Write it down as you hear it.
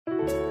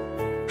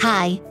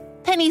Hi,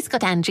 Penny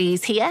Scott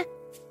Andrews here.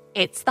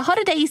 It's the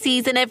holiday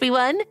season,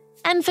 everyone,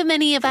 and for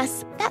many of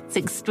us, that's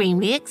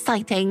extremely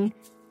exciting.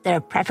 There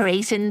are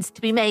preparations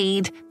to be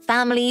made,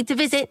 family to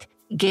visit,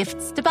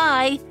 gifts to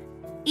buy.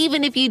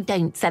 Even if you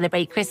don't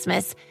celebrate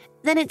Christmas,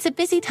 then it's a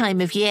busy time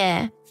of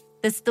year.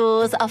 The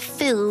stores are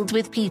filled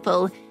with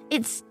people.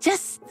 It's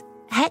just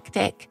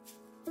hectic.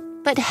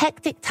 But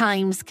hectic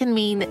times can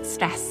mean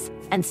stress,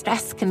 and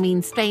stress can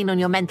mean strain on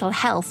your mental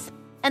health.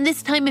 And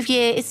this time of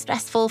year is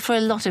stressful for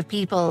a lot of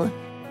people.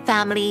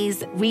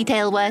 Families,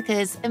 retail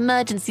workers,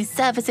 emergency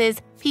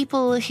services,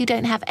 people who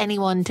don't have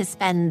anyone to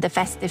spend the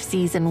festive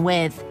season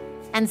with.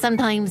 And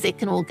sometimes it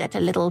can all get a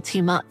little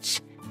too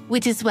much,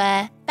 which is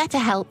where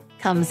BetterHelp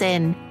comes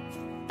in.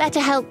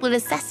 BetterHelp will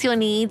assess your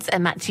needs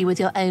and match you with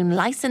your own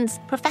licensed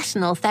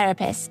professional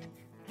therapist.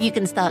 You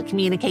can start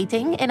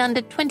communicating in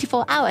under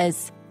 24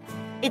 hours.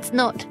 It's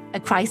not a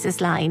crisis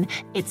line.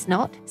 It's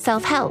not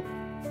self-help.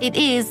 It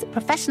is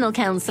professional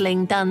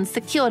counselling done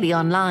securely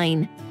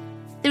online.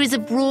 There is a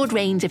broad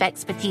range of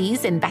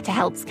expertise in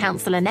BetterHelp's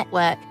counsellor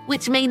network,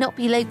 which may not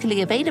be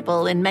locally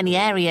available in many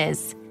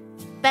areas.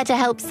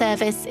 BetterHelp's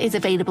service is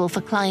available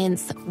for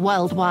clients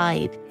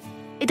worldwide.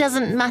 It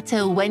doesn't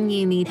matter when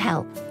you need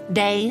help,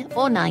 day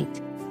or night.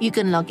 You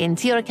can log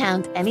into your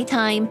account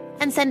anytime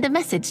and send a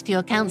message to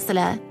your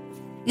counsellor.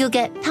 You'll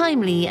get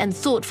timely and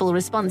thoughtful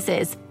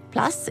responses.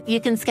 Plus, you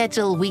can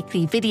schedule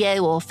weekly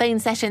video or phone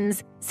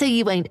sessions so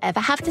you won't ever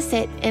have to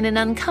sit in an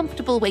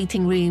uncomfortable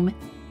waiting room.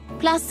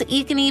 Plus,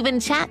 you can even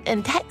chat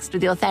and text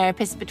with your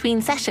therapist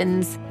between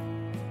sessions.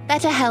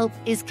 BetterHelp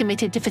is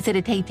committed to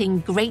facilitating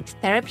great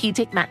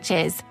therapeutic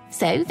matches,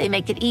 so they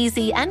make it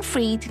easy and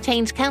free to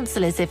change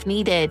counsellors if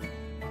needed.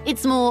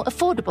 It's more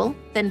affordable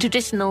than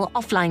traditional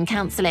offline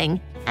counselling,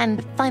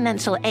 and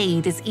financial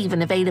aid is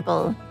even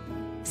available.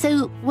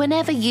 So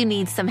whenever you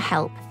need some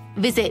help,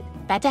 visit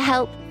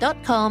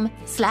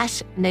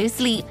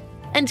betterhelp.com/NoSleep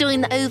and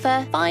join the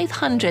over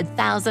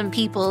 500,000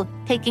 people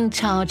taking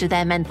charge of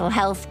their mental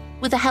health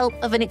with the help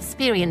of an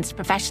experienced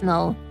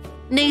professional.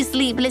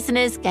 NoSleep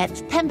listeners get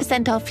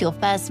 10% off your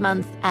first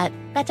month at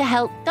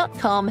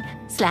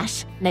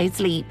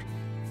betterhelp.com/NoSleep.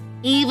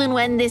 Even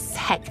when this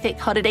hectic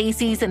holiday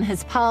season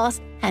has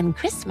passed and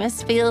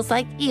Christmas feels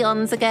like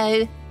eons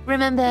ago,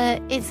 remember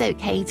it's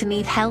okay to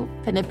need help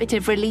and a bit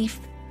of relief.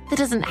 There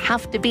doesn't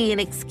have to be an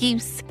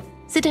excuse.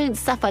 So don't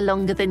suffer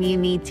longer than you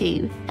need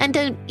to, and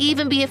don't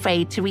even be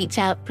afraid to reach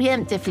out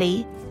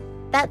preemptively.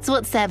 That's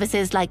what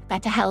services like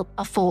BetterHelp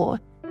are for,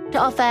 to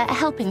offer a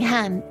helping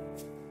hand.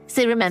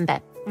 So remember,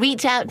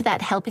 reach out to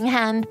that helping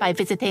hand by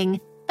visiting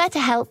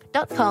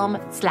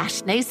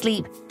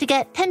betterhelp.com/NoSleep to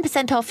get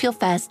 10% off your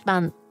first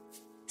month.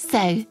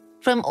 So,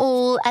 from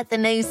all at the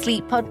No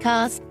Sleep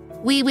podcast,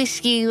 we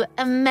wish you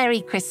a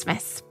Merry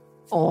Christmas,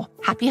 or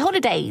Happy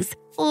Holidays,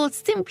 or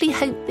simply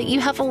hope that you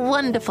have a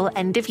wonderful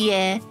end of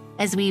year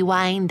as we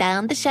wind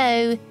down the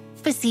show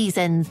for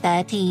season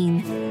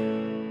 13.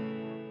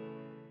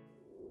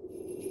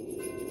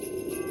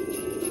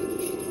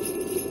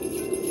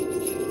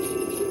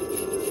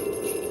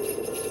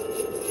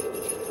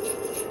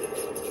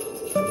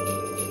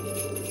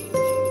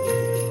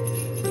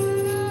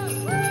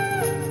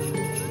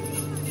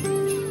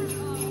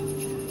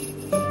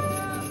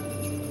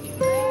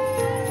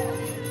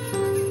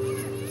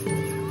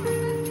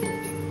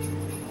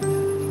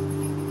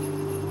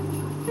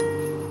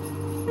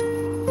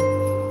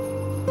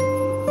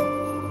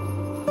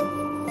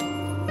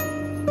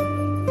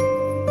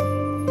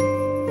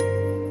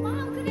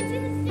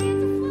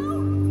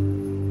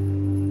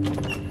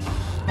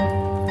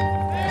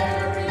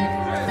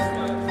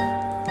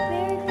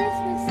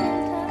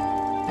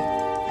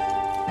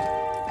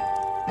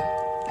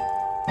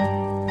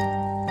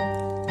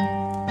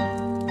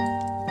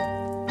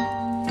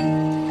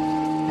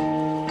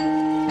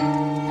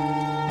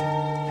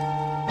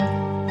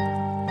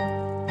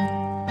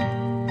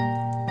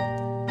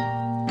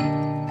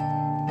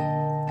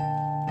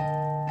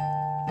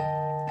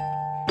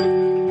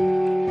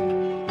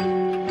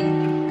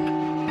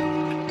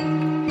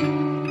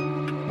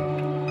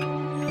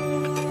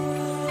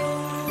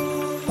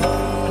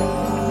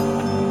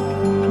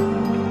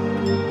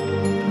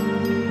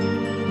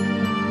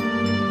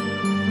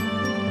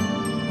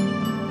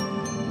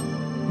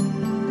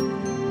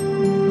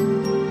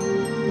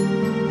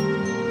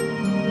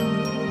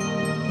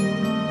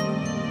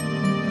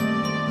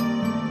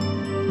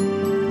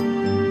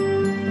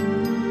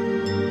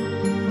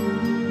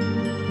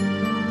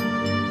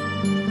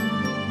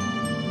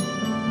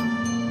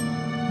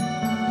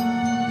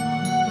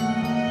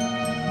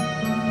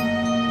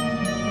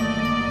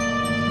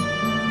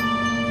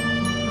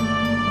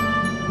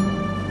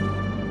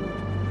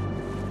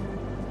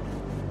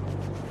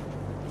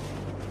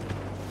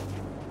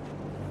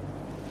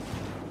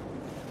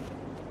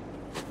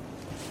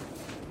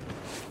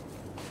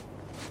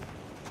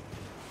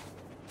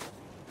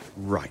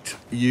 Right.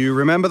 You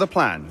remember the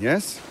plan,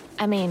 yes?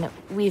 I mean,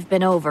 we've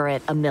been over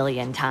it a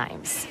million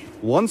times.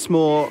 Once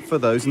more for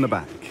those in the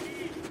back.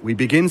 We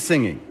begin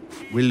singing.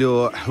 We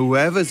lure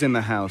whoever's in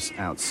the house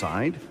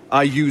outside.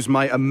 I use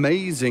my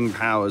amazing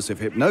powers of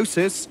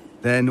hypnosis.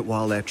 Then,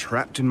 while they're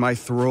trapped in my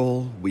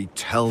thrall, we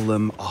tell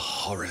them a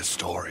horror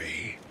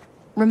story.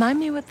 Remind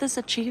me what this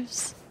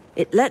achieves?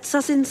 It lets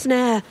us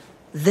ensnare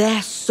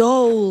their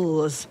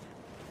souls.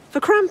 For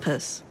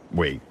Krampus.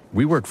 Wait,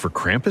 we work for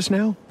Krampus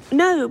now?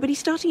 No, but he's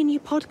starting a new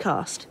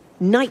podcast,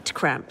 Night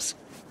Cramps.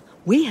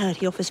 We heard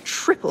he offers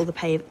triple the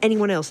pay of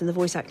anyone else in the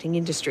voice acting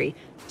industry.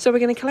 So we're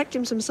going to collect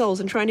him some souls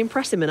and try and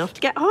impress him enough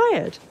to get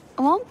hired.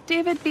 Won't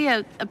David be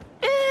a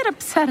bit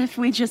upset if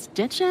we just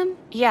ditch him?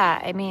 Yeah,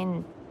 I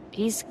mean,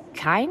 he's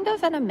kind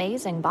of an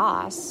amazing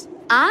boss.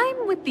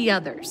 I'm with the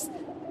others.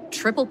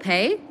 Triple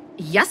pay?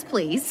 Yes,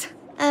 please.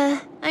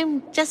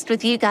 I'm just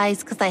with you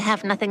guys because I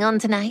have nothing on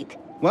tonight.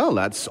 Well,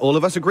 that's all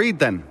of us agreed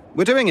then.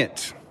 We're doing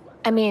it.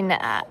 I mean,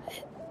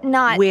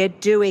 not... We're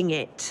doing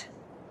it.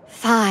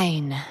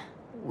 Fine.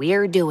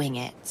 We're doing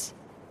it.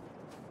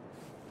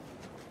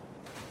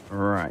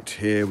 Right,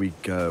 here we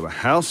go. A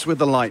house with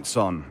the lights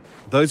on.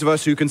 Those of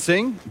us who can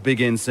sing,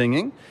 begin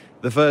singing.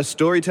 The first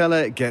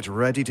storyteller, get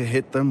ready to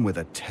hit them with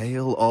a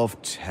tale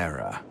of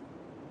terror.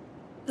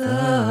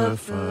 The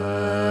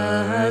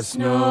first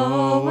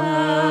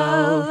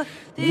Noel,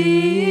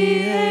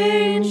 the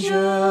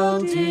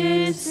angel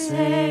did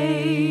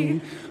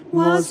say,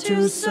 was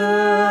to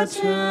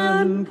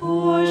certain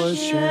poor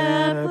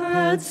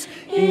shepherds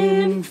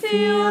in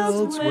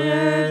fields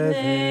where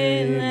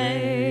they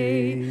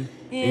lay.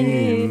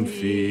 In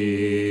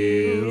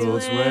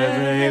fields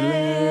where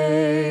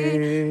they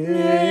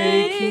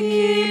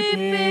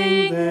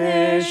keeping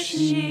their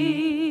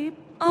sheep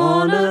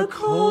on a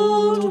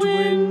cold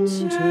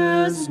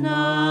winter's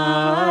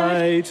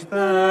night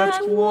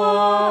that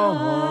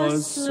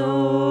was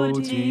so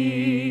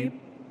deep.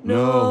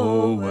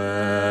 Noel,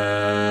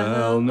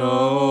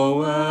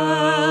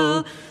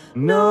 Noel,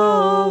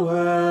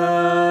 Noel,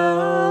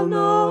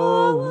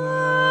 Noel,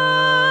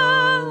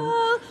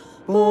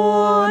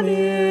 born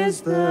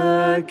is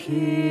the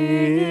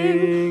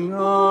King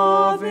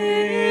of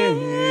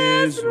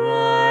Israel.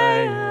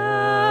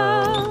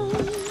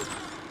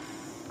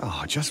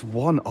 Oh, just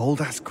one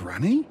old-ass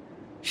granny?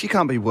 She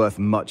can't be worth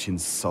much in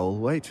soul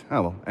weight.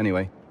 Oh, well,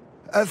 anyway.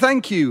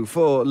 Thank you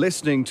for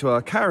listening to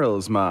our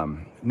carols,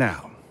 Mum.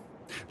 Now,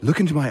 look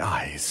into my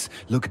eyes.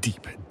 Look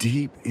deep,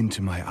 deep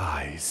into my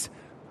eyes.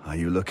 Are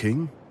you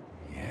looking?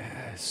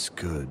 Yes,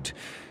 good.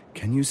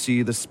 Can you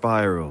see the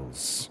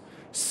spirals?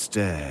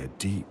 Stare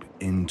deep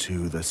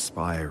into the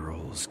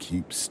spirals.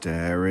 Keep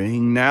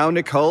staring. Now,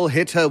 Nicole,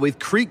 hit her with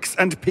Creaks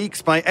and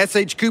Peaks by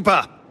S.H.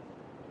 Cooper.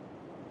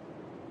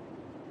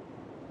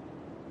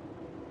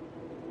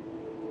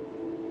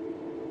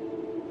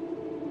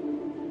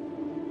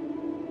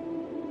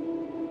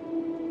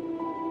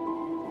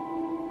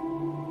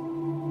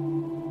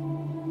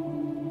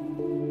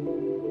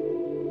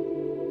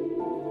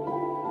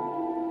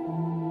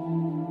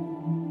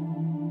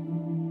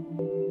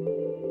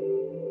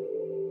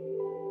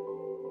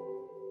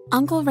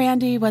 Uncle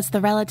Randy was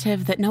the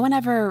relative that no one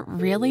ever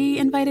really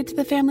invited to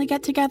the family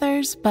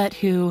get-togethers, but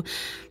who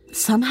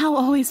somehow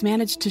always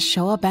managed to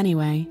show up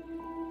anyway.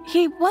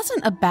 He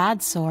wasn't a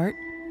bad sort,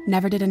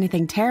 never did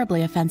anything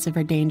terribly offensive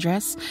or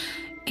dangerous.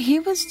 He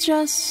was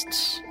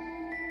just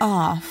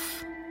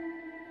off.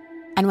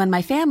 And when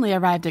my family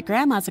arrived at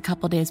Grandma's a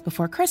couple days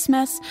before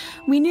Christmas,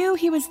 we knew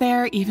he was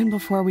there even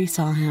before we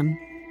saw him.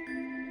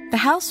 The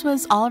house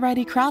was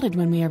already crowded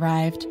when we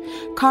arrived.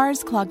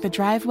 Cars clogged the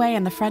driveway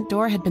and the front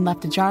door had been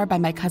left ajar by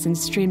my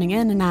cousins streaming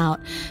in and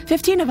out.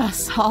 15 of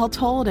us, all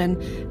told, and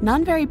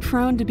none very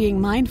prone to being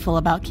mindful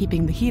about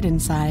keeping the heat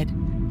inside.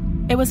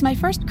 It was my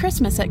first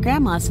Christmas at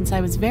Grandma's since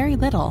I was very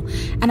little,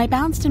 and I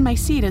bounced in my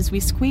seat as we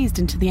squeezed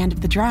into the end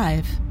of the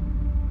drive.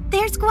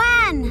 There's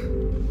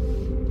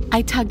Gwen!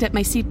 I tugged at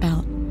my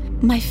seatbelt.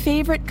 My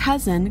favorite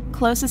cousin,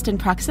 closest in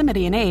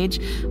proximity and age,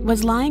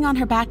 was lying on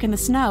her back in the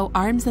snow,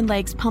 arms and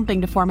legs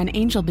pumping to form an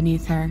angel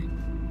beneath her.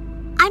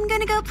 I'm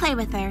gonna go play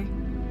with her.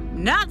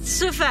 Not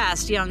so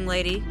fast, young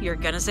lady. You're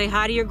gonna say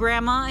hi to your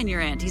grandma and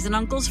your aunties and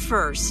uncles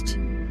first.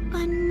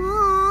 But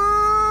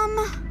Mom...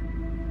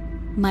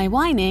 My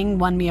whining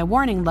won me a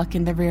warning look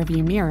in the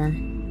rearview mirror.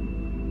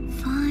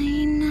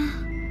 Fine.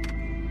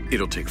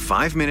 It'll take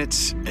 5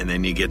 minutes, and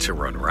then you get to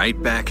run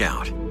right back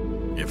out.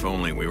 If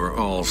only we were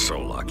all so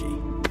lucky.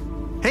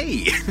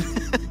 Hey!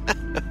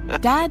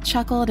 Dad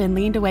chuckled and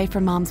leaned away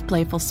from Mom's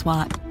playful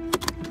swat.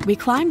 We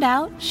climbed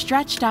out,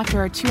 stretched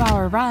after a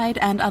 2-hour ride,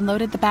 and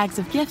unloaded the bags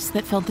of gifts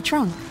that filled the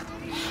trunk.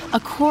 A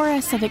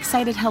chorus of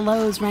excited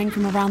hellos rang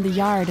from around the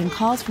yard, and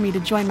calls for me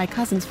to join my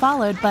cousins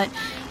followed, but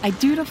I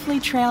dutifully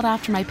trailed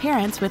after my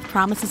parents with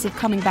promises of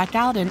coming back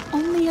out in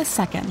only a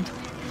second.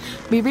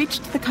 We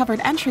reached the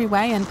covered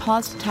entryway and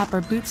paused to tap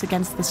our boots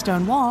against the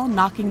stone wall,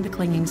 knocking the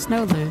clinging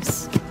snow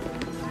loose.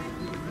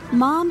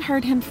 Mom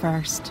heard him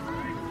first.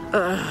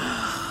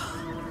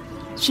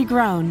 She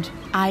groaned,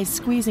 eyes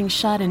squeezing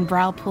shut and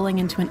brow pulling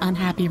into an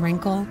unhappy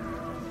wrinkle.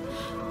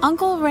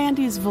 Uncle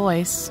Randy's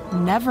voice,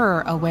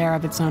 never aware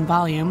of its own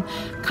volume,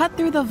 cut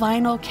through the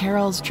vinyl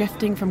carols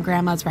drifting from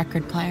Grandma's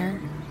record player.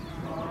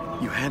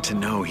 You had to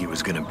know he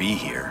was gonna be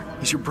here.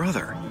 He's your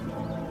brother.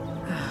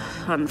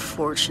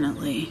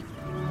 Unfortunately.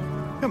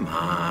 Come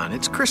on,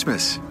 it's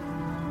Christmas.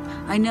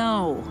 I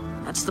know.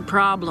 That's the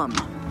problem.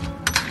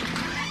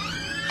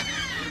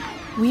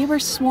 We were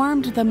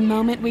swarmed the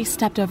moment we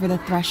stepped over the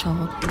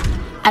threshold.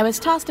 I was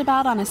tossed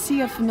about on a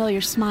sea of familiar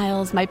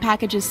smiles, my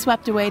packages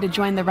swept away to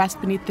join the rest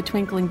beneath the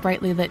twinkling,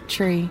 brightly lit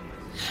tree.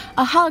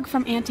 A hug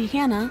from Auntie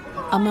Hannah,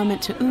 a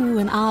moment to ooh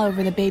and ah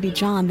over the baby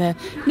John, the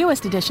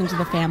newest addition to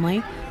the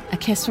family, a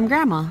kiss from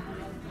Grandma.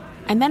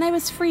 And then I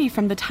was free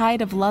from the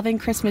tide of loving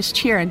Christmas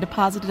cheer and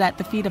deposited at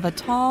the feet of a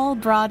tall,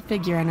 broad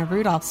figure in a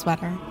Rudolph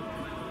sweater.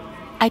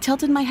 I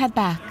tilted my head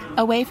back,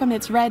 away from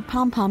its red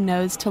pom-pom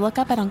nose, to look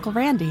up at Uncle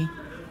Randy.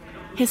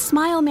 His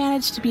smile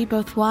managed to be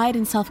both wide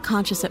and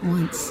self-conscious at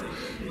once,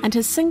 and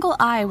his single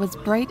eye was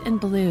bright and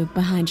blue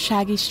behind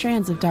shaggy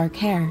strands of dark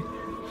hair.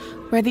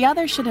 Where the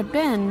other should have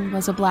been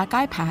was a black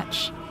eye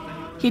patch.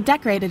 He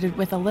decorated it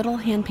with a little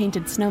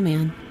hand-painted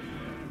snowman.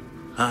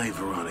 Hi,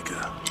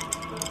 Veronica.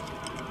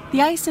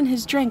 The ice in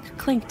his drink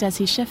clinked as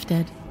he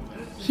shifted.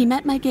 He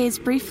met my gaze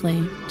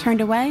briefly,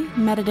 turned away,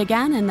 met it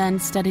again, and then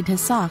studied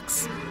his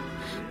socks.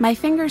 My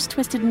fingers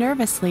twisted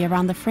nervously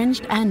around the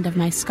fringed end of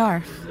my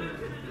scarf.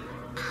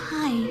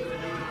 Hi.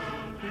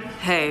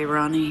 Hey,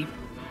 Ronnie.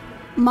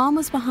 Mom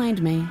was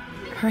behind me,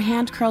 her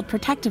hand curled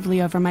protectively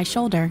over my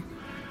shoulder.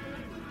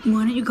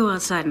 Why don't you go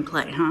outside and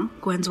play, huh?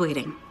 Gwen's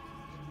waiting.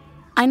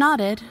 I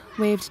nodded,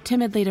 waved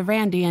timidly to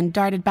Randy, and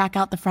darted back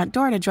out the front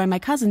door to join my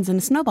cousins in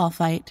a snowball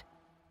fight.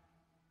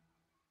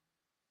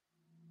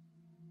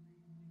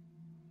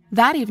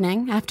 That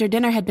evening, after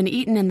dinner had been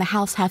eaten and the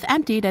house half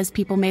emptied as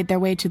people made their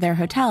way to their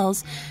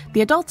hotels,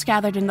 the adults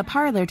gathered in the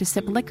parlor to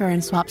sip liquor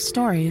and swap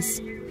stories.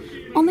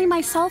 Only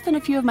myself and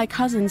a few of my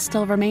cousins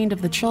still remained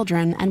of the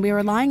children, and we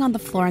were lying on the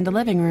floor in the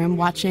living room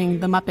watching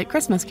The Muppet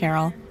Christmas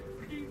Carol.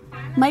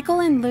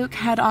 Michael and Luke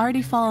had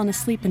already fallen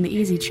asleep in the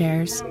easy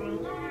chairs.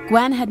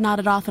 Gwen had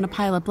nodded off in a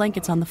pile of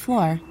blankets on the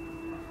floor.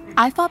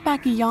 I fought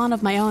back a yawn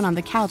of my own on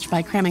the couch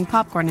by cramming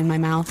popcorn in my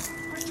mouth.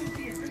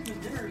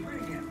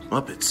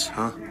 Muppets,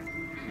 huh?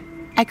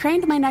 I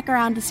craned my neck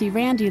around to see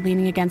Randy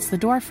leaning against the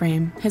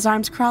doorframe, his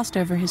arms crossed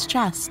over his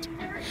chest.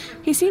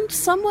 He seemed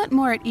somewhat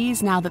more at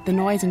ease now that the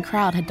noise and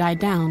crowd had died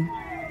down.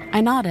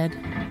 I nodded.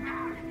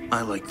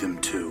 I like them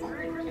too.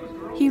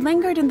 He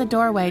lingered in the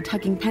doorway,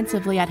 tugging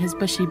pensively at his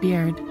bushy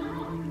beard.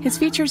 His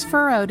features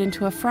furrowed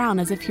into a frown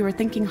as if he were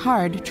thinking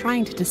hard,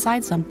 trying to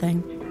decide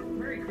something.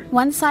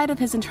 One side of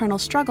his internal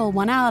struggle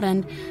won out,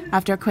 and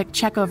after a quick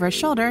check over his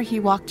shoulder, he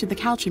walked to the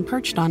couch and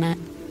perched on it.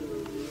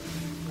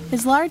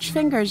 His large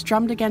fingers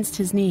drummed against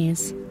his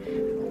knees.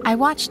 I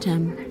watched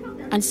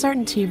him,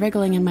 uncertainty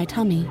wriggling in my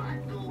tummy.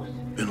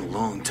 Been a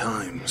long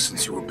time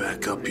since you were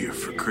back up here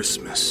for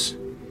Christmas.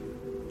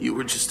 You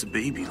were just a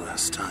baby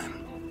last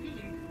time.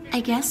 I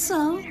guess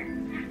so.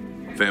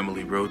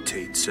 Family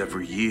rotates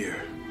every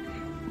year.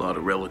 A lot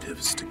of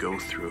relatives to go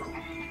through.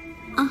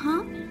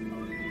 Uh-huh.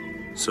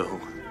 So,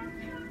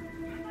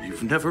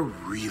 you've never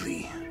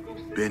really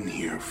been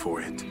here for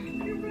it.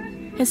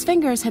 His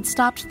fingers had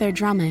stopped their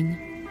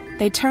drumming.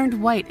 They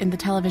turned white in the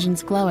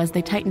television's glow as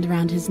they tightened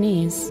around his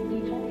knees.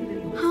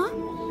 Huh?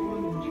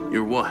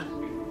 You're what?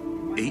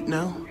 8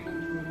 now?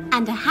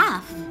 And a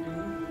half.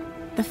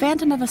 The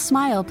phantom of a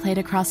smile played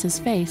across his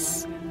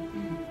face.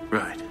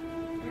 Right.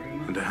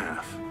 And a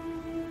half.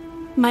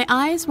 My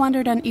eyes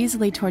wandered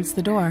uneasily towards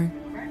the door.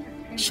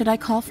 Should I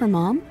call for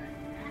Mom?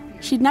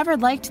 She'd never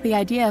liked the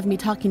idea of me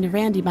talking to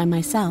Randy by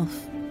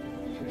myself.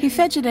 He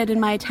fidgeted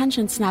and my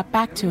attention snapped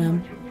back to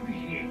him.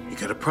 You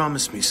gotta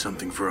promise me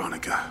something,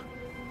 Veronica.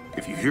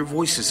 If you hear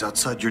voices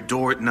outside your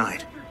door at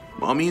night,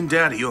 Mommy and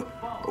Daddy,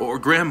 or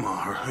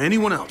Grandma, or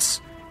anyone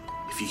else,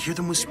 if you hear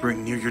them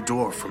whispering near your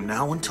door from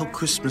now until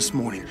Christmas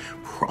morning,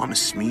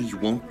 promise me you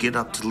won't get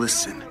up to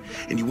listen,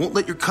 and you won't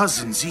let your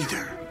cousins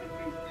either.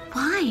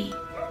 Why?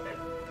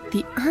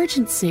 The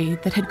urgency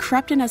that had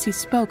crept in as he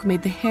spoke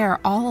made the hair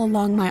all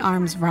along my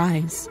arms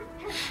rise.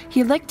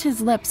 He licked his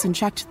lips and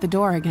checked the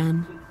door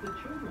again.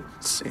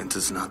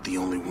 Santa's not the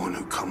only one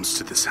who comes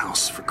to this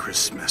house for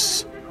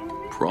Christmas.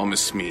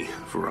 Promise me,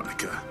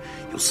 Veronica,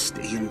 you'll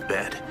stay in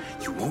bed.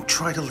 You won't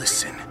try to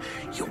listen.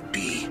 You'll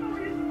be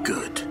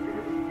good.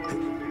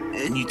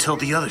 And you tell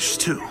the others,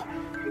 too.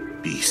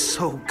 Be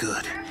so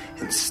good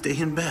and stay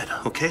in bed,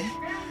 okay?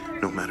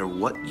 No matter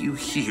what you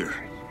hear,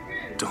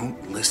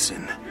 don't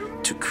listen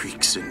to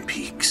creaks and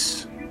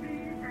peaks.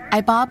 I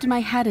bobbed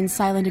my head in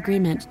silent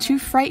agreement, too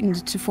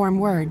frightened to form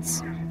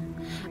words.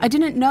 I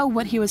didn't know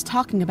what he was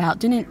talking about,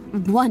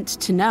 didn't want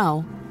to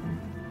know.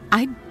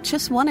 I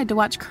just wanted to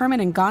watch Kermit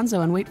and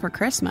Gonzo and wait for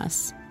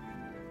Christmas.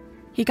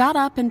 He got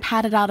up and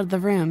padded out of the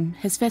room,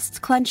 his fists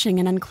clenching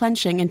and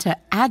unclenching into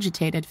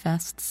agitated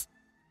fists.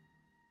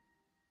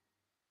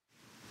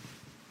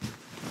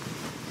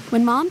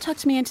 When Mom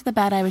tucked me into the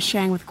bed I was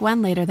sharing with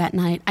Gwen later that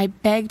night, I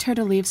begged her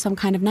to leave some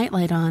kind of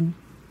nightlight on.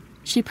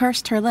 She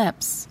pursed her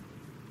lips.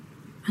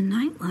 A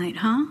nightlight,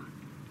 huh?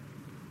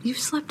 You've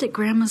slept at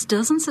Grandma's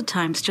dozens of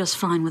times just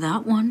fine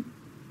without one.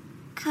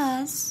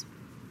 'Cause...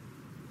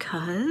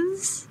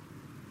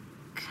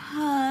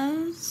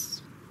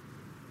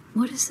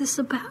 What is this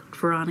about,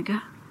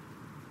 Veronica?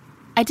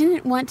 I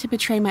didn't want to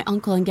betray my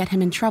uncle and get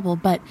him in trouble,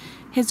 but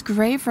his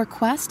grave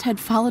request had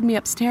followed me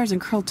upstairs and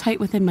curled tight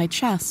within my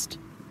chest.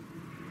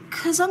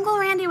 'Cause Uncle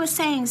Randy was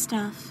saying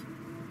stuff.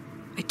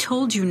 I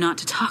told you not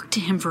to talk to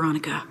him,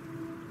 Veronica.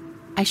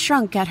 I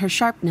shrunk at her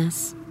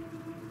sharpness.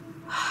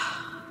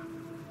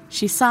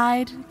 She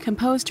sighed,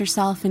 composed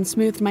herself, and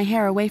smoothed my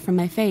hair away from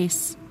my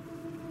face.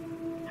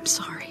 I'm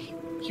sorry.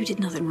 You did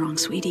nothing wrong,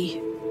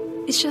 sweetie.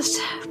 It's just...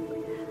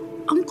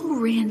 Uncle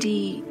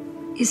Randy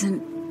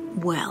isn't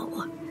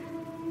well.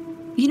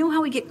 You know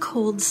how we get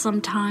colds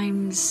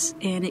sometimes,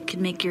 and it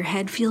can make your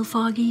head feel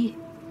foggy?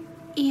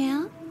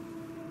 Yeah?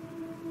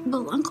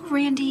 Well, Uncle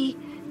Randy,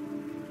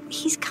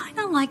 he's kind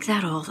of like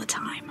that all the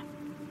time.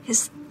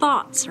 His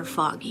thoughts are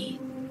foggy.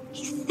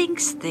 He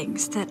thinks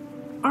things that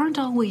aren't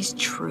always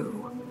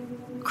true.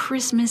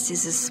 Christmas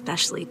is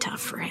especially tough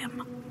for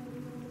him.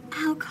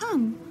 How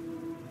come?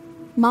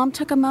 Mom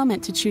took a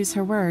moment to choose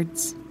her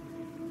words.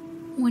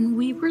 When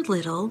we were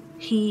little,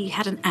 he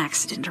had an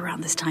accident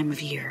around this time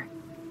of year.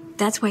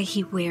 That's why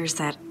he wears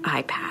that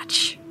eye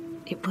patch.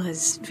 It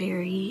was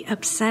very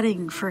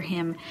upsetting for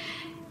him,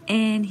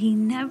 and he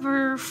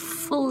never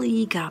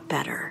fully got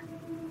better.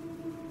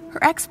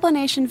 Her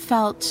explanation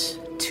felt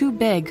too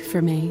big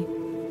for me.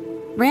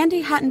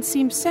 Randy hadn't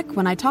seemed sick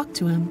when I talked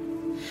to him.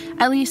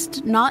 At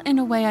least, not in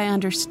a way I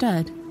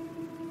understood.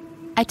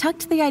 I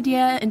tucked the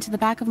idea into the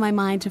back of my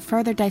mind to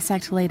further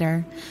dissect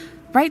later.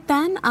 Right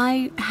then,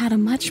 I had a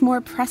much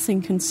more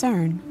pressing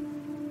concern.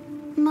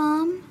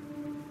 Mom,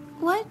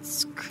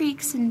 what's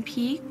Creeks and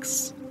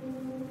Peaks?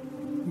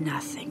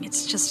 Nothing.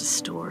 It's just a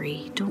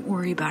story. Don't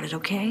worry about it,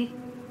 okay?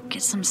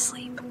 Get some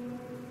sleep.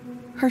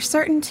 Her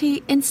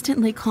certainty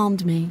instantly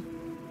calmed me.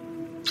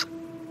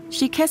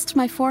 She kissed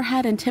my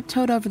forehead and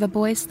tiptoed over the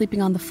boy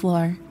sleeping on the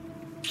floor.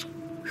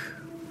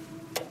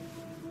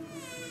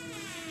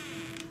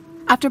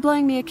 After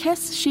blowing me a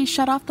kiss, she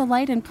shut off the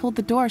light and pulled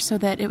the door so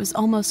that it was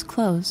almost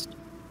closed.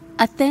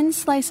 A thin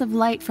slice of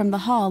light from the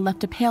hall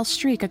left a pale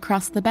streak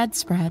across the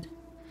bedspread.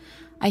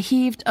 I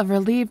heaved a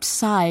relieved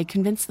sigh,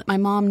 convinced that my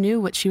mom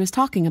knew what she was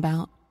talking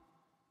about.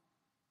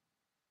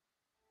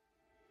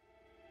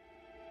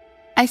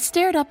 I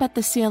stared up at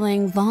the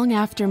ceiling long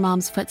after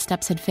Mom's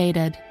footsteps had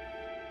faded.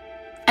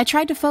 I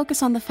tried to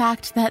focus on the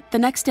fact that the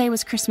next day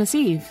was Christmas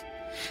Eve,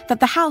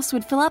 that the house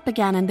would fill up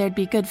again and there'd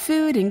be good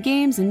food and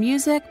games and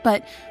music,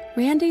 but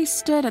Randy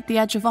stood at the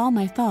edge of all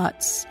my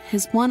thoughts,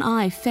 his one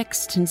eye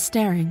fixed and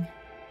staring.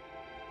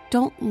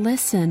 "Don't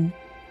listen,"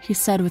 he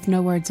said with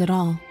no words at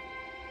all.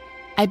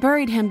 I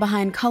buried him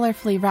behind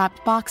colorfully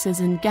wrapped boxes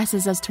and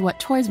guesses as to what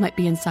toys might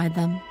be inside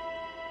them.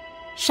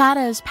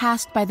 Shadows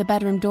passed by the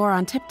bedroom door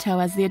on tiptoe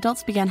as the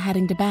adults began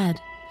heading to bed.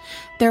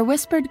 Their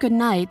whispered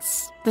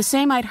goodnights, the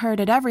same I'd heard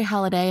at every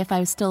holiday if I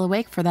was still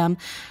awake for them,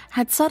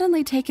 had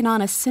suddenly taken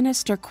on a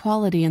sinister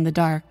quality in the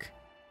dark.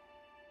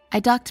 I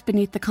ducked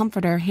beneath the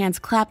comforter, hands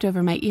clapped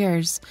over my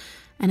ears,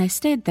 and I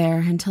stayed there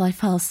until I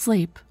fell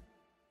asleep.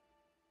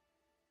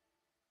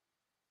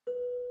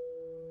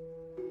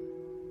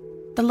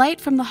 The light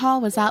from the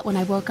hall was out when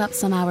I woke up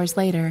some hours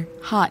later,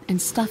 hot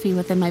and stuffy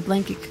within my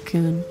blanket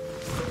cocoon.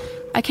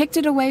 I kicked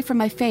it away from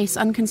my face,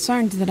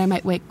 unconcerned that I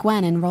might wake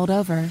Gwen, and rolled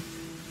over.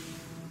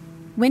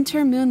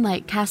 Winter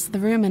moonlight cast the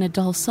room in a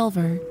dull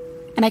silver,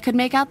 and I could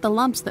make out the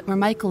lumps that were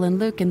Michael and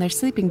Luke in their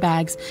sleeping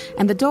bags,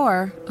 and the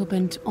door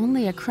opened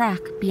only a crack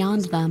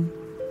beyond them.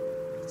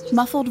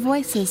 Muffled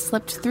voices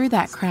slipped through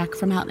that crack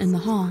from out in the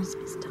hall.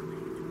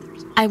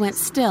 I went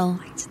still.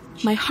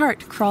 My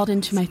heart crawled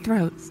into my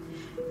throat.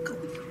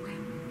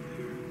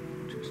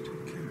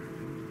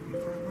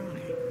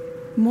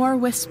 More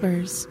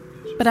whispers,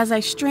 but as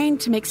I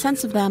strained to make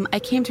sense of them, I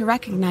came to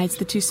recognize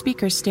the two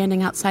speakers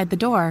standing outside the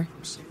door.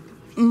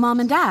 Mom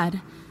and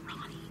Dad.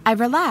 I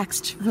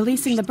relaxed,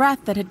 releasing the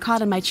breath that had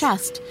caught in my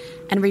chest,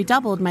 and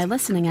redoubled my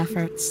listening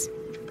efforts.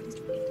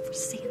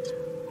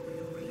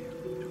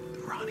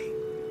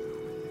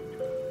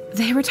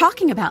 They were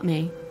talking about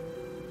me.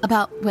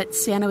 About what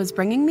Santa was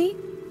bringing me?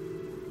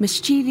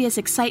 Mischievous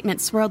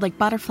excitement swirled like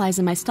butterflies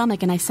in my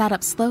stomach, and I sat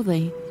up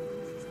slowly.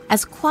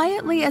 As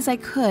quietly as I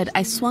could,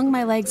 I swung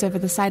my legs over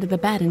the side of the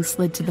bed and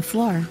slid to the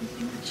floor.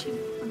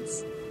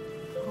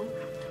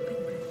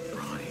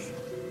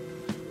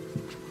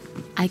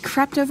 I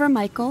crept over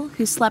Michael,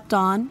 who slept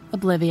on,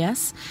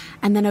 oblivious,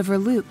 and then over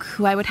Luke,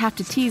 who I would have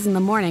to tease in the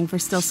morning for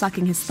still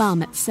sucking his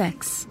thumb at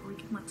 6.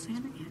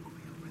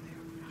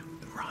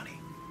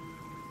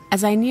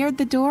 As I neared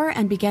the door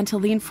and began to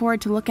lean forward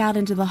to look out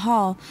into the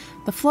hall,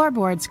 the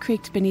floorboards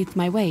creaked beneath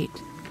my weight.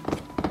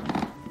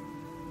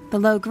 The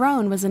low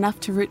groan was enough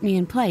to root me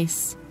in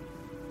place.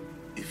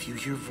 If you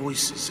hear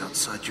voices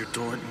outside your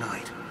door at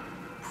night,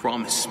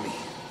 promise me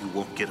you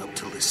won't get up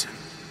to listen.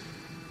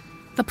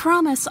 The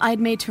promise I'd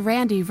made to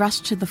Randy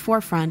rushed to the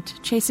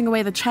forefront, chasing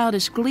away the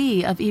childish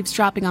glee of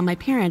eavesdropping on my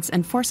parents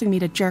and forcing me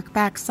to jerk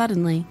back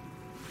suddenly.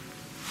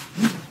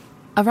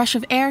 A rush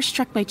of air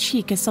struck my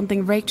cheek as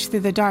something raked through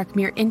the dark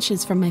mere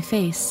inches from my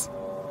face.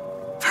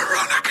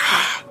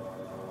 Veronica!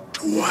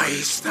 To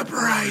Twice the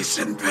price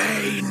and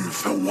pain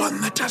for one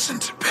that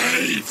doesn't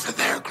pay for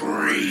their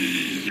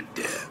greed.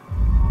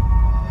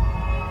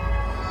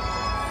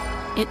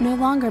 It no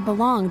longer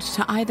belonged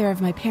to either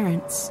of my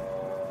parents.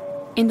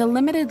 In the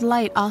limited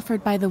light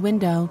offered by the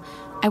window,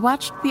 I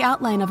watched the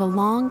outline of a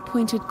long,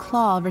 pointed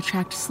claw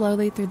retract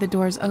slowly through the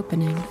door's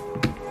opening.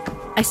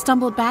 I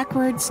stumbled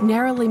backwards,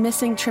 narrowly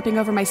missing tripping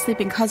over my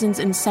sleeping cousins,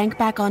 and sank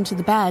back onto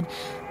the bed,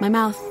 my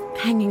mouth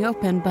hanging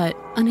open but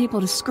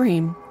unable to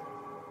scream.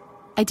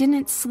 I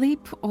didn't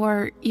sleep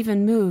or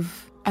even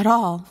move at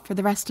all for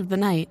the rest of the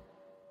night.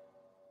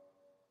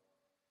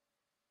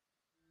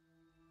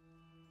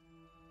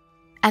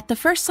 At the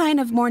first sign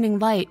of morning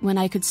light, when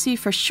I could see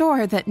for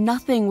sure that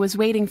nothing was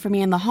waiting for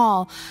me in the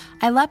hall,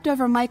 I leapt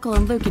over Michael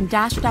and Luke and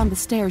dashed down the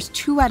stairs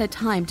 2 at a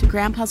time to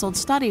Grandpa's old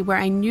study where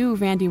I knew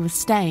Randy was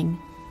staying.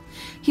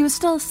 He was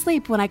still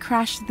asleep when I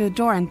crashed through the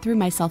door and threw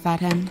myself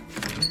at him.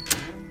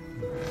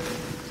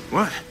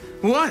 What?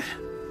 What?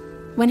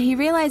 When he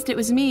realized it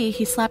was me,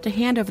 he slapped a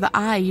hand over the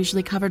eye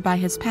usually covered by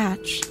his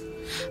patch.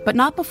 But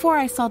not before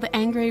I saw the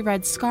angry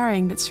red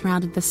scarring that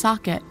surrounded the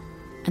socket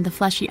and the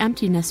fleshy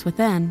emptiness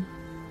within.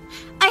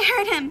 I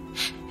heard him.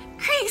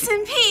 Creaks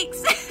and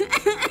peaks.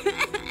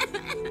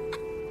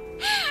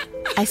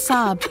 I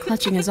sobbed,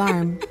 clutching his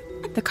arm.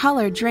 The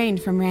color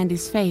drained from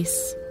Randy's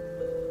face.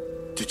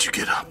 Did you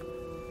get up?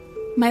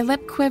 My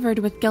lip quivered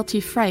with guilty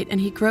fright, and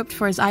he groped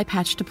for his eye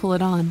patch to pull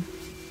it on.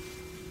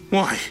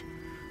 Why?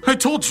 I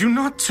told you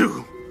not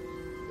to.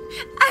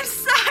 I'm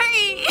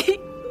sorry.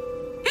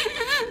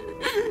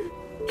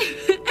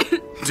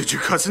 Did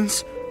your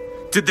cousins?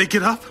 Did they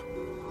get up?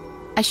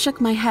 I shook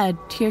my head,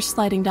 tears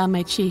sliding down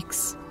my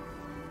cheeks.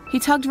 He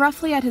tugged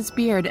roughly at his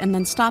beard and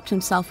then stopped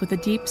himself with a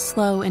deep,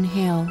 slow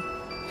inhale.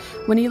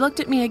 When he looked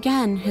at me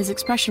again, his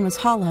expression was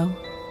hollow.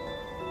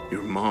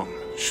 Your mom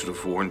should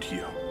have warned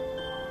you,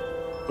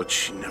 but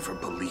she never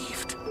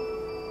believed.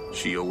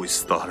 She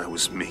always thought I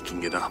was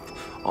making it up.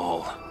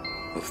 All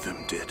of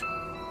them did.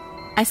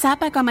 I sat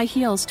back on my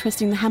heels,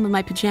 twisting the hem of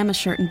my pajama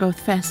shirt in both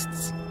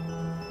fists.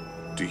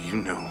 Do you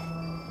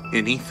know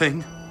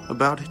anything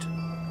about it?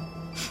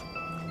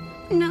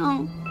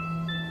 No.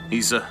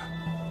 He's a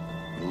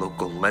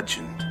local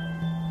legend.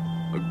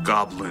 A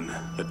goblin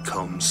that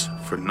comes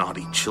for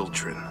naughty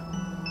children.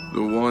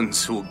 The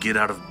ones who will get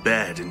out of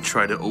bed and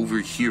try to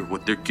overhear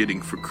what they're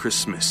getting for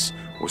Christmas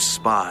or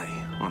spy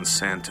on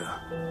Santa.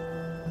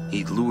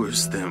 He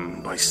lures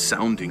them by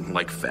sounding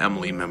like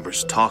family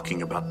members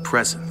talking about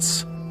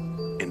presents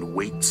and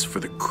waits for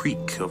the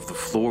creak of the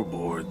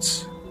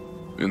floorboards.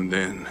 And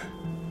then,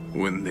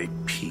 when they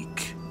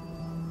peek,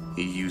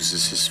 he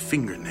uses his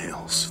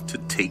fingernails to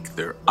take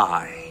their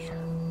eye.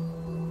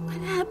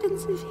 What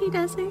happens if he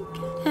doesn't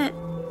get it?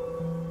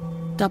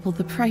 Double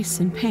the price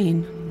in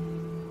pain.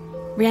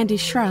 Randy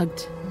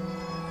shrugged.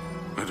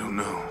 I don't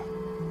know.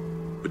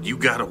 But you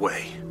got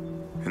away,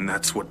 and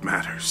that's what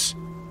matters.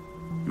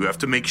 You have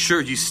to make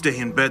sure you stay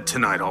in bed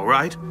tonight, all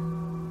right?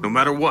 No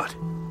matter what.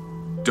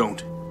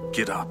 Don't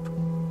get up.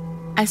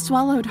 I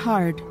swallowed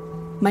hard,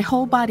 my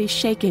whole body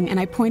shaking, and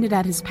I pointed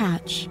at his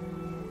patch.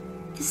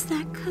 Is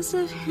that 'cause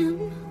of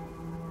him?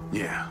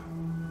 Yeah.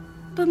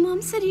 But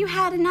Mom said you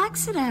had an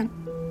accident.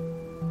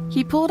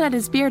 He pulled at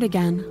his beard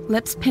again,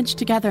 lips pinched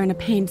together in a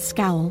pained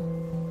scowl.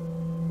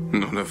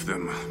 None of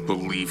them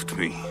believed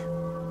me.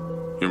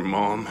 Your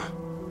mom,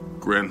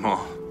 Grandma,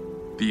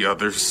 the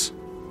others,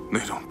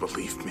 they don't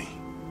believe me.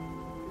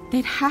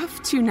 They'd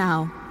have to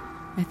now,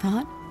 I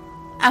thought.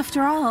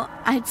 After all,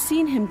 I'd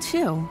seen him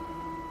too.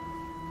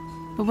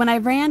 But when I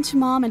ran to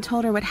Mom and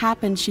told her what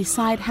happened, she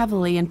sighed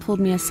heavily and pulled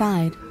me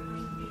aside.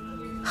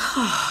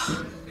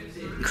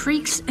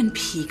 Creaks and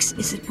Peaks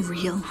isn't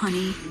real,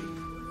 honey.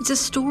 It's a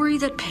story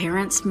that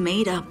parents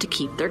made up to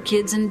keep their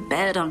kids in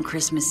bed on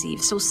Christmas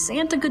Eve so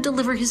Santa could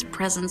deliver his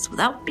presents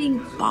without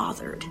being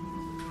bothered.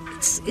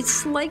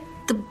 It's like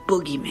the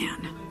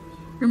boogeyman.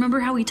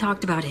 Remember how we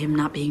talked about him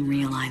not being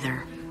real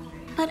either?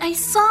 But I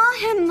saw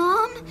him,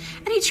 Mom,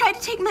 and he tried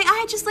to take my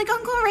eye just like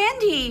Uncle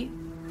Randy.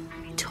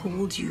 I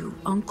told you,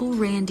 Uncle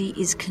Randy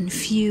is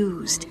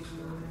confused.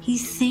 He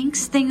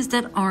thinks things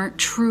that aren't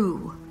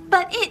true.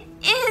 But it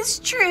is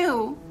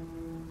true.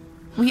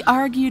 We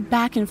argued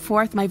back and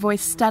forth, my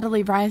voice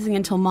steadily rising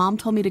until Mom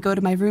told me to go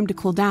to my room to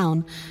cool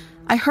down.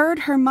 I heard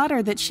her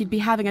mutter that she'd be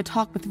having a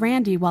talk with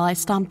Randy while I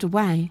stomped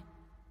away.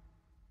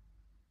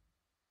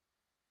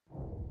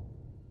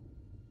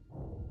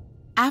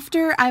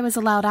 After I was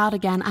allowed out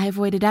again, I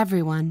avoided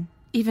everyone,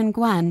 even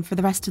Gwen, for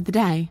the rest of the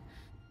day.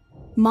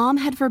 Mom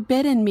had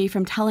forbidden me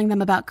from telling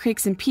them about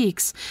Creaks and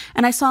Peaks,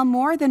 and I saw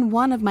more than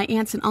one of my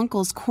aunts and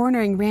uncles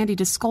cornering Randy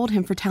to scold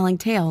him for telling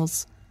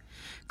tales.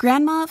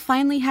 Grandma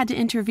finally had to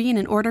intervene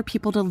and order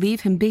people to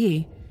leave him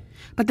be.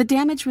 But the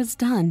damage was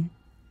done.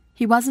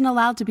 He wasn't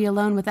allowed to be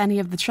alone with any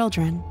of the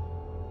children.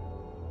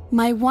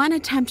 My one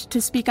attempt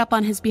to speak up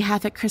on his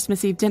behalf at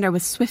Christmas Eve dinner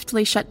was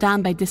swiftly shut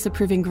down by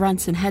disapproving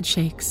grunts and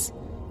headshakes.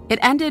 It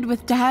ended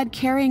with Dad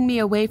carrying me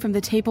away from the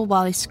table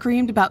while I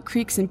screamed about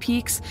Creaks and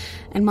Peaks,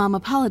 and Mom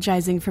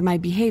apologizing for my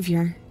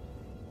behavior.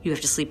 You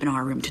have to sleep in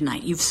our room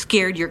tonight. You've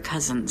scared your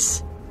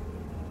cousins.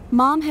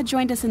 Mom had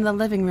joined us in the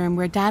living room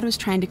where Dad was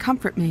trying to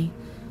comfort me.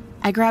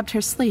 I grabbed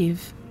her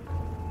sleeve.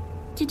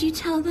 Did you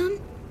tell them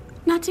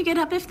not to get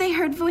up if they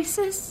heard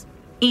voices?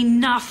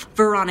 Enough,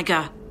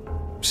 Veronica.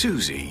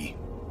 Susie.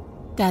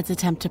 Dad's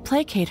attempt to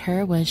placate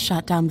her was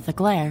shot down with a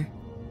glare.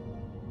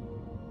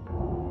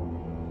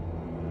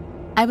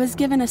 I was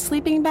given a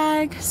sleeping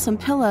bag, some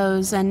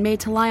pillows, and made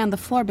to lie on the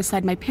floor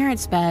beside my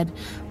parents' bed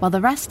while the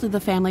rest of the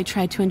family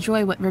tried to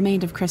enjoy what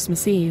remained of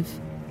Christmas Eve.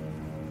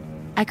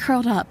 I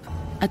curled up,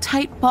 a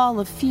tight ball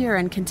of fear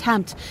and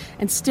contempt,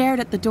 and stared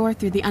at the door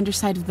through the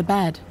underside of the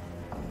bed.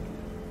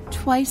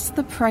 Twice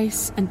the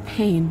price and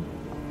pain,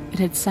 it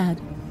had said,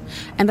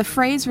 and the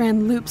phrase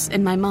ran loops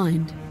in my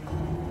mind.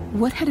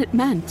 What had it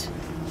meant?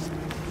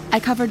 I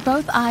covered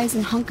both eyes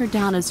and hunkered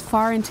down as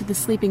far into the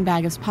sleeping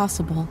bag as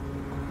possible.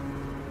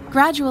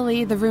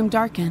 Gradually, the room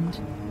darkened.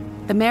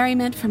 The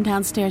merriment from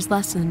downstairs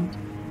lessened.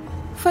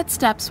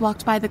 Footsteps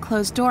walked by the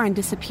closed door and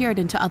disappeared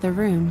into other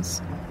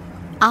rooms.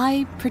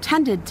 I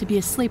pretended to be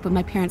asleep when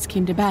my parents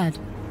came to bed.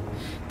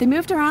 They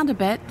moved around a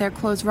bit, their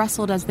clothes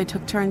rustled as they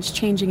took turns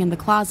changing in the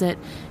closet,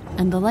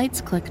 and the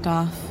lights clicked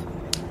off.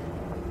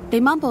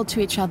 They mumbled to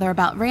each other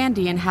about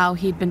Randy and how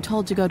he'd been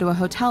told to go to a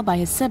hotel by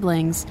his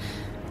siblings,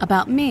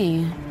 about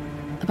me,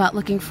 about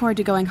looking forward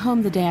to going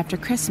home the day after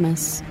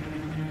Christmas,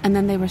 and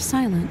then they were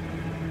silent.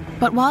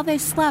 But while they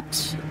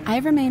slept, I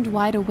remained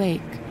wide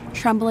awake,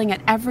 trembling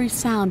at every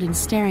sound and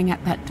staring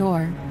at that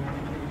door.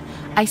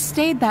 I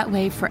stayed that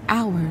way for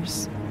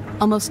hours,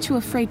 almost too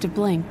afraid to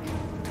blink,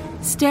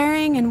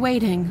 staring and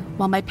waiting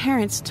while my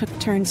parents took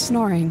turns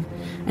snoring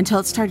until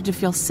it started to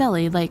feel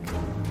silly, like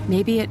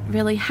maybe it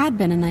really had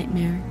been a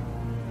nightmare.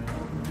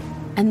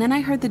 And then I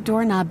heard the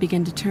doorknob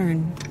begin to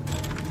turn.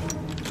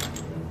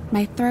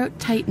 My throat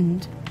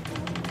tightened.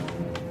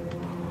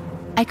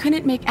 I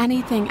couldn't make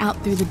anything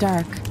out through the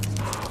dark.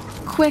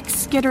 Quick,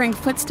 skittering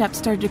footsteps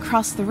started to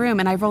cross the room,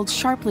 and I rolled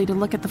sharply to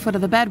look at the foot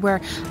of the bed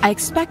where I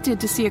expected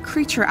to see a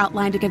creature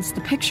outlined against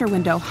the picture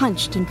window,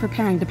 hunched and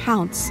preparing to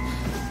pounce.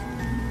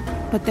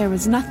 But there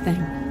was nothing.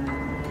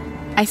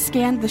 I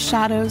scanned the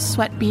shadows,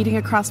 sweat beading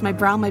across my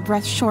brow, my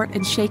breath short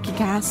in shaky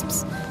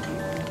gasps.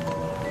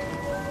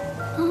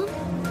 Mom?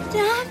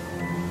 Dad?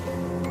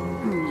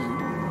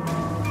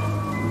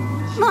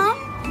 Mom?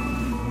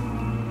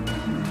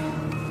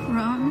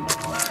 Ron?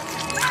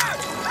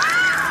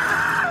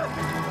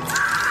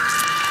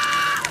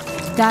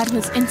 Dad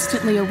was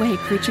instantly awake,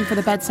 reaching for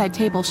the bedside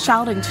table,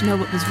 shouting to know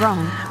what was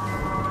wrong.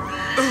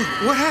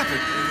 What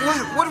happened?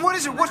 What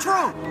is it? What's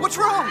wrong? What's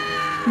wrong?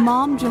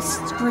 Mom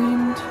just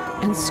screamed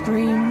and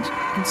screamed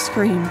and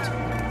screamed.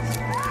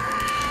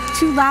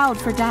 Too loud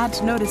for Dad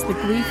to notice the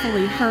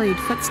gleefully hurried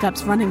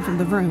footsteps running from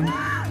the room.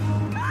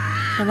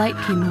 The light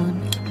came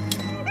on.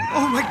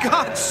 Oh my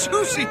God,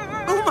 Susie!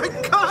 Oh my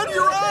God,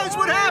 your eyes!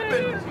 What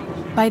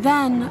happened? By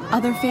then,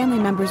 other family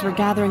members were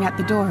gathering at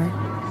the door,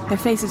 their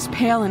faces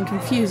pale and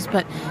confused,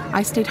 but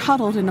I stayed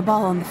huddled in a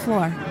ball on the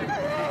floor.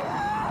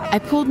 I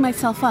pulled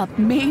myself up,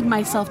 made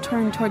myself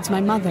turn towards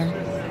my mother.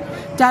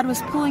 Dad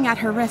was pulling at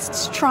her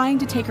wrists, trying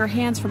to take her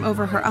hands from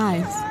over her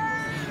eyes.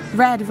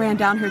 Red ran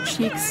down her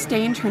cheeks,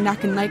 stained her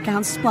neck and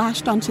nightgown,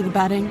 splashed onto the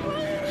bedding.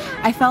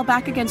 I fell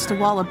back against a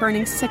wall, a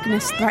burning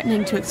sickness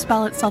threatening to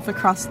expel itself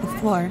across the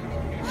floor.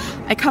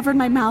 I covered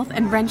my mouth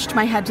and wrenched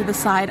my head to the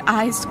side,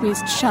 eyes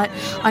squeezed shut,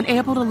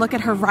 unable to look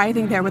at her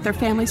writhing there with her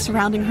family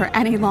surrounding her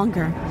any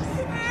longer.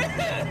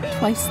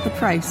 Twice the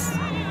price.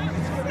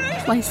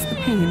 Twice the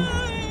pain.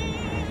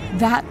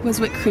 That was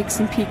what Creeks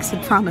and Peaks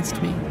had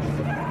promised me.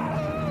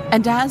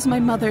 And as my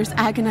mother's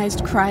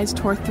agonized cries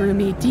tore through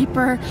me,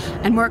 deeper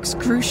and more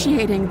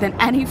excruciating than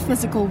any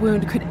physical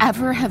wound could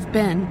ever have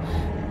been,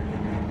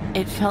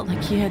 it felt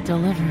like he had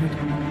delivered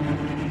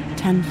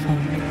tenfold.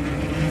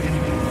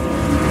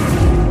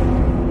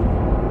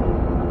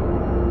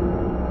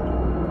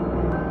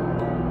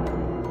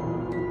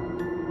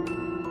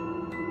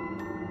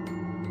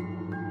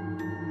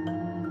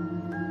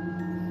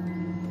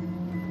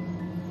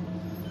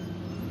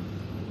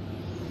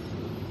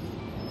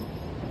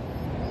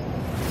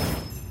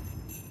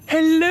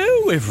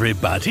 Hello,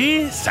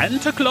 everybody.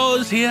 Santa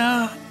Claus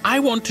here. I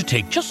want to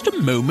take just a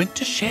moment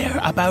to share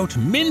about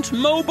Mint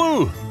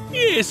Mobile.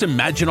 Yes,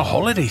 imagine a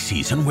holiday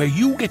season where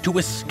you get to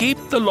escape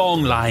the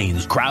long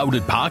lines,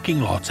 crowded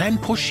parking lots, and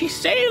pushy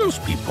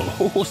salespeople.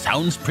 Oh,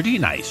 sounds pretty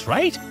nice,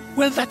 right?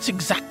 Well, that's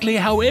exactly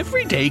how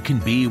every day can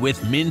be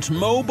with Mint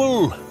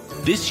Mobile.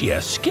 This year,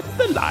 skip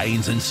the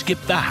lines and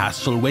skip the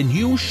hassle when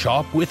you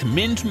shop with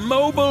Mint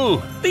Mobile,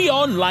 the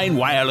online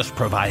wireless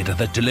provider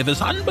that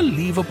delivers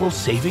unbelievable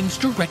savings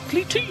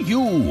directly to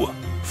you.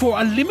 For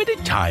a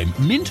limited time,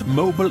 Mint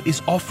Mobile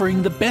is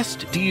offering the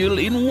best deal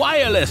in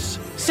wireless.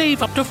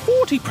 Save up to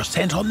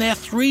 40% on their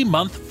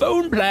 3-month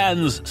phone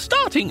plans,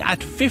 starting at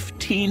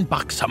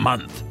 $15 a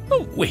month.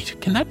 Oh, wait,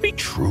 can that be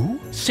true?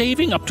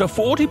 Saving up to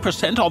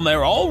 40% on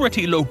their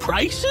already low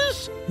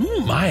prices?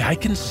 Oh my, I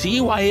can see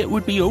why it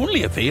would be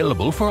only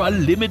available for a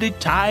limited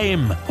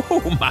time.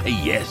 Oh my,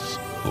 yes.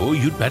 Oh,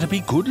 you'd better be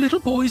good little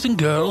boys and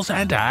girls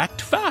and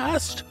act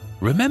fast.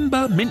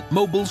 Remember, Mint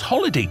Mobile's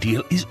holiday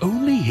deal is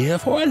only here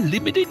for a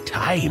limited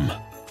time.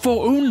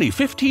 For only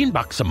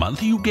 $15 a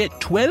month, you get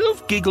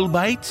 12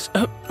 gigabytes...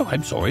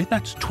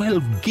 that's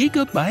 12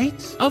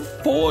 gigabytes of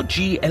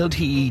 4G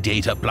LTE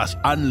data plus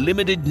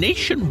unlimited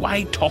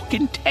nationwide talk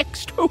and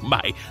text. Oh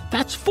my,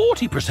 that's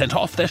 40%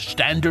 off their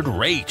standard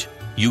rate.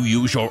 You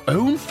use your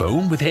own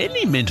phone with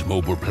any Mint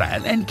Mobile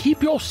plan and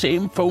keep your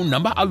same phone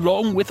number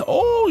along with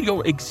all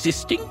your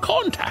existing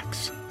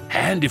contacts.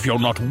 And if you're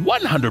not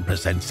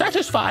 100%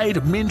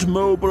 satisfied, Mint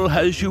Mobile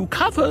has you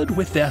covered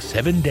with their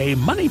 7-day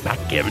money-back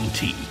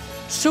guarantee.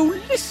 So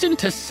listen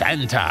to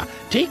Santa.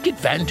 Take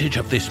advantage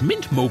of this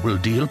Mint Mobile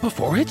deal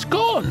before it's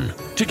gone.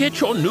 To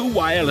get your new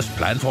wireless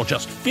plan for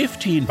just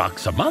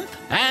 $15 a month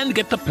and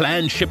get the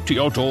plan shipped to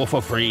your door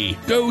for free,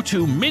 go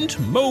to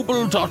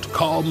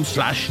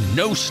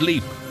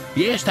mintmobile.com/nosleep.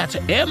 Yes, that's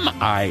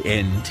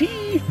MINT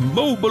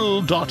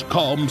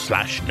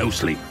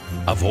mobile.com/nosleep.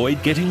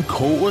 Avoid getting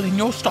coal in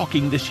your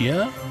stocking this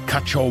year.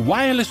 Cut your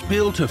wireless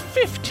bill to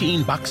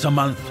 $15 a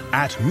month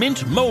at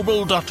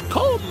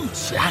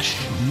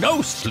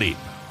mintmobile.com/nosleep.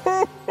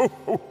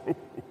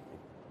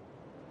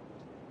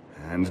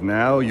 And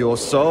now your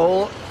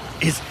soul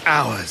is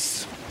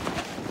ours.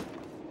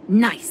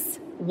 Nice.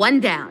 One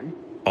down.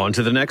 On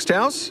to the next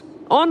house?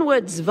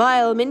 Onwards,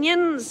 vile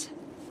minions.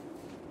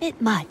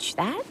 Bit much,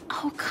 that?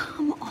 Oh,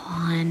 come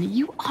on.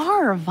 You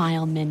are a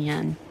vile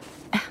minion.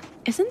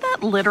 Isn't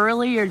that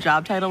literally your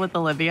job title with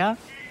Olivia?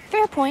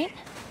 Fair point.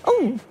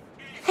 Oh,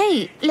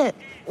 hey, look,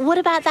 what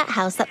about that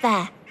house up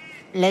there?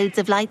 Loads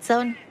of lights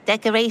on,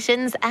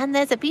 decorations, and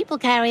there's a people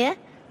carrier.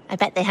 I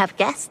bet they have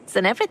guests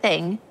and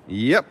everything.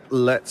 Yep,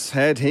 let's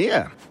head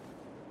here.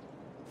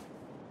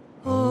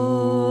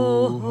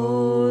 Oh,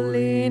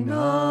 holy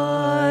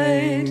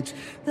night,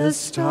 the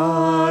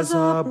stars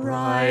are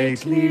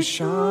brightly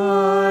shining.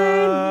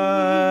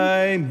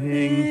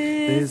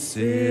 This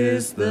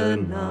is the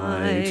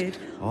night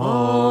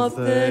of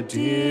the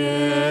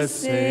dear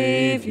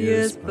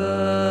Saviour's birth.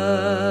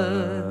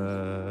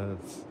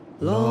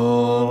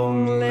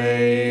 Long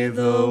lay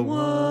the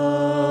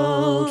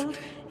world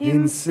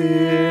in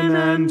sin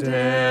and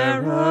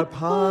error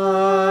pining,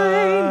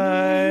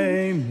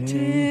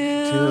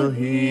 till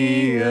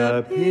he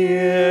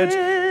appeared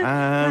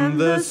and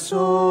the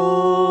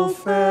soul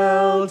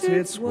felt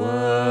its worth.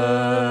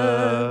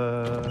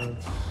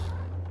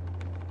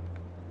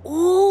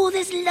 Oh,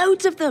 there's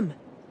loads of them.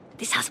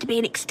 This has to be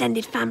an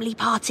extended family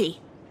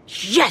party.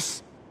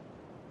 Yes!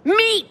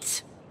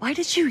 Meat! Why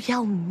did you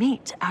yell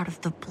meat out of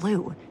the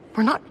blue?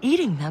 We're not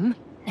eating them.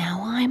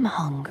 Now I'm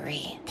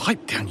hungry.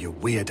 Pipe down, you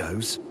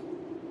weirdos.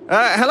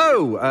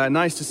 Hello,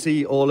 nice to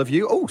see all of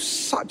you. Oh,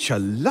 such a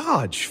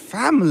large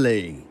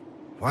family.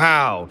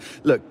 Wow.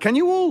 Look, can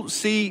you all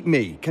see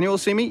me? Can you all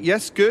see me?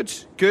 Yes, good,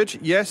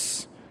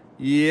 yes.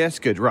 Yes,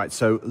 good. Right,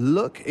 so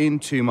look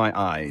into my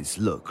eyes.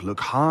 Look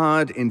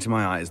hard into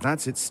my eyes.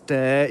 That's it,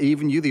 stare.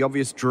 Even you, the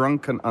obvious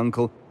drunken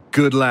uncle.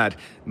 Good lad.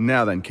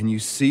 Now then, can you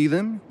see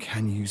them?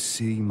 Can you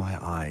see my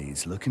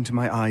eyes? Look into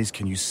my eyes.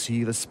 Can you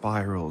see the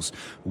spirals?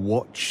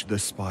 Watch the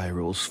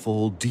spirals.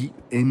 Fall deep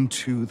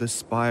into the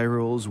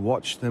spirals.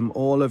 Watch them,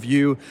 all of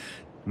you.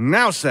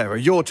 Now,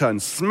 Sarah, your turn.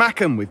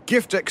 Smack 'em with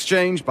Gift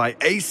Exchange by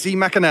A.C.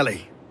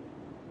 McAnally.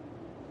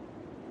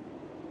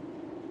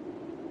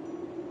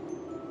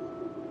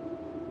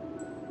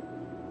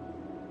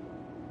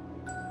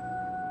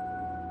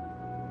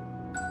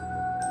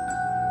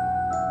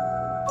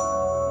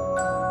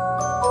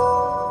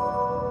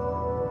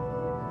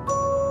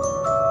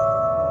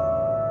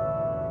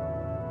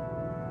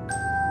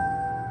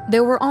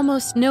 There were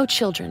almost no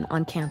children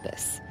on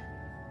campus.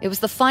 It was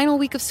the final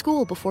week of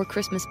school before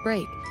Christmas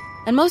break,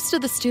 and most of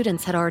the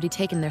students had already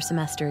taken their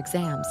semester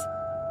exams.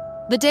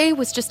 The day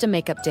was just a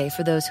makeup day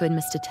for those who had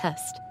missed a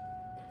test.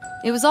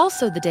 It was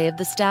also the day of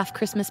the staff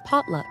Christmas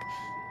potluck,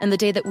 and the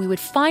day that we would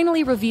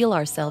finally reveal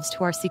ourselves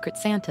to our Secret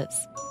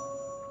Santas.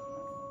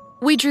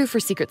 We drew for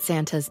Secret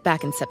Santas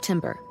back in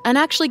September, and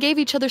actually gave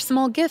each other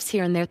small gifts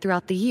here and there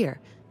throughout the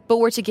year, but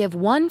were to give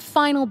one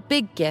final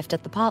big gift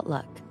at the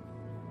potluck.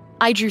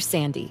 I drew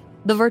Sandy,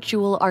 the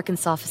virtual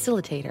Arkansas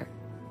facilitator.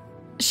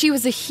 She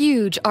was a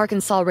huge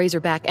Arkansas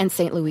Razorback and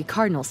St. Louis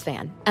Cardinals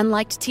fan and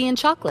liked tea and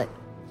chocolate.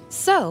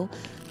 So,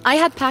 I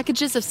had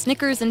packages of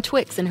Snickers and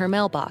Twix in her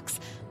mailbox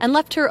and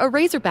left her a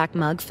Razorback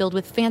mug filled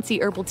with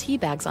fancy herbal tea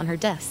bags on her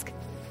desk.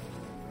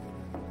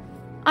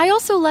 I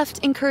also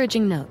left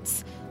encouraging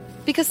notes,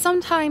 because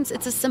sometimes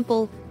it's a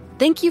simple,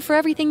 "Thank you for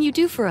everything you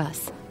do for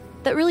us,"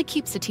 that really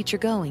keeps a teacher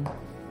going.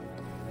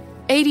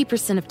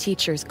 80% of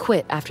teachers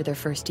quit after their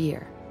first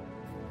year.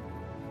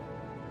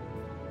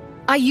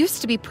 I used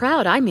to be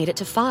proud I made it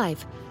to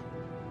 5.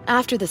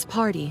 After this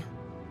party,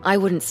 I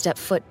wouldn't step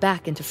foot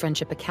back into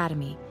Friendship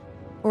Academy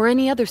or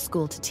any other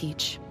school to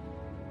teach.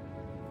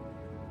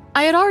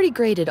 I had already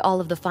graded all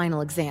of the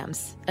final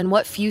exams, and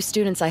what few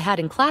students I had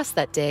in class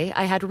that day,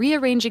 I had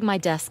rearranging my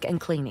desk and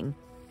cleaning.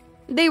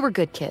 They were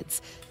good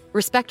kids,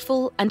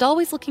 respectful and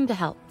always looking to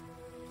help.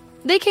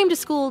 They came to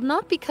school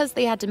not because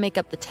they had to make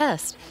up the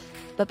test,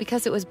 but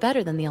because it was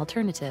better than the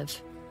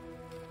alternative.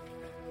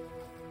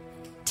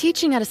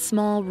 Teaching at a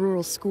small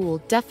rural school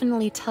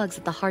definitely tugs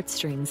at the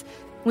heartstrings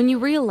when you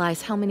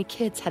realize how many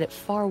kids had it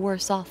far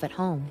worse off at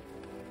home.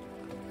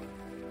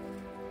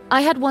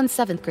 I had one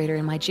 7th grader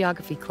in my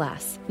geography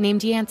class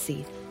named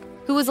Yancey,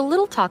 who was a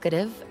little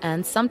talkative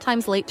and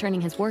sometimes late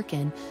turning his work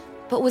in,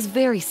 but was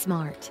very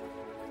smart.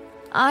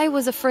 I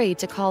was afraid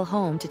to call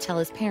home to tell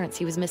his parents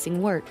he was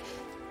missing work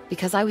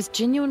because I was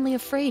genuinely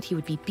afraid he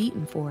would be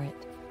beaten for it.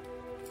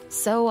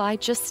 So I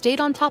just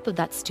stayed on top of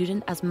that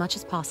student as much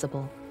as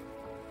possible.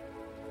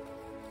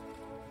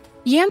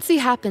 Yancey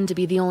happened to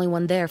be the only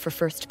one there for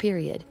first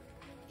period.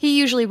 He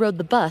usually rode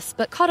the bus,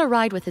 but caught a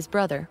ride with his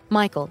brother,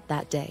 Michael,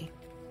 that day.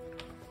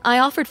 I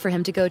offered for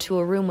him to go to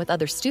a room with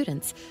other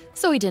students,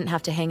 so he didn't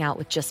have to hang out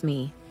with just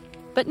me.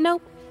 But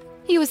nope,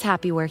 he was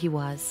happy where he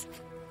was.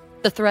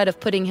 The threat of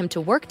putting him to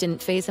work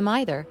didn't faze him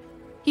either.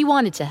 He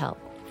wanted to help.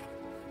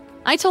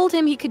 I told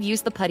him he could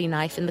use the putty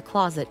knife in the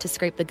closet to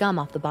scrape the gum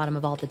off the bottom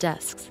of all the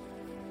desks.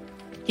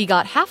 He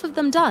got half of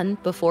them done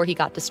before he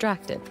got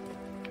distracted.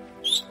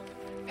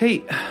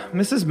 Hey,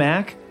 Mrs.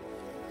 Mack,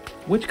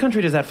 which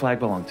country does that flag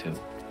belong to?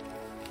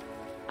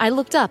 I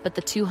looked up at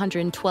the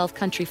 212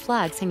 country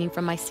flags hanging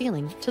from my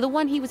ceiling to the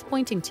one he was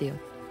pointing to.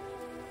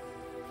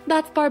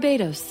 That's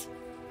Barbados.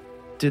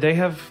 Do they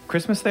have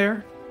Christmas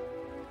there?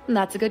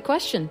 That's a good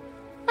question.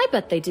 I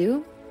bet they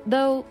do,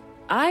 though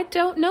I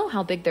don't know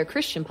how big their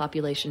Christian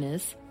population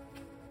is.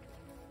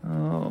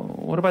 Oh,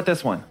 what about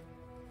this one?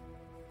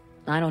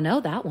 I don't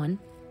know that one.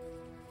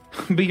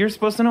 But you're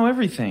supposed to know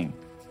everything.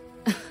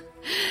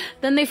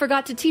 Then they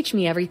forgot to teach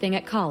me everything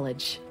at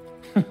college.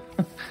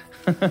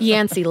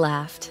 Yancey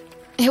laughed.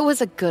 It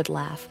was a good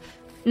laugh.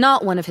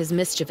 Not one of his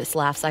mischievous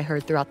laughs I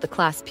heard throughout the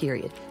class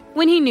period,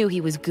 when he knew he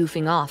was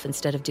goofing off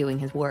instead of doing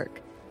his work.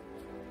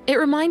 It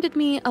reminded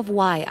me of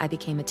why I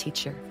became a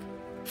teacher,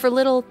 for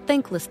little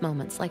thankless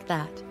moments like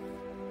that.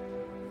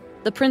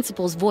 The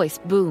principal's voice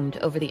boomed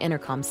over the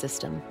intercom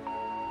system.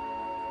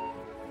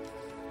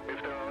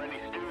 If there are any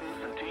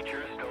students and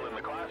teachers still in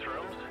the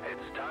classrooms,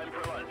 it's time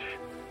for lunch.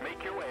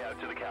 Make your way out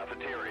to the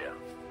cafeteria.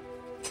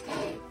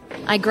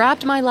 I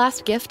grabbed my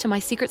last gift to my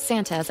Secret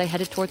Santa as I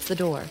headed towards the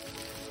door.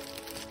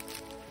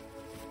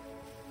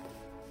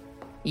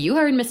 You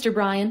heard, Mr.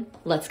 Bryan.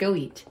 Let's go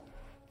eat.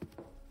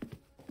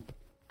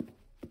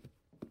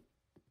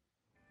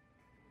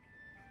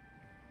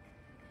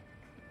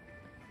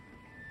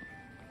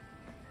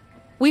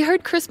 We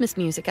heard Christmas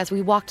music as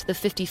we walked the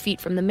 50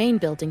 feet from the main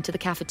building to the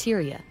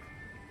cafeteria.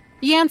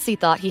 Yancey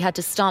thought he had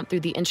to stomp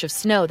through the inch of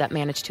snow that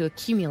managed to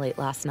accumulate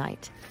last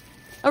night.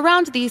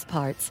 Around these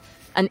parts,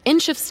 an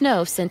inch of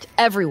snow sent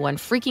everyone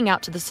freaking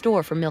out to the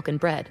store for milk and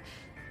bread.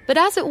 But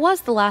as it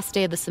was the last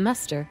day of the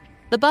semester,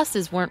 the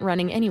buses weren't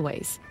running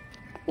anyways.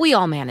 We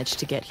all managed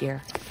to get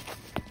here.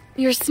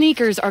 Your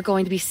sneakers are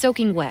going to be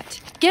soaking wet.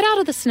 Get out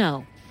of the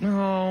snow.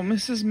 Oh,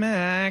 Mrs.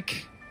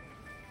 Mack.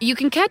 You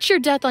can catch your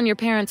death on your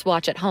parents'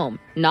 watch at home,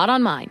 not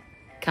on mine.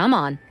 Come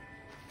on.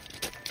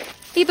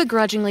 He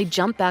begrudgingly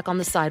jumped back on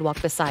the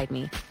sidewalk beside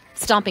me,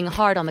 stomping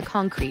hard on the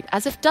concrete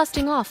as if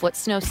dusting off what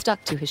snow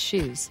stuck to his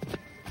shoes.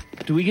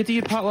 Do we get to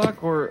eat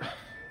potluck or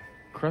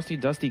crusty,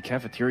 dusty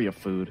cafeteria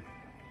food?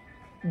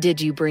 Did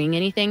you bring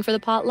anything for the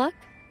potluck?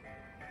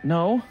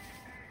 No.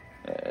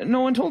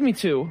 No one told me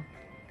to.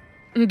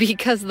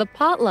 Because the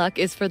potluck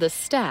is for the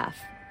staff.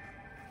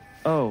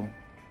 Oh.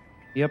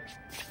 Yep.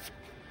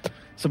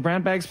 So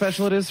brown bag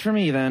special it is for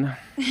me, then.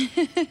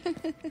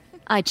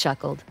 I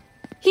chuckled.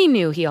 He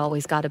knew he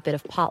always got a bit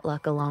of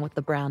potluck along with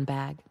the brown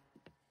bag.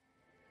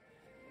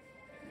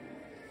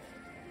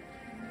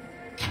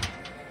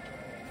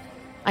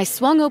 I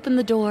swung open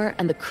the door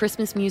and the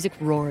Christmas music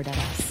roared at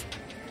us.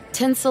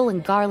 Tinsel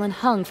and garland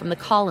hung from the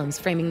columns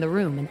framing the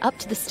room and up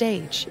to the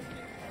stage.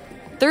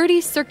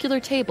 30 circular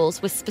tables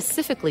with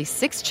specifically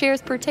 6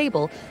 chairs per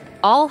table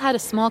all had a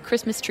small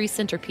Christmas tree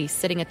centerpiece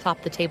sitting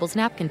atop the table's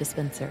napkin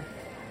dispenser.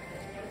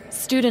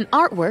 Student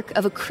artwork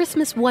of a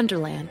Christmas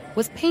wonderland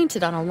was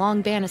painted on a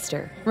long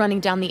banister running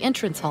down the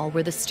entrance hall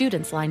where the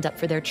students lined up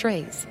for their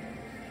trays.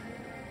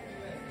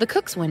 The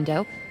cook's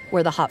window,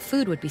 where the hot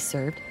food would be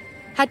served,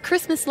 had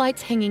Christmas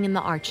lights hanging in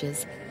the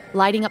arches,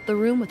 lighting up the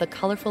room with a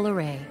colorful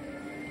array.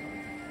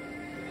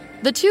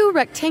 The 2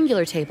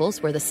 rectangular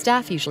tables where the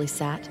staff usually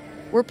sat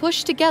were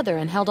pushed together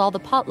and held all the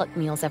potluck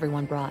meals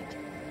everyone brought.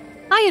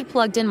 I had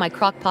plugged in my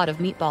crock pot of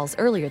meatballs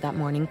earlier that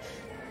morning,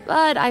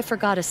 but I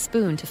forgot a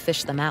spoon to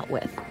fish them out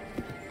with.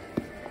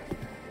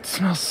 It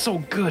smells so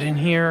good in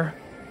here.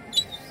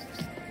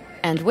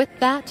 And with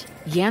that,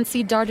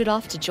 Yancey darted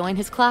off to join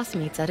his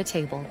classmates at a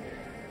table.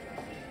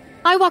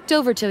 I walked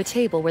over to a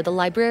table where the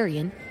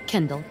librarian,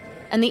 Kendall,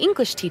 and the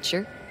English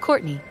teacher,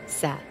 Courtney,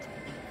 sat.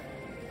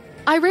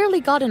 I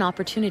rarely got an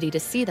opportunity to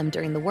see them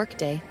during the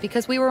workday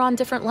because we were on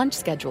different lunch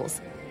schedules.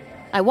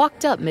 I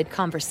walked up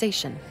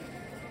mid-conversation.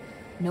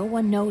 No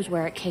one knows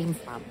where it came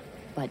from,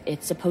 but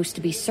it's supposed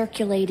to be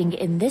circulating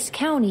in this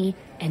county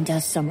and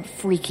does some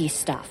freaky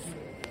stuff.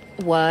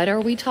 What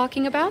are we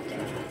talking about?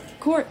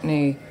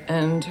 Courtney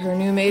and her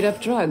new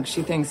made-up drug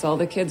she thinks all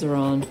the kids are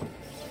on.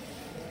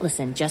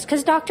 Listen, just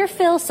because Dr.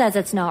 Phil says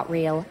it's not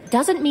real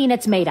doesn't mean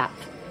it's made up.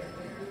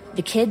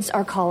 The kids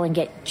are calling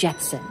it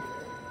Jetson.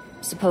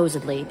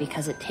 Supposedly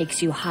because it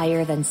takes you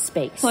higher than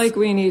space. Like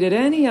we needed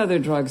any other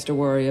drugs to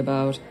worry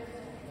about.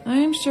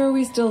 I'm sure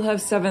we still have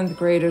 7th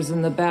graders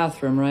in the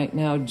bathroom right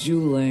now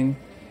drooling.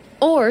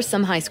 Or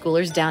some high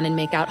schoolers down in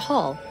Makeout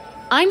Hall.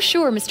 I'm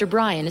sure Mr.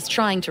 Bryan is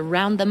trying to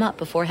round them up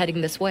before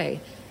heading this way.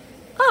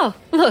 Oh,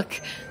 look,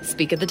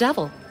 speak of the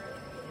devil.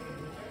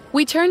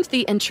 We turned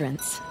the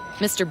entrance.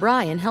 Mr.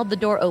 Bryan held the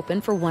door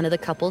open for one of the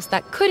couples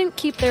that couldn't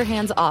keep their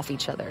hands off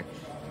each other.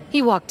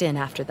 He walked in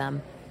after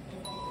them.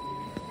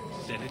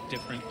 Sit at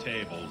different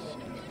tables.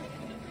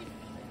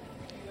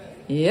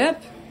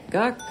 Yep,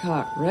 got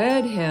caught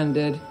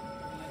red-handed.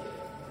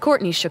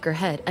 Courtney shook her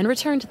head and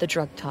returned to the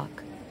drug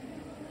talk.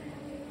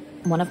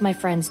 One of my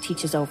friends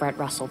teaches over at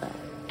Russellville,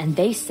 and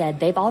they said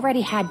they've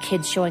already had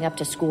kids showing up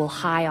to school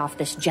high off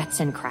this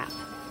Jetson crap.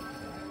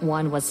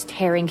 One was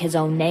tearing his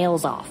own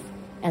nails off,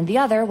 and the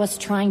other was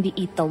trying to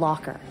eat the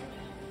locker.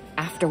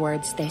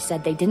 Afterwards, they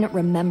said they didn't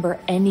remember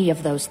any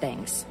of those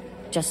things,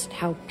 just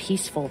how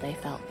peaceful they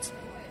felt.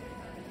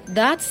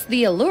 That's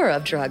the allure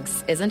of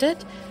drugs, isn't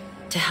it?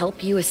 To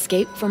help you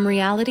escape from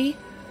reality?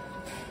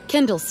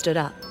 Kendall stood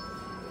up.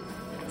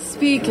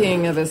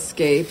 Speaking of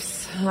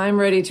escapes, I'm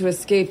ready to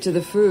escape to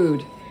the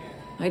food.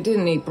 I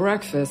didn't eat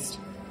breakfast.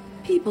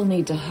 People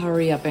need to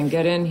hurry up and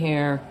get in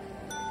here.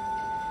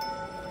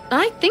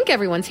 I think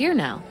everyone's here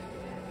now.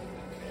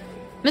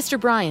 Mr.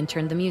 Bryan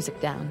turned the music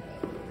down.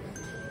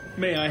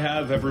 May I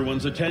have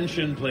everyone's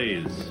attention,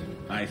 please?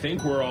 I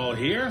think we're all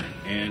here,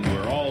 and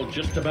we're all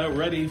just about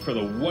ready for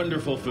the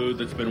wonderful food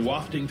that's been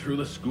wafting through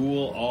the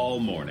school all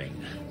morning.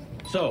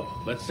 So,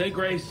 let's say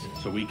grace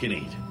so we can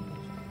eat.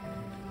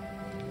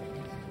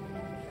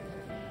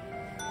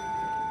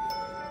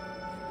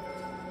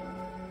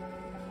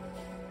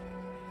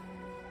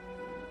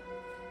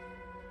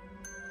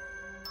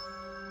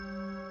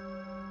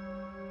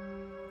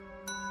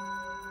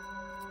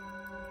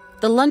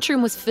 The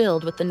lunchroom was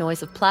filled with the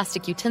noise of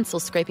plastic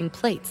utensils scraping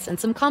plates and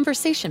some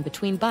conversation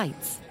between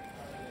bites.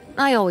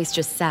 I always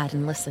just sat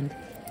and listened.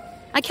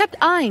 I kept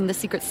eyeing the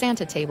Secret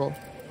Santa table.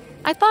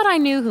 I thought I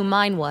knew who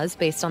mine was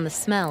based on the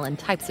smell and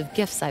types of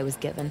gifts I was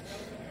given,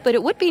 but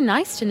it would be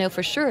nice to know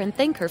for sure and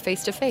thank her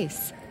face to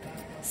face.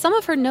 Some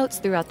of her notes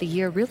throughout the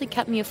year really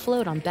kept me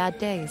afloat on bad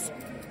days.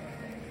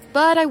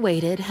 But I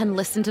waited and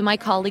listened to my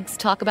colleagues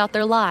talk about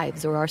their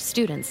lives or our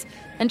students,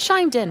 and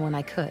chimed in when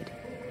I could.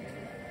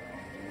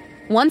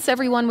 Once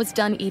everyone was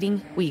done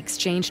eating, we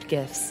exchanged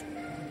gifts.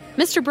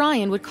 Mr.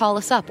 Bryan would call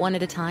us up one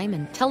at a time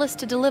and tell us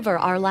to deliver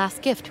our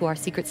last gift to our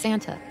Secret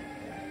Santa.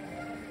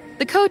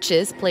 The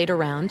coaches played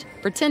around,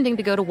 pretending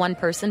to go to one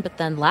person but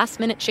then last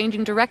minute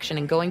changing direction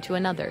and going to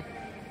another.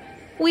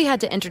 We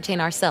had to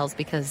entertain ourselves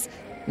because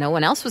no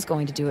one else was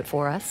going to do it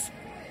for us.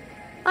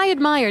 I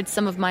admired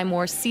some of my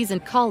more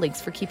seasoned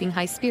colleagues for keeping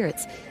high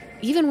spirits,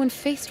 even when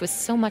faced with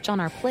so much on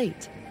our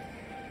plate.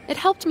 It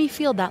helped me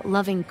feel that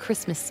loving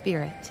Christmas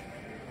spirit.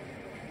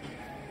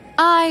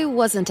 I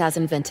wasn't as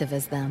inventive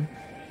as them.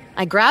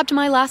 I grabbed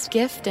my last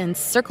gift and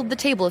circled the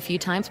table a few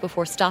times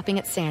before stopping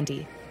at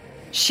Sandy.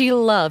 She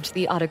loved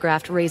the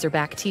autographed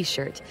Razorback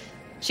t-shirt.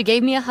 She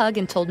gave me a hug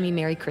and told me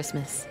Merry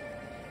Christmas.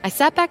 I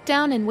sat back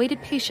down and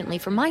waited patiently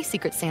for my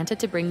Secret Santa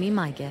to bring me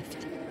my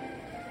gift.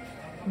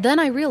 Then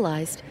I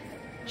realized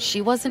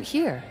she wasn't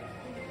here.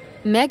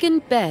 Megan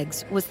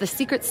Beggs was the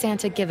Secret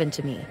Santa given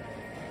to me.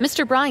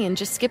 Mr. Bryan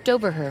just skipped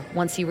over her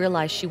once he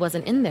realized she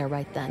wasn't in there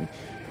right then,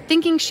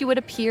 thinking she would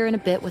appear in a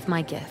bit with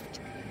my gift.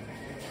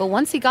 But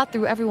once he got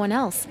through everyone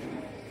else,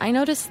 I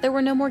noticed there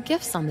were no more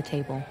gifts on the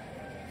table.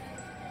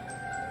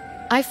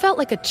 I felt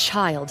like a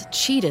child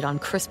cheated on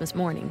Christmas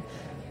morning,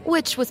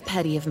 which was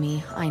petty of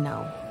me, I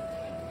know.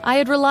 I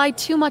had relied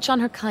too much on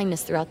her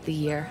kindness throughout the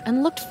year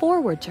and looked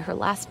forward to her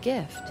last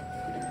gift.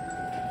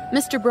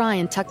 Mr.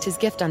 Bryan tucked his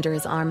gift under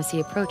his arm as he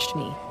approached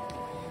me.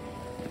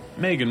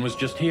 Megan was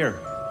just here.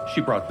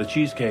 She brought the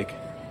cheesecake.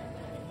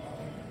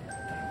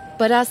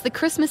 But as the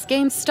Christmas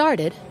games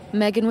started,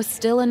 Megan was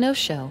still a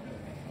no-show.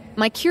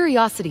 My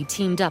curiosity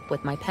teamed up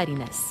with my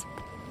pettiness.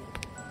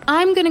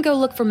 I'm gonna go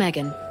look for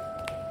Megan.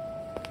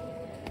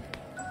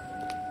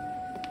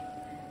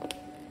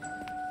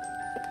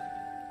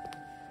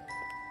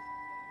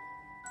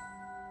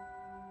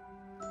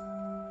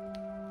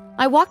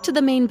 I walked to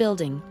the main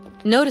building,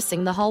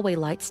 noticing the hallway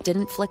lights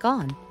didn't flick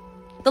on.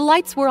 The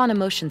lights were on a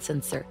motion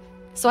sensor,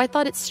 so I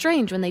thought it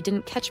strange when they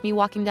didn't catch me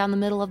walking down the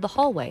middle of the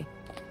hallway.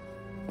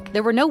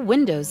 There were no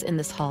windows in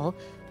this hall,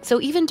 so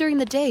even during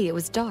the day it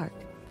was dark.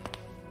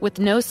 With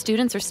no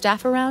students or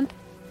staff around,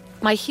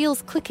 my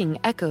heels clicking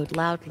echoed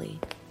loudly.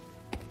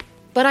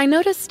 But I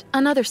noticed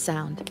another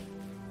sound.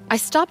 I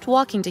stopped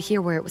walking to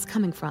hear where it was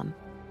coming from.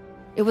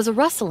 It was a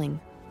rustling,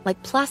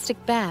 like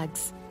plastic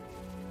bags.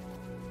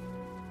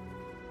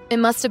 It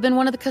must have been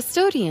one of the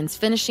custodians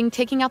finishing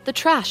taking out the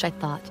trash, I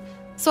thought,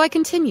 so I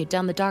continued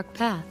down the dark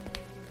path.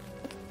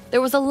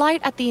 There was a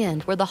light at the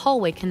end where the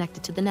hallway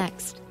connected to the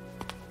next.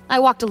 I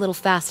walked a little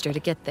faster to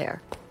get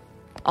there.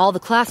 All the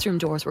classroom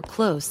doors were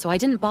closed, so I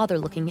didn't bother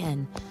looking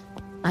in.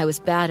 I was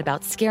bad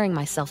about scaring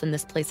myself in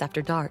this place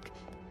after dark,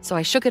 so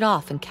I shook it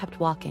off and kept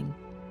walking.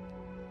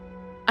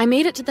 I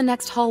made it to the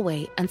next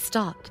hallway and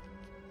stopped.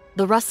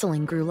 The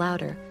rustling grew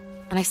louder,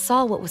 and I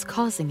saw what was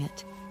causing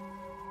it.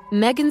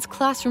 Megan's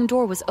classroom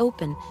door was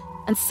open,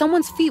 and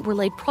someone's feet were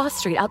laid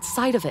prostrate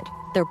outside of it,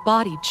 their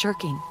body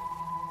jerking.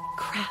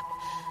 Crap.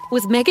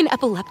 Was Megan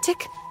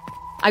epileptic?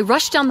 I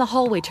rushed down the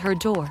hallway to her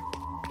door.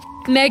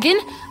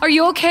 Megan, are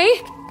you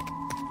okay?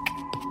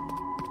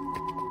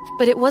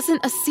 But it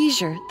wasn't a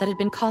seizure that had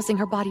been causing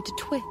her body to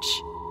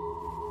twitch.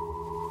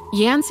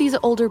 Yancey's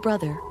older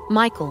brother,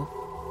 Michael,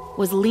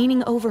 was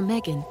leaning over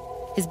Megan,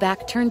 his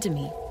back turned to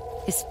me,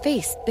 his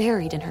face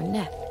buried in her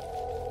neck.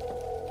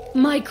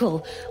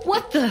 Michael,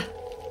 what the?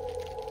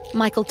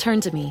 Michael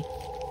turned to me,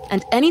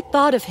 and any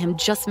thought of him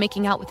just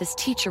making out with his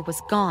teacher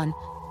was gone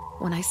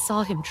when I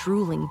saw him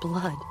drooling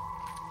blood.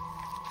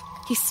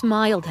 He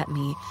smiled at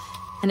me,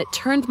 and it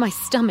turned my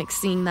stomach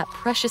seeing that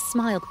precious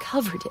smile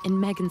covered in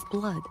Megan's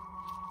blood.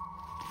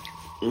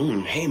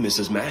 Hey,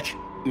 Mrs. Mack.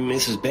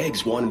 Mrs.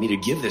 Beggs wanted me to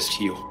give this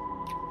to you.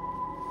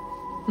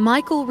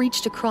 Michael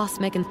reached across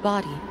Megan's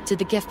body to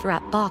the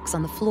gift-wrap box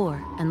on the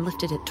floor and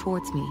lifted it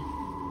towards me.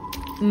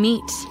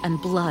 Meat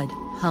and blood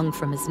hung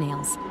from his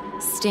nails,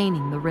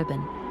 staining the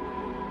ribbon.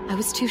 I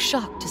was too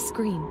shocked to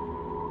scream.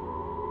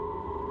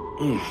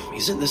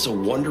 Isn't this a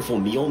wonderful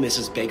meal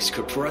Mrs. Beggs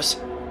cooked for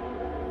us?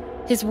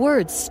 His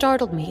words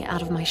startled me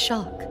out of my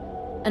shock,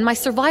 and my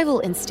survival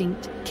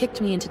instinct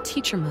kicked me into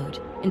teacher mode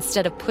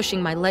instead of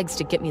pushing my legs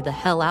to get me the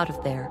hell out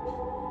of there.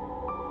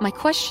 My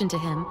question to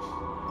him,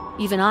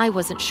 even I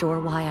wasn't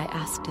sure why I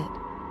asked it.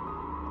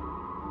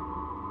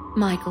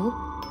 Michael,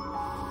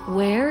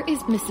 where is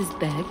Mrs.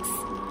 Beggs?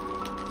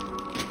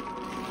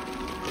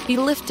 He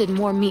lifted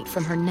more meat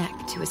from her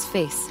neck to his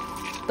face,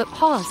 but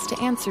paused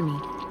to answer me,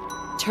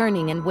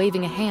 turning and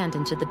waving a hand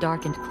into the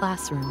darkened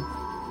classroom.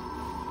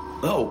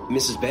 Oh,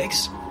 Mrs.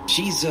 Beggs?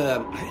 She's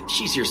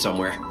here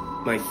somewhere.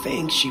 I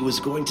think she was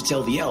going to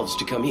tell the elves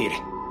to come eat.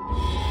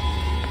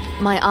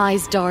 My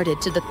eyes darted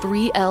to the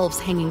 3 elves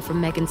hanging from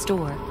Megan's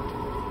door.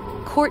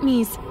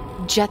 Courtney's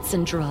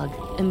Jetson drug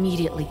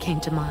immediately came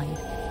to mind.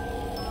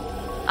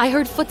 I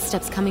heard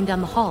footsteps coming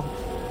down the hall,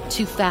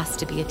 too fast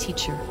to be a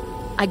teacher.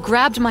 I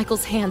grabbed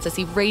Michael's hands as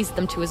he raised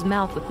them to his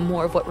mouth with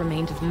more of what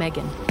remained of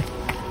Megan.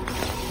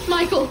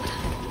 Michael,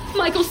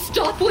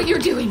 stop what you're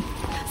doing!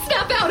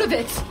 Snap out of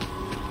it!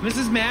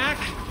 Mrs. Mack?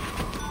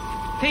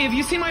 Hey, have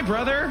you seen my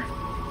brother?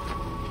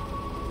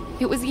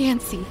 It was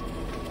Yancey.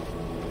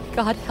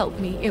 God help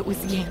me, it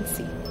was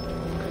Yancey.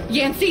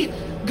 Yancey,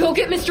 go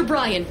get Mr.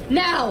 Bryan,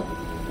 now!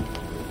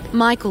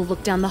 Michael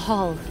looked down the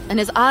hall, and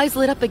his eyes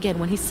lit up again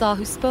when he saw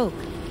who spoke.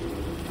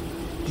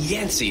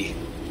 Yancey,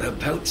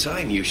 about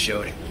time you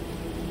showed.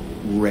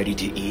 Ready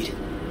to eat?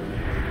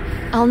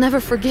 I'll never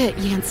forget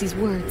Yancey's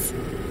words.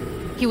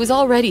 He was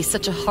already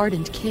such a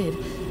hardened kid,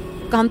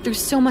 gone through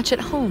so much at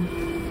home,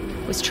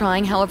 was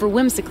trying however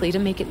whimsically to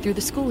make it through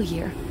the school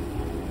year.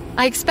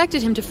 I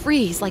expected him to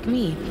freeze like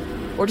me,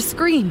 or to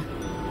scream,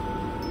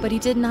 but he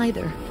did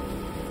neither.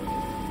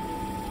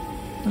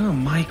 Oh,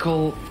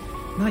 Michael,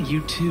 not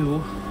you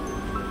too.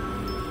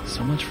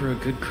 So much for a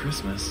good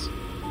Christmas.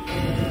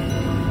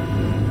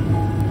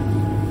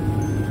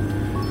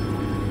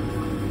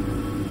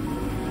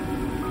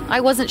 I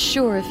wasn't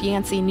sure if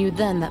Yancey knew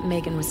then that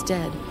Megan was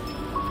dead,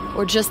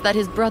 or just that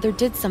his brother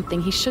did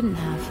something he shouldn't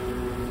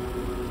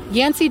have.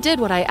 Yancey did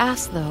what I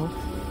asked, though,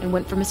 and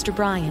went for Mr.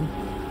 Bryan.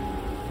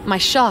 My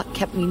shock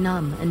kept me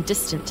numb and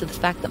distant to the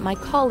fact that my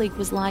colleague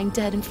was lying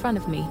dead in front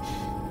of me,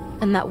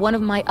 and that one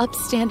of my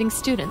upstanding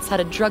students had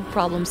a drug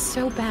problem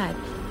so bad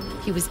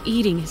he was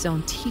eating his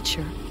own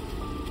teacher.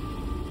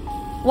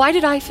 Why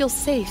did I feel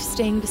safe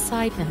staying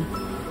beside him,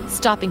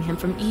 stopping him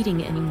from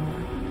eating anymore?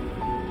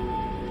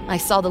 I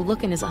saw the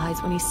look in his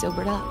eyes when he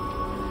sobered up.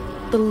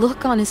 The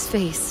look on his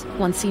face,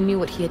 once he knew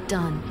what he had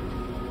done,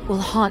 will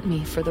haunt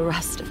me for the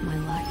rest of my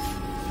life.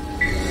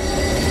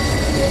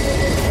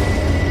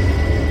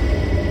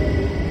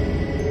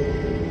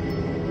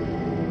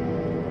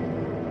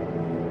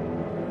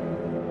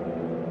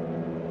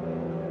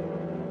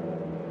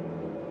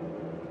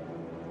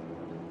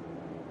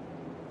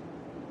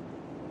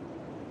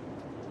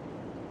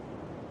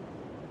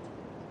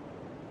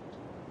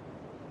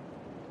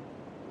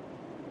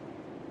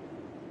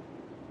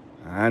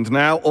 And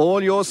now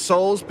all your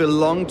souls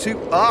belong to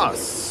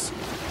us.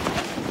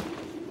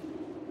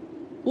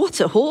 What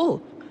a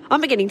haul.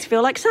 I'm beginning to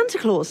feel like Santa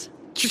Claus.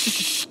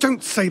 Shh,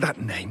 don't say that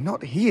name,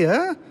 not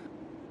here.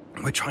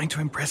 We're trying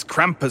to impress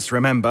Krampus,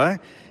 remember?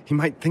 He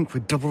might think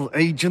we're double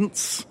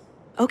agents.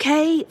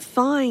 Okay,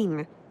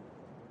 fine.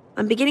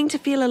 I'm beginning to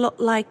feel a lot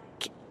like,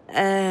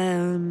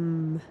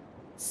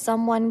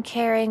 Someone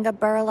carrying a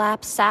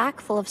burlap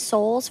sack full of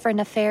souls for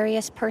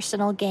nefarious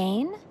personal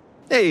gain?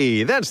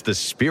 Hey, that's the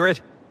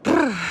spirit.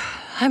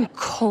 I'm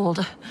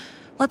cold.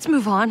 Let's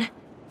move on.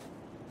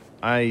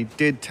 I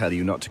did tell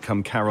you not to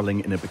come caroling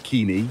in a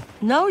bikini.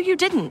 No, you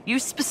didn't. You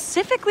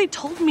specifically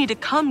told me to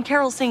come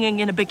carol singing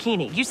in a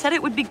bikini. You said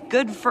it would be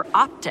good for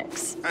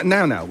optics.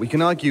 Now, we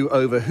can argue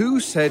over who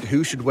said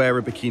who should wear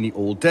a bikini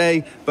all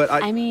day, but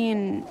I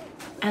mean,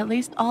 at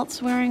least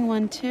Alt's wearing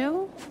one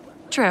too?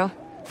 True.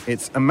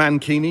 It's a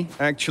mankini,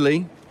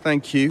 actually.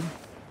 Thank you.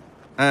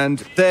 And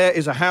there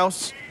is a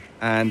house,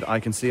 and I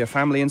can see a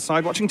family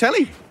inside watching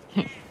telly.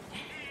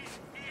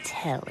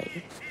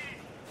 Telly.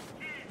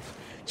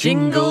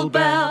 Jingle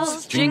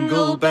bells,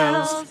 jingle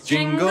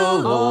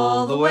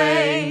all the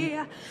way.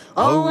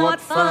 Oh, what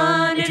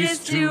fun it is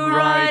to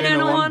ride in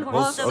a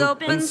one-horse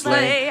open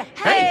sleigh.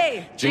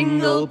 Hey!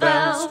 Jingle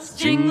bells,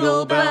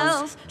 jingle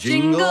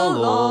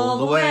all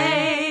the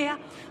way.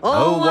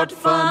 Oh, what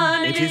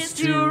fun it is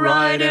to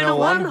ride in a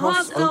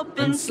one-horse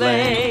open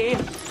sleigh.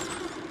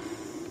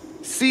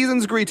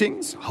 Season's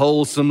greetings,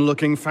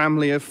 wholesome-looking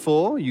family of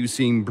 4. You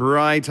seem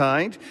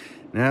bright-eyed.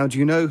 Now, do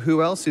you know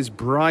who else is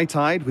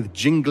bright-eyed with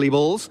jingly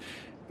balls?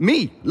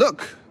 Me,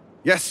 look.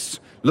 Yes,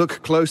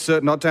 look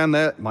closer, not down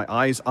there. My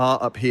eyes are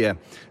up here.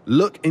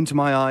 Look into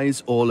my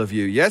eyes, all of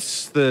you.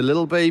 Yes, the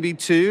little baby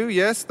too.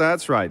 Yes,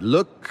 that's right.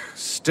 Look,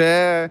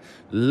 stare,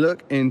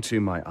 look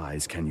into my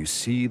eyes. Can you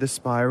see the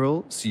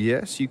spirals?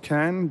 Yes, you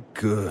can.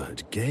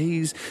 Good.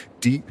 Gaze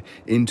deep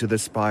into the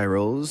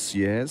spirals.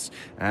 Yes.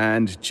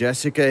 And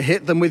Jessica,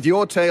 hit them with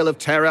your tale of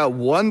terror,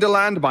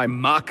 Wonderland by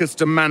Marcus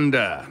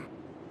Demander.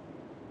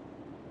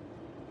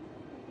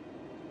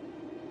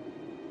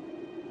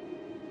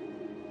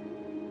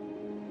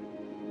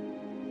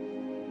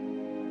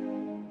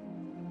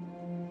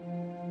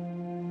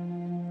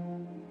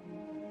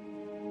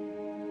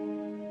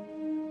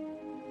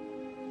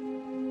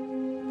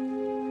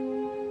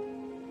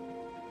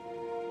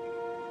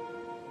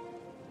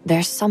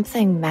 There's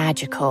something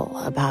magical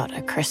about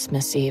a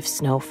Christmas Eve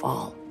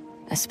snowfall,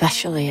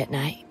 especially at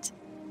night.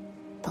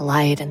 The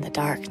light and the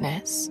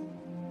darkness,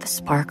 the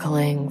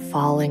sparkling,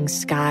 falling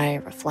sky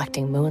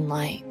reflecting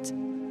moonlight,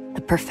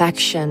 the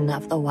perfection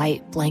of the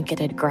white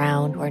blanketed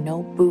ground where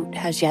no boot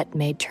has yet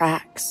made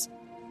tracks,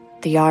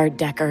 the yard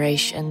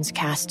decorations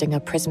casting a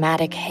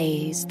prismatic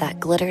haze that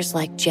glitters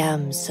like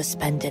gems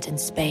suspended in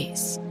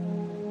space.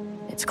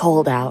 It's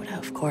cold out,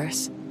 of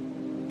course,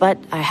 but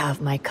I have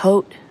my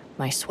coat,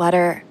 my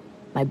sweater,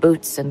 my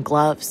boots and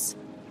gloves.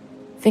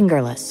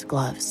 Fingerless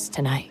gloves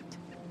tonight.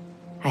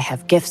 I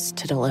have gifts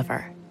to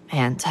deliver,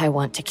 and I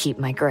want to keep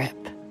my grip.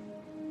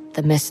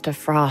 The mist of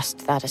frost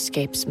that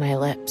escapes my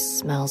lips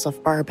smells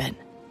of bourbon.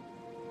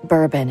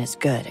 Bourbon is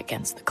good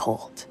against the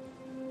cold.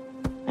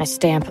 I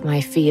stamp my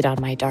feet on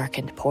my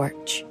darkened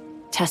porch,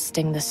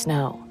 testing the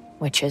snow,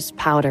 which is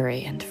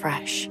powdery and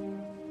fresh.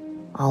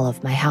 All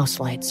of my house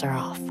lights are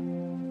off.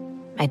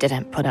 I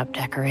didn't put up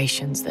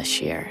decorations this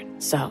year,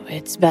 so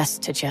it's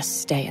best to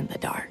just stay in the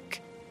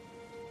dark.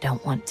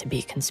 Don't want to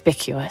be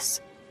conspicuous.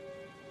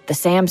 The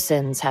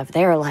Samsons have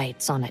their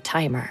lights on a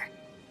timer.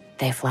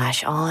 They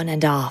flash on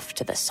and off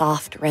to the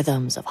soft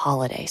rhythms of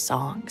holiday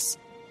songs.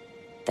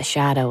 The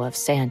shadow of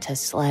Santa's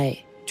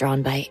sleigh,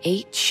 drawn by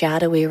 8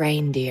 shadowy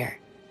reindeer,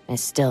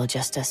 is still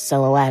just a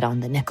silhouette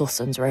on the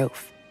Nicholson's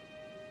roof.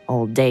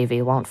 Old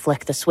Davy won't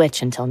flick the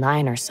switch until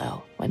 9 or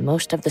so, when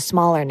most of the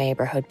smaller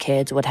neighborhood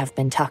kids would have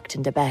been tucked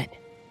into bed.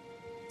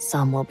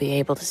 Some will be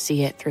able to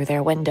see it through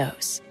their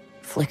windows,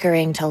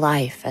 flickering to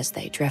life as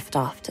they drift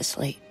off to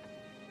sleep.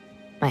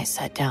 I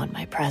set down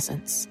my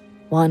presents,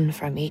 one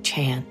from each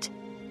hand.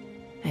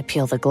 I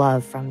peel the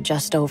glove from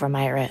just over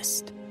my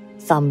wrist,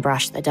 thumb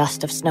brush the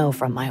dust of snow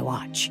from my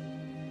watch.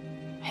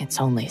 It's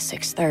only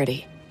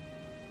 6:30.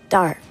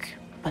 Dark,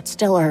 but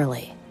still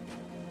early.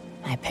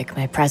 I pick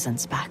my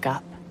presents back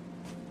up.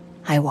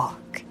 I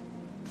walk.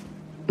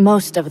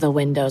 Most of the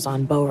windows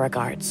on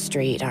Beauregard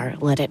Street are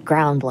lit at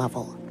ground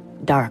level,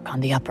 dark on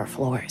the upper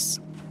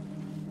floors.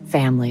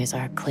 Families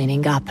are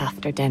cleaning up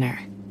after dinner.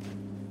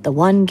 The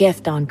one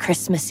gift on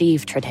Christmas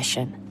Eve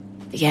tradition,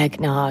 the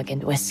eggnog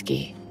and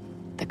whiskey,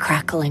 the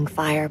crackling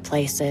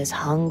fireplaces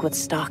hung with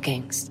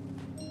stockings.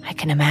 I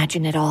can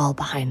imagine it all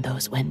behind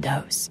those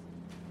windows.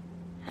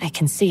 I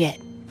can see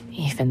it,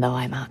 even though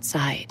I'm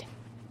outside.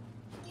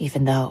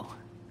 Even though,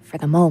 for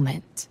the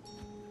moment,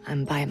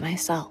 I'm by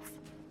myself.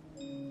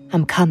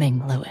 I'm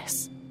coming,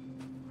 Louis.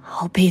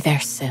 I'll be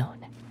there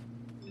soon.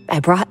 I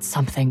brought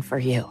something for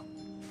you.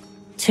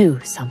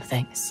 2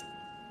 somethings.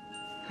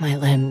 My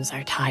limbs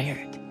are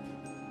tired.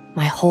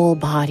 My whole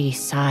body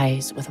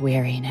sighs with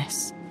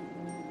weariness.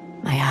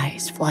 My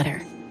eyes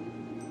flutter.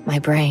 My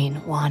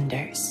brain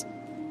wanders.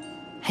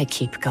 I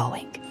keep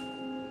going.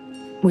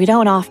 We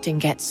don't often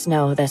get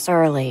snow this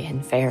early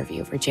in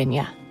Fairview,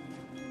 Virginia.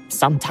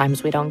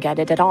 Sometimes we don't get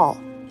it at all.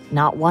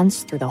 Not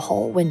once through the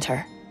whole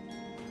winter.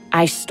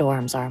 Ice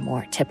storms are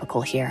more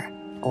typical here,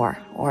 or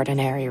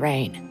ordinary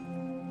rain.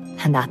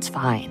 And that's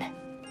fine.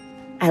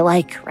 I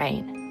like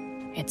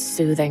rain, its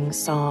soothing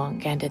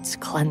song and its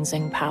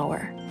cleansing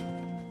power.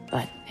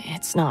 But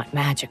it's not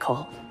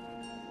magical.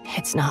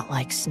 It's not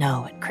like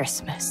snow at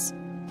Christmas.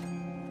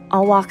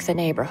 I'll walk the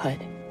neighborhood,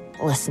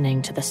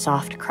 listening to the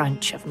soft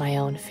crunch of my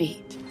own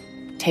feet,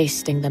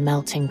 tasting the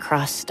melting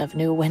crust of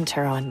new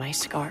winter on my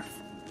scarf.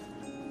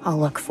 I'll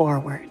look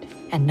forward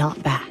and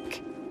not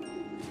back.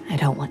 I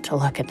don't want to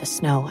look at the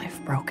snow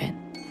I've broken.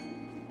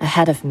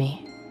 Ahead of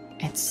me,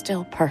 it's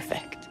still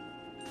perfect.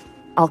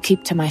 I'll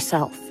keep to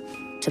myself,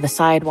 to the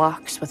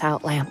sidewalks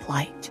without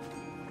lamplight.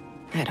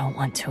 I don't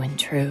want to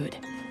intrude.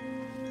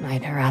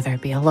 I'd rather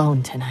be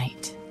alone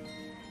tonight.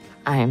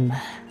 I'm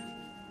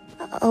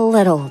a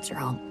little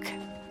drunk.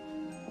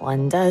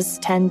 One does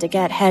tend to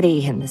get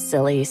heady in the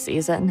silly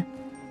season,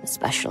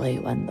 especially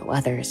when the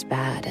weather's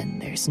bad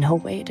and there's no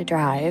way to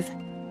drive.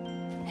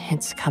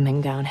 It's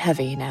coming down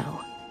heavy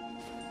now.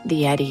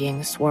 The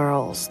eddying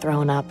swirls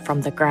thrown up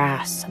from the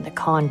grass and the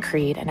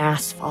concrete and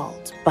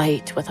asphalt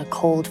bite with a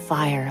cold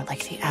fire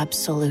like the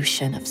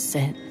absolution of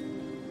sin.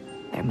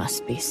 There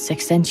must be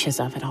 6 inches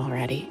of it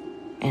already,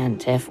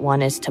 and if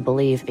one is to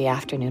believe the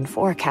afternoon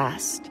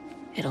forecast,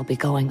 it'll be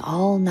going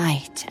all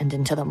night and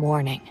into the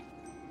morning.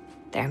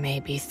 There may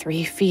be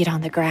 3 feet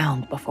on the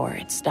ground before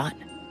it's done.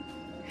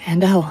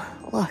 And oh,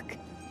 look,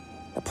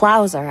 the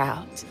plows are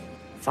out,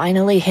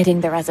 finally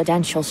hitting the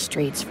residential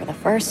streets for the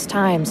first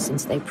time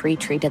since they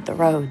pre-treated the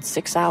roads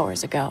 6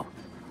 hours ago.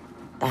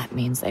 That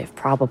means they've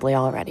probably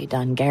already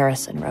done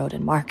Garrison Road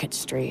and Market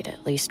Street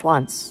at least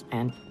once,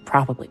 and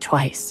probably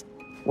twice,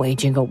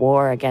 waging a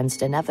war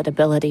against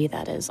inevitability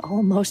that is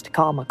almost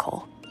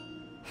comical.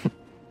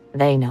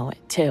 They know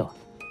it too.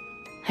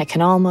 I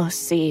can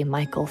almost see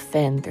Michael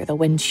Finn through the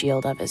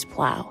windshield of his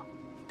plow.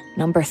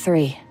 Number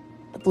 3,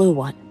 the blue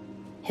one.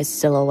 His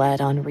silhouette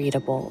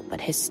unreadable, but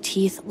his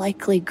teeth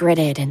likely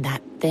gritted in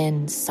that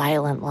thin,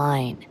 silent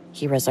line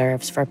he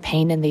reserves for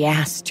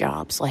pain-in-the-ass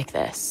jobs like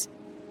this.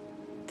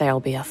 There'll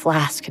be a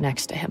flask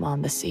next to him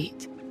on the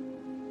seat.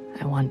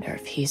 I wonder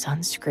if he's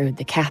unscrewed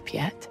the cap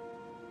yet.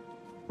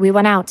 We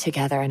went out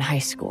together in high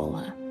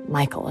school,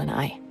 Michael and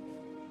I,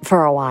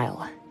 for a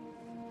while.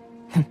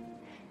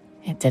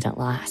 It didn't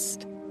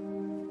last.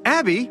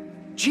 Abby,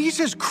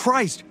 Jesus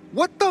Christ,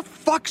 what the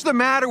fuck's the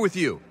matter with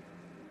you?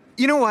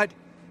 You know what?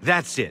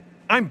 That's it.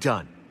 I'm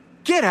done.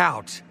 Get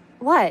out.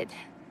 What?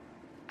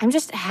 I'm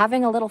just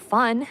having a little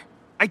fun.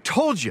 I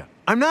told you,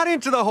 I'm not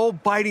into the whole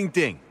biting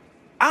thing.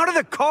 Out of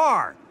the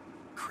car!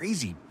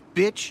 Crazy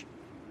bitch.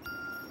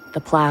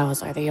 The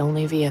plows are the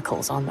only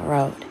vehicles on the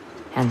road,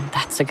 and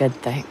that's a good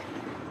thing.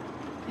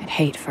 I'd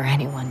hate for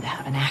anyone to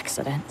have an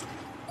accident.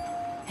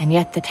 And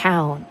yet the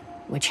town,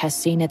 which has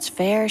seen its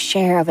fair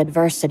share of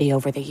adversity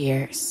over the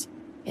years,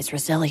 is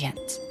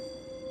resilient,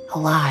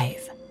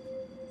 alive.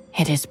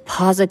 It is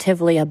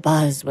positively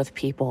abuzz with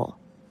people,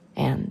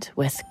 and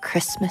with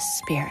Christmas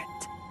spirit.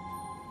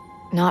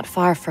 Not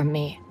far from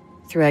me,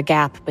 through a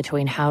gap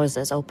between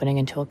houses opening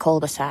into a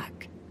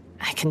cul-de-sac,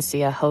 I can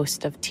see a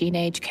host of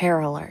teenage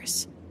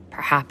carolers,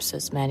 perhaps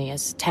as many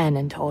as 10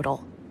 in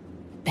total.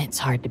 It's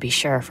hard to be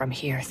sure from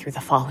here through the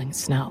falling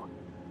snow.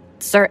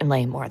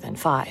 Certainly more than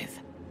 5.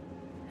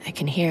 I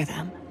can hear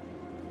them.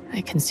 I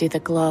can see the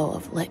glow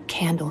of lit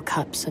candle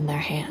cups in their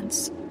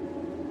hands.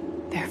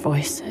 Their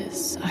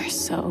voices are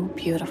so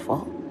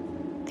beautiful.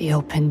 The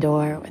open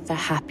door with the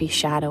happy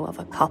shadow of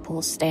a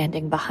couple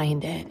standing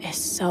behind it is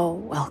so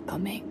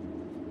welcoming.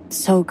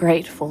 So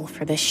grateful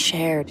for this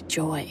shared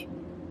joy,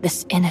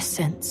 this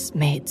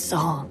innocence-made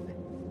song.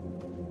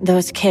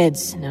 Those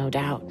kids, no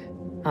doubt,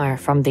 are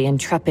from the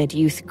intrepid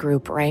youth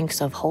group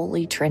ranks of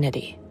Holy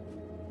Trinity.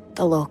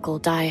 The local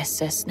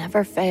diocese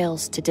never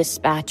fails to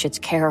dispatch its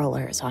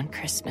carolers on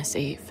Christmas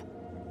Eve.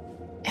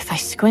 If I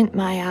squint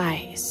my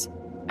eyes,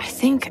 I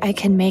think I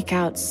can make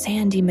out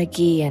Sandy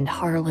McGee and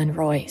Harlan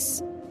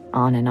Royce,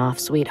 on and off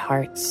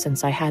sweethearts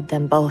since I had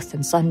them both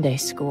in Sunday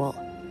school.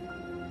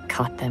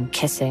 Caught them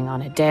kissing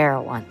on a dare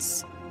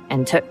once,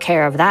 and took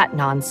care of that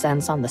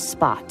nonsense on the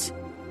spot.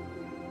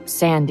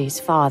 Sandy's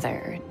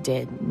father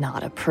did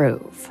not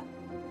approve.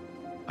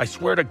 I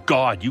swear to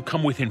God, you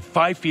come within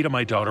 5 feet of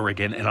my daughter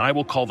again, and I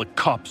will call the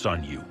cops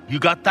on you. You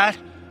got that?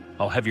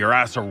 I'll have your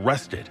ass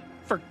arrested.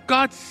 For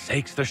God's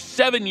sakes, they're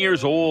 7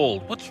 years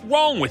old. What's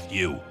wrong with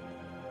you?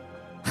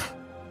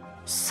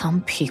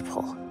 Some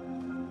people.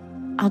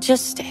 I'll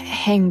just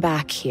hang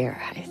back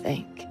here, I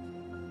think.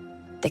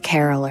 The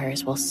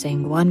carolers will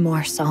sing one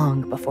more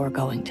song before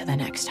going to the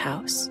next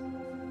house.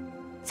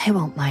 They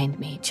won't mind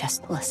me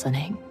just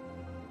listening.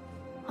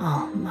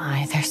 Oh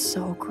my, they're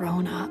so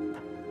grown up.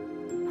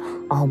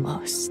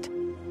 Almost.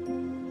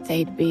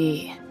 They'd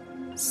be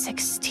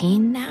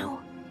 16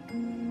 now?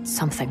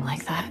 Something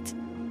like that.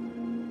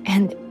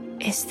 And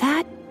is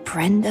that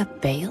Brenda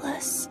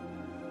Bayless?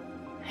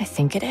 I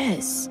think it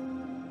is.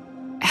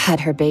 I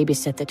had her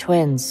babysit the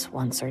twins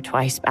once or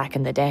twice back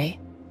in the day.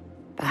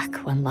 Back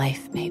when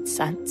life made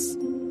sense.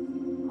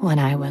 When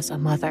I was a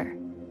mother.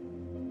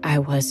 I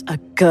was a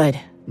good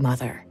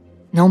mother.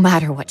 No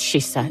matter what she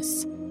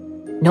says.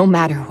 No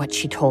matter what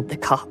she told the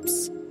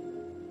cops.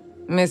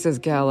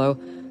 Mrs. Gallo,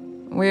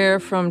 we're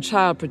from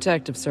Child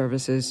Protective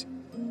Services,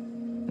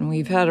 and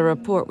we've had a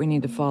report we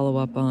need to follow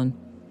up on.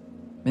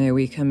 May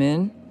we come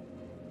in?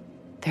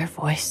 Their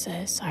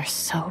voices are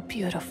so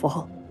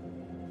beautiful.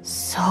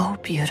 So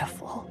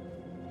beautiful.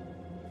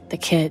 The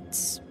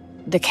kids,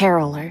 the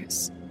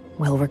carolers,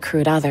 will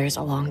recruit others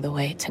along the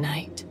way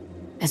tonight.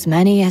 As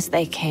many as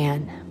they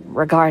can,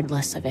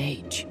 regardless of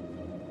age.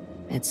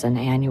 It's an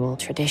annual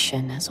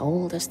tradition as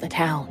old as the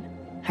town.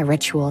 A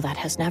ritual that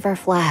has never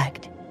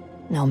flagged.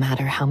 No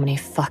matter how many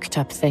fucked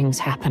up things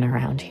happen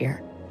around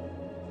here.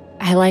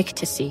 I like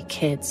to see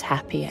kids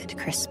happy at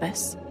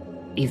Christmas.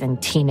 even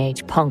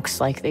teenage punks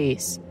like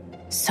these.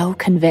 So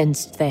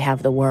convinced they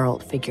have the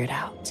world figured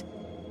out.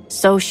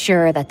 So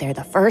sure that they're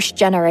the first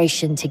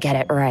generation to get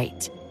it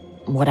right,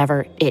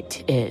 whatever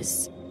it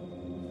is.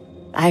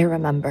 I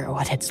remember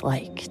what it's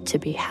like to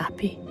be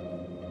happy.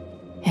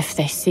 If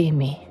they see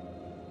me,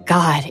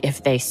 God,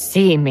 if they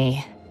see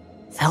me,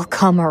 they'll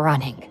come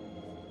running.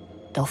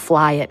 They'll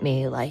fly at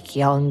me like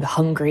young,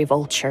 hungry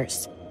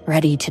vultures,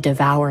 ready to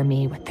devour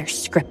me with their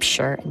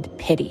scripture and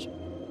pity.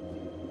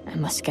 I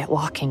must get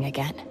walking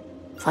again,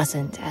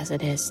 pleasant as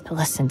it is to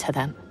listen to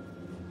them.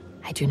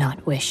 I do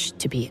not wish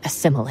to be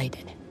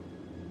assimilated.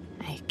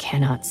 I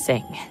cannot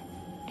sing,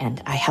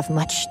 and I have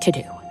much to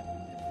do.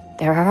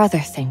 There are other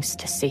things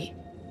to see,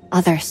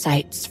 other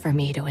sights for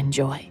me to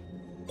enjoy.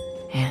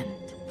 And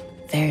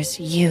there's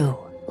you,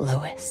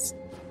 Louis.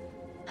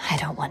 I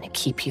don't want to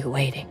keep you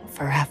waiting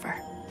forever.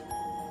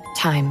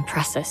 Time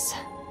presses.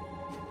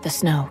 The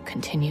snow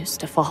continues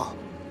to fall.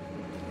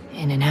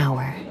 In an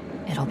hour,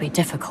 it'll be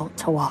difficult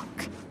to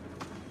walk.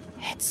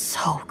 It's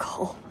so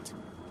cold.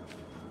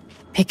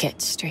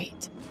 Pickett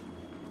Street.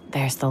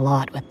 There's the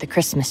lot with the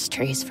Christmas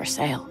trees for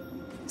sale.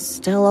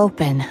 Still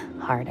open,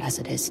 hard as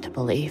it is to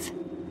believe,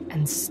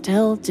 and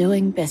still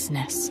doing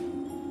business.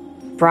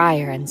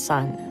 Breyer and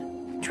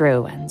Son,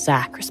 Drew and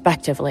Zach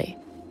respectively,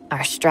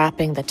 are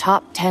strapping the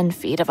top 10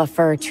 feet of a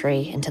fir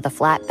tree into the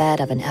flatbed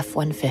of an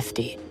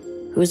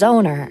F-150, whose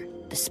owner,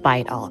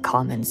 despite all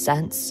common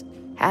sense,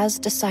 has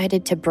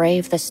decided to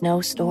brave the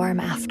snowstorm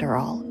after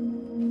all.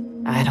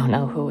 I don't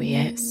know who he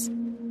is.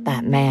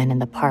 That man in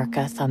the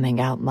parka thumbing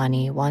out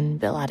money one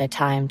bill at a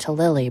time to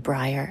Lily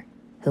Breyer,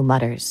 who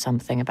mutters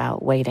something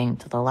about waiting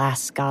till the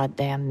last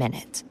goddamn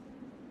minute.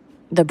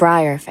 The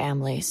Breyer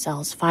family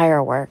sells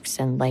fireworks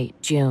in late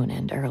June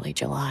and early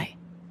July.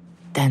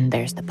 Then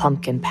there's the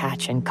pumpkin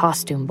patch and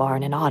costume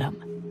barn in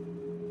autumn.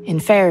 In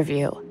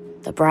Fairview,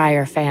 the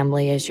Breyer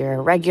family is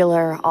your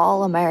regular,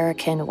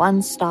 all-American,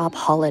 one-stop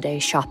holiday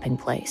shopping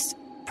place,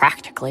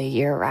 practically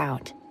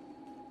year-round.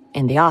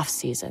 In the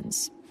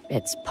off-seasons,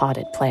 it's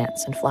potted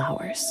plants and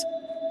flowers.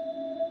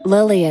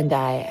 Lily and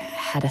I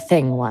had a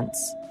thing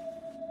once,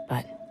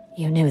 but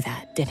you knew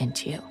that,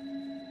 didn't you?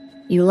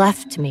 You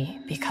left me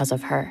because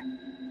of her,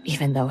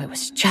 even though it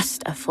was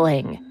just a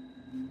fling,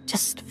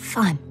 just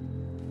fun.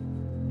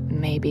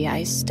 Maybe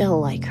I still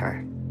like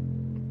her.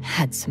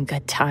 Had some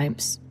good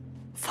times,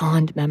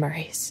 fond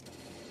memories.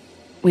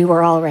 We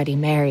were already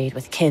married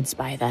with kids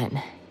by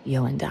then,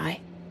 you and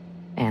I,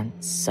 and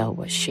so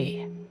was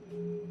she.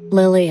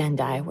 Lily and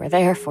I were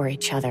there for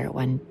each other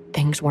when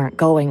things weren't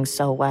going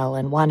so well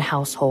in one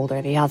household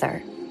or the other.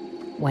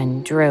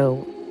 When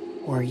Drew,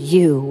 or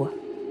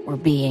you, were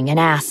being an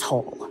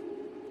asshole.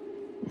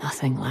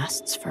 Nothing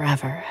lasts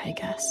forever, I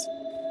guess.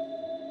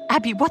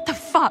 Abby, what the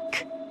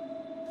fuck?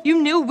 You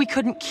knew we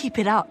couldn't keep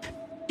it up.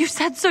 You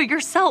said so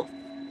yourself.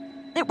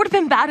 It would have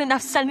been bad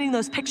enough sending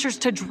those pictures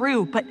to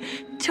Drew, but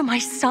to my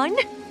son?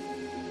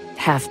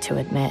 Have to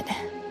admit,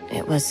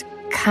 it was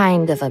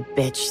kind of a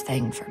bitch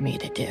thing for me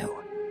to do.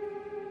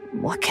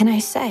 What can I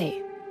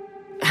say?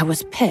 I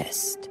was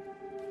pissed.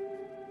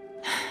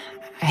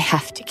 I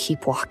have to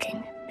keep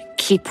walking.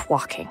 Keep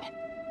walking.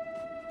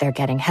 They're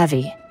getting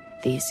heavy,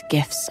 these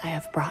gifts I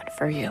have brought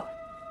for you.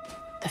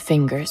 The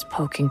fingers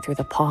poking through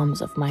the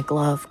palms of my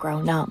glove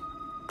grow numb,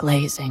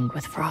 glazing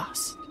with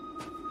frost.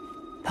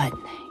 But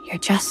you're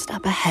just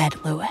up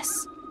ahead,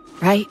 Louis,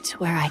 right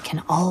where I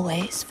can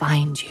always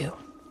find you.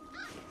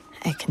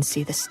 I can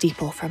see the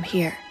steeple from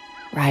here,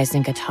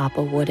 rising atop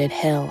a wooded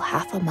hill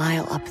half a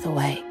mile up the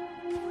way.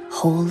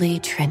 Holy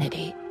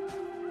Trinity.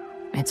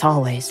 It's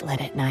always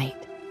lit at night.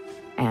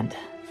 And,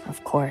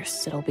 of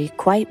course, it'll be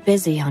quite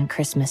busy on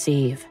Christmas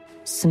Eve,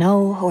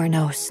 snow or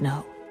no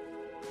snow.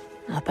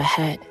 Up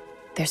ahead,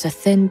 there's a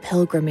thin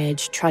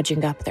pilgrimage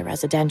trudging up the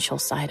residential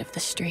side of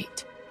the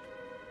street.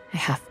 I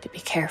have to be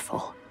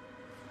careful.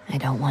 I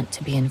don't want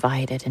to be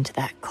invited into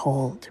that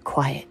cold,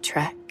 quiet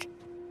trek,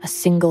 a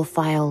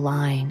single-file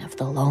line of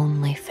the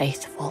lonely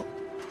faithful.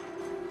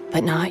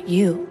 But not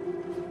you.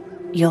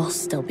 You'll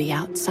still be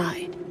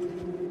outside.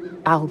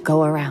 I'll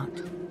go around.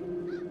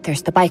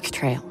 There's the bike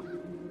trail.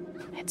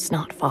 It's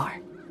not far.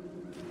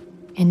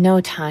 In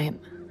no time,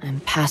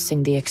 I'm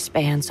passing the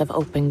expanse of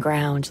open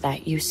ground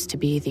that used to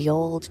be the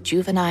old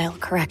juvenile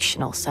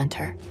correctional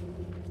center.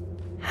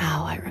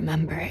 How I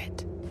remember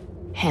it.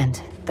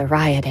 And the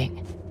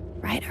rioting,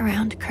 right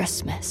around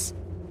Christmas,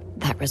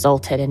 that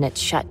resulted in its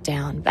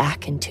shutdown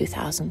back in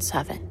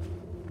 2007.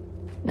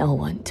 No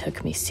one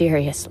took me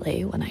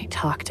seriously when I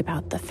talked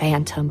about the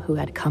phantom who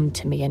had come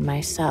to me in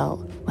my cell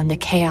when the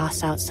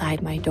chaos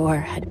outside my door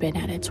had been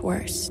at its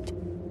worst.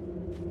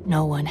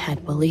 No one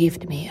had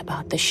believed me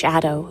about the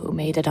shadow who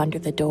made it under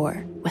the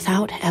door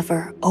without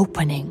ever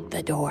opening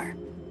the door.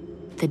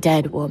 The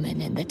dead woman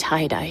in the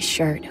tie-dye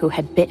shirt who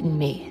had bitten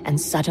me and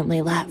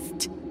suddenly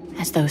left,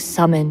 as though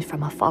summoned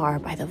from afar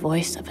by the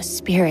voice of a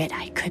spirit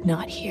I could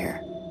not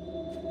hear.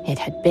 It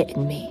had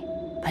bitten me,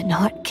 but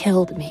not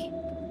killed me.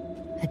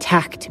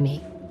 Attacked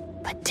me,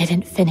 but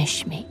didn't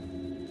finish me.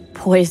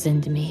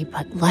 Poisoned me,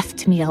 but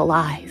left me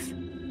alive.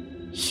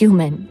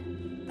 Human,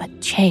 but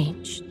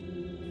changed.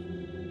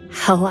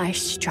 How I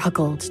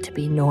struggled to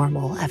be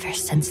normal ever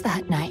since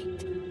that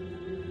night.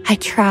 I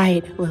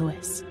tried,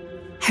 Louis.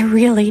 I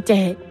really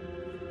did.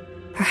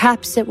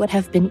 Perhaps it would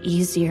have been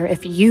easier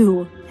if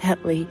you,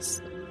 at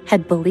least,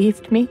 had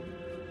believed me.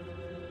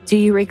 Do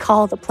you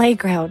recall the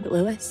playground,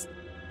 Louis?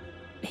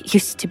 It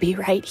used to be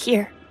right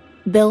here,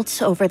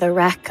 built over the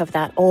wreck of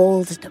that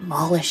old,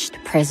 demolished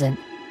prison.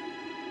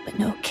 But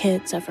no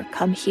kids ever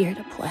come here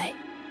to play.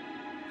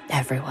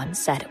 Everyone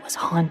said it was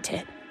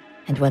haunted,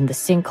 and when the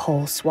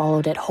sinkhole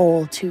swallowed it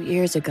whole 2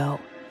 years ago,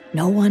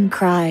 no one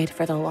cried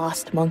for the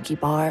lost monkey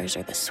bars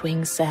or the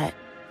swing set,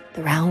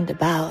 the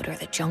roundabout or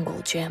the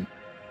jungle gym.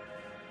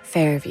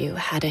 Fairview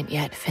hadn't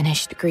yet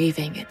finished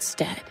grieving its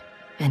dead,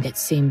 and it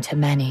seemed to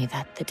many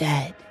that the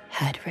dead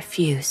had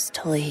refused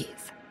to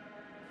leave.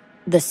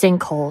 The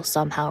sinkhole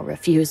somehow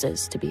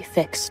refuses to be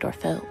fixed or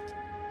filled,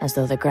 as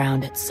though the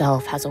ground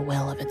itself has a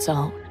will of its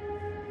own.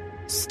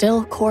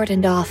 Still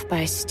cordoned off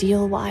by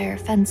steel wire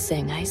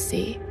fencing, I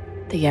see,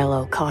 the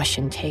yellow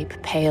caution tape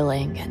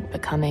paling and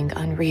becoming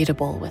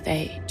unreadable with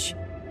age.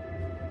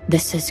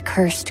 This is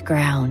cursed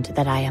ground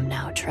that I am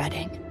now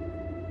treading.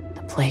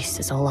 The place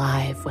is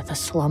alive with a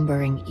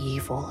slumbering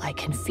evil I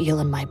can feel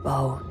in my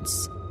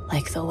bones,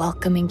 like the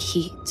welcoming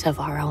heat of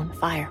our own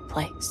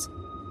fireplace.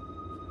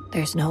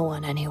 There's no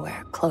one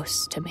anywhere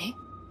close to me.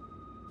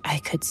 I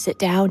could sit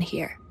down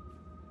here.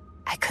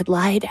 I could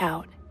lie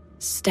down,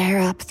 stare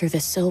up through the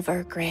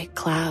silver-gray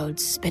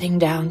clouds spitting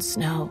down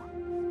snow,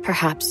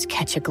 perhaps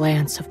catch a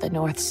glance of the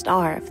North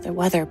Star if the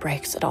weather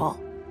breaks at all,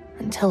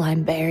 until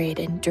I'm buried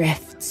in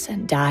drifts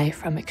and die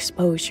from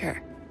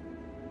exposure.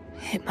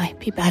 It might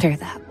be better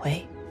that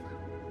way.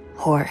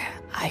 Or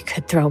I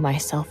could throw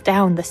myself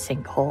down the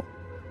sinkhole.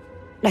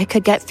 I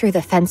could get through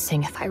the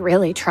fencing if I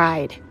really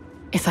tried,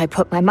 if I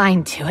put my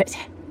mind to it.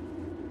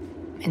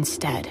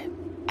 Instead,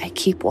 I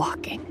keep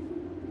walking.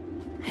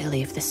 I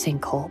leave the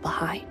sinkhole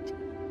behind.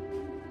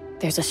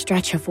 There's a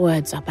stretch of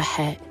woods up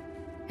ahead,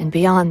 and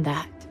beyond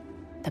that,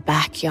 the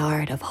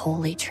backyard of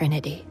Holy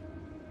Trinity.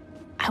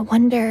 I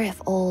wonder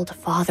if old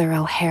Father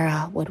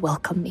O'Hara would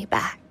welcome me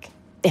back,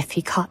 if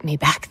he caught me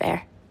back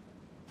there.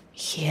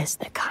 He is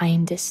the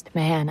kindest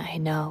man I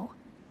know,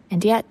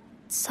 and yet,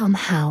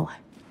 somehow,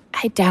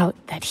 I doubt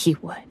that he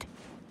would.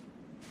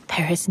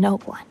 There is no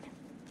one.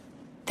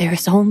 There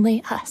is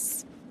only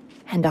us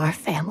and our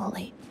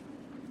family.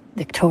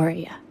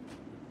 Victoria,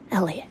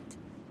 Elliot,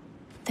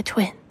 the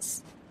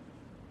twins.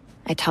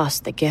 I toss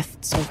the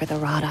gifts over the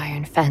wrought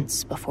iron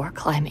fence before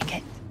climbing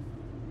it.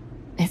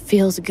 It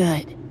feels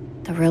good,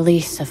 the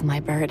release of my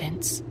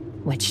burdens,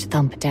 which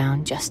thump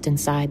down just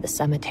inside the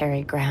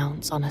cemetery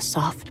grounds on a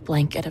soft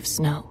blanket of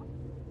snow.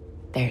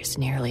 There's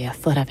nearly a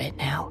foot of it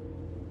now,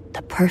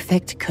 the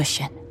perfect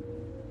cushion.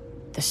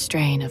 The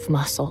strain of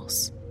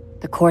muscles,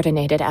 the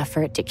coordinated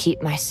effort to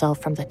keep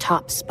myself from the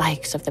top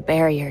spikes of the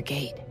barrier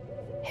gate.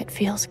 It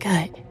feels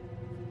good.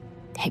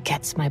 It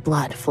gets my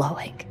blood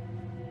flowing.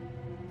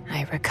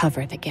 I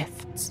recover the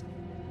gifts.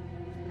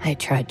 I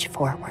trudge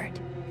forward.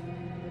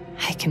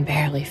 I can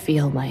barely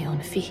feel my own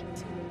feet.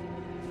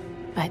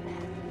 But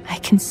I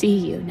can see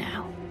you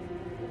now.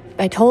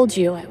 I told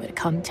you I would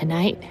come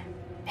tonight,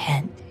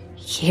 and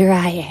here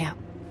I am,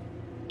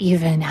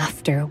 even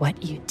after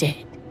what you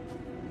did.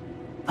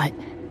 But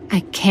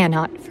I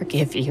cannot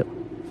forgive you.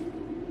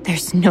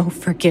 There's no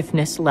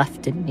forgiveness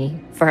left in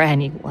me for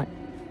anyone.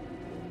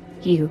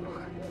 You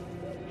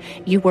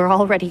were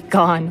already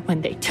gone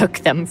when they took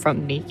them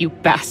from me, you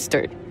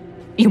bastard.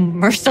 You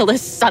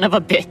merciless son of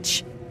a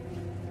bitch.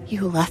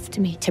 You left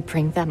me to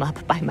bring them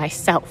up by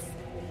myself.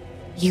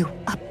 You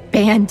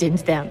abandoned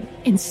them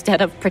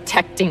instead of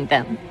protecting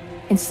them,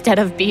 instead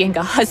of being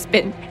a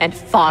husband and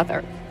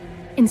father,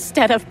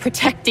 instead of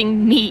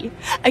protecting me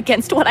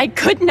against what I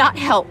could not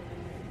help.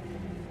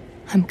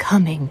 I'm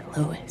coming,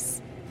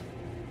 Louis.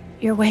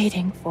 You're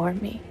waiting for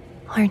me,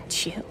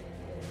 aren't you?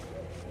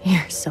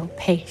 You're so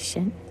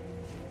patient.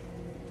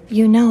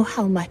 You know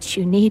how much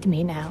you need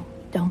me now,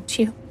 don't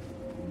you?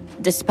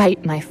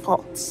 Despite my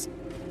faults,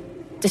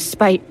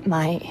 despite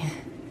my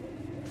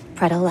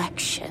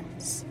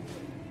predilections.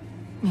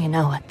 You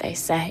know what they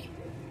say.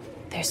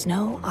 There's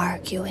no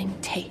arguing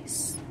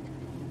taste.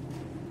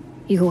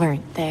 You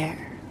weren't there,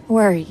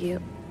 were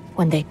you,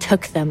 when they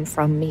took them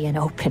from me in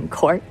open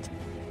court?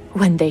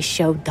 When they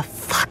showed the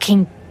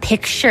fucking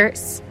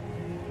pictures?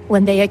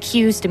 When they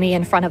accused me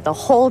in front of the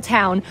whole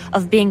town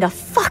of being a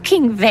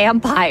fucking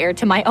vampire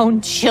to my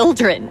own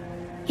children,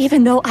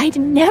 even though I'd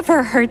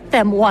never hurt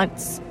them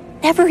once,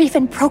 never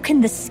even broken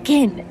the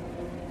skin.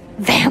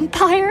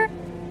 Vampire?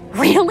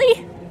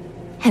 Really?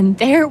 And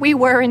there we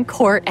were in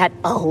court at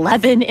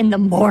 11 in the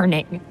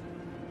morning.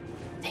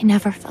 They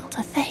never felt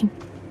a thing.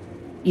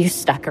 You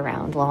stuck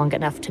around long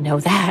enough to know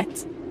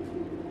that.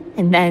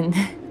 And then...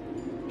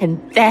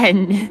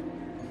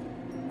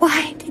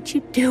 Why did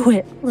you do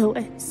it,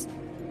 Louis?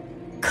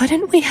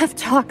 Couldn't we have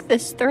talked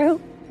this through?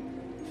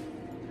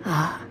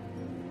 Ah,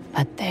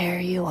 but there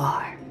you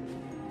are.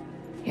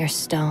 Your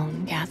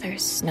stone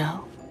gathers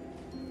snow.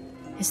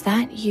 Is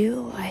that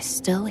you I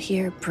still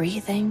hear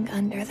breathing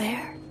under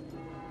there?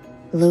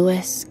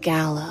 Louis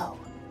Gallo,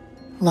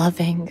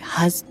 loving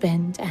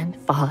husband and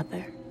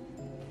father.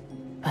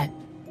 But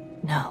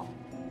no,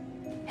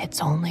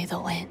 it's only the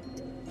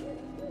wind.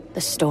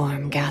 The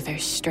storm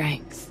gathers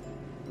strength.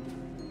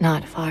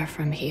 Not far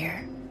from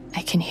here,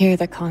 I can hear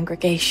the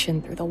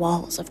congregation through the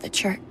walls of the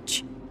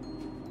church.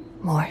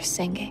 More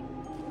singing.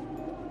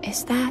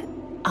 Is that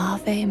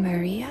Ave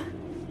Maria?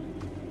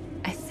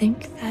 I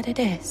think that it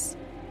is.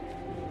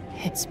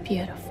 It's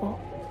beautiful.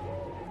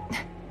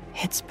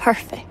 It's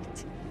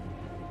perfect.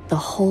 The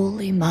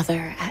Holy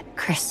Mother at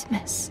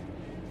Christmas.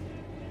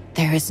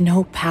 There is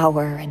no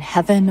power in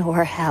heaven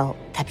or hell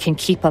that can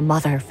keep a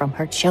mother from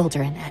her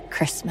children at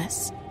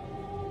Christmas.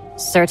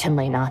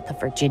 Certainly not the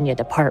Virginia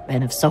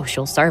Department of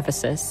Social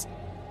Services,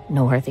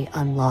 nor the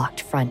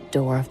unlocked front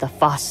door of the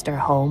foster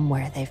home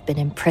where they've been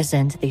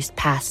imprisoned these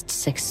past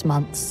 6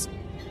 months.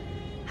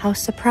 How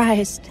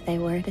surprised they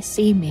were to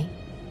see me,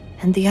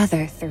 and the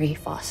other 3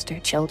 foster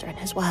children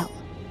as well.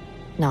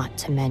 Not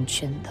to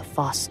mention the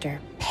foster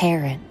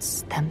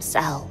parents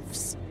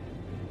themselves.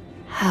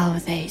 How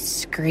they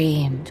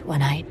screamed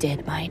when I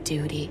did my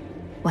duty,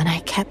 when I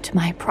kept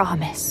my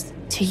promise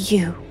to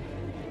you.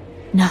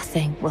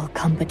 Nothing will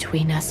come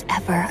between us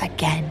ever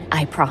again,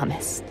 I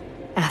promised,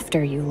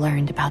 after you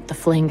learned about the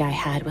fling I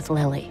had with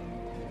Lily.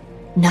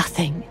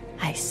 Nothing,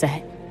 I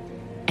said,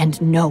 and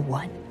no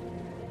one.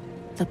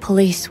 The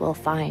police will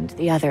find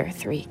the other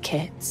 3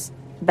 kids,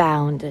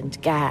 bound and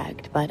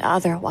gagged, but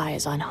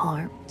otherwise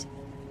unharmed.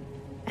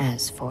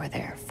 As for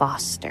their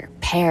foster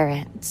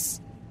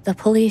parents, the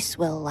police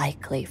will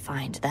likely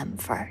find them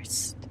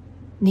first,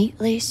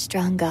 neatly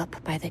strung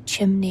up by the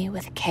chimney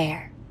with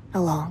care,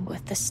 along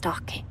with the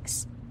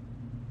stockings.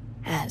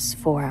 As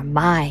for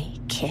my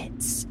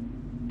kids,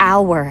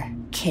 our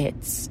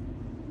kids,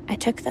 I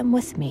took them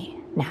with me,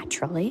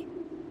 naturally.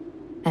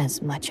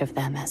 As much of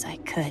them as I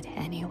could,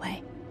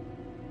 anyway.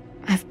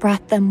 I've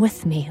brought them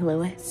with me,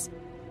 Louis.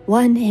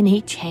 One in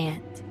each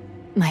hand,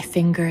 my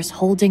fingers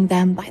holding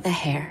them by the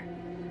hair.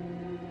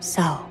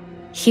 So,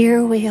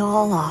 here we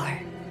all are,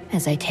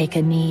 as I take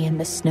a knee in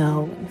the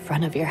snow in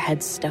front of your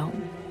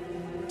headstone.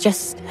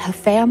 Just a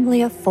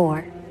family of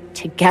 4,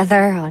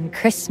 together on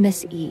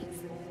Christmas Eve.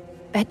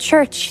 At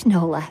church,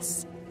 no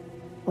less.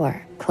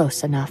 Or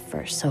close enough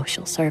for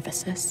social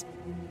services.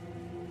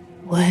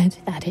 Would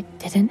that it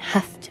didn't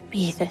have to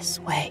be this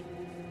way.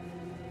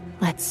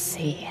 Let's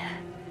see.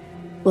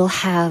 We'll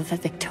have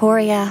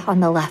Victoria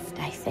on the left,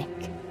 I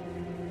think.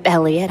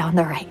 Elliot on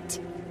the right.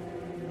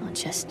 I'll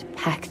just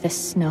pack the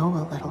snow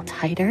a little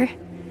tighter.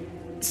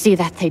 See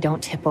that they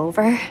don't tip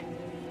over.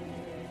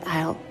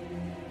 I'll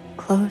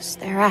close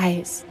their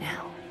eyes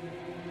now.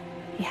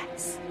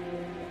 Yes,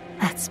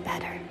 that's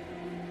better.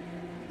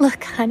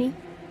 Look, honey,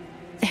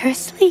 they're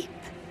asleep.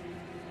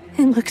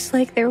 It looks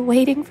like they're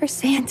waiting for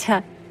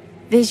Santa.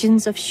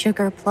 Visions of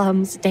sugar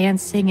plums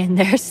dancing in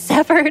their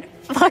severed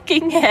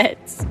fucking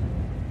heads.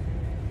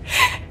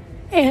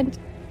 And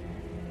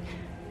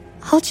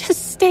I'll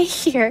just stay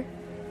here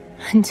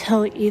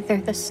until either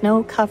the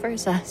snow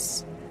covers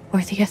us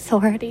or the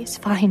authorities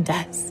find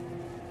us.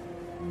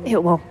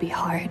 It won't be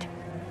hard.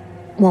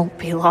 Won't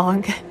be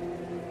long.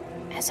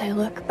 As I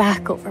look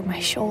back over my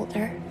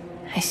shoulder,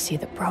 I see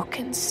the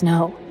broken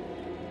snow,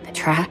 the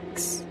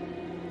tracks,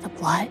 the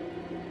blood.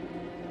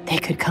 They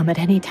could come at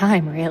any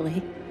time,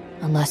 really,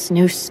 unless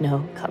new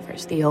snow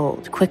covers the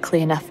old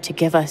quickly enough to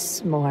give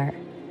us more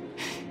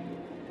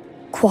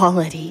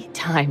quality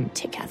time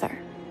together.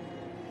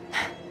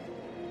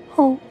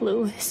 Oh,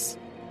 Louis,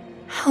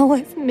 how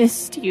I've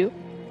missed you.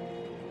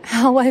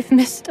 How I've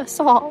missed us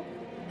all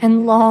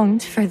and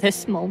longed for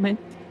this moment.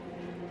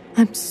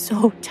 I'm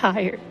so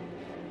tired,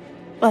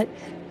 but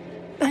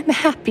I'm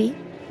happy.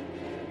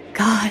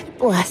 God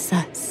bless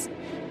us,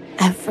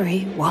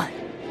 everyone.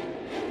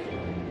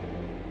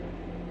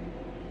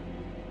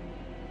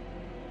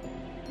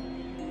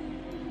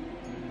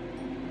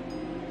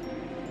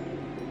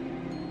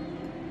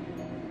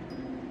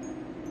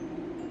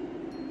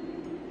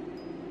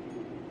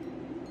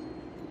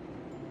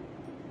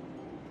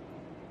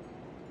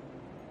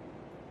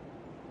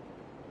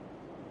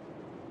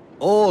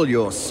 All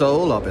your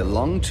soul are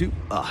belong to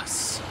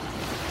us.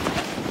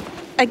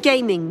 A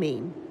gaming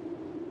meme.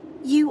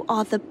 You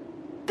are the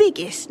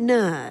biggest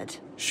nerd.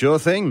 Sure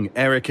thing,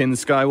 Anakin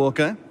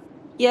Skywalker.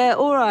 Yeah,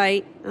 all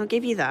right. I'll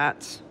give you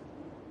that.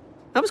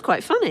 That was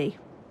quite funny.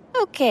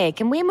 Okay,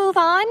 can we move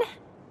on?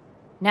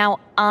 Now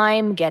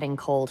I'm getting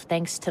cold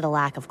thanks to the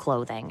lack of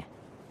clothing.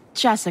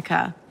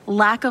 Jessica,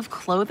 lack of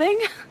clothing?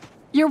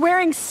 You're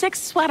wearing 6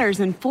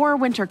 sweaters and 4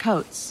 winter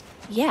coats.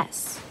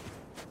 Yes.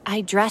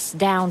 I dressed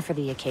down for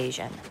the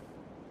occasion.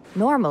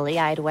 Normally,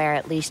 I'd wear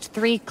at least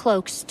 3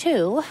 cloaks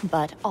too,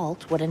 but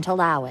Alt wouldn't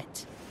allow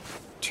it.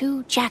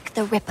 To Jack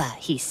the Ripper,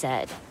 he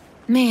said.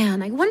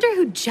 Man, I wonder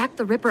who Jack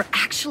the Ripper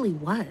actually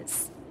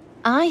was.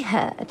 I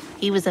heard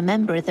he was a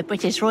member of the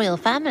British royal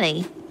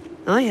family.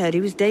 I heard he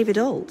was David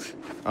Alt.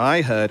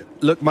 I heard,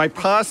 look, my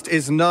past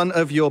is none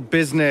of your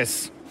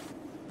business.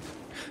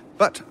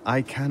 But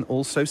I can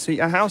also see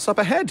a house up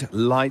ahead.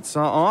 Lights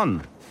are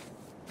on.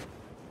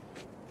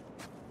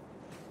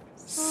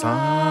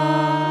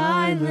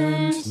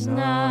 Silent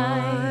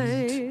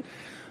night,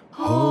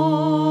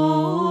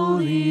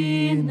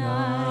 holy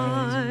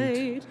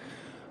night,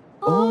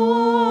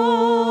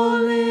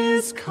 all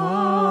is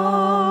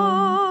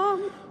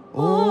calm,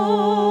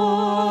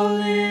 all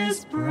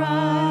is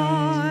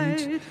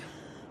bright,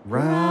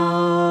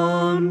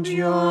 round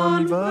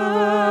yon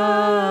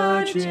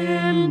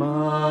virgin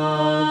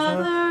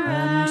mother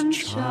and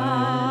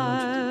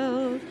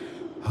child,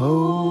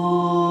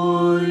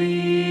 holy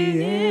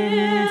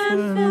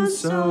infant,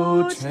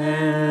 so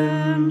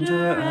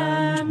tender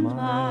and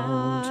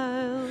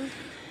mild,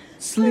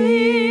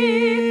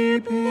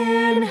 sleep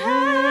in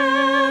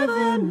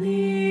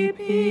heavenly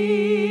peace,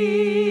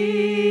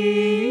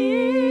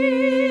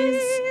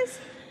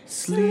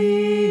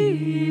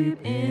 sleep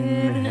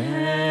in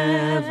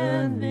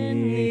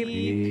heavenly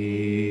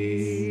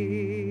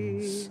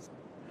peace.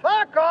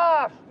 Fuck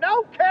off!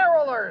 No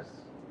carolers!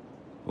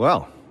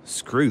 Well,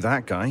 screw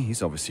that guy.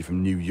 He's obviously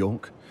from New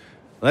York.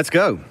 Let's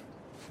go.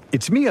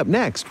 It's me up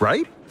next,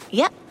 right?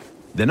 Yep.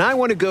 Then I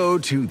want to go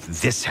to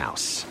this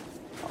house.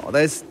 Oh,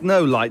 there's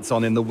no lights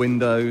on in the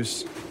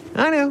windows.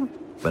 I know,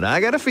 but I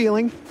got a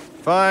feeling.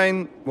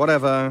 Fine,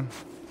 whatever.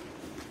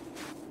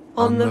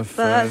 On the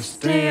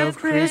first day of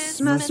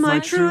Christmas, my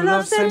true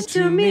love sent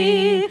to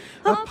me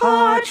a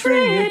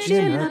partridge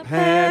in a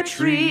pear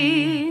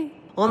tree.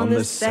 On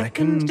the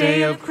second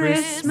day of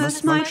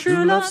Christmas, my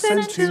true love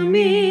sent to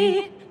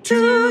me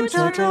 2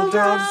 turtle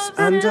doves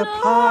and a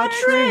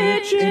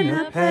partridge in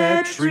a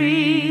pear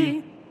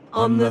tree.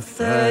 On the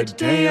third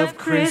day of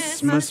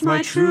Christmas,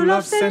 my true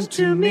love sent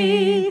to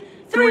me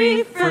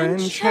 3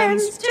 French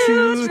hens,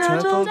 2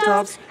 turtle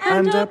doves,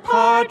 and a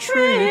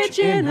partridge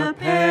in a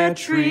pear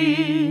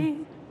tree.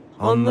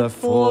 On the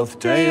fourth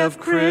day of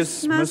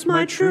Christmas,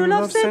 my true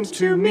love sent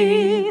to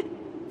me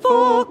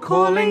 4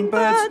 calling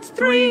birds,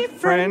 3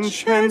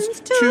 French hens,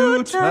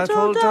 2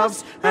 turtle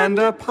doves, and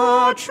a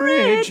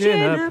partridge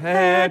in a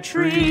pear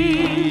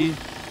tree.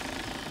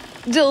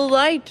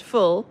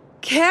 Delightful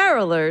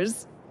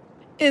carolers.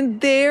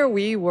 And there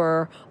we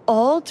were,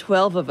 all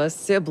 12 of us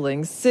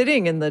siblings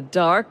sitting in the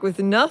dark with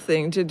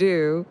nothing to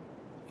do.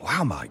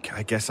 Wow, Mike,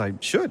 I guess I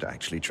should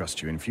actually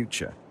trust you in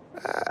future.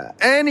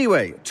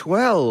 Anyway,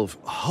 12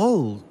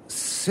 whole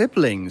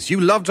siblings. You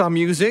loved our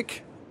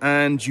music,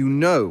 and you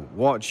know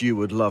what you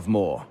would love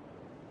more.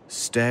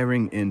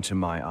 Staring into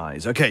my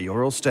eyes. Okay,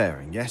 you're all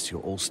staring. Yes,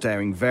 you're all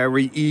staring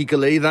very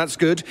eagerly. That's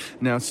good.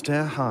 Now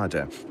stare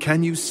harder.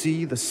 Can you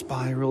see the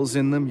spirals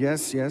in them?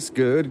 Yes, yes,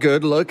 good,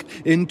 good. Look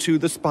into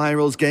the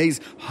spirals. Gaze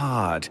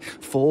hard.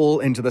 Fall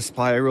into the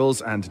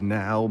spirals. And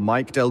now,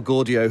 Mike Del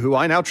Gaudio, who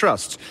I now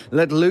trust,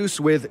 let loose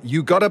with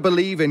You Gotta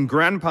Believe in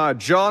Grandpa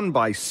John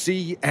by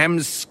C.M.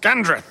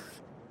 Scandreth.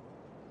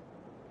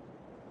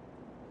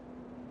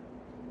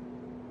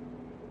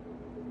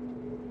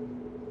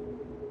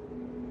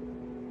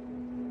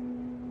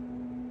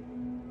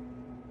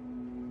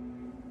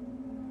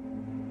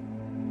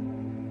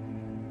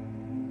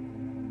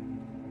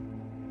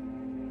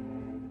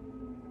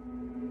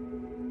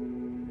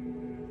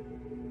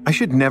 I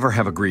should never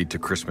have agreed to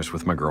Christmas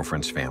with my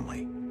girlfriend's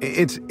family.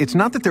 It's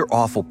not that they're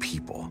awful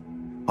people.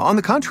 On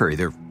the contrary,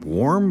 they're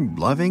warm,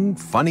 loving,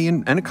 funny,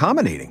 and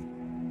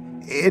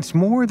accommodating. It's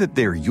more that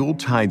their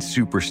Yuletide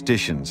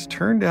superstitions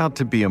turned out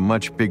to be a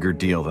much bigger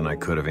deal than I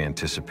could have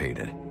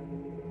anticipated.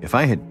 If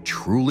I had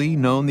truly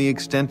known the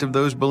extent of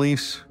those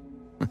beliefs,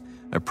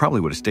 I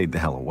probably would have stayed the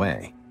hell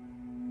away.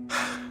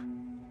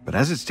 But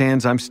as it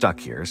stands, I'm stuck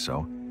here,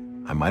 so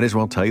I might as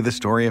well tell you the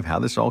story of how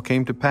this all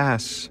came to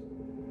pass.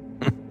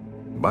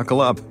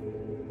 Buckle up.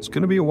 It's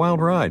going to be a wild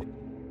ride.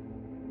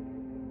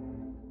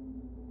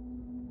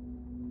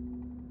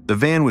 The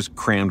van was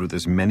crammed with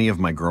as many of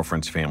my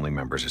girlfriend's family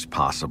members as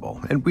possible,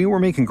 and we were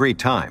making great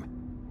time.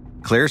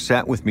 Claire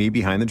sat with me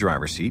behind the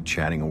driver's seat,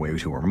 chatting away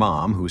to her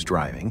mom, who was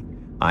driving.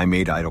 I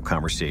made idle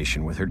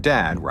conversation with her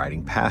dad,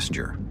 riding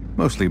passenger,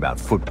 mostly about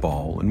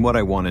football and what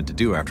I wanted to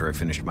do after I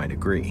finished my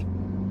degree.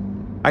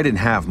 I didn't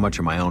have much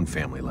of my own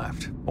family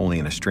left, only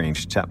an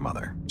estranged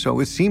stepmother, so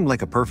it seemed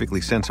like a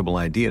perfectly sensible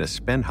idea to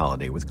spend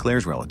holiday with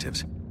Claire's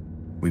relatives.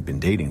 We'd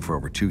been dating for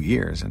over 2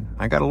 years, and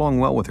I got along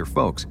well with her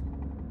folks.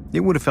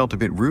 It would have felt a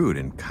bit rude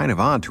and kind of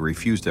odd to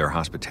refuse their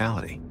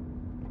hospitality.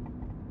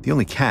 The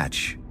only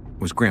catch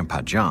was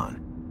Grandpa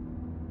John.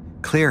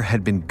 Claire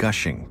had been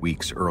gushing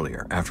weeks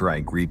earlier after I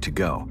agreed to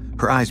go,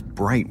 her eyes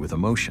bright with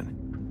emotion.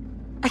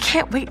 I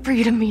can't wait for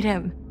you to meet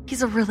him.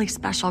 He's a really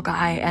special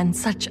guy and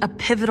such a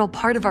pivotal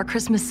part of our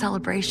Christmas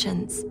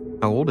celebrations.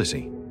 How old is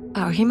he?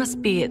 Oh, he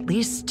must be at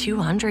least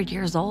 200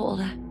 years old.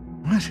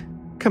 What?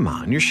 Come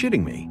on, you're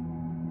shitting me.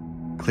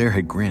 Claire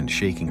had grinned,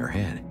 shaking her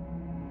head.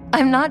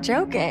 I'm not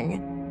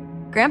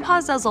joking.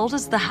 Grandpa's as old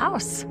as the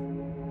house.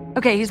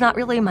 Okay, he's not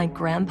really my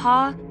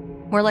grandpa,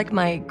 more like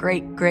my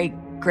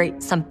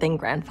great-great-great something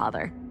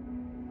grandfather.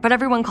 But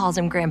everyone calls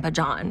him Grandpa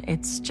John.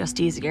 It's just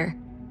easier.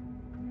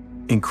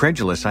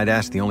 Incredulous, I'd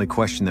asked the only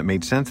question that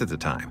made sense at the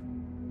time.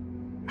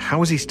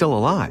 How is he still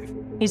alive?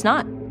 He's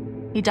not.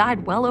 He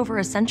died well over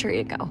a century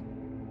ago.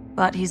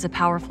 But he's a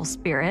powerful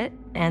spirit,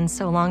 and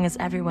so long as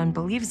everyone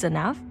believes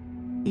enough,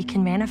 he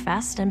can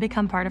manifest and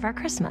become part of our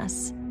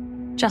Christmas,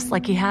 just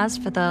like he has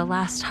for the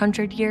last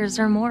 100 years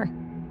or more.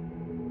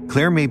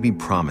 Claire made me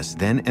promise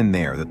then and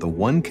there that the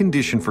one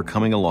condition for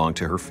coming along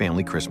to her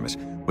family Christmas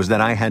was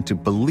that I had to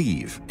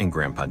believe in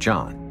Grandpa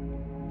John.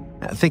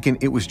 Thinking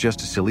it was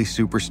just a silly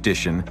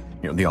superstition,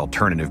 the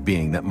alternative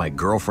being that my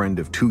girlfriend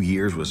of 2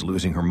 years was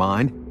losing her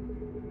mind,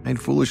 I'd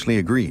foolishly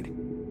agreed.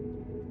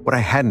 What I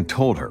hadn't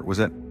told her was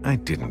that I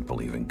didn't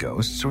believe in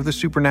ghosts or the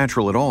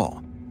supernatural at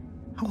all.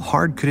 How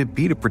hard could it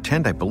be to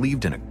pretend I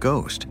believed in a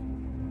ghost?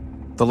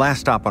 The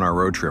last stop on our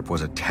road trip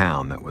was a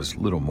town that was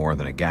little more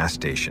than a gas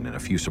station and a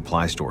few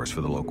supply stores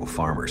for the local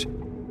farmers.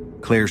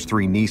 Claire's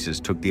 3 nieces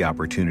took the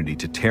opportunity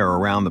to tear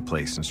around the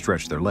place and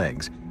stretch their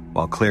legs,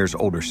 while Claire's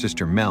older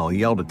sister Mel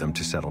yelled at them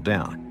to settle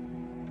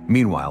down.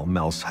 Meanwhile,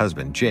 Mel's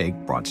husband Jake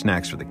brought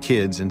snacks for the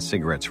kids and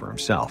cigarettes for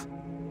himself.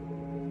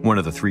 One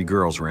of the 3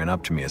 girls ran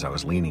up to me as I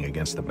was leaning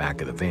against the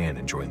back of the van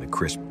enjoying the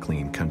crisp,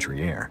 clean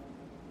country air.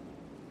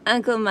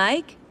 Uncle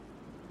Mike,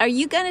 are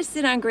you gonna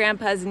sit on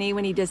Grandpa's knee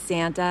when he does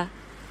Santa?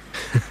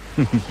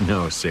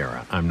 No,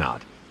 Sarah, I'm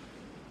not.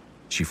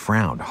 She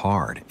frowned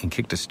hard and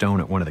kicked a stone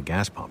at one of the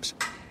gas pumps.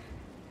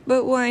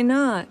 But why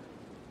not?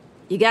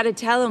 You gotta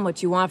tell him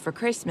what you want for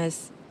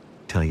Christmas.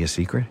 Tell you a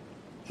secret?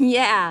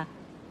 Yeah,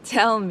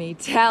 tell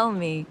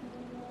me.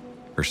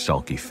 Her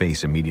sulky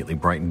face immediately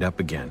brightened up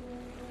again.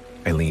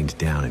 I leaned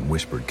down and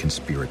whispered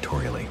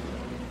conspiratorially,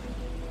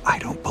 I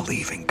don't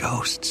believe in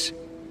ghosts.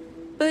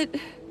 But...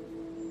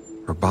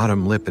 Her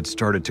bottom lip had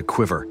started to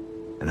quiver,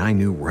 and I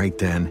knew right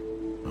then,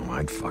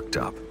 I'd fucked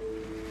up.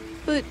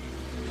 But,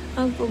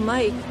 Uncle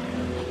Mike,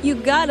 you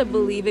gotta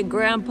believe in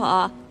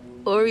Grandpa,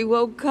 or he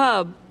won't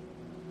come.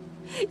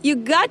 You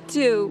got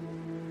to.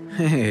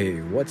 Hey,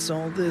 what's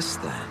all this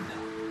then?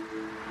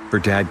 Her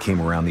dad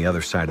came around the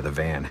other side of the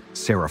van.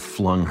 Sarah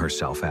flung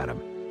herself at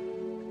him.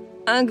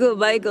 Uncle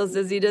Michael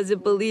says he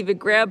doesn't believe in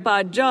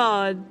Grandpa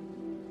John.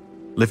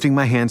 Lifting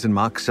my hands in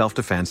mock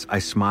self-defense, I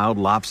smiled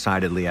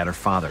lopsidedly at her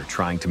father,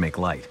 trying to make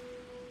light.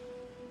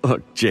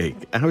 Look, Jake,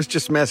 I was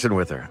just messing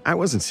with her. I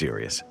wasn't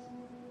serious.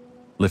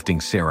 Lifting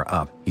Sarah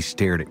up, he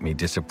stared at me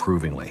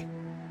disapprovingly.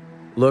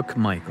 Look,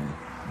 Michael,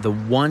 the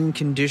one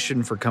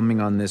condition for coming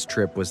on this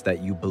trip was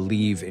that you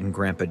believe in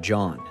Grandpa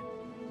John.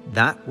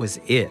 That was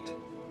it.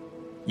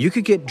 You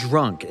could get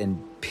drunk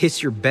and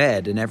piss your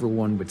bed and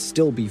everyone would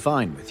still be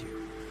fine with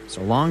you,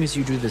 so long as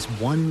you do this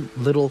one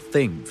little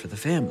thing for the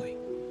family.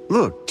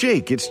 Look,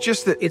 Jake, it's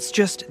just that... It's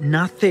just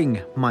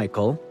nothing,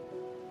 Michael.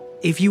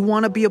 If you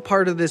want to be a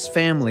part of this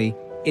family,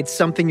 it's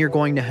something you're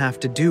going to have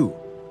to do.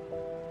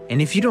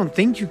 And if you don't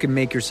think you can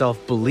make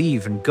yourself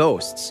believe in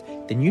ghosts,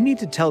 then you need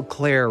to tell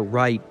Claire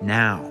right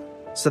now,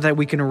 so that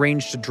we can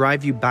arrange to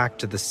drive you back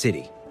to the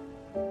city.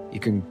 You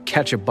can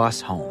catch a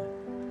bus home.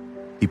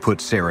 He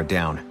put Sarah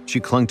down. She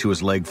clung to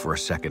his leg for a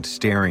second,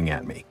 staring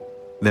at me,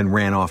 then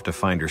ran off to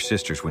find her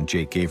sisters when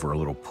Jake gave her a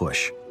little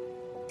push.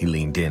 He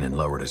leaned in and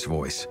lowered his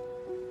voice.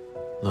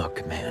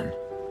 Look, man,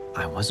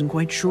 I wasn't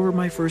quite sure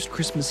my first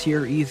Christmas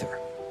here either.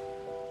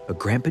 But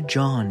Grandpa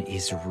John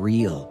is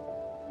real.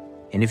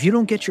 And if you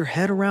don't get your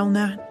head around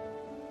that,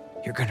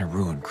 you're gonna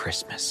ruin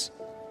Christmas.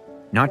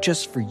 Not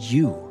just for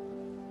you,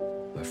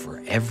 but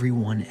for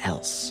everyone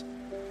else.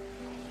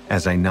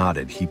 As I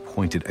nodded, he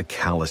pointed a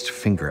calloused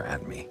finger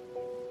at me.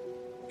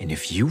 And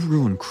if you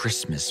ruin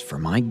Christmas for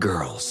my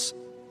girls,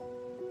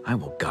 I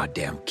will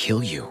goddamn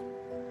kill you.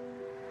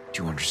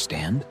 Do you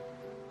understand?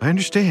 I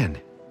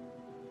understand.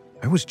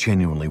 I was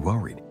genuinely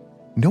worried.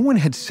 No one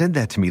had said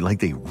that to me like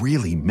they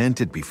really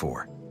meant it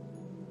before.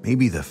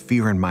 Maybe the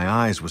fear in my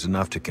eyes was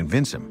enough to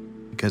convince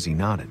him, because he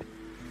nodded.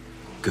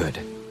 Good.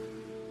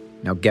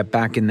 Now get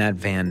back in that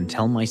van and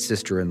tell my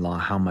sister-in-law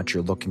how much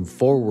you're looking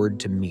forward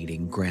to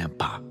meeting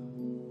Grandpa.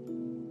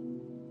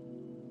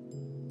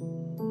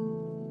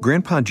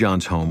 Grandpa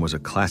John's home was a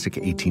classic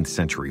 18th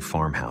century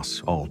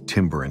farmhouse, all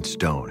timber and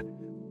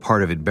stone,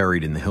 part of it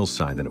buried in the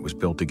hillside that it was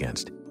built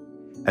against.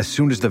 As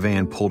soon as the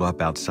van pulled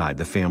up outside,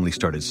 the family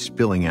started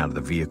spilling out of the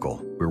vehicle,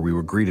 where we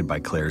were greeted by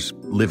Claire's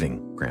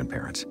living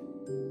grandparents.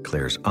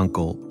 Claire's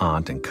uncle,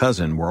 aunt, and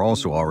cousin were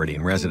also already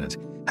in residence,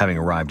 having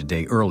arrived a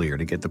day earlier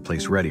to get the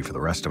place ready for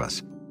the rest of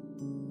us.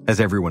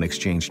 As everyone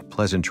exchanged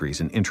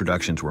pleasantries and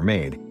introductions were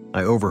made,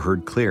 I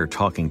overheard Claire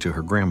talking to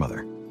her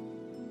grandmother.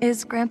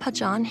 Is Grandpa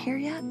John here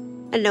yet?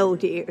 No,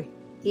 dear.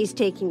 He's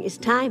taking his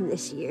time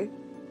this year.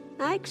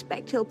 I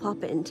expect he'll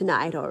pop in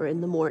tonight or in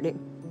the morning.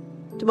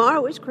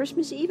 Tomorrow is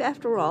Christmas Eve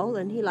after all,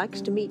 and he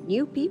likes to meet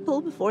new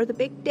people before the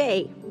big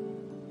day.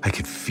 I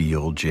could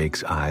feel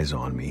Jake's eyes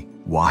on me,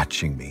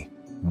 watching me,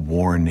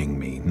 warning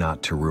me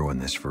not to ruin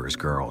this for his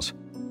girls.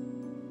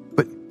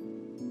 But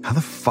how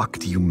the fuck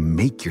do you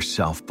make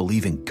yourself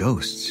believe in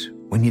ghosts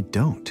when you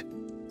don't?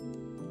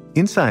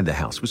 Inside the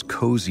house was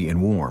cozy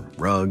and warm,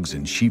 rugs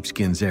and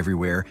sheepskins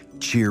everywhere,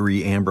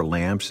 cheery amber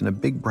lamps, and a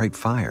big bright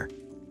fire.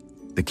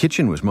 The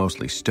kitchen was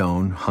mostly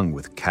stone, hung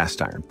with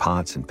cast iron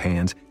pots and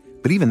pans,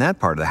 but even that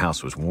part of the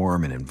house was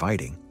warm and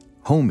inviting,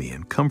 homey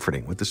and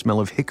comforting with the smell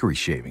of hickory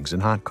shavings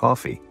and hot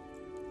coffee.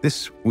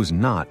 This was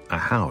not a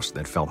house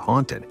that felt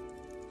haunted.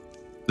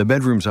 The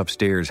bedrooms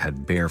upstairs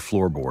had bare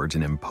floorboards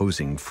and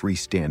imposing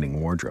freestanding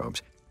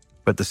wardrobes,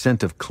 but the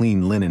scent of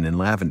clean linen and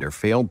lavender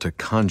failed to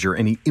conjure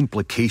any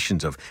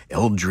implications of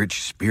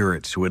eldritch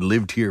spirits who had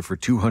lived here for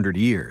 200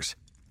 years.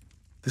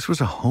 This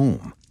was a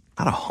home,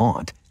 not a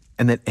haunt,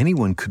 and that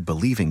anyone could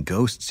believe in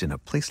ghosts in a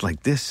place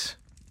like this,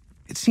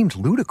 it seemed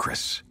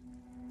ludicrous.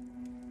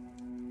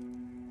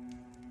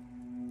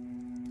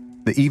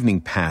 The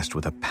evening passed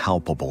with a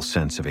palpable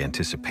sense of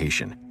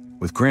anticipation,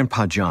 with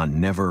Grandpa John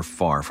never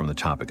far from the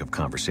topic of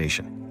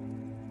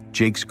conversation.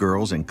 Jake's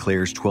girls and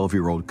Claire's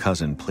 12-year-old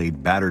cousin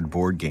played battered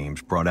board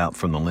games brought out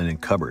from the linen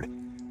cupboard,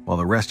 while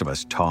the rest of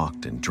us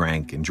talked and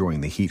drank,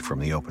 enjoying the heat from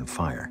the open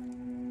fire.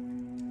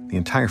 The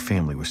entire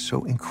family was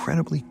so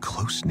incredibly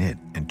close-knit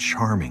and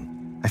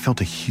charming, I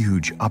felt a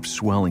huge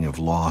upswelling of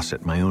loss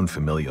at my own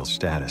familial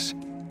status.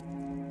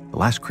 The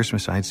last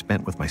Christmas I had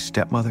spent with my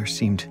stepmother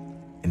seemed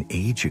an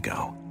age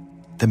ago,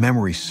 the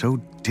memory so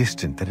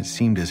distant that it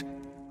seemed as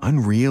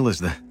unreal as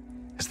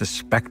the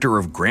specter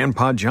of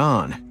Grandpa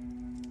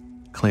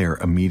John. Claire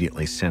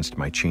immediately sensed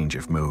my change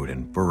of mood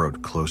and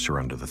burrowed closer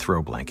under the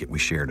throw blanket we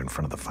shared in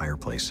front of the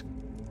fireplace.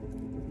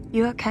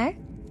 You okay?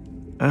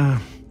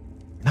 Not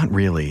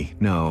really,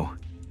 no.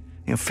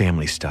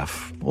 Family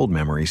stuff, old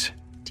memories.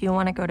 Do you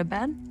want to go to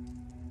bed?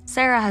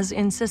 Sarah has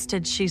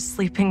insisted she's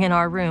sleeping in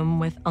our room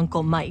with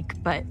Uncle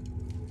Mike, but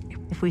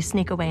if we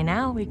sneak away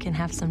now, we can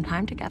have some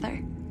time together.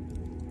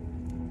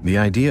 The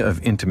idea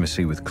of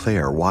intimacy with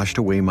Claire washed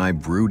away my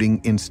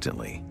brooding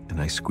instantly, and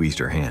I squeezed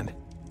her hand.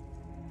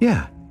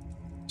 Yeah,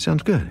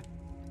 sounds good.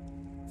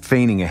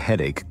 Feigning a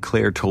headache,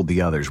 Claire told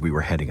the others we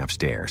were heading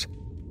upstairs.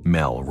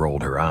 Mel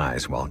rolled her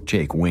eyes while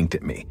Jake winked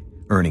at me,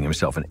 earning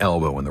himself an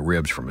elbow in the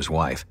ribs from his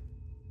wife.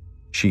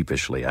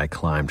 Sheepishly, I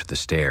climbed the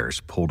stairs,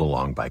 pulled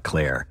along by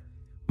Claire,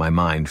 my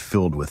mind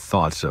filled with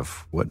thoughts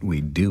of what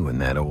we'd do in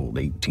that old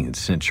 18th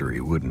century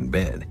wooden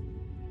bed.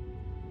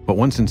 But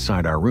once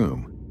inside our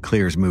room,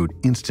 Claire's mood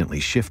instantly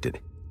shifted.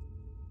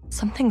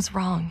 Something's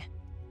wrong.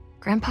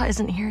 Grandpa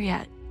isn't here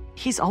yet.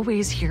 He's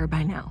always here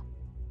by now.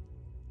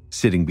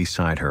 Sitting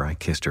beside her, I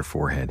kissed her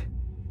forehead.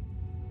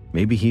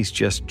 Maybe he's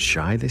just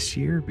shy this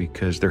year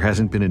because there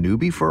hasn't been a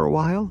newbie for a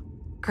while?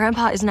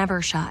 Grandpa is never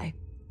shy.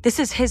 This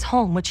is his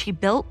home, which he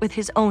built with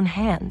his own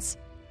hands.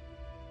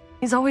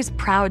 He's always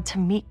proud to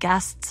meet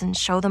guests and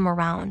show them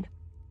around.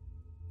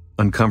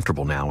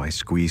 Uncomfortable now, I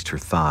squeezed her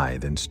thigh,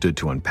 then stood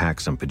to unpack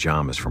some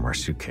pajamas from our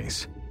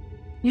suitcase.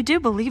 You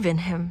do believe in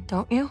him,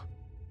 don't you?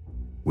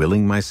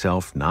 Willing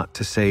myself not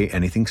to say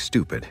anything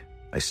stupid,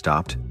 I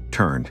stopped,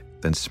 turned,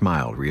 then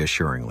smiled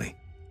reassuringly.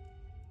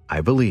 I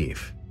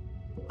believe.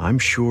 I'm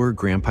sure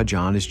Grandpa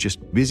John is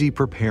just busy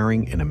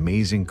preparing an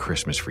amazing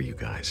Christmas for you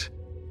guys.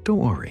 Don't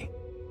worry.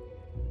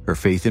 Her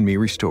faith in me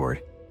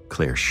restored,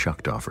 Claire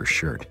shucked off her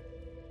shirt.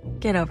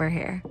 Get over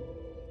here.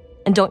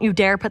 And don't you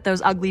dare put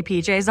those ugly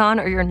PJs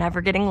on or you're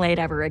never getting laid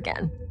ever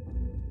again.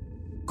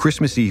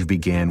 Christmas Eve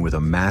began with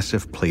a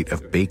massive plate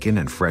of bacon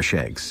and fresh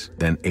eggs,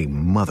 then a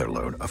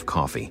motherload of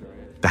coffee.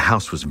 The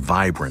house was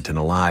vibrant and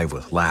alive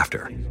with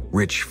laughter,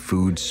 rich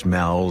food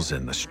smells,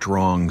 and the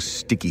strong,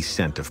 sticky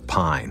scent of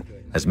pine,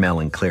 as Mel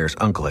and Claire's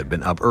uncle had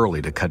been up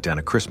early to cut down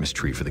a Christmas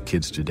tree for the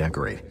kids to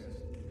decorate.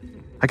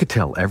 I could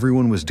tell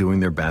everyone was doing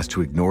their best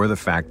to ignore the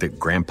fact that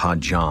Grandpa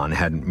John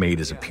hadn't made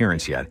his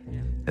appearance yet,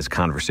 as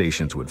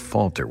conversations would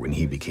falter when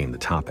he became the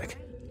topic.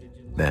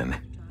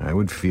 Then, I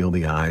would feel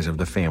the eyes of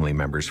the family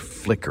members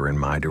flicker in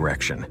my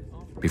direction,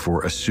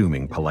 before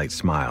assuming polite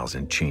smiles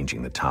and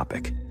changing the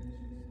topic.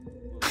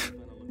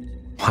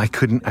 Why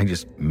couldn't I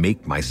just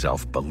make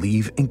myself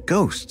believe in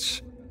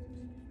ghosts?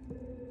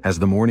 As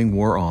the morning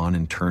wore on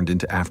and turned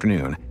into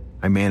afternoon,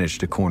 I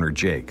managed to corner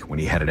Jake when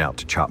he headed out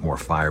to chop more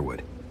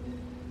firewood.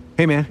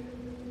 Hey man,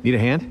 need a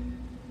hand?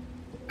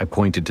 I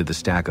pointed to the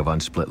stack of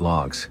unsplit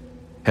logs.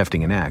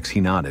 Hefting an axe, he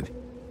nodded.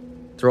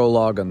 Throw a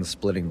log on the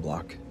splitting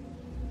block.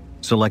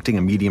 Selecting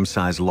a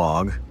medium-sized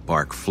log,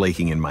 bark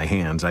flaking in my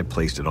hands, I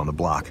placed it on the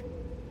block.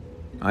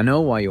 I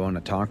know why you want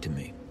to talk to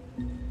me.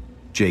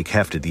 Jake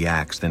hefted the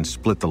axe, then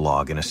split the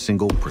log in a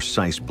single,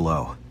 precise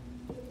blow.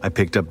 I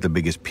picked up the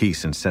biggest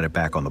piece and set it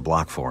back on the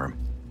block for him.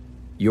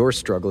 You're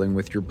struggling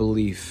with your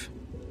belief.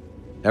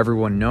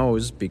 Everyone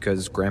knows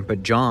because Grandpa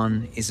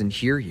John isn't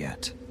here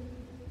yet.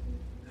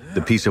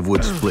 The piece of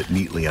wood split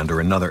neatly under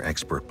another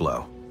expert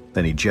blow.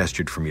 Then he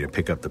gestured for me to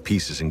pick up the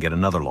pieces and get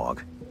another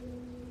log.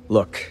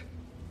 Look,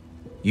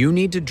 you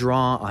need to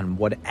draw on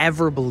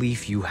whatever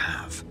belief you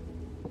have.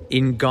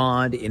 In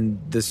God, in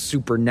the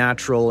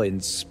supernatural,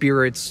 in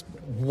spirits,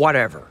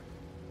 whatever.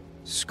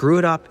 Screw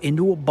it up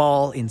into a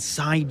ball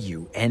inside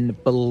you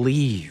and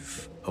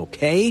believe,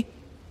 okay?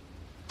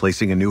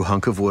 Placing a new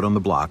hunk of wood on the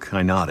block,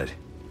 I nodded.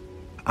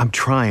 I'm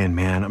trying,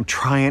 man. I'm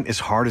trying as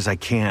hard as I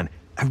can.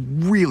 I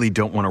really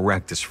don't want to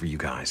wreck this for you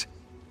guys.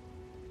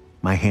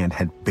 My hand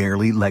had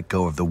barely let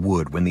go of the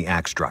wood when the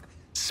axe struck,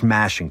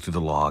 smashing through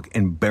the log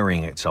and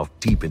burying itself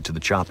deep into the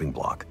chopping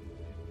block.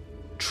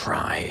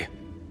 Try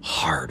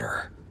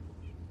harder.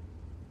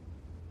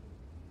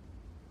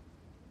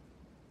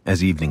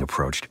 As evening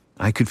approached,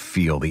 I could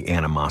feel the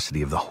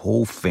animosity of the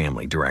whole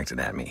family directed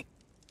at me.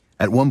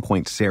 At one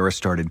point, Sarah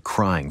started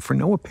crying for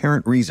no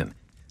apparent reason.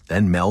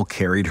 Then Mel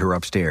carried her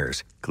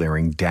upstairs,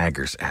 glaring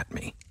daggers at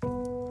me.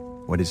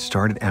 What had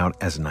started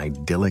out as an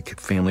idyllic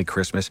family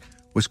Christmas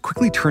was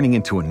quickly turning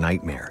into a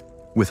nightmare,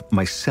 with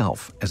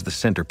myself as the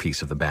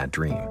centerpiece of the bad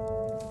dream.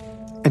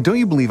 And don't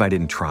you believe I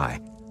didn't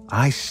try?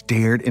 I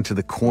stared into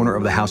the corner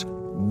of the house,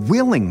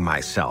 willing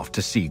myself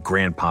to see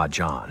Grandpa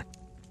John.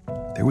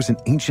 There was an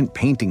ancient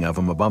painting of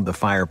him above the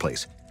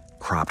fireplace.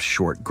 Cropped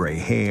short gray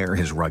hair,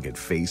 his rugged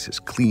face as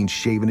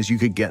clean-shaven as you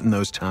could get in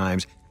those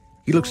times.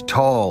 He looks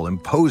tall,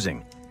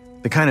 imposing,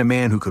 the kind of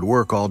man who could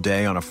work all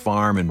day on a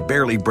farm and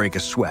barely break a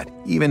sweat,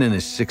 even in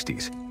his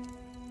 60s.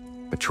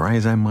 But try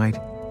as I might,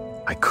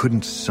 I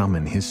couldn't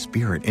summon his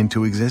spirit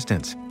into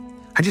existence.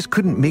 I just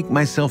couldn't make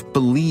myself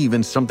believe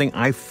in something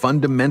I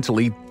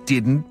fundamentally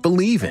didn't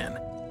believe in.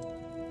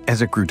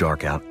 As it grew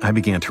dark out, I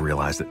began to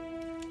realize that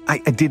I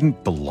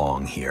didn't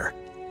belong here.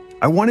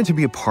 I wanted to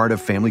be a part of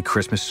family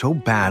Christmas so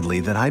badly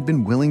that I'd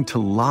been willing to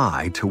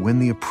lie to win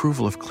the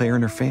approval of Claire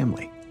and her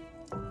family.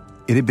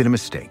 It had been a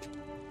mistake,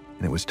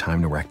 and it was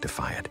time to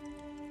rectify it.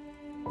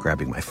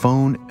 Grabbing my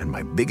phone and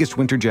my biggest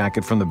winter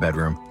jacket from the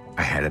bedroom,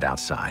 I headed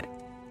outside.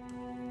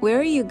 Where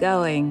are you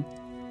going?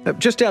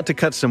 Just out to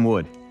cut some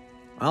wood.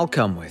 I'll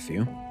come with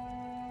you.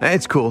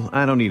 It's cool.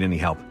 I don't need any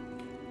help.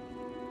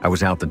 I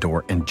was out the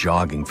door and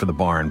jogging for the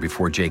barn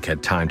before Jake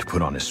had time to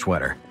put on his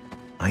sweater.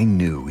 I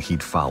knew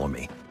he'd follow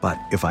me, but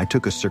if I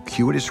took a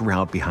circuitous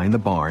route behind the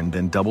barn,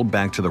 then doubled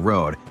back to the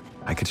road,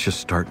 I could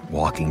just start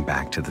walking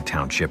back to the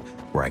township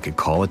where I could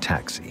call a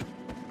taxi.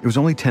 It was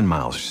only 10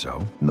 miles or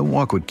so, and the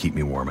walk would keep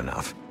me warm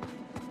enough.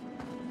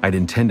 I'd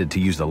intended to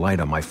use the light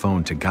on my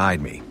phone to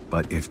guide me,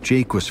 but if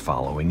Jake was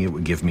following, it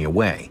would give me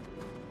away.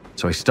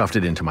 So I stuffed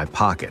it into my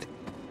pocket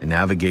and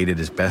navigated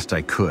as best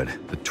I could,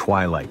 the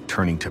twilight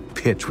turning to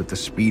pitch with the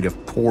speed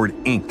of poured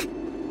ink,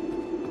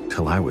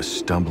 till I was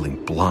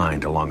stumbling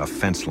blind along a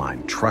fence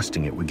line,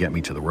 trusting it would get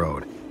me to the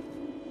road.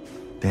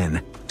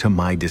 Then, to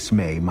my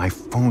dismay, my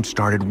phone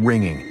started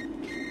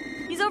ringing.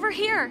 He's over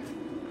here.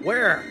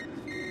 Where?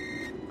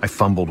 I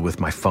fumbled with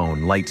my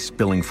phone, light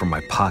spilling from my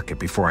pocket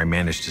before I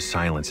managed to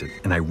silence it,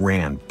 and I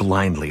ran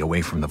blindly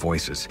away from the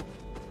voices.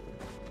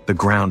 The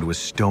ground was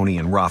stony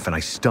and rough, and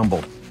I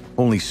stumbled,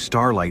 only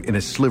starlight and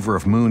a sliver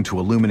of moon to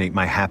illuminate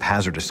my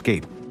haphazard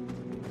escape.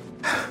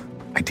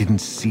 I didn't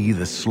see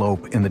the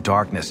slope in the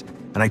darkness,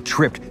 and I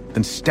tripped,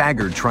 then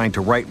staggered trying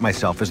to right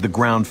myself as the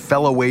ground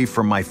fell away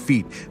from my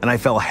feet and I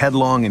fell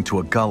headlong into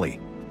a gully.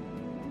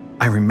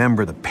 I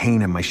remember the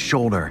pain in my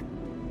shoulder,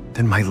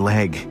 then my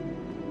leg,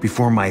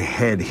 before my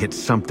head hit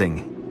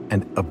something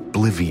and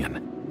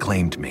oblivion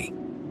claimed me.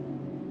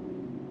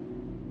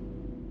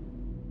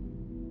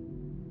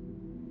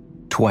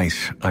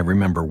 Twice I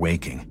remember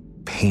waking,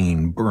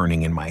 pain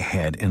burning in my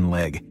head and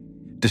leg,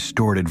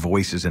 distorted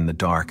voices in the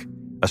dark,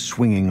 a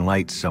swinging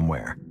light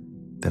somewhere.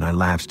 Then I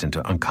lapsed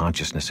into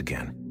unconsciousness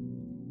again.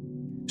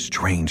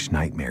 Strange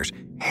nightmares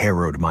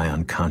harrowed my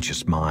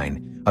unconscious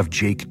mind of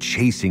Jake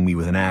chasing me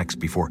with an axe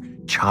before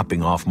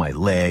chopping off my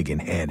leg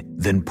and head,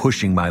 then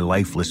pushing my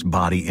lifeless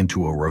body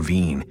into a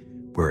ravine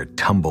where it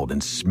tumbled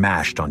and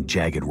smashed on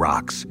jagged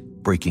rocks,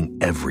 breaking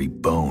every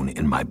bone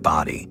in my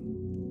body.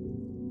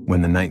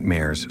 When the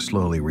nightmares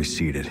slowly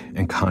receded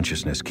and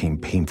consciousness came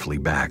painfully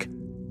back,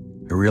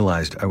 I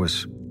realized I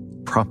was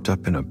propped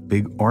up in a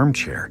big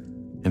armchair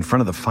in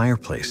front of the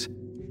fireplace,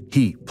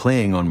 heat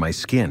playing on my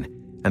skin,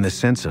 and the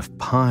sense of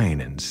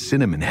pine and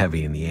cinnamon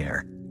heavy in the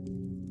air.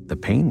 The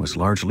pain was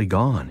largely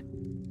gone.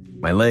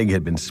 My leg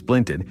had been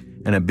splinted,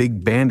 and a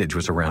big bandage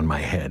was around my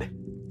head.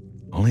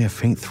 Only a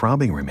faint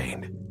throbbing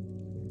remained.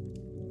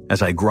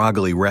 As I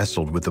groggily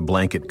wrestled with the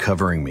blanket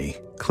covering me,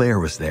 Claire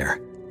was there,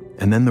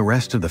 and then the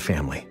rest of the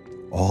family,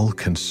 all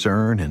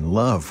concern and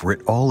love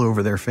writ all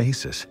over their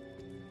faces.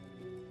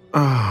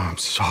 "Oh, I'm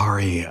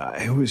sorry.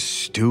 I was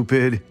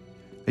stupid.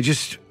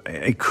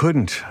 I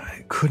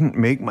couldn't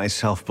make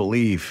myself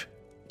believe."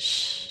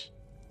 Shh.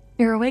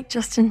 You're awake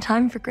just in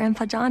time for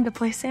Grandpa John to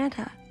play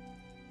Santa.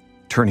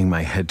 Turning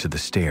my head to the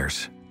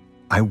stairs,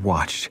 I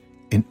watched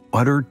in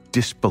utter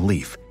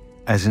disbelief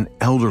as an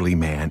elderly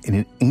man in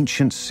an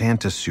ancient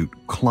Santa suit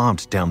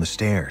clomped down the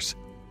stairs.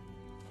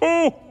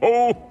 Ho,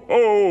 ho,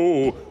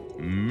 ho!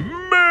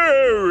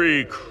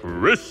 Merry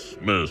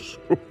Christmas!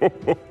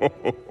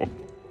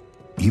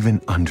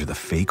 Even under the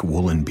fake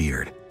woolen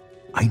beard,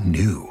 I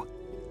knew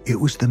it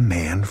was the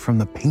man from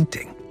the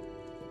painting.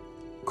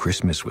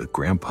 Christmas with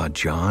Grandpa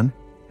John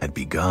had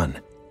begun.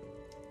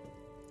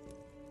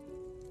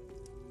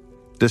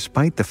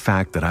 Despite the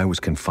fact that I was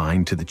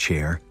confined to the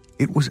chair,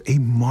 it was a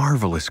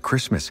marvelous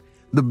Christmas,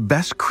 the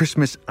best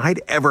Christmas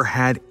I'd ever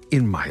had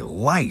in my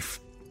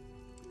life.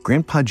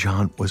 Grandpa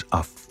John was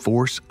a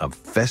force of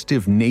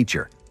festive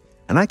nature,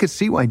 and I could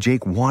see why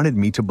Jake wanted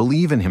me to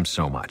believe in him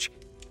so much.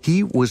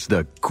 He was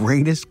the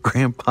greatest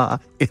grandpa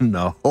in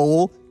the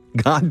whole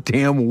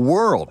goddamn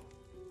world.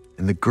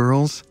 And the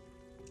girls,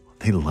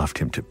 they loved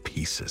him to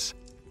pieces.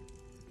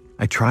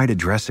 I tried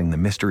addressing the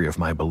mystery of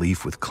my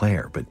belief with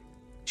Claire, but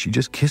she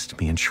just kissed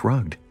me and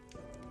shrugged.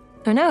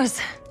 Who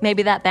knows?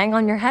 Maybe that bang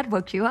on your head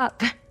woke you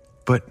up.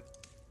 But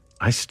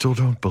I still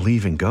don't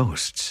believe in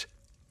ghosts.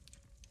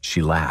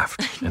 She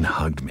laughed and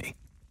hugged me,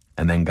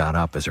 and then got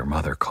up as her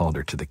mother called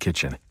her to the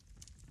kitchen.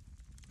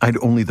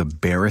 I'd only the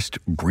barest,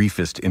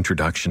 briefest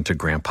introduction to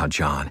Grandpa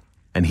John,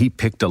 and he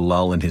picked a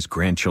lull in his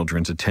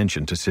grandchildren's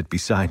attention to sit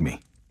beside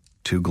me,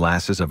 2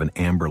 glasses of an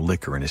amber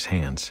liquor in his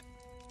hands.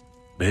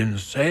 Been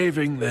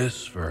saving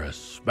this for a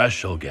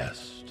special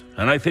guest,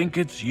 and I think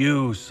it's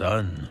you,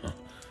 son.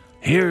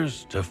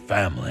 Here's to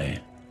family.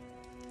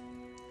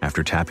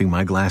 After tapping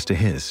my glass to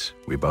his,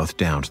 we both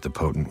downed the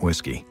potent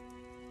whiskey.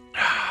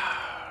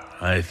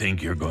 I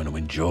think you're going to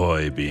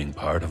enjoy being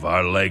part of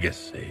our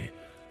legacy.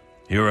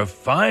 You're a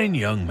fine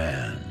young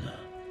man.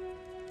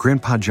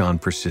 Grandpa John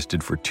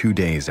persisted for 2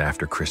 days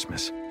after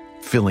Christmas,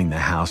 filling the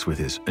house with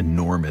his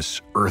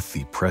enormous,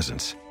 earthy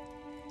presence.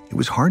 It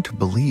was hard to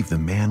believe the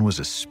man was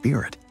a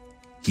spirit.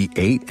 He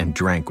ate and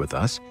drank with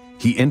us,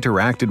 he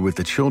interacted with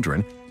the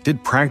children,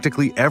 did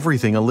practically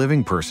everything a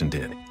living person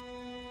did.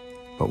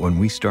 But when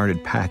we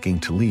started packing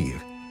to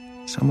leave,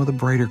 some of the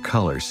brighter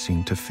colors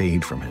seemed to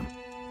fade from him,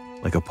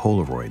 like a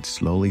Polaroid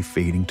slowly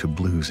fading to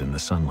blues in the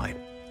sunlight.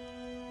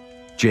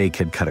 Jake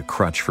had cut a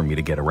crutch for me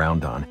to get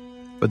around on,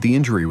 but the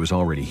injury was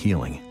already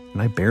healing,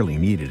 and I barely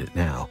needed it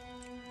now.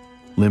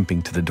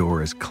 Limping to the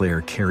door as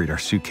Claire carried our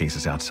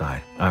suitcases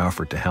outside, I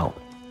offered to help.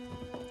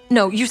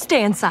 No, you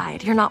stay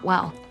inside. You're not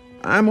well.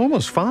 I'm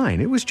almost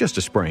fine. It was just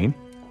a sprain.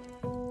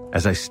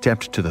 As I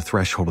stepped to the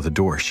threshold of the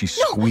door, she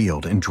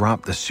squealed and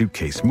dropped the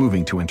suitcase,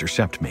 moving to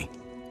intercept me.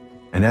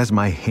 And as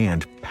my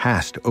hand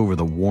passed over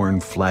the worn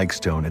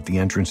flagstone at the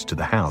entrance to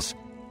the house,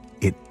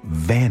 it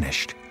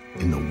vanished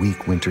in the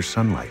weak winter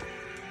sunlight.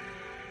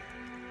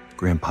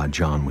 Grandpa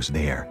John was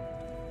there,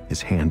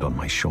 his hand on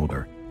my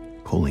shoulder,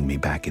 pulling me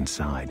back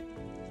inside.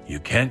 You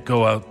can't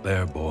go out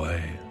there,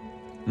 boy.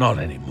 Not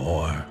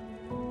anymore.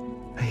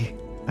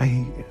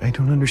 I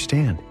don't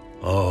understand.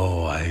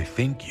 Oh, I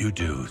think you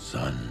do,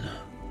 son.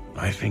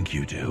 I think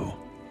you do.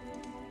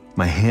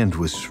 My hand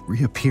was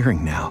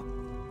reappearing now,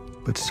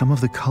 but some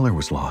of the color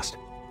was lost.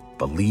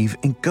 Believe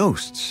in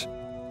ghosts,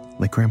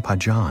 like Grandpa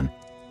John.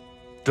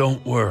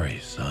 Don't worry,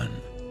 son.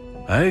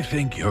 I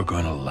think you're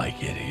gonna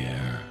like it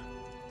here.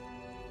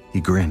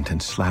 He grinned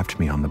and slapped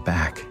me on the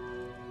back.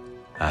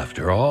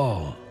 After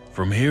all,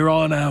 from here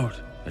on out,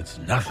 it's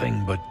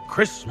nothing but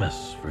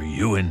Christmas for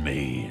you and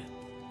me.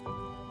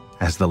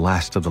 As the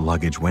last of the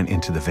luggage went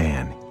into the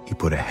van, he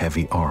put a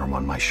heavy arm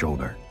on my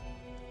shoulder.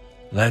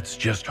 Let's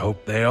just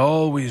hope they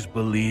always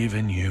believe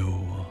in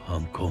you,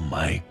 Uncle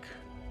Mike.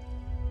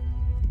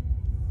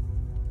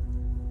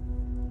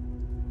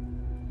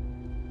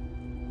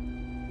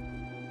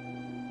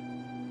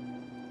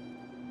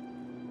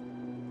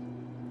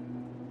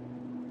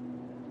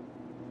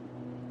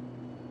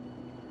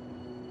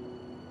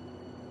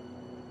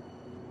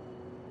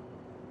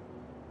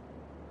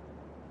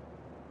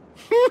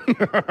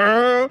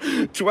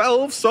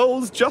 $12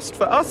 souls just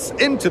for us.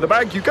 Into the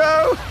bag you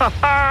go. Ha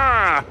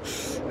ha!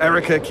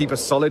 Erica, keep a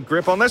solid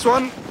grip on this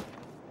one.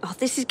 Oh,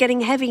 this is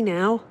getting heavy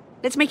now.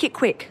 Let's make it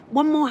quick.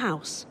 One more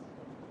house.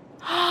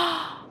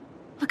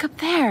 Look up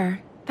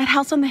there. That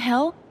house on the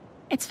hill?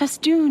 It's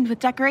festooned with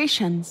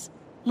decorations.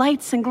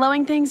 Lights and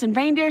glowing things and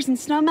reindeers and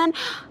snowmen.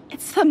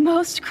 It's the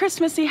most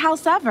Christmassy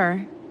house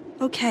ever.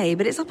 Okay,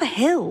 but it's up a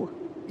hill.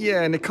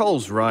 Yeah,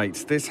 Nicole's right.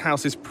 This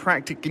house is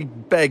practically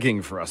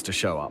begging for us to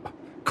show up.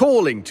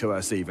 Calling to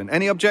us even.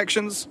 Any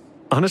objections?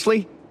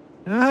 Honestly,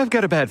 I've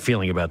got a bad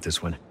feeling about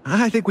this one.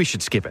 I think we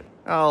should skip it.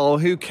 Oh,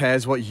 who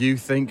cares what you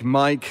think,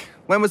 Mike?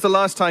 When was the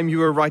last time you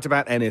were right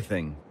about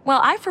anything? Well,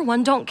 I, for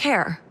one, don't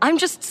care. I'm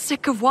just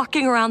sick of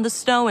walking around the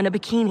snow in a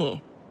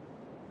bikini.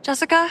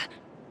 Jessica,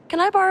 can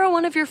I borrow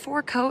one of your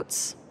 4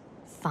 coats?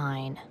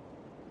 Fine.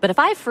 But if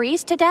I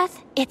freeze to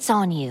death, it's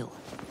on you.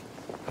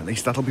 At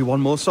least that'll be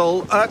one more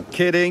soul.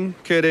 Kidding.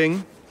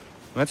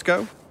 Let's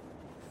go.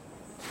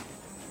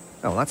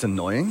 Oh, that's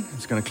annoying.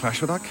 It's going to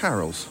clash with our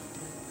carols.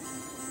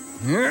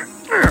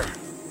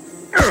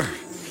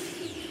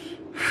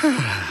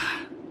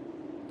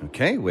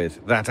 Okay,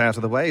 with that out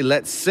of the way,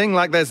 let's sing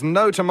like there's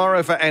no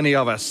tomorrow for any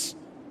of us.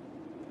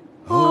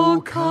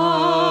 Oh,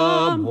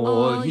 come,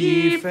 all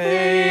ye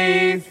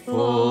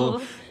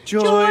faithful,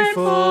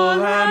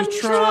 joyful and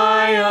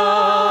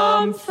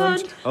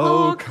triumphant.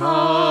 O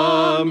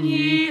come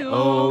ye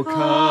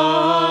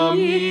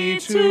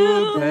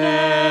to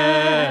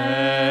Bethlehem.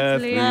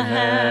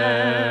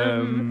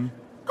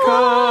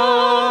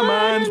 Come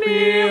and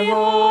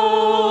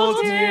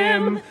behold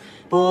him,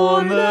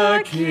 born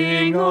the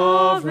King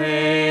of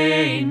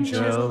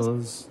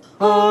angels.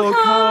 Oh,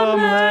 come,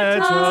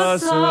 let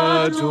us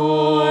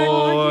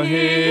adore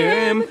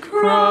him,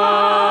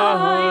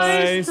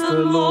 Christ the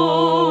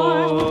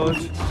Lord.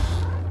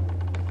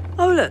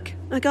 Oh, look,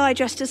 a guy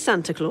dressed as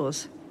Santa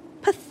Claus.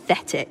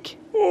 Pathetic.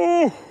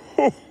 Oh,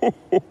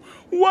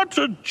 what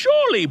a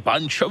jolly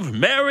bunch of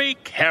merry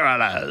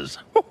carolers.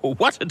 Oh,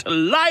 what a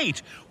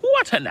delight.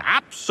 What an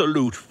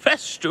absolute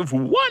festive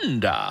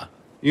wonder.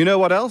 You know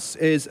what else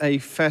is a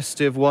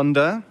festive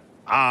wonder?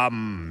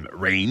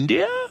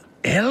 Reindeer?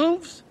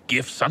 Elves?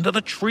 gifts under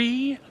the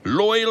tree,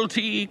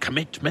 loyalty,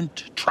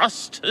 commitment,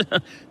 trust,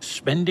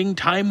 spending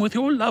time with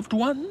your loved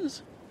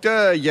ones.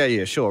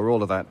 Yeah, sure,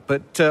 all of that.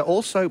 But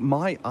also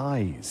my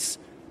eyes.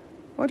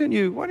 Why don't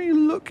you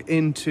look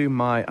into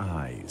my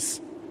eyes?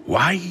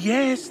 Why,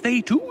 yes,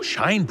 they do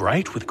shine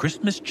bright with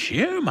Christmas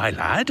cheer, my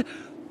lad.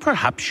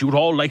 Perhaps you'd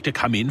all like to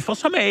come in for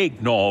some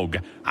eggnog.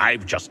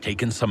 I've just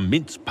taken some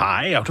mince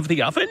pie out of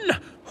the oven.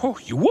 Oh,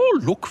 you all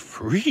look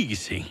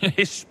freezing,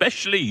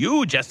 especially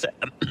you, Jess.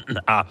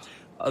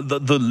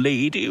 The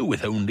lady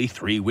with only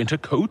 3 winter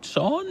coats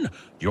on.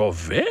 You're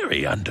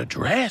very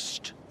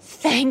underdressed.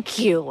 Thank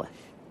you.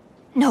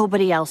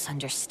 Nobody else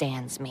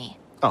understands me.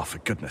 Oh, for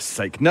goodness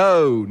sake,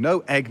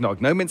 no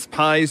eggnog, no mince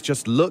pies.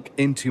 Just look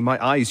into my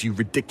eyes, you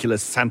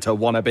ridiculous Santa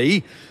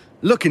wannabe.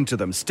 Look into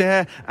them,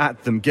 stare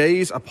at them,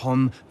 gaze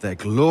upon their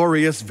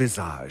glorious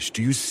visage.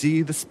 Do you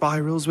see the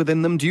spirals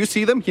within them? Do you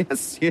see them?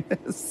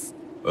 Yes.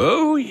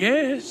 Oh,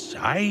 yes,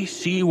 I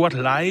see what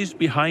lies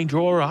behind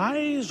your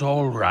eyes,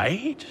 all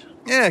right.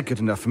 Yeah, good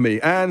enough for me.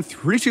 And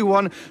 3, 2,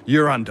 1,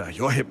 you're under.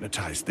 You're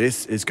hypnotized.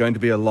 This is going to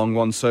be a long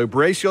one, so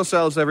brace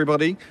yourselves,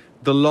 everybody.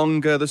 The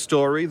longer the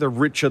story, the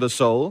richer the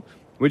soul.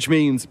 Which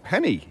means,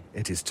 Penny,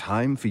 it is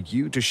time for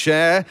you to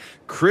share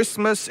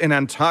Christmas in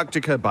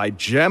Antarctica by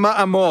Gemma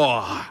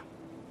Amor.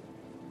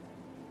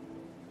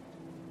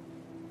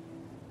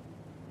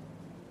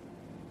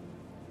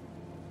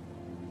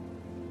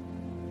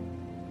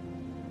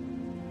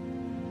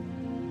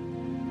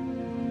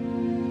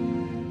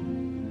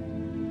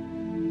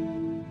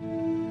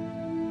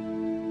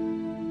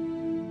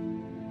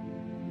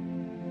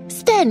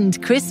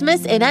 Spend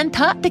Christmas in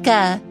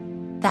Antarctica,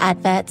 the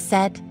advert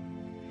said.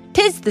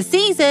 'Tis the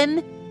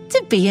season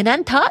to be in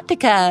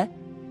Antarctica.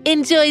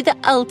 Enjoy the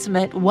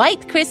ultimate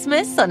white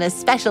Christmas on a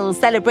special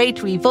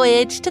celebratory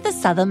voyage to the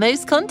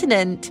southernmost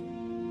continent.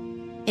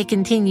 It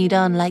continued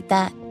on like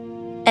that.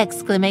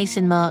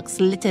 Exclamation marks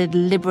littered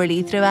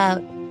liberally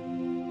throughout.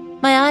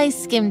 My eyes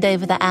skimmed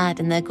over the ad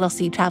in the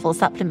glossy travel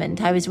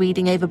supplement I was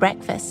reading over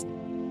breakfast.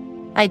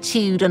 I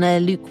chewed on a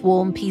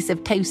lukewarm piece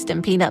of toast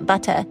and peanut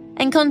butter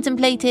and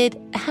contemplated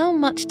how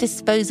much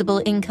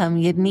disposable income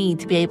you'd need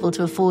to be able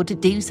to afford to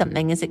do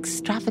something as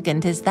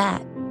extravagant as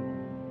that.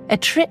 A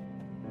trip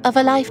of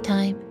a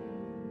lifetime.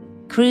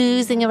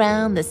 Cruising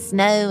around the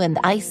snow and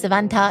ice of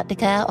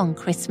Antarctica on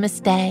Christmas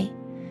Day.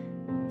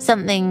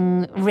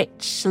 Something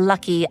rich,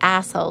 lucky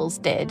assholes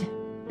did,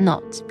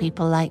 not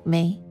people like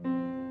me.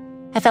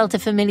 I felt a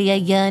familiar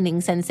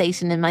yearning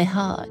sensation in my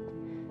heart.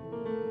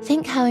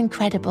 Think how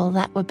incredible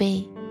that would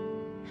be.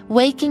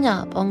 Waking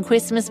up on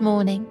Christmas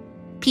morning,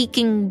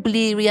 peeking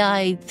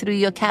bleary-eyed through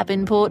your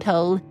cabin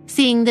porthole,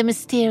 seeing the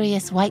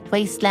mysterious white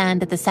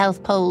wasteland of the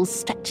South Pole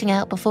stretching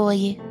out before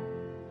you.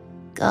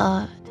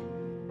 God,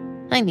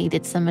 I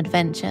needed some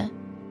adventure,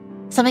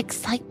 some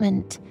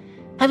excitement.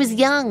 I was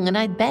young and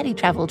I'd barely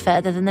travelled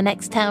further than the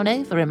next town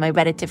over in my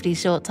relatively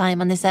short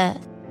time on this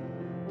earth.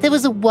 There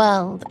was a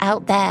world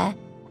out there,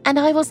 and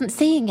I wasn't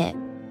seeing it.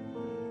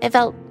 It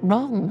felt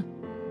wrong.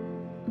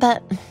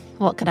 But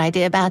what could I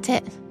do about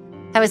it?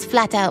 I was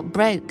flat out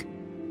broke.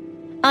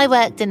 I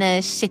worked in a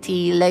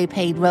shitty,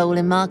 low-paid role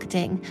in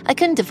marketing. I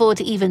couldn't afford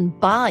to even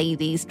buy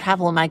these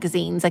travel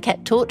magazines I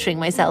kept torturing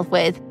myself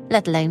with,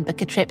 let alone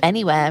book a trip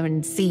anywhere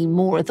and see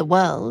more of the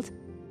world.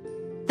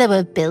 There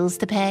were bills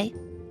to pay,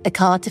 a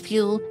car to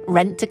fuel,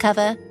 rent to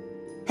cover.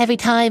 Every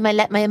time I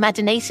let my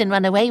imagination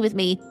run away with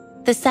me,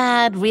 the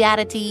sad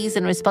realities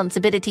and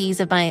responsibilities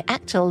of my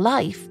actual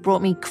life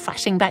brought me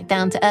crashing back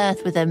down to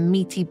earth with a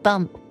meaty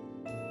bump.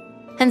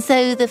 And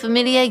so the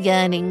familiar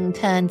yearning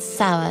turned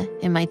sour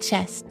in my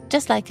chest,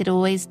 just like it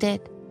always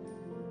did.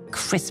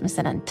 Christmas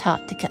in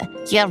Antarctica,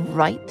 yeah,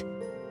 right.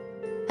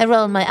 I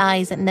rolled my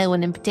eyes at no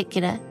one in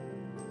particular.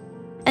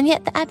 And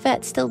yet the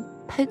advert still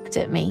poked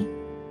at me.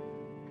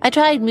 I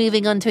tried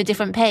moving on to a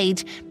different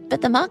page, but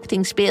the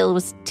marketing spiel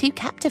was too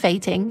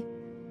captivating.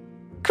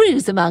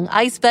 Cruise among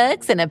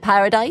icebergs in a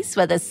paradise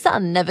where the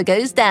sun never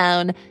goes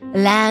down.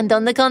 Land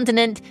on the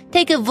continent.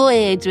 Take a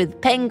voyage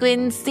with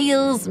penguins,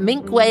 seals,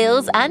 minke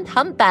whales, and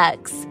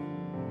humpbacks.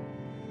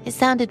 It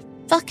sounded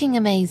fucking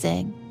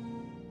amazing.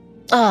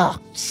 Oh,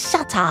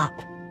 shut up.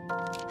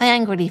 I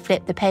angrily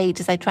flipped the page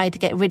as I tried to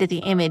get rid of the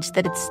image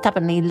that had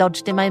stubbornly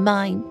lodged in my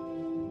mind.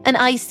 An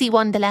icy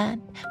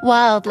wonderland,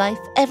 wildlife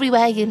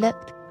everywhere you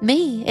looked.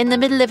 Me in the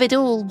middle of it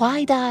all,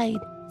 wide-eyed.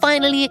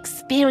 Finally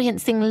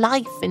experiencing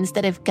life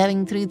instead of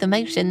going through the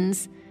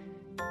motions.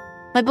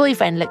 My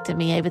boyfriend looked at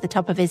me over the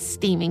top of his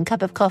steaming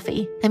cup of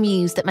coffee,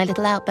 amused at my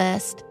little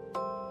outburst.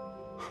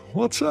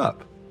 What's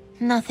up?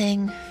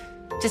 Nothing.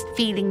 Just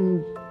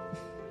feeling,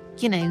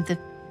 the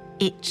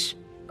itch.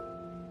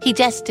 He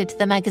gestured to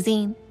the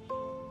magazine.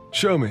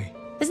 Show me.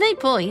 There's no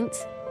point.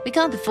 We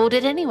can't afford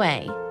it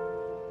anyway.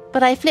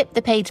 But I flipped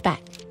the page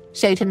back,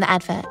 showed him the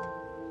advert.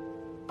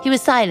 He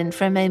was silent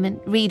for a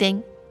moment,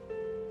 reading.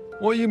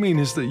 What you mean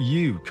is that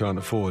you can't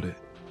afford it.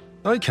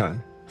 I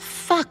can.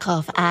 Fuck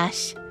off,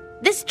 Ash.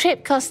 This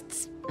trip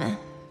costs...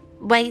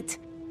 wait.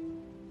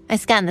 I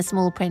scanned the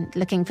small print,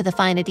 looking for the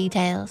finer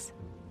details.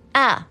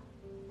 Ah,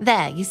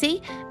 there, you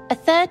see? a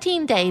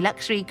 13-day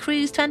luxury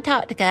cruise to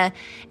Antarctica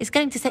is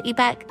going to set you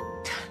back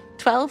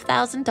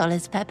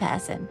 $12,000 per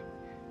person.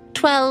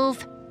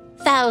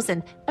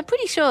 12,000. I'm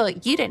pretty sure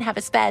you don't have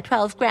a spare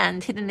 12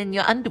 grand hidden in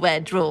your underwear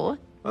drawer.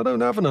 I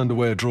don't have an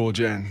underwear drawer,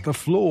 Jen. The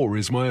floor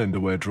is my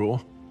underwear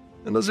drawer.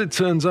 And as it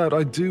turns out,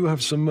 I do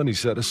have some money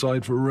set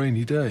aside for a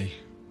rainy day.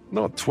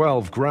 Not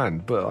 12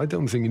 grand, but I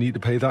don't think you need to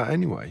pay that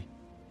anyway.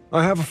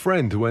 I have a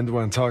friend who went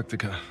to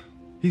Antarctica.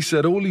 He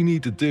said all you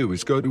need to do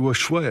is go to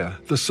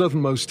Ushuaia, the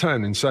southernmost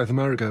town in South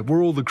America,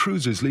 where all the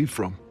cruises leave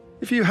from.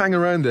 If you hang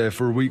around there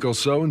for a week or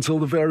so until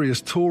the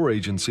various tour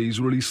agencies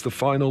release the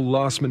final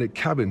last-minute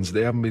cabins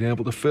they haven't been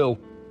able to fill,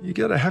 you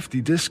get a hefty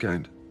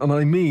discount. And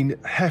I mean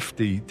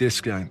hefty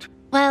discount.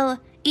 Well,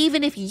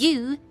 even if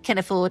you can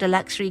afford a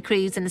luxury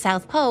cruise in the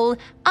South Pole,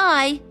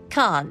 I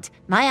can't.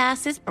 My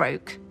ass is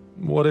broke.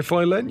 What if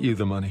I lent you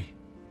the money?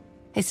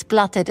 I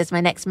spluttered as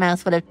my next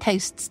mouthful of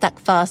toast stuck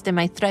fast in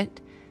my throat.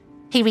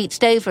 He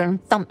reached over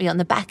and thumped me on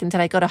the back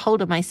until I got a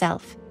hold of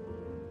myself.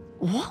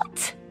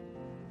 What?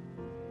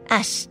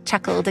 Ash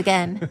chuckled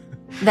again,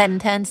 then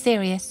turned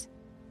serious.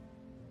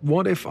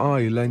 What if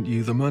I lent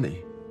you the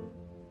money?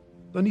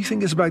 Don't you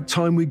think it's about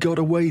time we got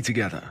away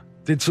together?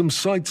 Did some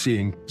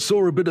sightseeing,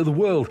 saw a bit of the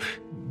world,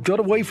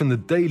 got away from the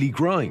daily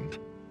grind?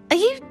 Are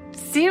you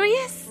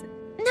serious?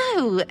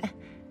 No,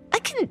 I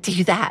couldn't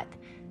do that.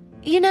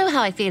 You know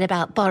how I feel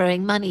about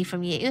borrowing money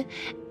from you.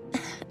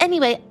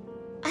 Anyway,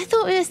 I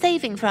thought we were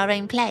saving for our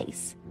own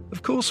place.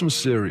 Of course I'm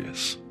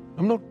serious.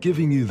 I'm not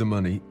giving you the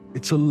money,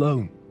 it's a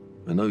loan.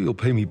 I know you'll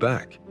pay me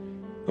back.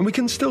 And we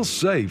can still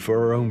save for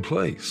our own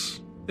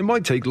place. It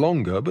might take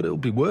longer, but it'll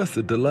be worth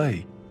the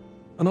delay.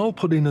 And I'll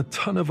put in a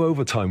ton of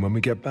overtime when we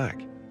get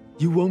back.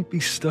 You won't be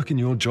stuck in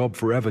your job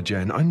forever,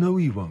 Jen. I know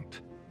you won't.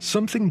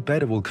 Something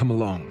better will come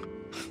along.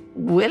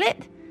 Will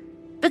it?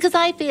 Because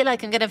I feel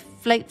like I'm going to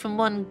float from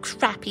one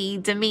crappy,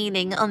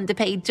 demeaning,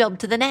 underpaid job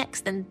to the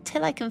next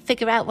until I can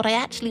figure out what I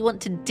actually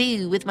want to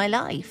do with my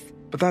life.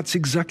 But that's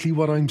exactly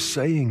what I'm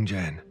saying,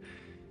 Jen.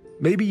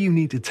 Maybe you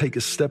need to take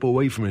a step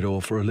away from it all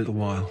for a little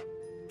while.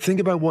 Think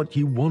about what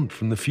you want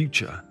from the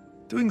future.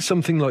 Doing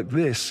something like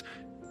this...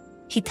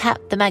 He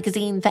tapped the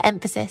magazine for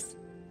emphasis.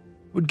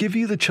 ...would give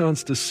you the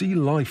chance to see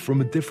life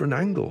from a different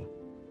angle.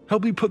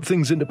 Help you put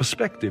things into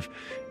perspective.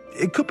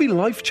 It could be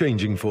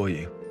life-changing for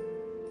you.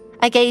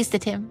 I gazed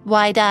at him,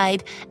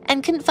 wide-eyed,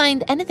 and couldn't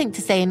find anything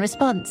to say in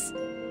response.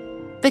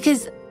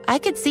 Because I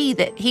could see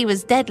that he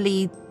was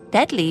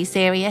deadly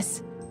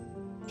serious.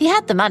 He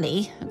had the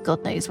money,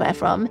 God knows where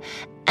from,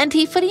 and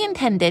he fully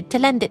intended to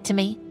lend it to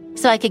me,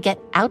 so I could get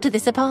out of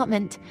this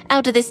apartment,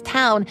 out of this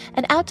town,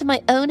 and out of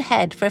my own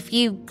head for a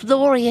few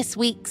glorious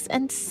weeks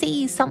and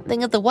see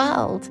something of the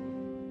world.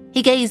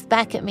 He gazed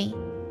back at me,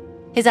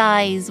 his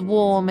eyes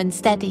warm and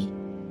steady,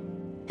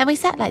 and we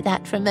sat like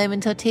that for a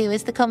moment or two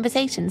as the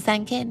conversation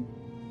sank in.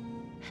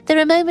 There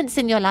are moments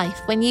in your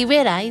life when you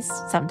realise,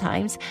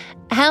 sometimes,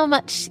 how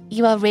much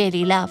you are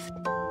really loved.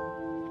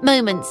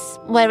 Moments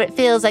where it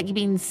feels like you've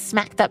been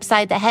smacked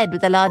upside the head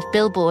with a large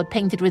billboard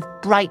painted with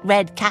bright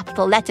red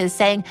capital letters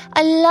saying,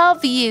 "I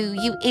love you,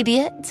 you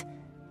idiot."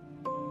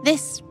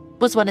 This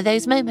was one of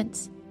those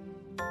moments.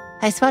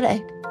 I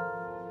swallowed,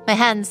 my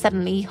hands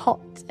suddenly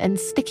hot and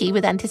sticky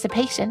with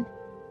anticipation.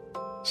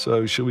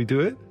 So, shall we do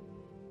it?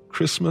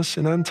 Christmas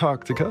in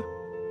Antarctica?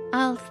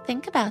 I'll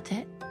think about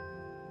it.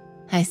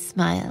 I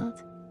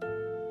smiled.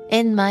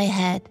 In my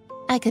head,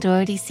 I could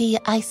already see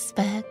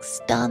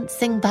icebergs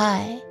dancing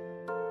by.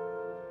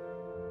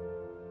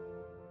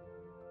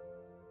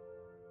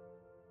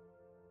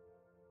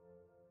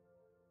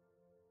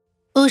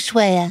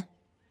 Ushuaia,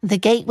 the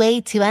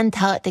gateway to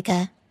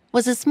Antarctica,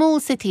 was a small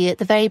city at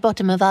the very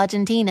bottom of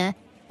Argentina,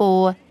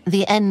 or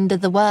the end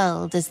of the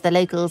world, as the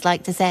locals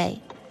like to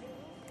say.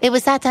 It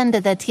was sat under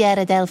the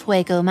Tierra del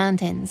Fuego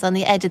mountains on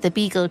the edge of the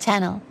Beagle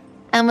Channel,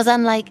 and was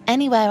unlike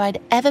anywhere I'd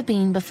ever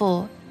been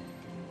before.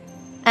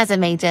 As a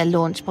major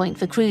launch point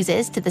for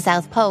cruises to the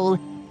South Pole,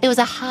 it was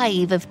a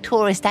hive of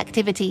tourist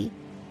activity.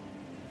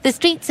 The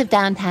streets of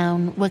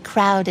downtown were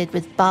crowded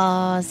with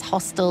bars,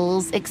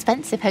 hostels,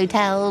 expensive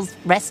hotels,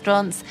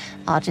 restaurants,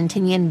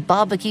 Argentinian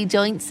barbecue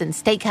joints and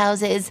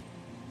steakhouses,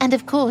 and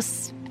of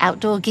course,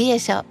 outdoor gear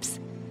shops.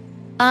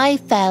 I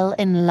fell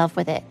in love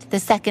with it the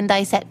second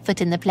I set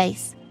foot in the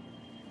place.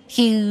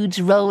 Huge,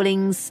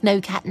 rolling,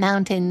 snow-capped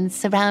mountains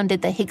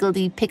surrounded the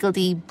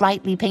higgledy-piggledy,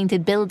 brightly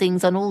painted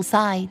buildings on all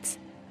sides.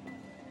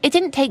 It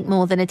didn't take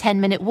more than a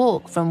 10-minute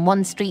walk from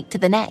one street to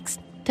the next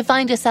to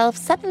find yourself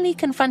suddenly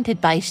confronted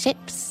by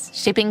ships,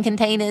 shipping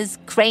containers,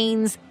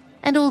 cranes,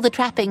 and all the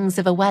trappings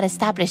of a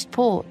well-established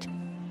port.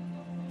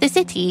 The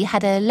city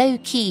had a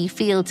low-key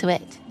feel to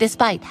it,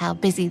 despite how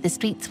busy the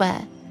streets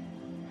were.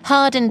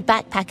 Hardened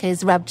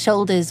backpackers rubbed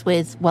shoulders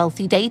with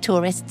wealthy day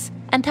tourists,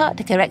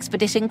 Antarctica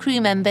expedition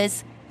crew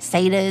members,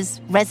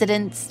 sailors,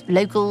 residents,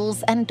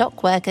 locals, and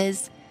dock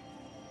workers.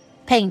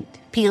 Paint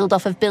peeled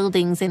off of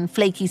buildings in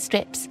flaky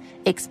strips,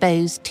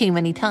 exposed too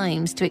many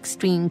times to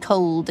extreme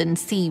cold and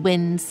sea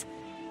winds.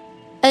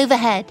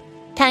 Overhead,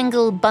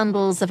 tangled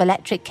bundles of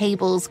electric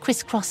cables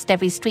crisscrossed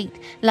every street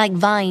like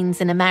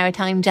vines in a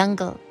maritime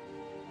jungle.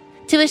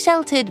 To a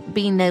sheltered,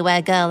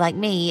 been-nowhere girl like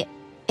me,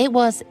 it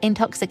was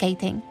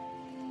intoxicating.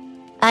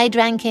 I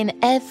drank in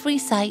every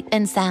sight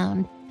and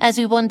sound as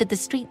we wandered the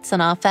streets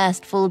on our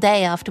first full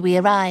day after we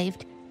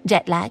arrived,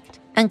 jet-lagged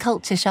and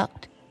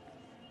culture-shocked.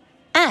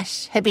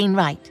 Ash had been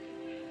right.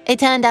 It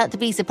turned out to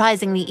be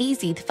surprisingly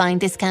easy to find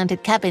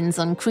discounted cabins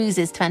on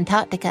cruises to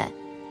Antarctica.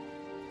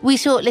 We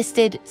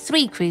shortlisted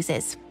 3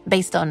 cruises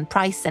based on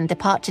price and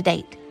departure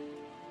date.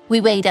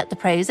 We weighed up the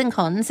pros and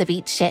cons of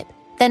each ship,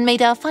 then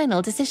made our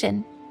final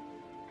decision.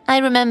 I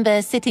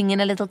remember sitting in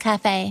a little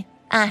cafe,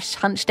 Ash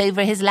hunched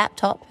over his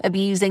laptop,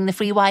 abusing the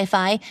free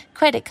Wi-Fi,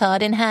 credit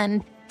card in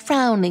hand,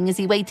 frowning as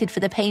he waited for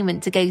the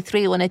payment to go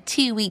through on a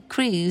 2-week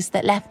cruise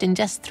that left in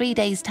just 3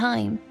 days'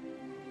 time.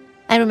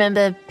 I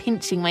remember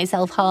pinching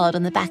myself hard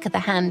on the back of the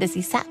hand as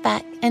he sat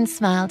back and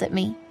smiled at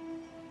me.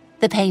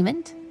 The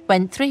payment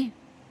went through.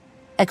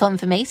 A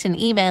confirmation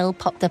email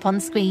popped up on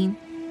screen.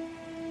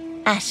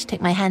 Ash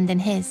took my hand in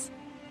his.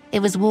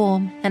 It was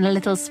warm and a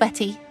little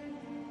sweaty.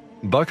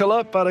 Buckle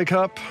up,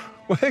 Buttercup.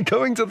 We're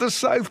going to the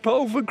South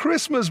Pole for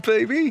Christmas,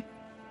 baby.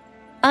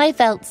 I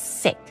felt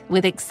sick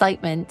with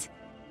excitement.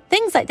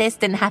 Things like this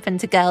didn't happen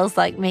to girls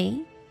like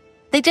me.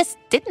 They just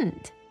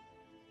didn't.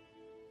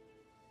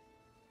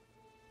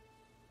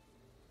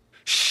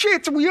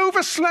 Shit, we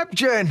overslept,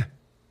 Jen!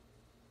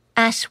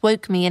 Ash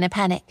woke me in a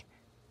panic.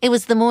 It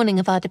was the morning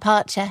of our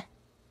departure.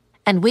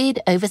 And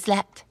we'd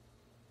overslept.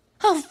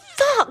 Oh,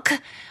 fuck!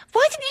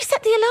 Why didn't you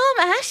set the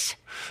alarm, Ash?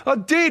 I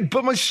did,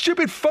 but my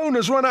stupid phone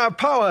has run out of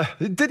power.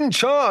 It didn't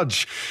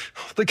charge.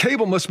 The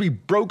cable must be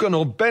broken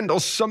or bent or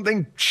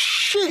something.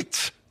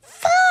 Shit!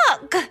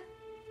 Fuck!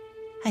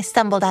 I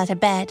stumbled out of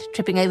bed,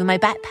 tripping over my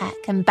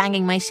backpack and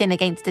banging my shin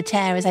against a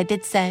chair as I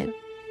did so.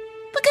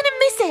 We're gonna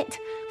miss it!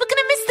 We're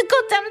gonna miss the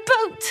goddamn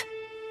boat!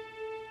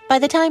 By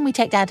the time we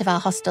checked out of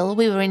our hostel,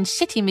 we were in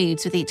shitty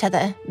moods with each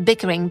other,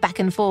 bickering back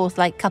and forth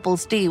like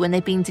couples do when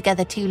they've been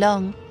together too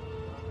long.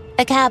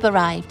 A cab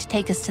arrived to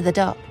take us to the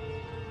dock.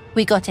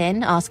 We got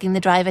in, asking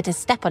the driver to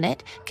step on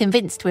it,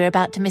 convinced we were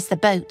about to miss the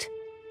boat.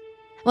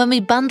 When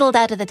we bundled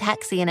out of the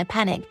taxi in a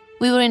panic,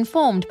 we were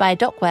informed by a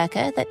dock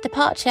worker that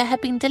departure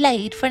had been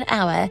delayed for an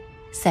hour,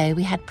 so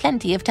we had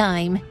plenty of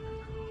time.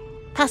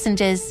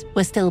 Passengers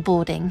were still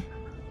boarding.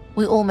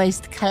 We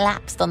almost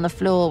collapsed on the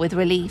floor with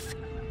relief,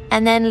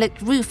 and then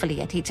looked ruefully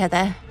at each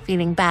other,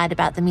 feeling bad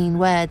about the mean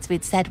words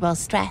we'd said while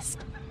stressed.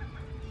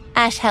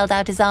 Ash held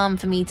out his arm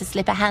for me to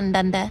slip a hand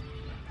under.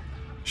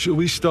 Shall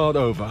we start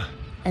over?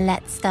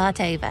 Let's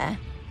start over.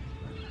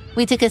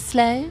 We took a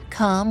slow,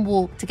 calm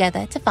walk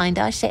together to find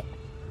our ship.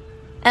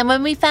 And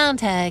when we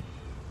found her,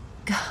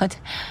 God,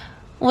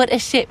 what a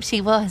ship she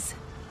was.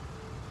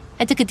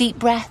 I took a deep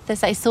breath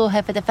as I saw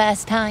her for the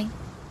first time.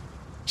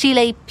 She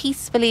lay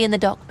peacefully in the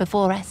dock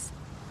before us.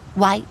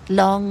 White,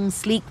 long,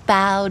 sleek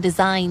bow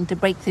designed to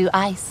break through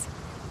ice.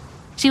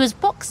 She was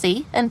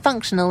boxy and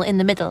functional in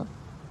the middle,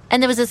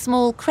 and there was a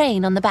small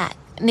crane on the back,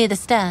 near the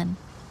stern.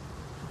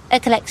 A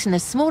collection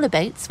of smaller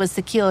boats was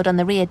secured on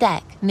the rear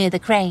deck, near the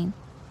crane.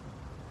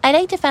 I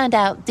later found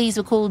out these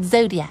were called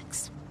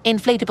Zodiacs,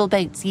 inflatable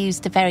boats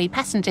used to ferry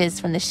passengers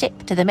from the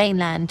ship to the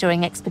mainland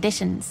during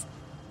expeditions.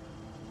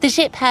 The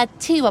ship had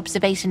 2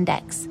 observation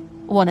decks,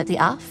 one at the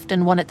aft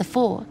and one at the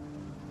fore.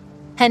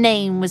 Her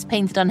name was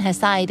painted on her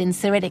side in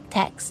Cyrillic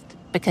text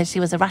because she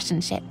was a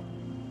Russian ship.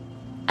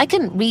 I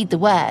couldn't read the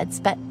words,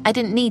 but I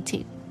didn't need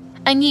to.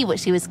 I knew what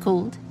she was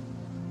called.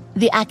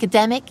 The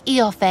Academic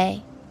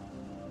Ioffe.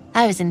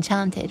 I was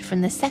enchanted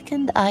from the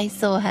second I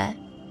saw her.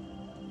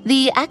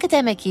 The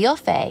Academic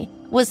Ioffe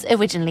was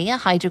originally a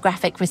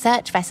hydrographic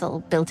research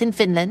vessel built in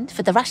Finland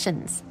for the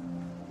Russians.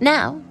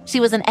 Now, she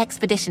was an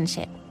expedition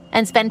ship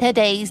and spent her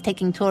days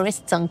taking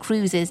tourists on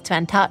cruises to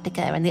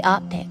Antarctica and the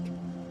Arctic.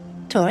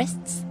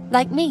 Tourists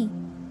like me.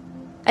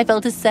 I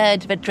felt a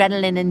surge of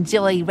adrenaline and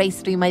joy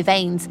race through my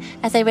veins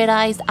as I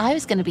realized I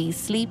was going to be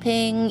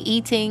sleeping,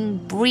 eating,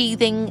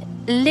 breathing,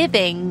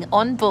 living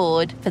on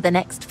board for the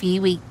next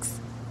few weeks.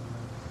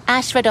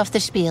 Ash read off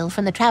the spiel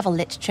from the travel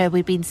literature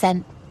we'd been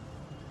sent.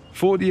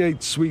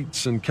 48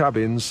 suites and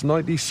cabins,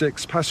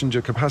 96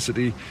 passenger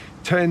capacity,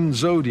 10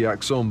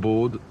 Zodiacs on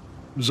board.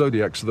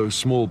 Zodiacs are those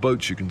small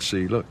boats you can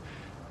see, look.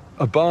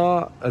 A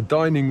bar, a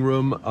dining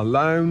room, a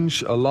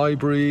lounge, a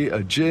library,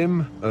 a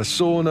gym, a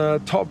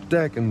sauna, top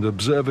deck and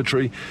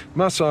observatory,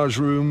 massage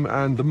room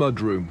and the mud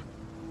room.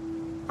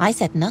 I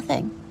said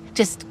nothing,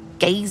 just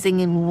gazing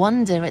in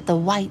wonder at the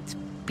white,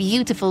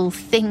 beautiful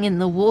thing in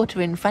the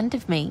water in front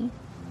of me.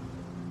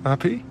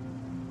 Happy?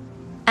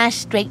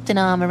 Ash draped an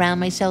arm around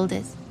my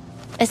shoulders.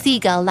 A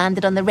seagull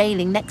landed on the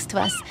railing next to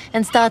us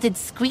and started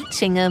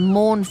screeching a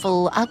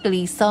mournful,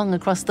 ugly song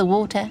across the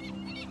water.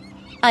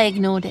 I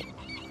ignored it,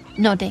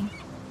 nodding,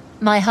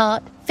 my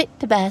heart fit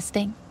to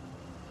bursting.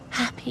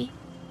 Happy.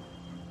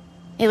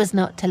 It was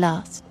not to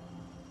last.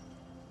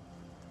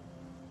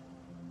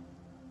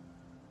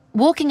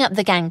 Walking up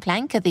the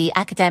gangplank of the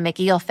Academic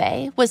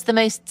Ioffe was the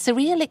most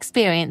surreal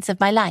experience of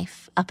my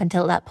life up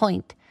until that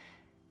point.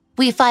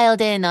 We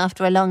filed in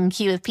after a long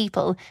queue of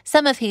people,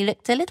 some of who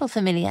looked a little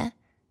familiar.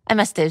 I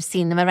must have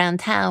seen them around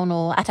town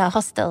or at our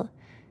hostel.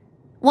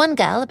 One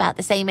girl, about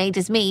the same age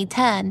as me,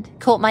 turned,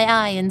 caught my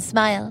eye and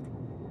smiled.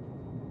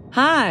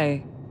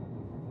 Hi.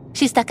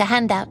 She stuck a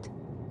hand out.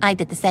 I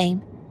did the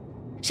same.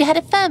 She had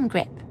a firm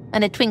grip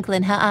and a twinkle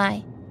in her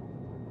eye.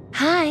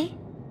 Hi.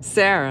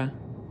 Sarah.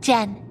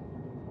 Jen.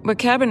 What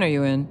cabin are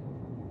you in?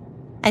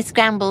 I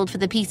scrambled for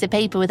the piece of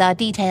paper with our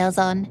details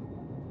on.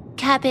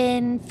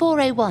 Cabin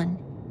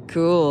 401.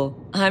 Cool.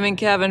 I'm in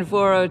cabin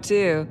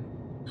 402.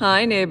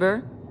 Hi,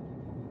 neighbor.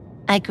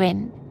 I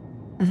grinned.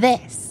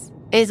 This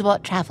is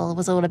what travel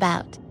was all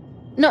about.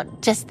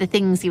 Not just the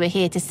things you were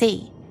here to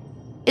see.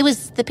 It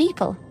was the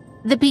people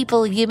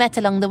you met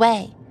along the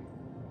way.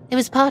 It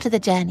was part of the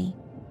journey,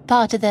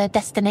 part of the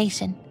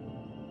destination.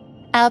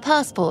 Our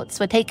passports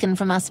were taken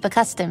from us for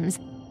customs,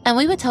 and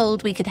we were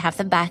told we could have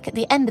them back at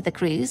the end of the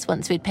cruise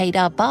once we'd paid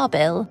our bar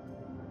bill.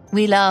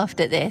 We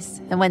laughed at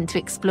this and went to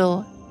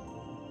explore.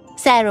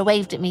 Sarah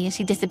waved at me as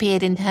she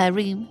disappeared into her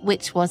room,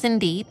 which was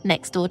indeed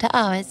next door to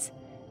ours.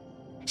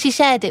 She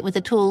shared it with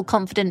a tall,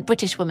 confident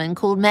British woman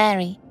called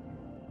Mary.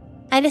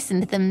 I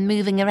listened to them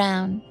moving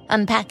around,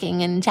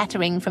 unpacking and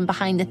chattering from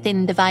behind the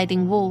thin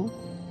dividing wall.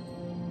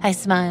 I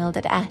smiled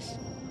at Ash.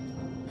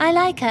 I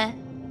like her.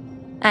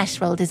 Ash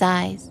rolled his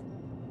eyes.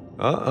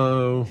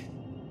 Uh-oh.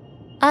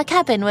 Our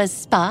cabin was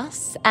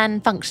sparse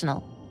and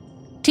functional.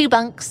 2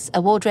 bunks,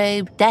 a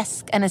wardrobe,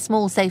 desk, and a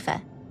small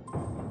sofa.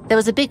 There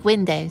was a big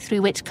window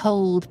through which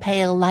cold,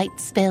 pale light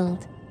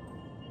spilled.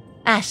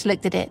 Ash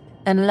looked at it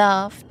and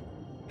laughed.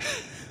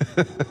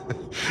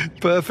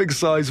 Perfect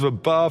size for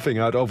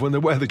barfing out of when the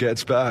weather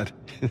gets bad.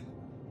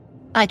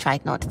 I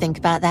tried not to think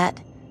about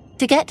that.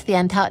 To get to the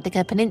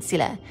Antarctica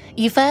Peninsula,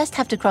 you first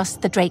have to cross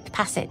the Drake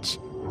Passage,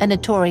 a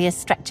notorious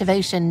stretch of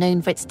ocean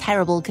known for its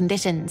terrible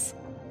conditions.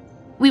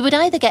 We would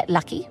either get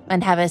lucky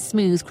and have a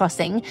smooth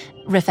crossing,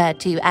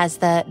 referred to as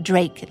the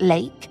Drake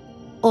Lake,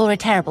 or a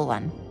terrible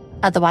one,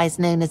 otherwise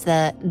known as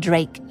the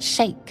Drake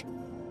Shake.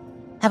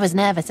 I was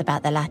nervous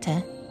about the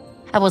latter.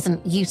 I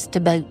wasn't used to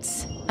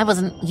boats. I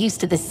wasn't used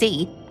to the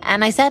sea,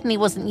 and I certainly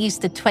wasn't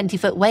used to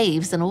 20-foot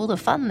waves and all the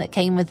fun that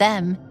came with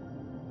them.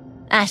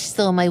 Ash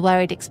saw my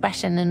worried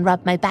expression and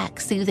rubbed my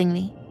back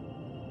soothingly.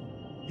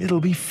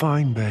 It'll be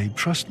fine, babe,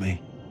 trust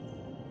me.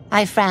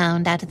 I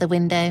frowned out of the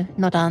window,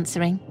 not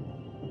answering.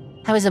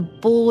 I was a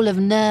ball of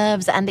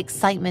nerves and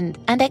excitement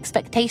and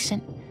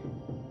expectation,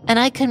 and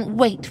I couldn't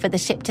wait for the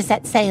ship to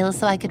set sail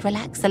so I could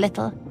relax a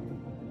little.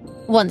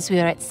 Once we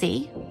were at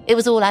sea, it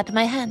was all out of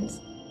my hands.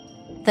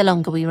 The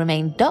longer we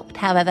remained docked,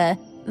 however,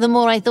 the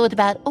more I thought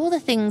about all the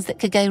things that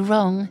could go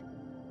wrong.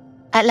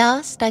 At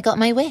last, I got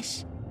my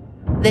wish.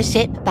 The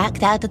ship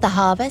backed out of the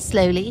harbour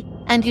slowly,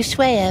 and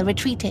Ushuaia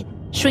retreated,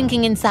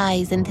 shrinking in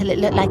size until it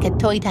looked like a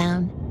toy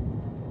town.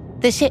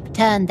 The ship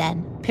turned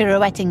then,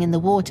 pirouetting in the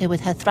water with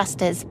her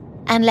thrusters,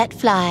 and let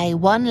fly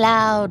one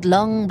loud,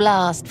 long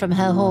blast from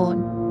her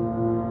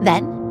horn.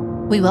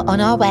 Then, we were on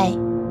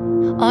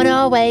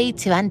our way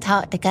to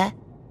Antarctica.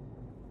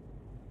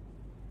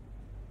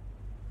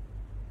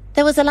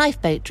 There was a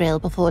lifeboat drill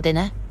before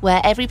dinner,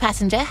 where every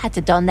passenger had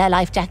to don their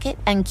life jacket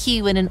and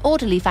queue in an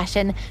orderly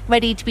fashion,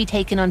 ready to be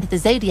taken onto the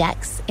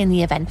Zodiacs in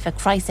the event of a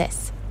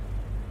crisis.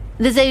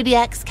 The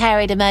Zodiacs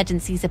carried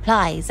emergency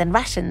supplies and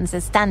rations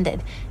as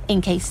standard, in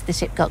case the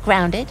ship got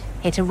grounded,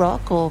 hit a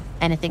rock, or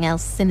anything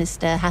else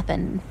sinister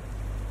happened.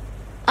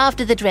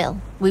 After the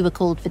drill, we were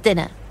called for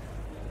dinner.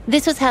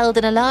 This was held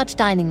in a large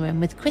dining room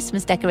with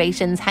Christmas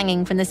decorations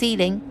hanging from the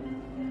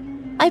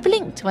ceiling. I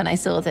blinked when I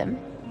saw them.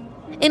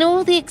 In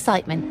all the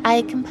excitement, I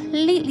had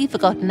completely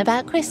forgotten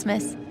about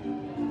Christmas.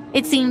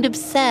 It seemed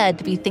absurd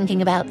to be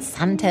thinking about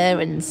Santa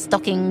and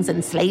stockings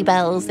and sleigh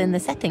bells in the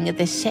setting of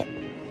this ship.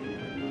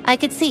 I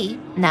could see,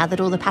 now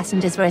that all the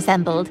passengers were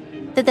assembled,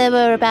 that there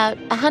were about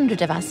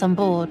 100 of us on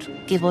board,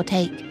 give or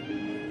take.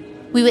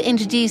 We were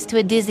introduced to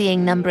a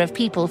dizzying number of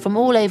people from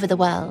all over the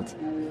world.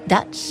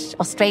 Dutch,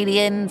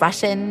 Australian,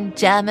 Russian,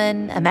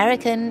 German,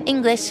 American,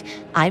 English,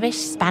 Irish,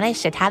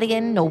 Spanish,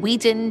 Italian,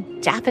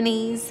 Norwegian,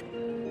 Japanese.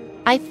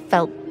 I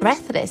felt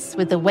breathless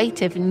with the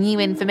weight of new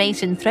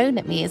information thrown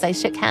at me as I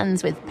shook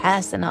hands with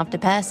person after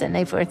person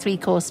over a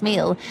 3-course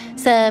meal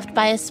served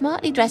by a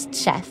smartly dressed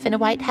chef in a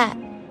white hat.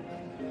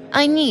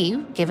 I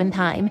knew, given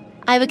time,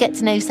 I would get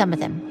to know some of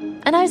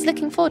them, and I was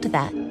looking forward to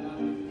that.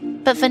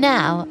 But for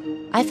now,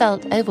 I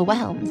felt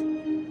overwhelmed.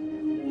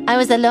 I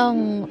was a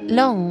long,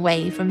 long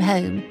way from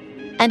home,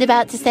 and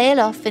about to sail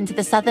off into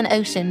the Southern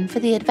Ocean for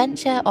the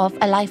adventure of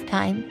a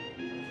lifetime.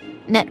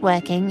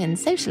 Networking and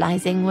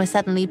socializing were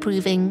suddenly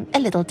proving a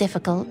little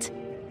difficult.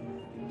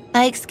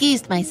 I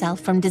excused myself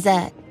from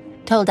dessert,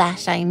 told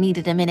Ash I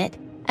needed a minute,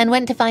 and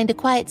went to find a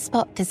quiet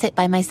spot to sit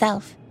by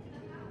myself.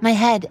 My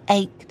head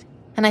ached,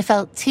 and I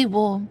felt too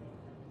warm.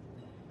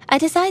 I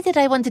decided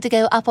I wanted to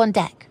go up on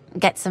deck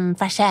and get some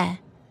fresh air.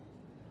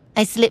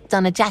 I slipped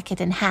on a jacket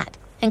and hat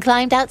and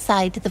climbed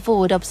outside to the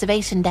forward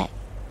observation deck.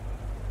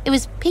 It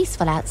was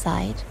peaceful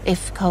outside,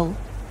 if cold.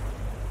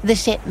 The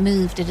ship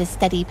moved at a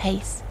steady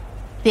pace,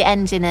 the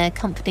engine a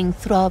comforting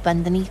throb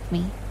underneath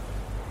me.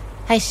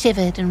 I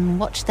shivered and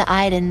watched the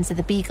islands of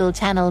the Beagle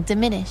Channel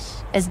diminish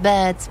as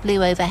birds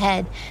flew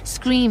overhead,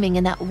 screaming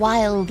in that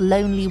wild,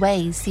 lonely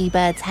way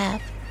seabirds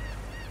have.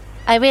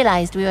 I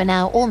realized we were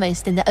now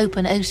almost in the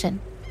open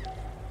ocean.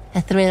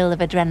 A thrill of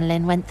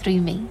adrenaline went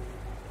through me.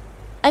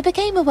 I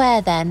became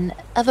aware then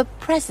of a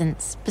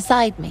presence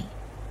beside me.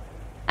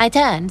 I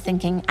turned,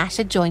 thinking Ash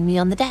had joined me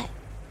on the deck.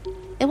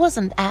 It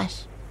wasn't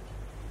Ash.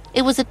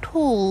 It was a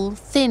tall,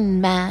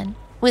 thin man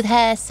with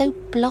hair so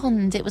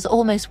blonde it was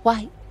almost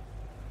white.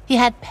 He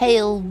had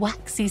pale,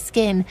 waxy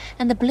skin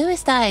and the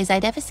bluest eyes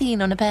I'd ever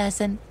seen on a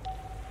person.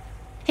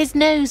 His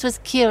nose was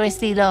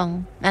curiously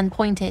long and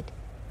pointed,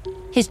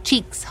 his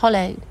cheeks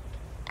hollowed,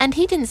 and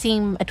he didn't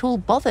seem at all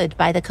bothered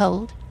by the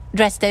cold,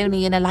 dressed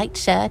only in a light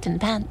shirt and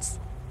pants.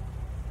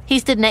 He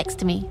stood next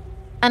to me,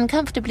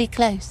 uncomfortably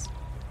close.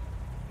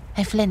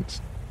 I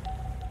flinched.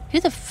 Who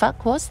the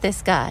fuck was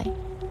this guy?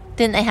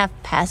 Didn't they have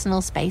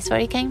personal space where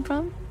he came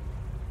from?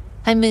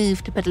 I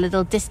moved to put a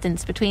little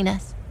distance between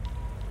us.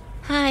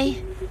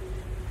 Hi.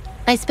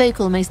 I spoke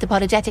almost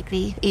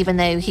apologetically, even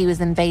though he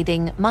was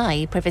invading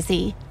my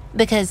privacy,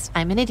 because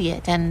I'm an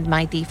idiot and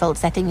my default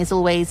setting is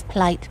always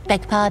polite,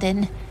 beg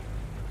pardon.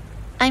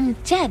 I'm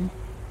Jen.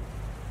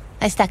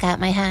 I stuck out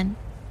my hand.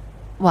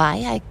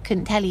 Why, I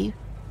couldn't tell you.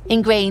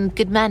 Ingrained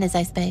good manners,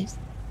 I suppose.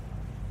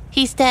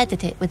 He stared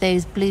at it with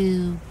those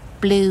blue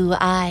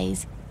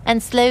eyes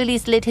and slowly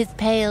slid his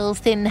pale,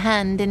 thin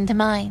hand into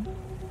mine.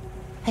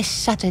 I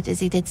shuddered as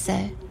he did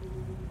so.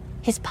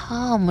 His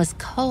palm was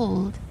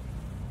cold.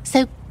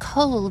 So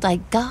cold I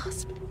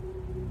gasped.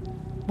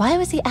 Why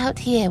was he out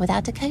here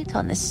without a coat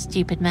on, this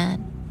stupid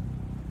man?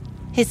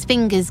 His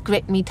fingers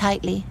gripped me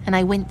tightly and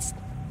I winced.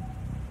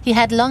 He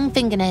had long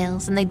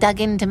fingernails and they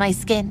dug into my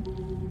skin.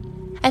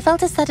 I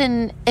felt a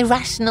sudden,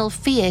 irrational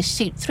fear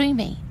shoot through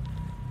me.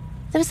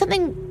 There was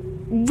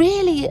something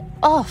really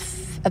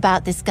off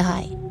about this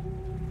guy.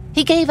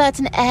 He gave out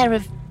an air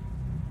of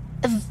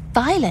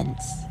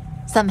violence,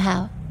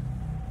 somehow.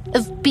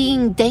 Of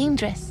being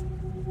dangerous.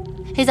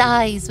 His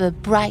eyes were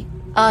bright,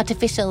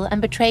 artificial,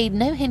 and betrayed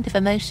no hint of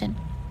emotion.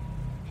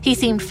 He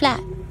seemed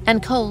flat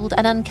and cold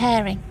and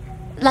uncaring,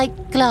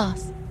 like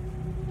glass,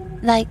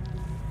 like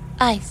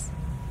ice.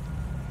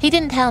 He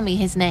didn't tell me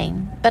his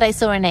name, but I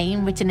saw a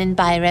name written in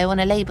biro on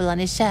a label on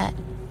his shirt.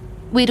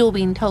 We'd all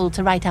been told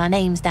to write our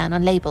names down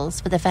on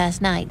labels for the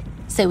first night,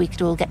 so we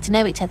could all get to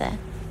know each other.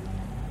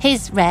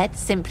 His read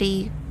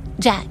simply,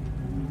 Jack.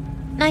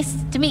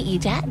 Nice to meet you,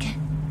 Jack.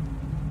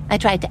 I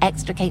tried to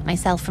extricate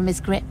myself from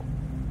his grip.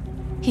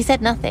 He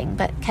said nothing,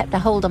 but kept a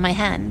hold on my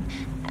hand,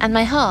 and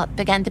my heart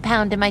began to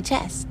pound in my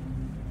chest.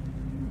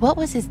 What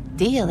was his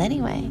deal,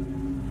 anyway?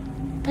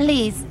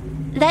 Please,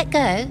 let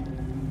go.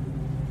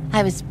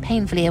 I was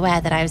painfully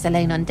aware that I was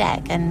alone on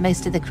deck, and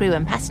most of the crew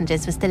and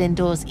passengers were still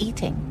indoors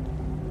eating.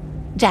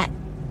 Jack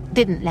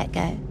didn't let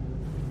go.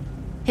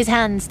 His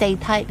hand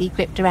stayed tightly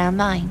gripped around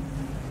mine.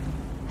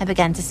 I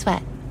began to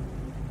sweat.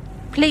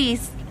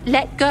 Please,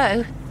 let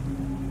go.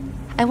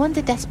 I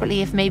wondered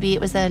desperately if maybe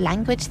it was a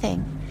language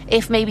thing,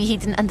 if maybe he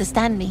didn't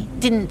understand me,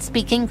 didn't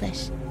speak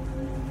English.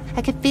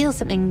 I could feel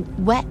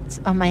something wet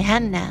on my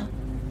hand now.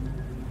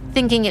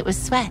 Thinking it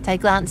was sweat, I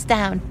glanced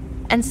down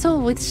and saw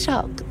with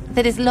shock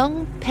that his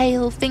long,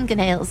 pale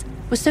fingernails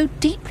were so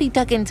deeply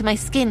dug into my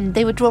skin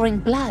they were drawing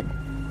blood.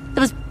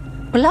 There was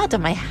blood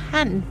on my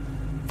hand.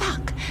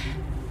 Fuck.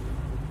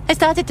 I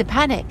started to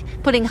panic,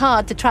 pulling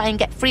hard to try and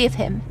get free of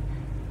him.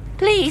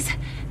 Please,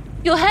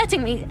 you're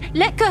hurting me.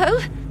 Let go.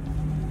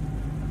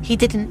 He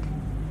didn't.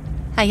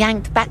 I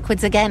yanked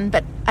backwards again,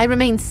 but I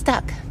remained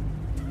stuck.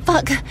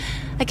 Fuck,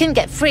 I couldn't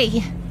get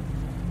free.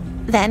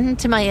 Then,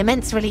 to my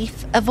immense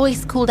relief, a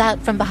voice called out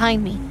from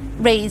behind me,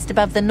 raised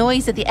above the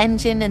noise of the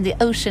engine and the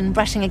ocean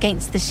brushing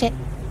against the ship.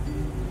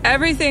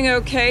 Everything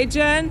okay,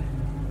 Jen?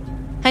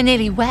 I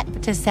nearly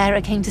wept as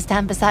Sarah came to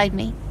stand beside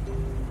me.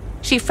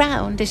 She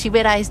frowned as she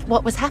realized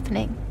what was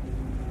happening.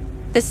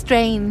 The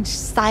strange,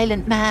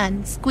 silent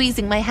man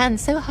squeezing my hand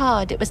so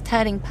hard it was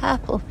turning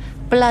purple,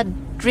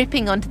 blood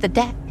dripping onto the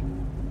deck.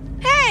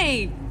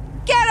 Hey!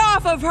 Get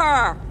off of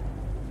her!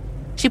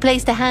 She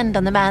placed a hand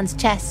on the man's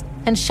chest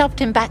and shoved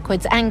him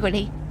backwards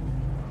angrily.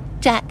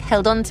 Jack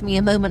held on to me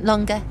a moment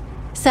longer,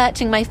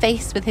 searching my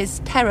face with his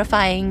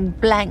terrifying,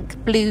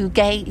 blank blue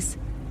gaze.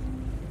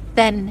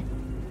 Then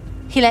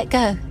he let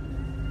go.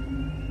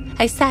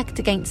 I sagged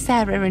against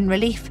Sarah in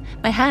relief,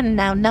 my hand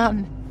now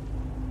numb.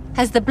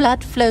 As the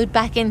blood flowed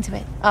back into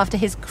it after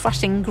his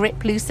crushing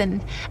grip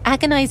loosened,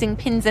 agonizing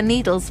pins and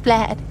needles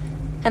flared,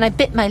 and I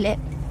bit my lip,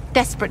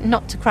 desperate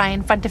not to cry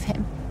in front of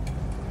him.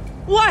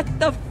 What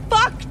the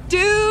fuck,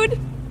 dude?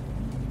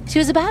 She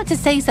was about to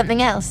say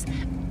something else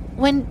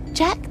when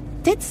Jack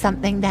did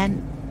something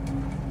then.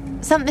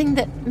 Something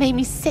that made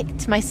me sick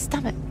to my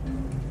stomach.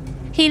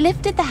 He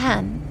lifted the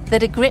hand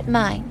that had gripped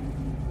mine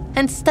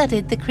and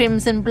studied the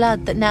crimson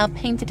blood that now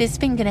painted his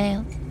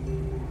fingernails.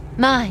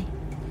 My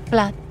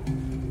blood.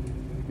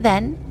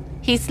 Then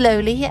he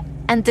slowly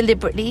and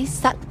deliberately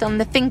sucked on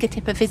the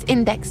fingertip of his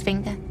index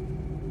finger,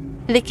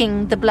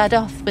 licking the blood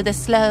off with a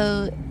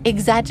slow,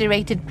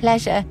 exaggerated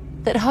pleasure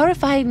that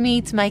horrified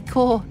me to my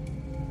core.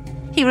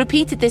 He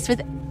repeated this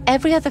with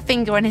every other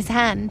finger on his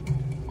hand,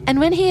 and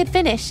when he had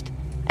finished,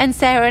 and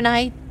Sarah and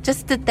I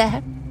just stood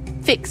there,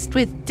 fixed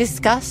with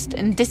disgust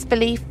and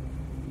disbelief,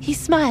 he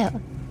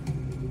smiled.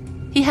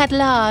 He had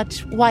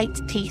large, white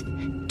teeth,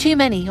 too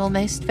many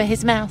almost for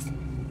his mouth,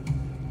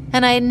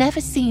 and I had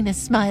never seen a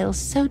smile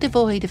so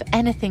devoid of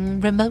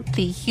anything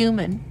remotely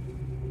human.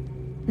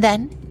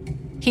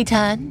 Then he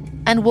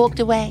turned and walked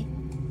away,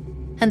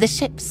 and the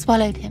ship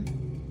swallowed him.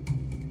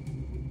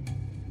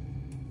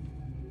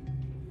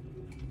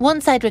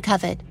 Once I'd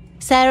recovered,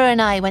 Sarah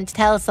and I went to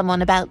tell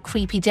someone about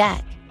Creepy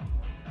Jack.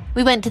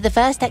 We went to the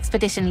first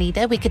expedition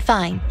leader we could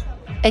find,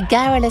 a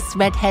garrulous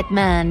red-haired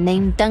man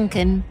named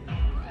Duncan.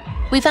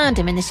 We found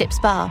him in the ship's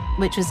bar,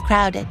 which was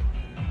crowded.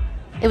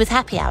 It was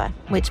happy hour,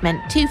 which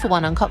meant 2 for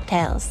 1 on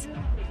cocktails.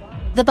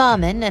 The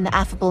barman, an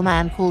affable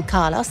man called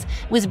Carlos,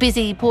 was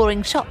busy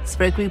pouring shots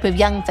for a group of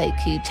young folk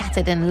who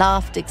chatted and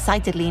laughed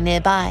excitedly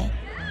nearby.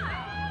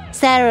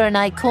 Sarah and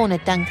I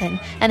cornered Duncan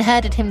and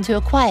herded him to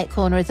a quiet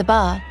corner of the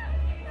bar.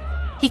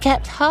 He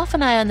kept half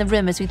an eye on the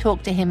room as we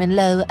talked to him in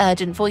low,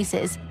 urgent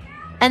voices,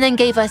 and then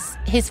gave us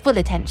his full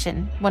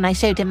attention when I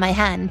showed him my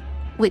hand,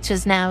 which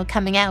was now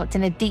coming out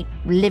in a deep,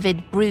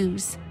 livid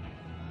bruise.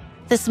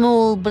 The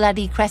small,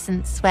 bloody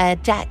crescents where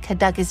Jack had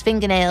dug his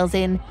fingernails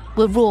in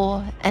were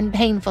raw and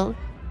painful,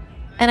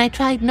 and I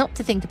tried not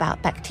to think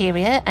about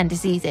bacteria and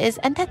diseases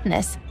and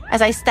tetanus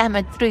as I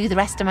stammered through the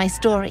rest of my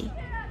story.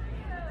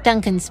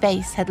 Duncan's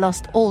face had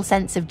lost all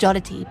sense of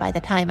jollity by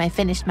the time I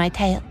finished my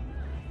tale.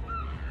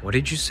 What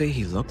did you say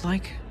he looked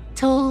like?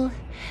 Tall,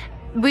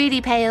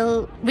 really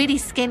pale, really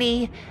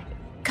skinny,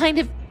 kind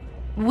of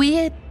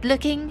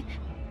weird-looking,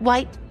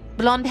 white,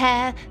 blonde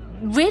hair,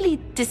 really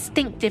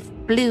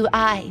distinctive blue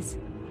eyes.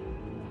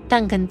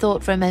 Duncan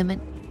thought for a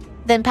moment,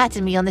 then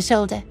patted me on the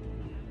shoulder.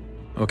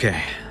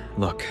 Okay,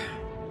 look.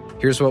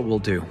 Here's what we'll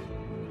do.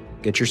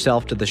 Get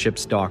yourself to the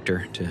ship's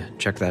doctor to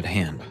check that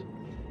hand.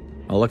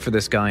 I'll look for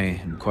this guy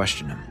and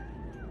question him.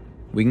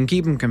 We can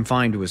keep him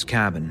confined to his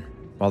cabin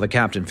while the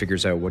captain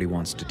figures out what he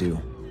wants to do.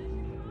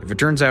 If it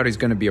turns out he's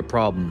going to be a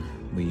problem,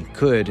 we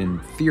could, in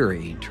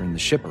theory, turn the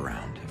ship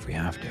around if we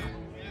have to.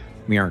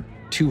 We aren't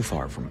too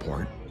far from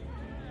port.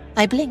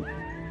 I blinked.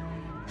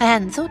 I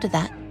hadn't thought of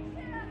that.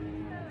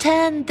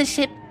 Turn the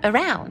ship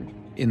around?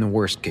 In the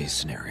worst-case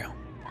scenario.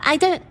 I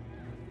don't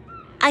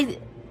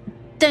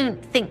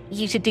think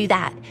you should do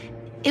that.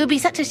 It would be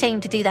such a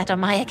shame to do that on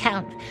my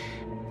account.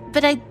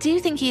 But I do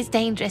think he is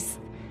dangerous.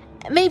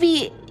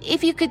 Maybe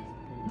if you could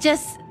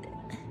just...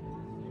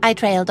 I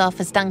trailed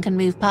off as Duncan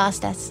moved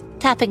past us,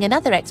 tapping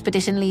another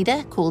expedition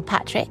leader, called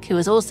Patrick, who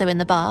was also in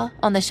the bar,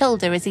 on the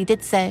shoulder as he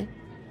did so.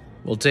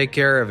 We'll take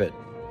care of it.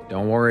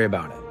 Don't worry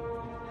about it.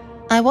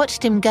 I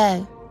watched him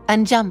go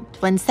and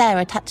jumped when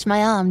Sarah touched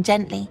my arm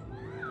gently.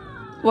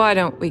 Why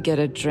don't we get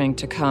a drink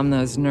to calm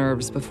those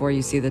nerves before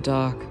you see the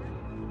doc?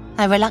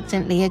 I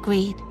reluctantly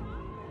agreed.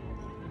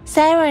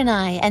 Sarah and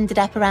I ended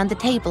up around the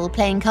table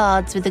playing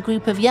cards with a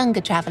group of younger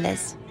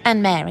travellers,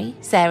 and Mary,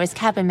 Sarah's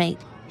cabin mate,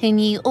 who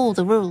knew all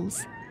the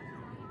rules.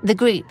 The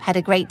group had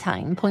a great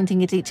time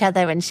pointing at each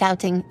other and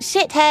shouting,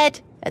 "Shithead!"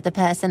 at the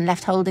person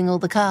left holding all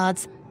the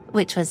cards,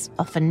 which was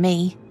often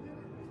me.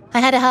 I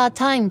had a hard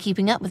time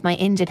keeping up with my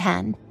injured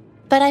hand,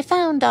 but I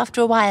found after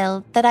a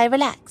while that I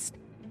relaxed.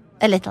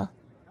 A little.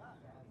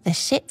 The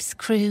ship's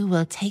crew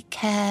will take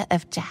care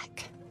of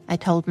Jack, I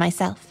told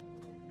myself.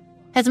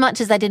 As much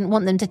as I didn't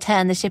want them to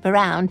turn the ship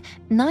around,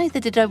 neither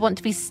did I want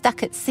to be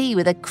stuck at sea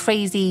with a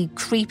crazy,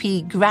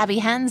 creepy, grabby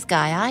hands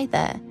guy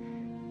either.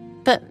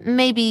 But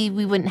maybe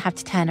we wouldn't have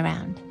to turn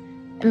around.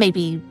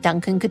 Maybe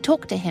Duncan could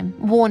talk to him,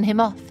 warn him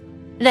off,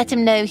 let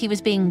him know he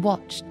was being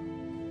watched.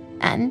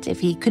 And if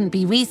he couldn't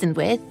be reasoned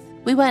with,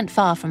 we weren't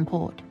far from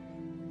port.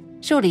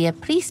 Surely a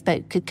police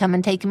boat could come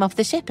and take him off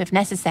the ship if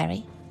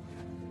necessary.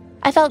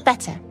 I felt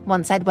better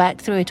once I'd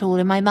worked through it all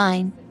in my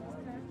mind.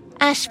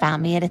 Ash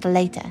found me a little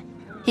later.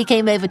 He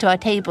came over to our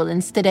table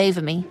and stood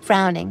over me,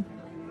 frowning.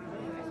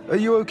 Are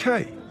you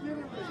okay?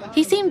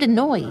 He seemed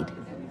annoyed.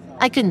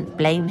 I couldn't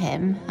blame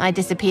him. I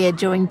disappeared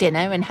during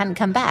dinner and hadn't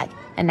come back,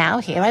 and now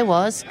here I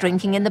was,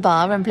 drinking in the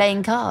bar and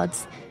playing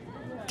cards.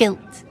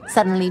 Guilt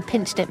suddenly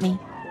pinched at me.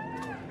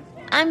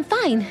 I'm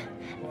fine.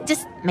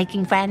 Just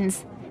making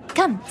friends.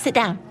 Come, sit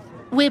down.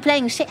 We're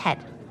playing shithead.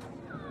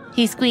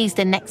 He squeezed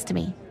in next to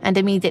me and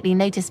immediately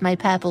noticed my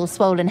purple,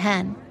 swollen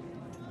hand.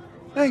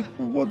 Hey,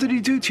 what did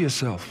you do to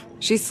yourself?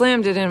 She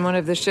slammed it in one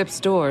of the ship's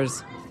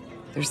doors.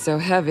 They're so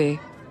heavy.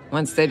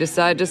 Once they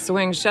decide to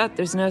swing shut,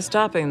 there's no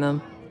stopping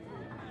them.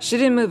 She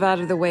didn't move out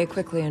of the way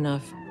quickly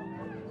enough.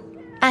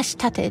 Ash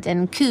tutted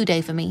and cooed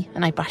over me,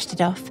 and I brushed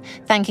it off,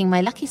 thanking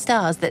my lucky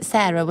stars that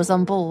Sarah was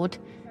on board.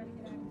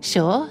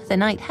 Sure, the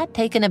night had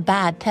taken a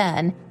bad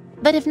turn,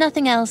 but if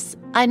nothing else,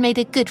 I'd made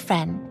a good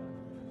friend.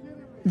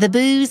 The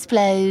booze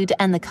flowed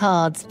and the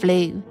cards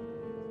flew.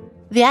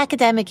 The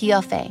academic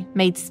Ioffe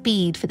made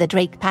speed for the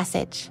Drake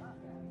Passage.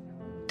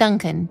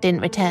 Duncan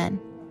didn't return.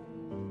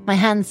 My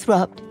hands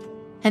throbbed,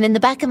 and in the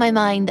back of my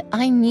mind,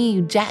 I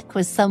knew Jack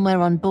was somewhere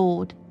on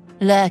board,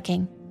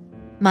 lurking,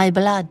 my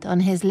blood on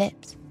his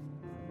lips.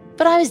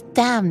 but I was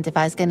damned if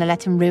I was going to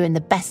let him ruin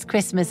the best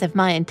Christmas of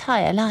my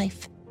entire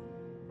life.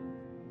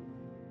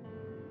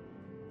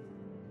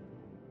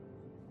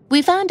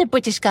 We found a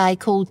British guy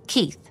called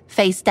Keith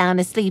face down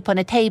asleep on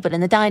a table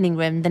in the dining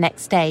room the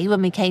next day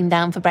when we came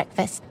down for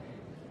breakfast.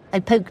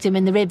 I poked him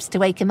in the ribs to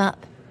wake him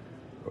up.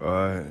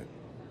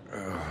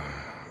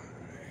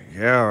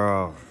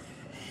 Yeah,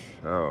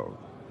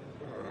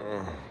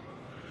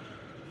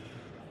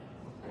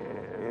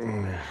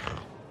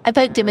 I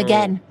poked him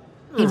again.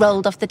 He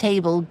rolled off the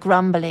table,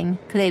 grumbling,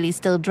 clearly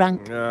still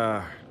drunk.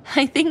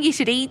 I think you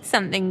should eat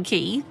something,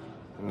 Keith.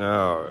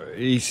 No,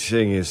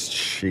 eating is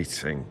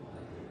cheating.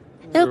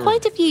 There were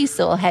quite a few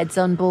sore heads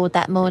on board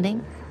that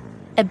morning.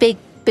 A big,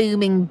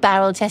 booming,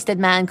 barrel-chested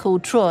man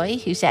called Troy,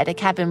 who shared a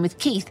cabin with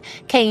Keith,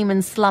 came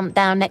and slumped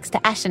down next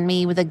to Ash and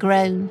me with a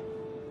groan.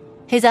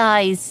 His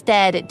eyes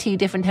stared at two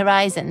different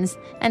horizons,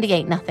 and he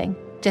ate nothing,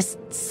 just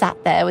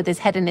sat there with his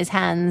head in his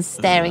hands,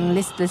 staring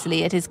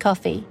listlessly at his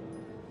coffee.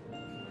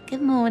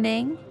 Good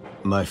morning.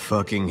 My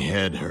fucking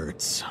head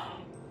hurts.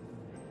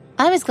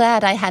 I was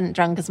glad I hadn't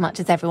drunk as much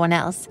as everyone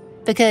else,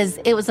 because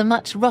it was a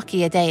much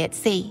rockier day at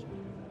sea.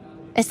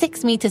 A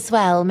 6-meter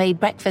swell made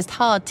breakfast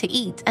hard to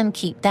eat and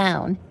keep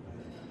down.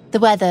 The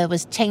weather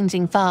was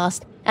changing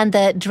fast, and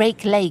the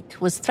Drake Lake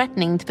was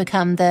threatening to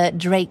become the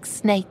Drake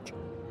Snake.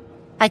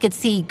 I could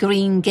see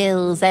green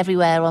gills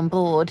everywhere on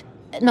board.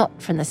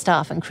 Not from the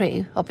staff and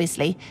crew,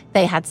 obviously.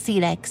 They had sea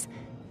legs.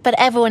 But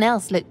everyone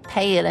else looked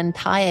pale and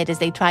tired as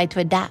they tried to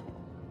adapt.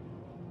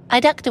 I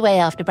ducked away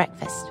after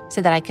breakfast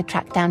so that I could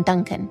track down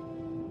Duncan.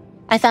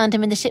 I found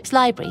him in the ship's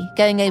library,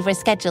 going over a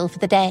schedule for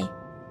the day.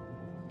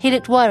 He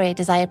looked worried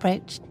as I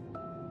approached.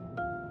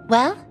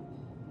 Well?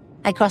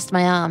 I crossed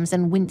my arms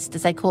and winced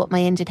as I caught my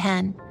injured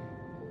hand.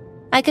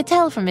 I could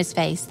tell from his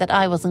face that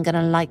I wasn't going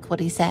to like what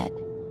he said.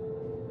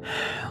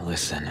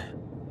 Listen,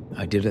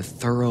 I did a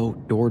thorough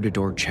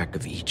door-to-door check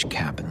of each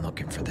cabin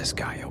looking for this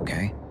guy,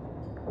 okay?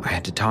 I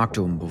had to talk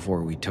to him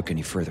before we took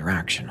any further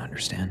action,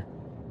 understand?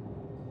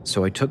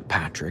 So I took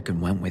Patrick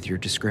and went with your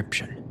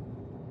description.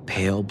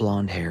 Pale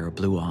blonde hair,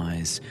 blue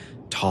eyes,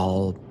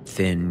 tall,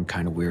 thin,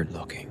 kind of weird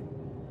looking.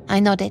 I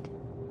nodded.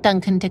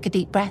 Duncan took a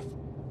deep breath.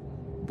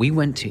 We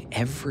went to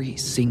every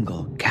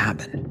single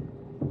cabin.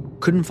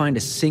 Couldn't find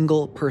a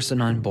single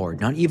person on board,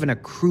 not even a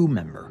crew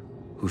member,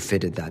 who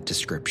fitted that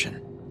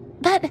description.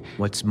 But...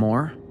 What's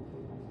more,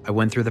 I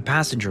went through the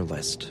passenger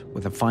list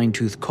with a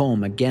fine-tooth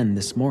comb again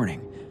this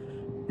morning.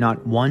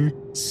 Not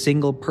one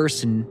single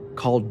person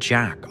called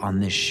Jack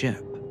on this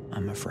ship,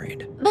 I'm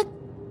afraid. But...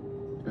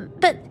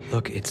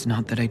 Look, it's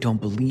not that I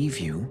don't believe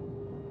you.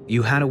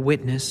 You had a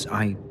witness,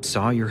 I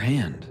saw your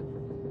hand.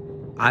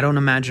 I don't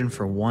imagine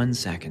for 1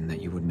 second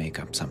that you would make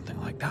up something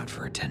like that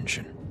for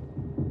attention.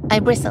 I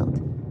bristled.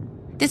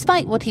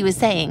 Despite what he was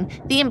saying,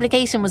 the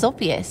implication was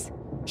obvious.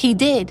 He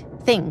did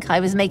think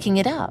I was making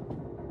it up.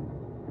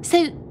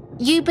 So,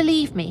 you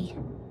believe me,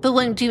 but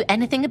won't do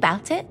anything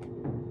about it?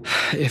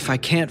 If I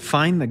can't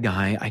find the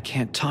guy, I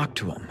can't talk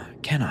to him,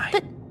 can I?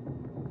 But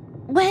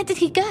where did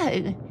he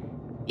go?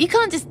 You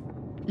can't just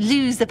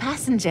lose the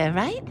passenger,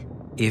 right?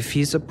 If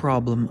he's a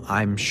problem,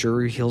 I'm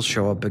sure he'll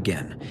show up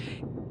again.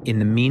 In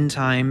the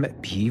meantime,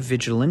 be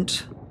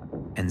vigilant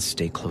and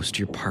stay close to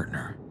your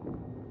partner.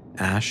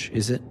 Ash,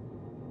 is it?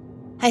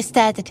 I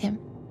stared at him,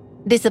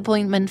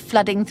 disappointment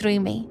flooding through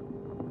me.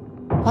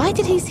 Why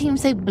did he seem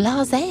so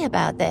blasé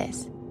about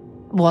this?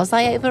 Was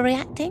I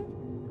overreacting?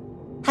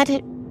 Had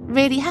it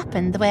really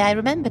happened the way I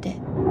remembered it?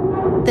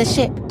 The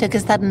ship took a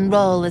sudden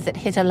roll as it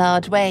hit a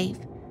large wave.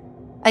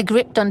 I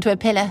gripped onto a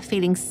pillar,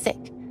 feeling sick.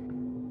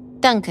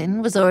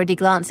 Duncan was already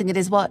glancing at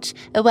his watch,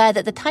 aware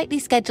that the tightly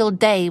scheduled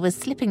day was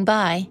slipping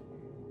by.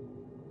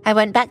 I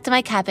went back to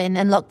my cabin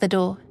and locked the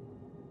door.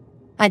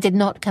 I did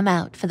not come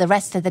out for the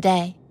rest of the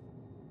day.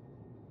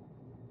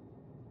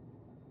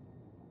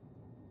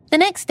 The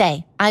next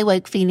day, I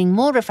woke feeling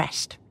more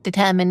refreshed,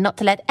 determined not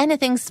to let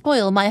anything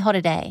spoil my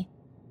holiday.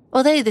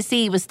 Although the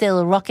sea was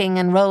still rocking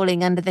and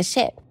rolling under the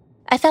ship,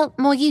 I felt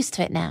more used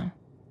to it now.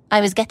 I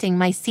was getting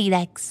my sea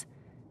legs.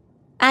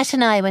 Ash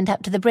and I went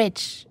up to the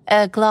bridge,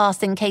 a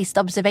glass-encased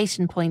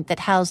observation point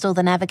that housed all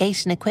the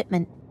navigation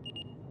equipment.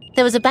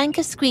 There was a bank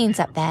of screens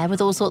up there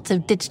with all sorts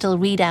of digital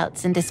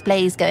readouts and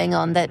displays going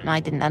on that I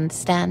didn't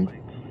understand.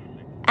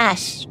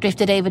 Ash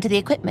drifted over to the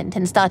equipment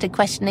and started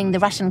questioning the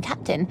Russian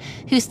captain,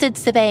 who stood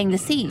surveying the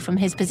sea from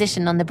his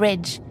position on the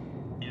bridge.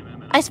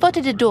 I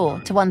spotted a door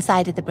to one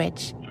side of the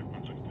bridge.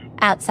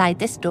 Outside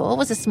this door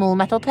was a small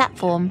metal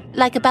platform,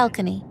 like a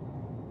balcony.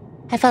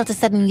 I felt a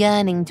sudden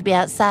yearning to be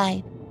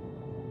outside.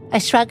 I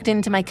shrugged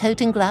into my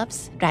coat and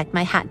gloves, dragged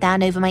my hat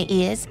down over my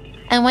ears,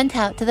 and went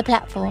out to the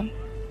platform.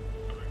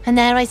 And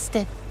there I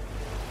stood,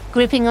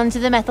 gripping onto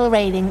the metal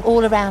railing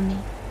all around me.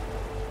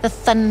 The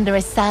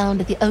thunderous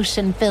sound of the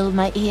ocean filled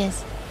my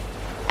ears.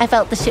 I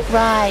felt the ship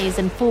rise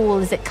and fall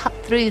as it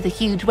cut through the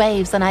huge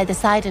waves on either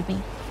side of me.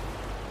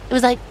 It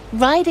was like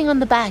riding on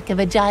the back of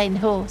a giant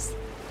horse.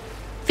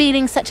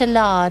 Feeling such a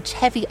large,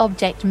 heavy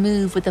object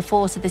move with the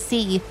force of the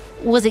sea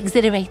was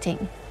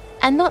exhilarating,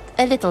 and not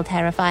a little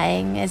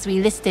terrifying as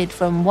we listed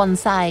from one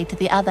side to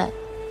the other.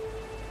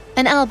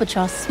 An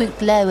albatross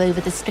swooped low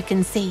over the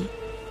stricken sea,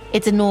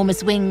 its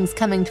enormous wings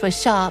coming to a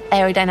sharp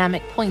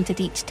aerodynamic point at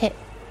each tip,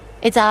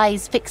 its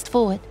eyes fixed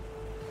forward.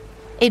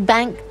 It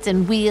banked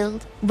and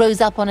wheeled,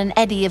 rose up on an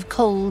eddy of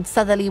cold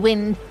southerly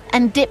wind,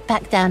 and dipped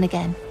back down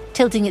again,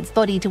 tilting its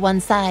body to one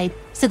side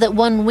so that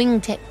one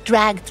wingtip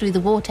dragged through the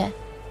water.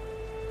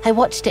 I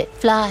watched it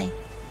fly,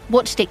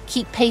 watched it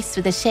keep pace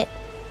with the ship,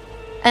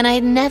 and I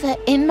had never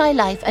in my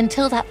life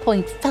until that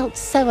point felt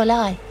so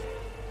alive.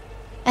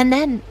 And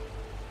then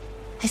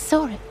I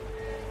saw it.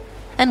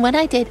 And when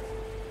I did,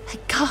 I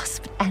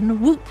gasped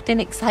and whooped in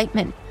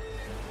excitement.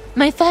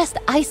 My first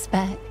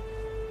iceberg.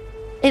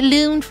 It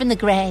loomed from the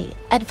grey,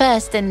 at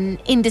first an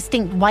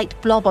indistinct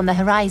white blob on the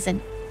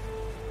horizon.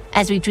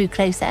 As we drew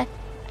closer,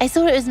 I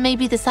saw it was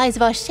maybe the size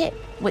of our ship,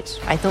 which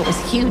I thought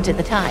was huge at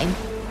the time,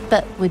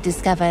 but would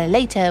discover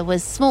later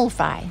was small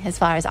fry as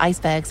far as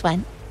icebergs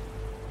went.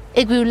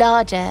 It grew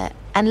larger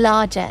and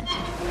larger,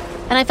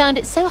 and I found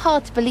it so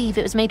hard to believe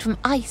it was made from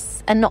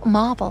ice and not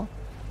marble.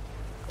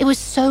 It was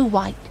so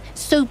white,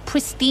 so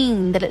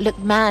pristine that it looked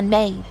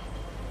man-made.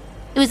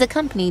 It was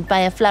accompanied by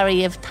a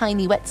flurry of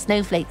tiny wet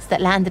snowflakes that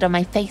landed on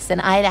my face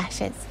and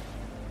eyelashes.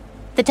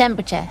 The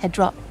temperature had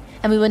dropped,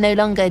 and we were no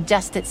longer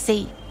just at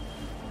sea.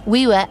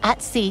 We were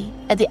at sea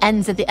at the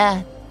ends of the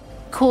earth,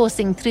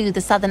 coursing through the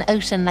southern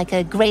ocean like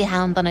a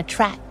greyhound on a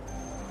track.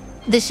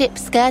 The ship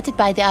skirted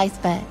by the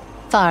iceberg,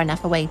 far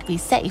enough away to be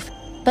safe,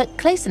 but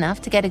close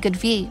enough to get a good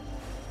view.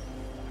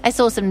 I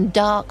saw some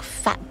dark,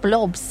 fat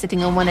blobs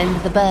sitting on one end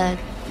of the berg,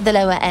 the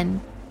lower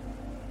end.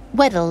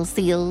 Weddell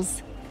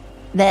seals.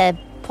 Their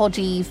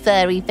podgy,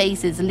 furry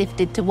faces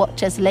lifted to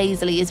watch us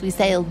lazily as we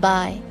sailed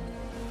by.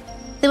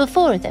 There were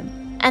 4 of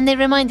them, and they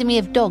reminded me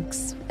of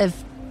dogs,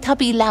 of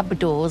tubby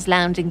Labradors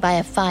lounging by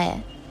a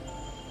fire.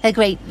 A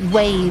great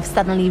wave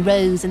suddenly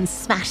rose and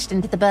smashed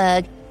into the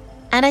berg,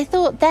 and I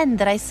thought then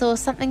that I saw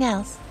something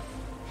else.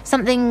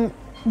 Something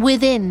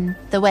within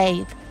the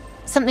wave.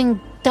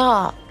 Something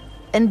dark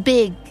and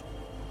big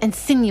and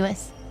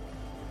sinuous.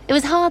 It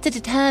was hard to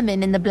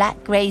determine in the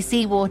black-grey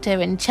seawater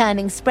and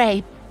churning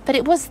spray, but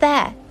it was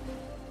there.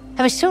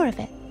 I was sure of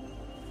it.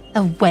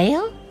 A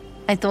whale?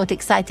 I thought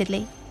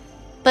excitedly.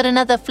 But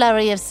another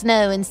flurry of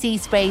snow and sea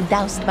spray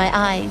doused my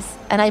eyes,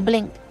 and I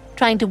blinked,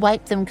 trying to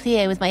wipe them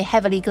clear with my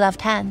heavily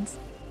gloved hands.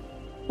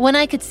 When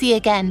I could see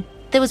again,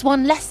 there was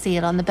one less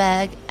seal on the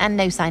berg, and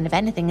no sign of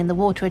anything in the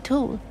water at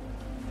all.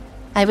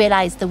 I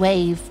realized the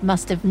wave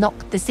must have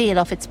knocked the seal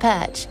off its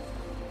perch,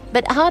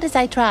 but hard as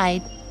I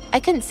tried, I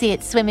couldn't see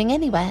it swimming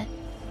anywhere.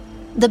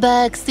 The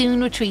berg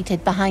soon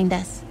retreated behind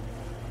us.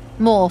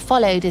 More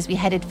followed as we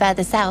headed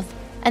further south,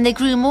 and they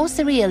grew more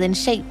surreal in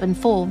shape and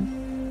form.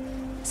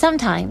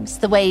 Sometimes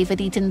the wave had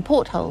eaten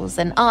portholes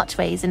and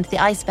archways into the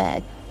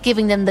iceberg,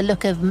 giving them the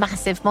look of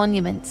massive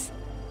monuments.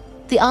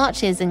 The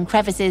arches and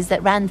crevices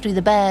that ran through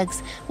the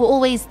bergs were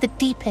always the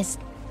deepest,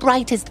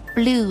 brightest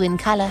blue in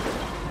colour.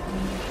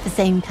 The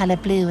same colour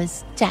blue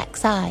as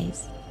Jack's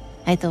eyes,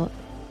 I thought.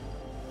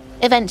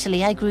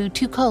 Eventually I grew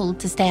too cold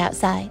to stay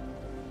outside.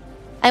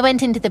 I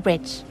went into the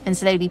bridge and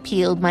slowly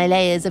peeled my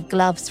layers of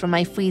gloves from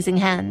my freezing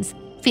hands,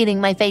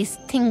 feeling my face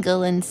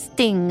tingle and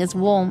sting as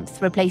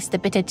warmth replaced the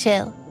bitter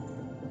chill.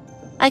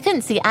 I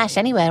couldn't see Ash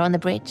anywhere on the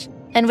bridge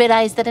and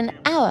realized that an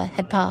hour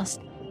had passed,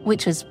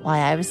 which was why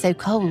I was so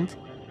cold.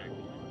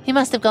 He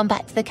must have gone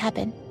back to the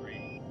cabin.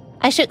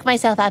 I shook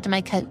myself out of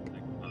my coat,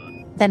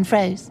 then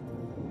froze.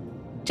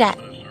 Jack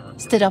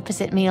stood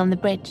opposite me on the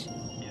bridge.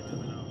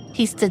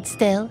 He stood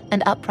still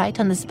and upright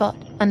on the spot,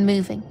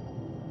 unmoving.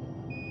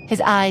 His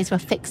eyes were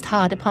fixed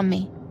hard upon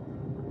me.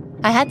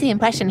 I had the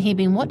impression he'd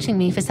been watching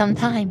me for some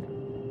time.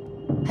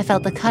 I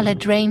felt the colour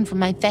drain from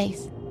my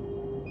face.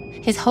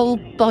 His whole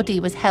body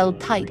was held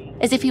tight,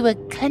 as if he were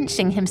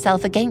clenching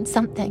himself against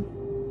something.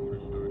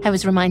 I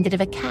was reminded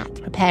of a cat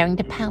preparing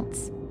to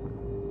pounce.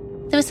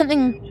 There was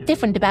something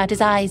different about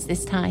his eyes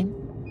this time.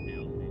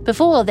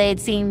 Before, they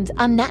had seemed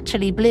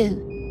unnaturally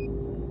blue.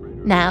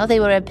 Now they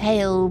were a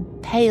pale,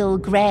 pale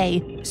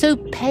grey, so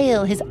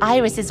pale his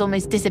irises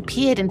almost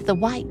disappeared into the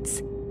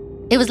whites.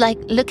 It was like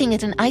looking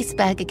at an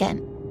iceberg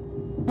again.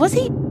 Was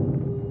he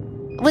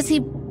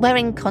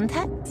wearing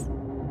contacts?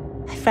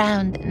 I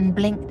frowned and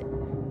blinked.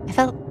 I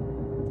felt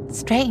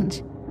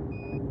strange.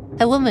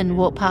 A woman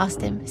walked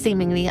past him,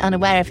 seemingly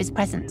unaware of his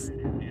presence.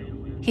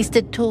 He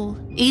stood tall,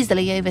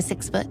 easily over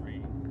 6 foot.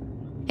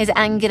 His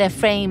angular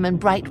frame and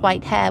bright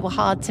white hair were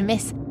hard to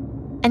miss,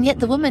 and yet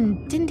the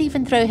woman didn't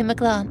even throw him a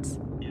glance.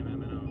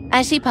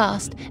 As she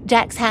passed,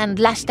 Jack's hand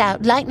lashed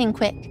out lightning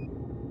quick.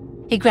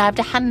 He grabbed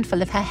a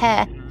handful of her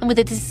hair, and with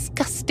a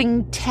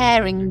disgusting,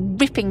 tearing,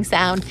 ripping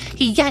sound,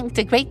 he yanked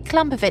a great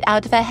clump of it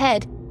out of her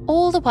head,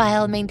 all the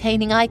while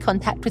maintaining eye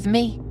contact with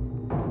me.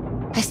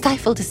 I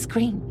stifled a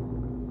scream.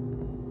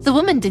 The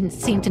woman didn't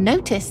seem to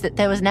notice that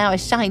there was now a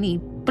shiny,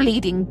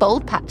 bleeding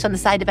bald patch on the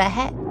side of her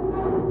head.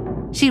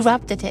 She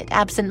rubbed at it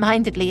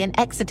absent-mindedly and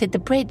exited the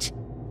bridge.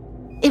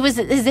 It was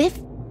as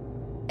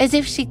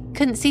if she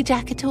couldn't see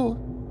Jack at all.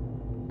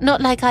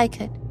 Not like I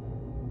could.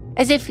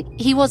 As if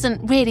he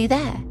wasn't really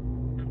there.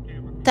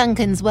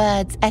 Duncan's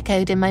words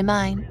echoed in my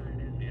mind.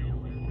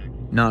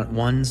 Not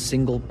one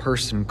single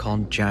person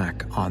called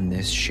Jack on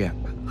this ship,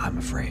 I'm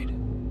afraid.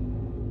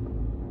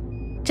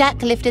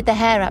 Jack lifted the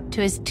hair up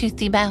to his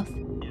toothy mouth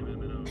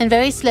and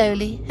very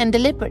slowly and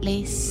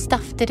deliberately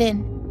stuffed it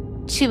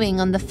in, chewing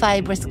on the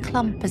fibrous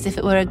clump as if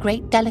it were a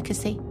great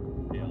delicacy.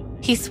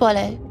 He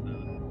swallowed,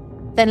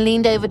 then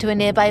leaned over to a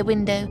nearby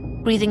window,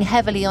 breathing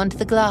heavily onto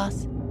the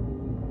glass.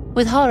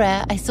 With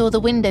horror, I saw the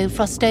window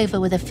frost over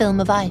with a film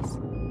of ice.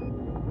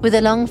 With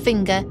a long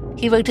finger,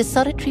 he wrote a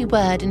solitary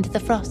word into the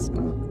frost,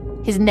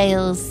 his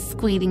nails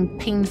squealing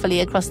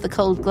painfully across the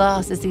cold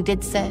glass as he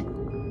did so.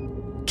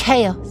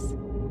 Chaos,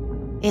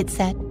 it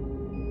said.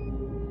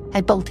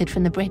 I bolted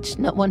from the bridge,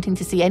 not wanting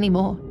to see any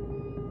more,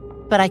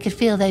 but I could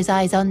feel those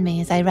eyes on me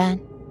as I ran.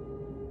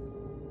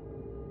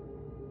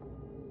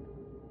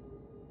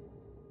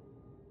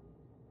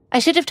 I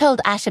should have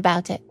told Ash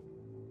about it.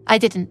 I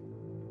didn't.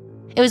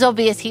 It was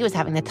obvious he was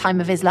having the time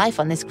of his life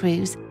on this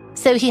cruise,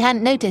 so he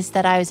hadn't noticed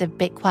that I was a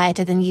bit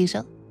quieter than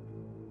usual.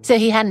 So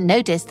he hadn't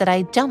noticed that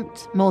I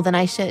jumped more than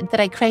I should, that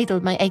I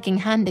cradled my aching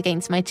hand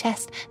against my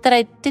chest, that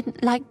I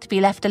didn't like to be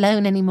left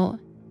alone anymore.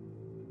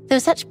 There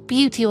was such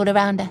beauty all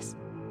around us,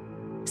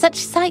 such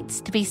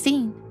sights to be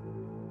seen.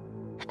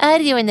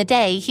 Earlier in the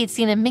day, he'd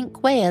seen a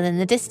minke whale in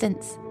the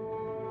distance.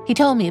 He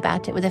told me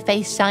about it with a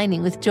face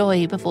shining with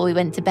joy before we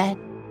went to bed.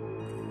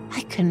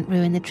 I couldn't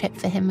ruin the trip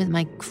for him with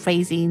my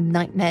crazy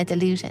nightmare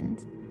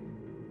delusions,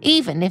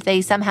 even if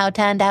they somehow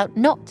turned out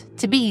not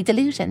to be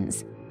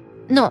delusions.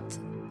 Not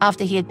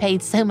after he had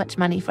paid so much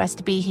money for us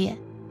to be here.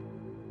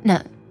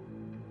 No,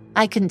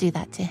 I couldn't do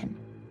that to him.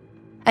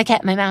 I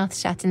kept my mouth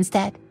shut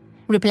instead,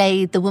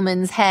 replayed the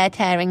woman's hair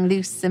tearing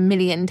loose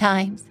 1,000,000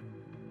 times,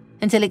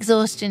 until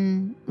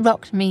exhaustion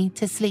rocked me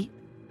to sleep.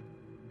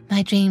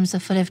 My dreams were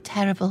full of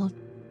terrible,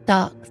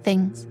 dark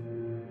things.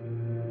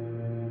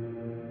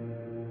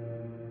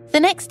 The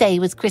next day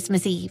was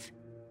Christmas Eve.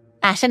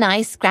 Ash and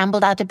I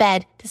scrambled out of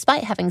bed,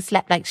 despite having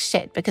slept like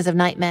shit because of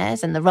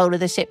nightmares and the roll of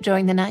the ship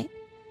during the night.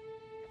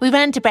 We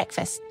ran to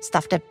breakfast,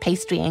 stuffed a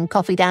pastry and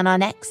coffee down our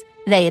necks,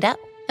 laid up,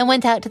 and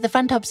went out to the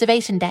front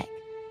observation deck.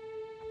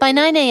 By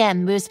 9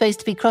 a.m, we were supposed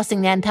to be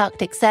crossing the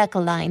Antarctic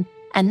Circle line,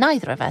 and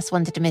neither of us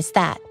wanted to miss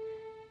that.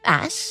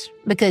 Ash,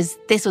 because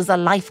this was a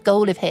life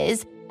goal of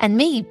his, and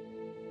me,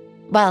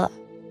 well,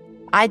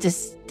 I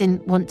just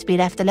didn't want to be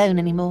left alone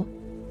anymore.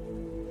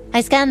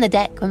 I scanned the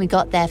deck when we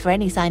got there for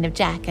any sign of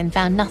Jack and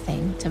found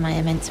nothing, to my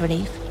immense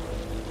relief.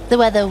 The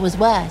weather was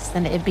worse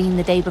than it had been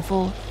the day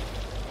before.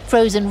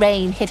 Frozen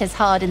rain hit us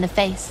hard in the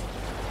face.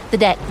 The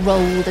deck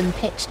rolled and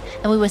pitched,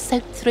 and we were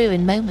soaked through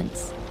in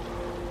moments.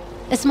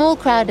 A small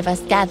crowd of us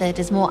gathered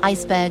as more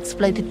icebergs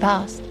floated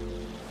past.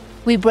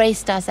 We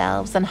braced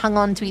ourselves and hung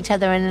on to each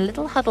other in a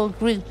little huddled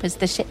group as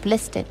the ship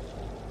listed.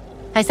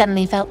 I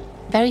suddenly felt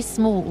very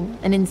small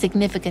and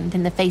insignificant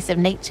in the face of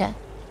nature,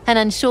 and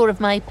unsure of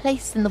my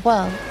place in the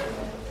world.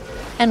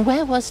 And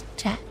where was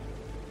Jack?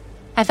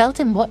 I felt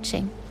him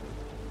watching,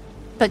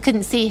 but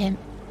couldn't see him.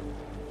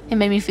 It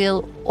made me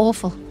feel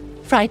awful,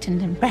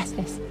 frightened and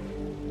breathless.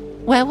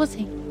 Where was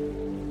he?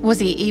 Was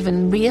he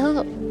even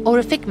real, or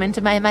a figment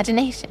of my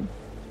imagination?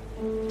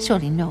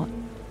 Surely not.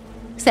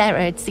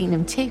 Sarah had seen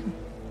him too.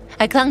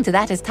 I clung to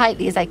that as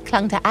tightly as I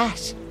clung to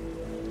Ash.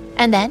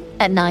 And then,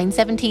 at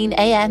 9:17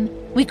 a.m,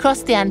 we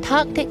crossed the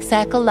Antarctic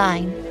Circle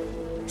line.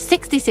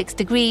 66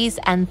 degrees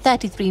and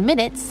 33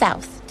 minutes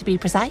south, to be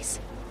precise.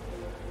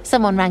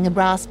 Someone rang a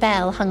brass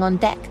bell hung on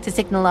deck to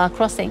signal our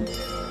crossing.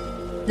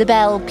 The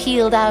bell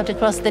pealed out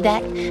across the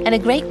deck, and a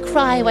great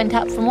cry went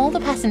up from all the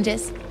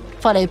passengers,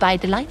 followed by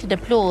delighted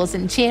applause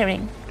and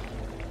cheering.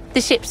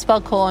 The ship's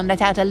foghorn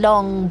let out a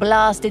long,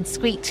 blasted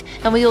screech,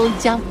 and we all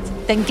jumped,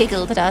 then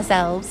giggled at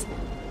ourselves.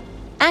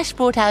 Ash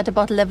brought out a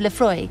bottle of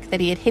Lefroy that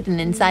he had hidden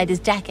inside his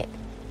jacket.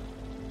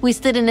 We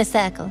stood in a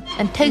circle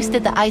and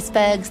toasted the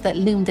icebergs that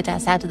loomed at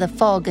us out of the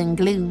fog and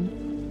gloom.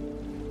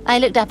 I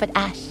looked up at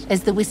Ash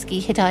as the whiskey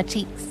hit our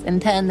cheeks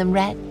and turned them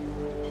red.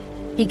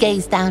 He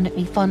gazed down at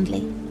me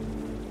fondly.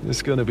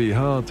 It's gonna be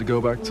hard to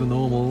go back to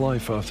normal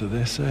life after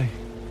this, eh?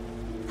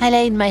 I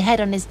laid my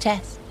head on his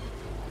chest,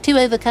 too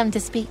overcome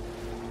to speak.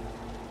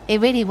 It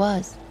really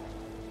was,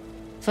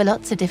 for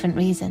lots of different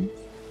reasons.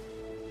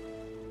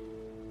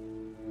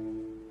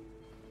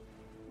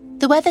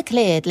 The weather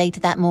cleared later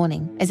that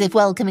morning, as if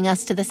welcoming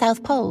us to the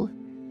South Pole.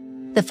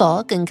 The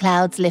fog and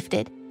clouds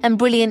lifted, and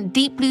brilliant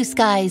deep blue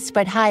skies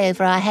spread high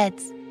over our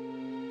heads.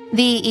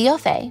 The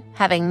Eofe,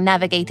 having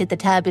navigated the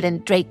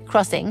turbulent Drake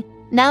crossing,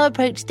 now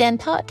approached the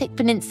Antarctic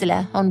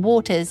Peninsula on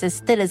waters as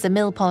still as a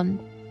mill pond.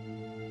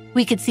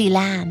 We could see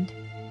land,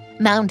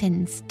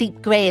 mountains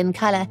deep grey in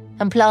colour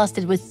and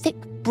plastered with thick,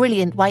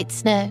 brilliant white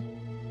snow.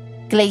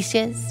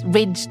 Glaciers,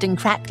 ridged and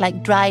cracked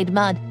like dried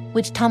mud,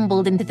 which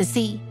tumbled into the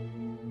sea.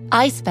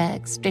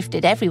 Icebergs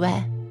drifted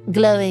everywhere,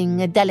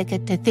 glowing a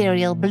delicate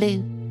ethereal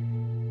blue.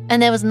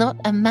 And there was not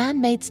a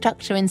man-made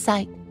structure in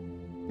sight.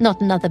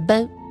 Not another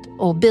boat,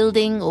 or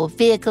building, or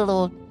vehicle,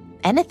 or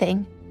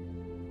anything.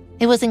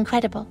 It was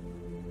incredible.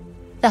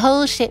 The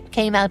whole ship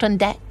came out on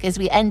deck as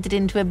we entered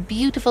into a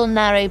beautiful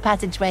narrow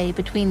passageway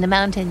between the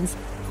mountains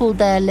called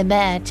the Le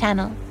Maire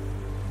Channel.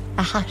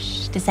 A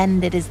hush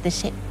descended as the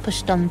ship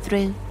pushed on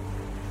through.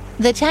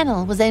 The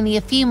channel was only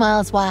a few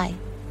miles wide,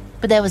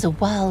 but there was a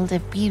world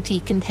of beauty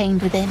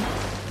contained within.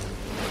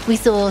 We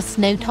saw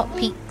snow-topped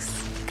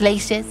peaks,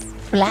 glaciers,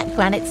 black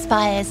granite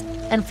spires,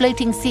 and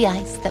floating sea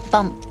ice that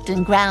bumped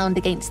and ground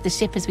against the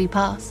ship as we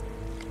passed.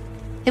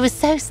 It was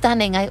so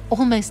stunning I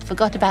almost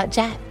forgot about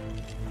Jack.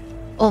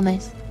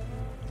 Almost.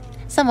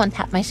 Someone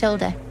tapped my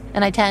shoulder,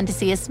 and I turned to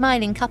see a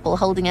smiling couple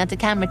holding out a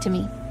camera to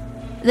me.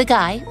 The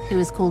guy, who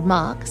was called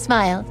Mark,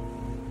 smiled.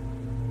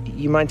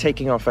 You mind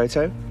taking our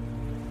photo?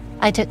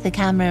 I took the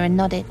camera and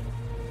nodded.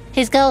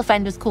 His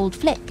girlfriend was called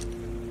Flick.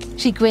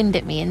 She grinned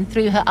at me and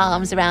threw her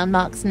arms around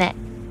Mark's neck.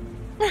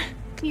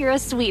 You're a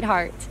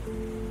sweetheart.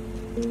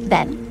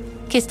 Then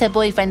kissed her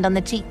boyfriend on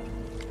the cheek.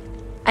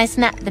 I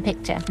snapped the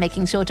picture,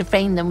 making sure to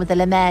frame them with the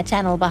Lemaire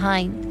Channel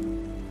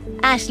behind.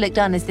 Ash looked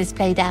on as this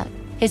played out,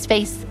 his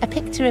face a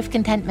picture of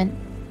contentment.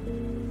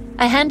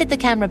 I handed the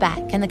camera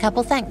back and the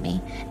couple thanked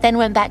me, then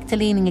went back to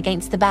leaning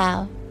against the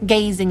bow,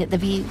 gazing at the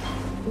view.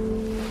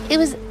 It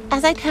was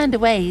as I turned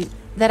away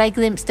that I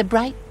glimpsed a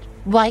bright,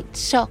 white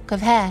shock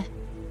of hair.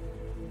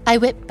 I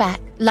whipped back,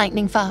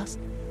 lightning fast.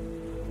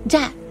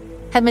 Jack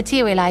had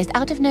materialized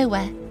out of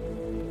nowhere,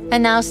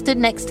 and now stood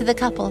next to the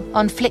couple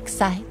on Flick's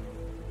side.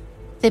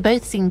 They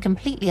both seemed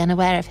completely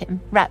unaware of him,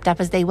 wrapped up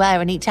as they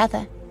were in each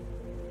other.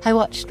 I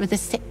watched with a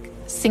sick,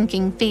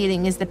 sinking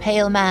feeling as the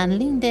pale man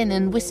leaned in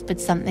and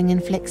whispered something in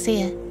Flick's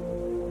ear.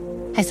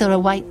 I saw a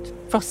white,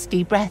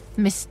 frosty breath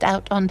mist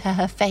out onto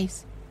her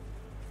face.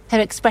 Her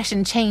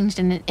expression changed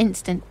in an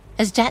instant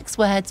as Jack's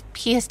words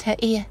pierced her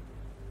ear.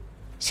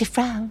 She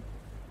frowned,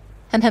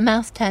 and her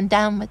mouth turned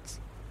downwards.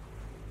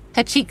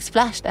 Her cheeks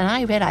flushed, and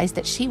I realized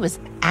that she was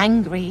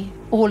angry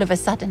all of a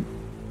sudden.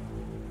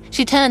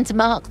 She turned to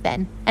Mark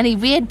then, and he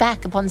reared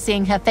back upon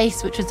seeing her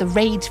face, which was a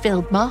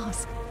rage-filled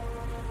mask.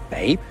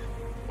 Babe,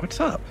 what's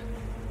up?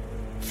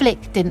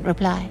 Flick didn't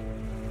reply.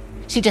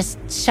 She just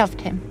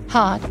shoved him,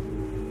 hard.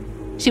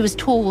 She was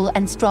tall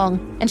and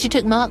strong, and she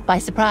took Mark by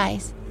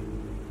surprise.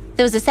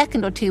 There was a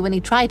second or two when he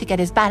tried to get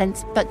his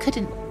balance, but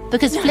couldn't,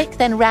 because Flick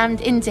then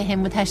rammed into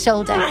him with her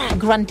shoulder,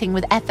 grunting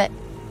with effort.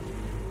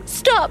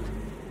 "Stop!"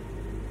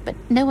 But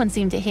no one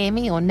seemed to hear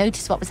me or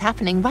notice what was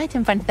happening right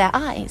in front of their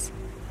eyes.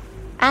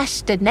 Ash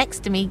stood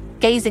next to me,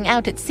 gazing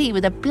out at sea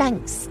with a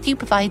blank,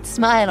 stupefied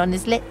smile on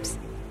his lips.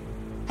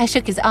 I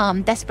shook his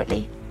arm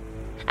desperately.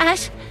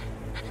 Ash,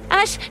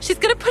 she's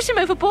gonna push him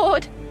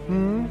overboard."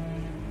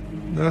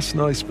 That's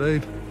nice,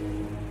 babe.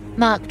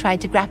 Mark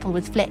tried to grapple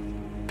with Flick,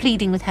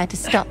 pleading with her to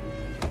stop.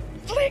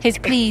 His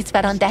pleas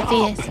fell on deaf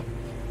ears.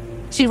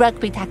 She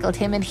rugby tackled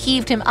him and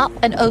heaved him up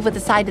and over the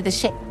side of the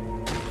ship.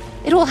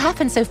 It all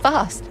happened so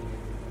fast.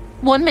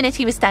 1 minute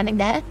he was standing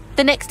there,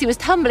 the next he was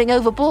tumbling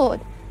overboard.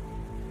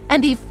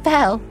 And he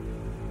fell.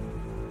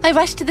 I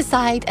rushed to the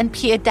side and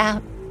peered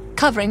down,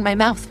 covering my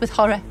mouth with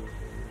horror.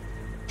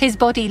 His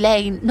body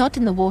lay not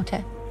in the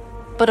water,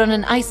 but on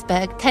an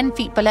iceberg 10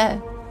 feet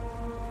below.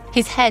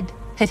 His head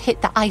had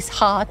hit the ice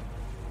hard,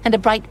 and a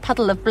bright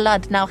puddle of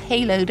blood now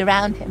haloed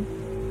around him.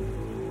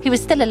 He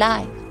was still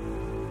alive,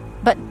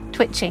 but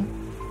twitching,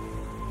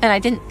 and I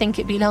didn't think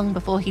it'd be long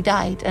before he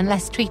died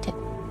unless treated.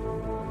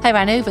 I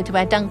ran over to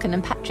where Duncan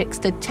and Patrick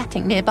stood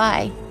chatting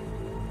nearby.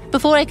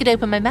 Before I could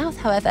open my mouth,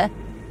 however,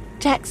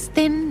 Jack's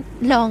thin,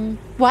 long,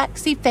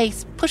 waxy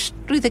face pushed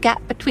through the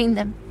gap between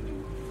them.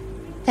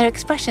 Their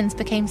expressions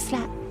became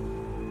slack,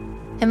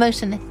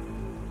 emotionless.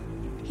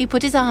 He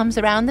put his arms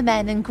around the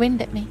men and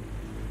grinned at me.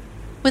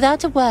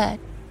 Without a word,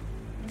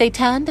 they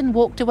turned and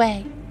walked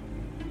away.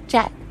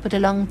 Jack put a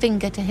long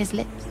finger to his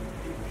lips.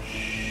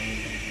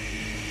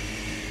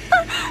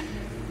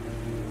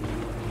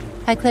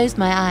 I closed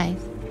my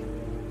eyes.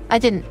 I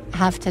didn't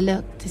have to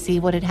look to see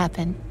what had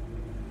happened.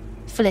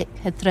 Flick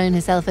had thrown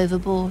herself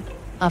overboard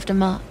after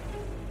Mark.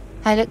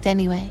 I looked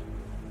anyway,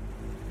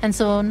 and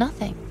saw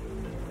nothing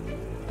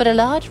but a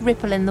large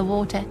ripple in the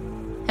water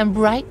and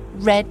bright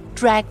red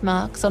drag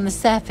marks on the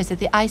surface of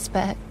the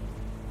iceberg.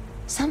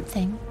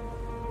 Something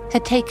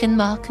had taken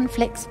Mark and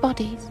Flick's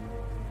bodies.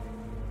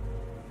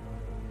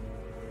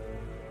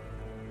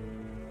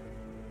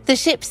 The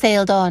ship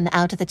sailed on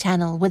out of the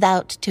channel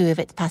without 2 of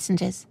its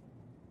passengers.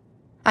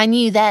 I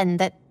knew then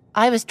that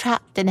I was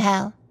trapped in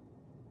hell.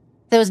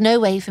 There was no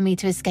way for me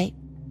to escape.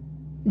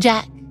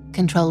 Jack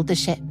controlled the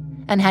ship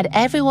and had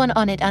everyone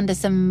on it under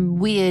some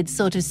weird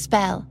sort of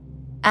spell,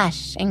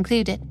 Ash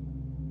included.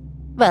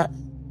 Well,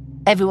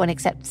 everyone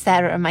except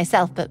Sarah and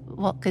myself, but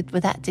what good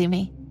would that do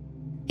me?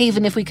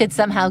 Even if we could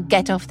somehow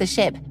get off the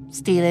ship,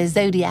 steal a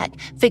Zodiac,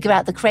 figure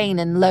out the crane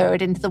and lower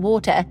it into the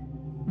water,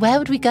 where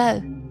would we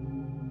go?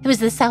 It was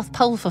the South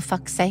Pole, for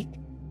fuck's sake.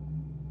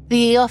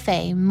 The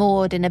Ioffe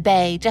moored in a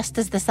bay just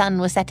as the sun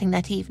was setting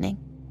that evening.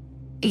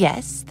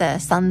 Yes, the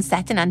sun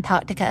set in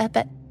Antarctica,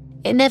 but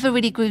it never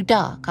really grew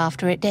dark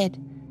after it did.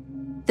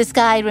 The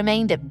sky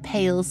remained a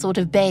pale sort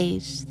of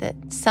beige that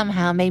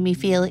somehow made me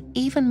feel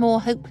even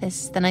more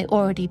hopeless than I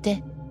already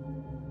did.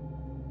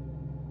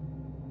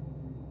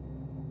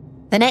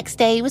 The next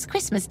day was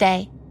Christmas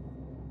Day.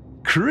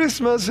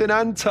 Christmas in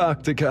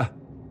Antarctica.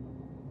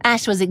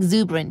 Ash was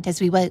exuberant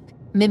as we woke,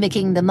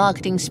 mimicking the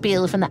marketing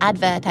spiel from the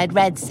advert I'd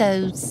read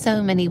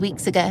so many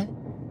weeks ago.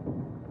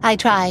 I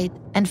tried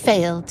and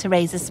failed to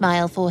raise a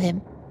smile for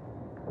him.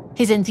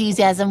 His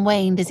enthusiasm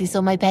waned as he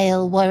saw my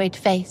pale, worried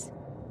face.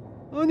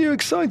 Aren't you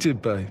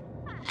excited, babe?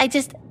 I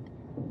just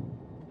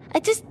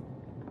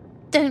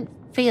don't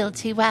feel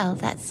too well,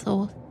 that's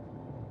all.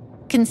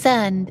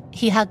 Concerned,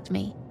 he hugged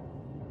me.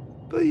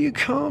 But you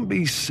can't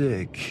be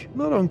sick.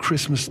 Not on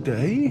Christmas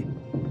Day.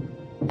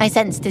 I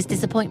sensed his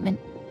disappointment.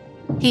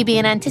 He'd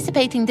been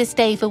anticipating this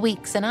day for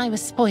weeks, and I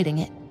was spoiling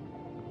it.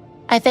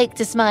 I faked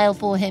a smile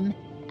for him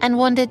and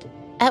wondered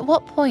at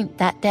what point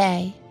that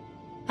day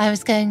I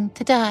was going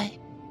to die.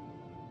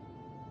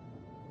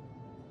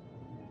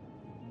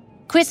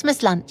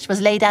 Christmas lunch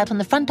was laid out on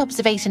the front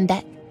observation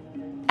deck.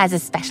 As a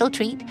special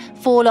treat,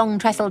 4 long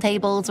trestle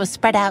tables were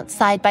spread out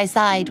side by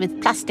side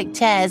with plastic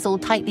chairs all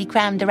tightly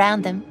crammed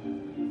around them.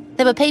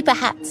 There were paper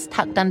hats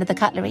tucked under the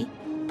cutlery,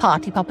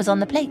 party poppers on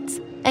the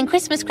plates, and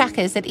Christmas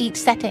crackers at each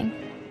setting.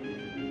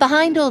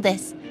 Behind all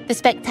this, the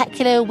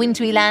spectacular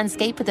wintry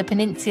landscape of the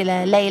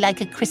peninsula lay like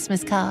a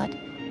Christmas card,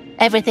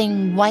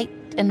 everything white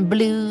and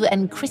blue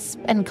and crisp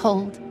and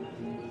cold.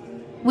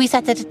 We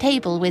sat at a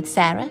table with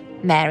Sarah,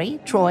 Mary,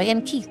 Troy,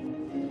 and Keith.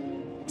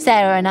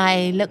 Sarah and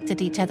I looked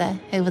at each other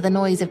over the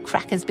noise of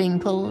crackers being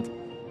pulled.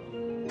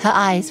 Her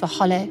eyes were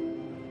hollow,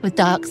 with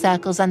dark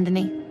circles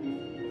underneath.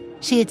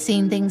 She had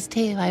seen things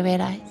too, I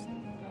realized.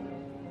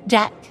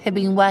 Jack had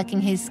been working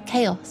his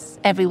chaos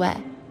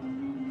everywhere,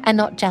 and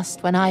not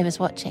just when I was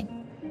watching.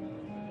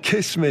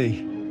 Kiss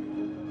me.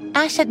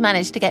 Ash had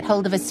managed to get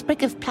hold of a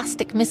sprig of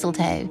plastic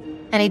mistletoe,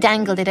 and he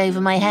dangled it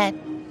over my head.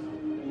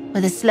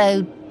 With a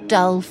slow,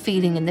 dull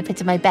feeling in the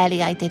pit of my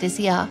belly, I did as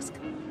he asked.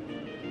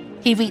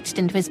 He reached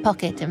into his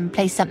pocket and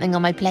placed something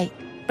on my plate,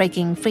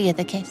 breaking free of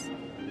the kiss.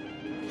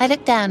 I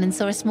looked down and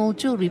saw a small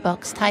jewellery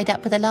box tied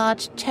up with a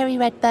large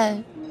cherry-red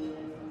bow.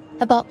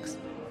 A box,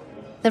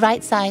 the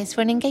right size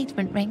for an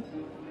engagement ring.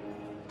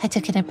 I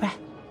took in a breath.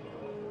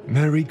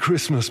 Merry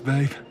Christmas,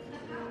 babe.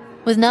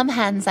 With numb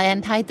hands, I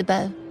untied the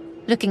bow,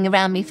 looking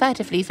around me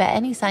furtively for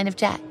any sign of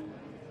Jack.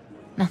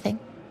 Nothing.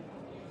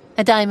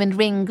 A diamond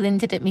ring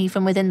glinted at me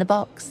from within the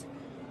box.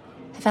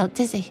 I felt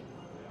dizzy.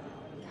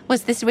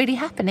 Was this really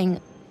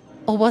happening?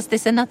 Or was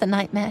this another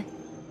nightmare?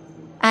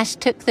 Ash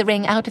took the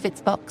ring out of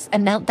its box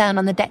and knelt down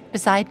on the deck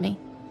beside me.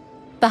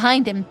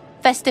 Behind him,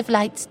 festive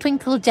lights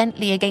twinkled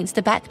gently against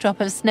a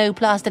backdrop of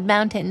snow-plastered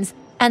mountains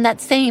and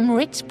that same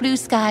rich blue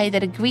sky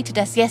that had greeted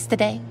us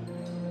yesterday.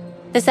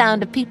 The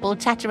sound of people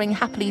chattering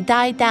happily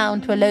died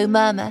down to a low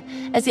murmur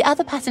as the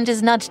other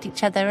passengers nudged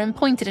each other and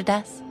pointed at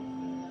us.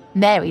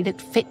 Mary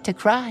looked fit to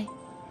cry.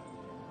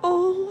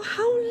 Oh,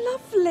 how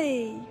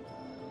lovely!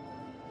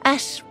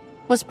 Ash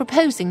was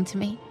proposing to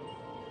me.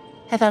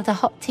 I felt a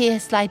hot tear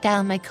slide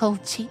down my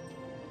cold cheek.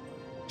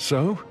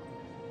 So?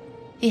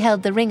 He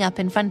held the ring up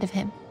in front of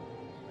him.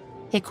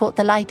 He caught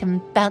the light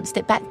and bounced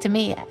it back to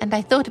me, and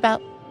I thought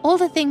about all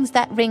the things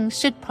that ring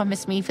should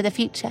promise me for the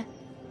future.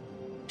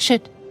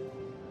 Should.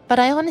 But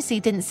I honestly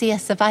didn't see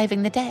us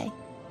surviving the day.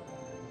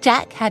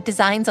 Jack had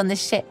designs on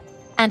this ship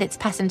and its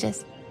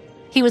passengers.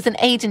 He was an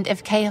agent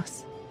of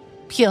chaos,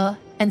 pure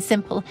and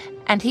simple,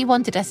 and he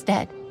wanted us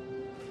dead.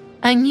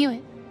 I knew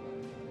it.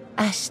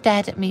 Ash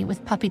stared at me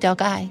with puppy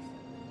dog eyes.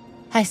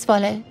 I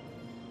swallowed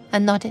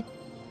and nodded.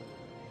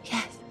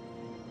 Yes.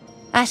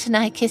 Ash and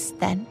I kissed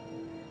then,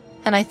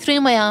 and I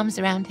threw my arms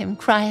around him,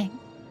 crying.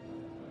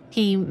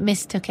 He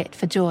mistook it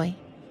for joy.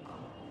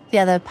 The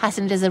other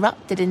passengers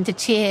erupted into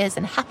cheers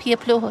and happy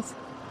applause.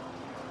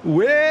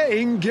 We're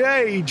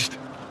engaged!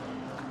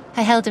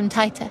 I held him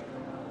tighter.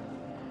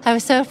 I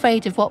was so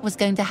afraid of what was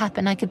going to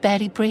happen I could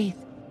barely breathe.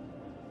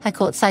 I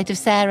caught sight of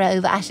Sarah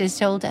over Ash's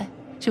shoulder.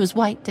 She was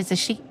white as a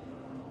sheet.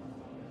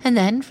 And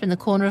then, from the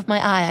corner of my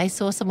eye, I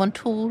saw someone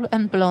tall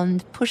and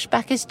blonde push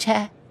back his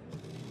chair.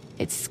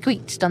 It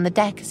squeaked on the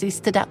deck as he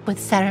stood up with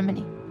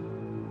ceremony.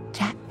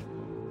 Jack.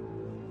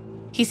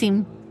 He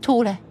seemed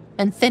taller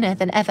and thinner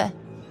than ever.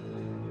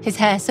 His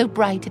hair so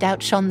bright it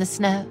outshone the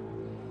snow.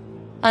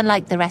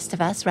 Unlike the rest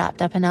of us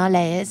wrapped up in our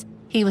layers,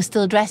 he was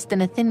still dressed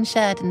in a thin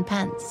shirt and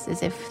pants,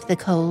 as if the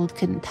cold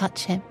couldn't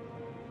touch him.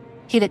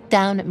 He looked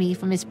down at me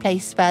from his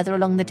place further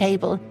along the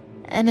table,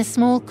 and a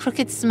small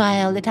crooked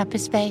smile lit up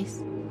his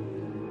face.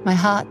 My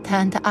heart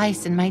turned to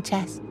ice in my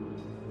chest.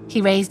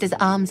 He raised his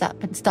arms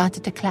up and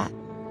started to clap.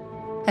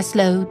 A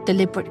slow,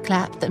 deliberate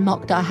clap that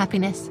mocked our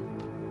happiness.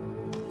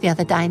 The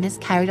other diners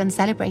carried on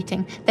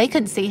celebrating. They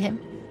couldn't see him.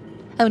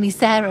 Only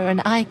Sarah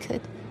and I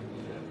could.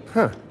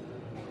 Huh.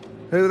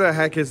 Who the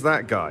heck is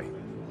that guy?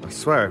 I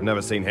swear I've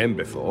never seen him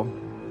before.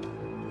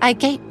 I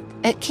gaped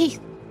at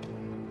Keith.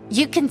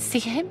 You can see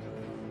him?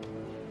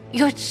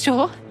 You're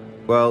sure?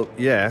 Well,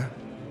 yeah.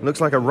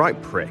 Looks like a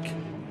right prick.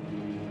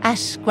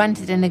 Ash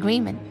grunted in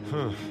agreement.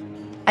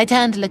 I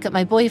turned to look at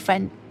my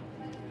boyfriend.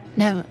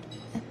 No,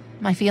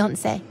 my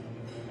fiancé.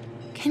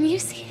 Can you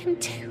see him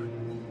too?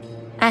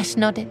 Ash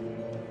nodded,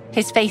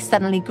 his face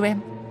suddenly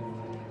grim.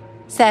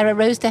 Sarah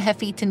rose to her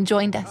feet and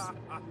joined us.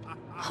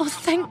 Oh,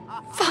 thank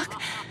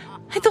fuck.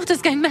 I thought I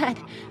was going mad.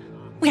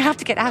 We have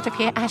to get out of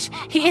here, Ash.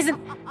 He isn't...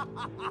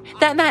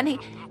 That man, he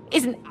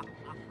isn't...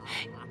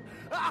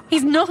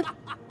 He's not...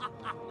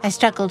 I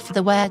struggled for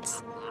the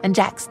words, and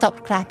Jack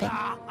stopped clapping.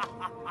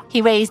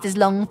 He raised his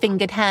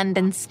long-fingered hand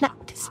and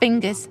snapped his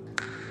fingers.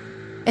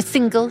 A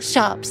single,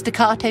 sharp,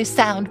 staccato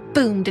sound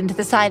boomed into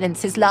the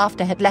silence his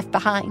laughter had left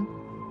behind.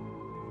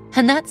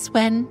 And that's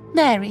when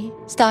Mary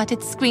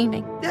started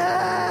screaming.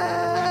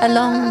 A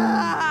long,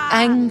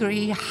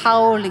 angry,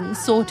 howling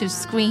sort of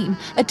scream,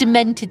 a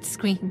demented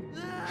scream.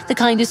 The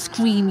kind of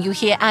scream you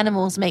hear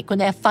animals make when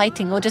they're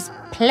fighting or just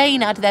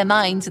plain out of their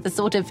minds with the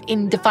sort of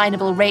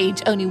indefinable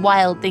rage only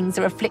wild things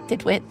are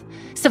afflicted with.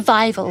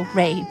 Survival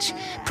rage.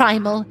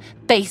 Primal,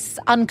 base,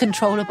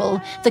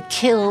 uncontrollable, the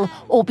kill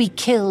or be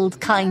killed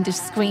kind of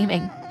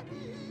screaming.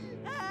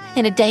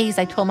 In a daze,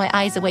 I tore my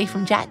eyes away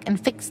from Jack and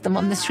fixed them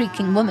on the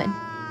shrieking woman.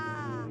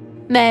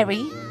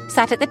 Mary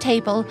sat at the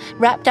table,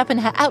 wrapped up in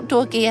her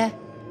outdoor gear,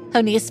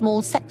 only a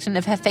small section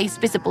of her face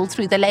visible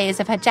through the layers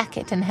of her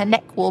jacket and her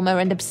neck warmer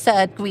and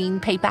absurd green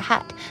paper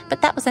hat,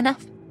 but that was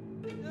enough.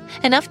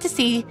 Enough to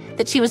see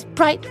that she was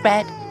bright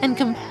red and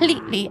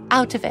completely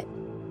out of it.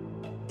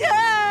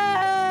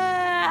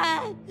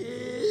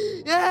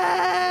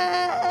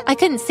 I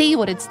couldn't see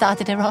what had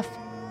started her off.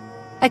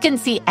 I couldn't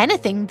see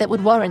anything that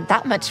would warrant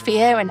that much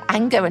fear and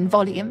anger and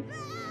volume.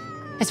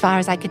 As far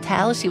as I could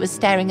tell, she was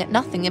staring at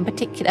nothing in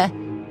particular,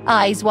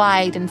 eyes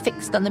wide and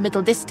fixed on the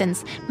middle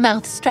distance,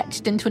 mouth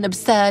stretched into an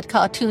absurd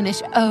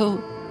cartoonish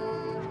O.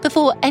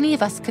 Before any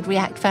of us could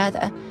react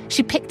further,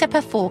 she picked up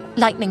her fork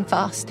lightning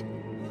fast.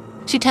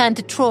 She turned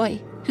to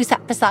Troy, who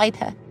sat beside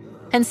her,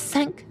 and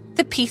sank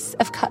the piece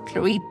of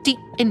cutlery deep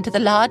into the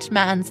large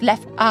man's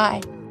left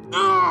eye.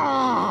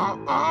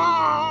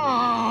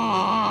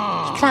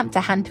 He clamped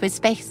a hand to his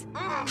face,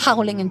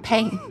 howling in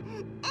pain.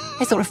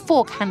 I saw a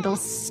fork handle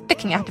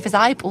sticking out of his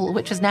eyeball,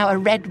 which was now a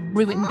red,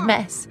 ruined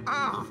mess.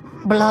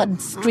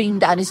 Blood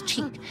streamed down his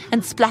cheek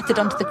and splattered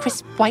onto the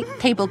crisp white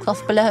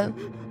tablecloth below.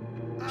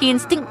 He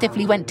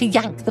instinctively went to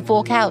yank the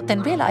fork out,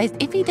 then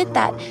realized if he did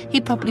that,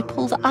 he'd probably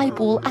pull the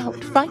eyeball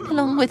out right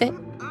along with it.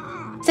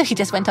 So he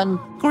just went on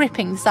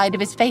gripping the side of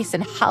his face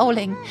and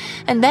howling.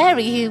 And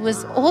Mary, who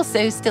was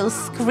also still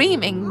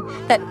screaming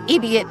that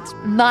idiot,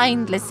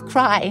 mindless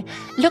cry,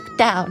 looked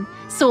down,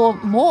 saw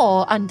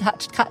more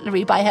untouched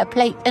cutlery by her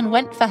plate, and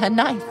went for her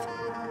knife.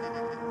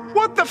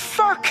 What the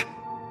fuck?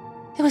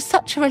 It was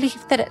such a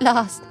relief that at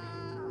last,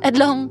 at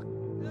long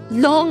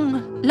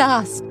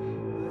last,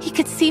 he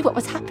could see what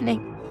was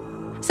happening.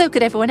 So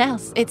could everyone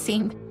else, it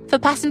seemed, for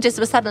passengers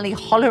were suddenly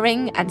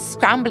hollering and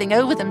scrambling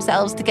over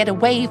themselves to get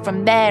away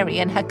from Mary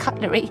and her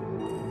cutlery.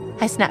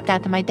 I snapped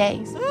out of my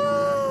daze.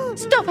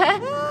 Stop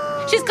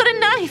her! She's got a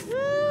knife!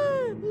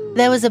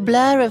 There was a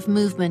blur of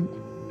movement,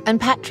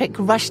 and Patrick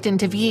rushed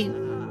into view.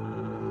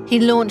 He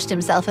launched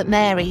himself at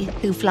Mary,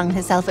 who flung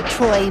herself at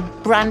Troy,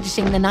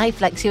 brandishing the knife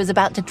like she was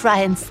about to try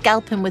and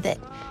scalp him with it,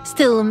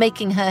 still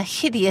making her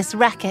hideous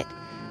racket.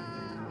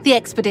 The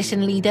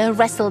expedition leader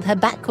wrestled her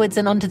backwards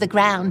and onto the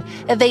ground,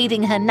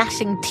 evading her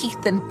gnashing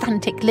teeth and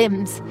frantic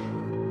limbs.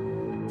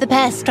 The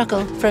pair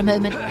struggled for a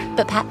moment,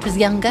 but Pat was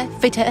younger,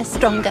 fitter,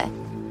 stronger.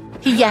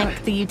 He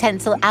yanked the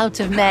utensil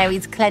out of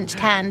Mary's clenched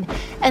hand,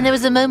 and there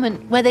was a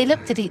moment where they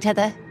looked at each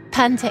other,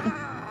 panting.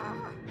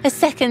 A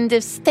second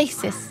of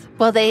stasis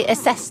while they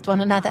assessed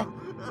one another.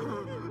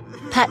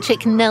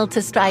 Patrick knelt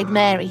astride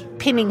Mary,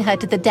 pinning her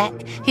to the deck,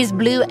 his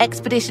blue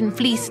expedition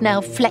fleece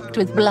now flecked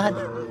with blood.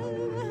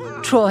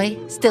 Troy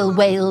still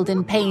wailed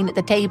in pain at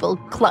the table,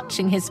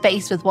 clutching his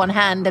face with one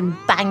hand and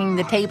banging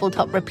the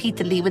tabletop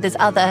repeatedly with his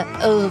other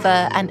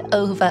over and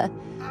over.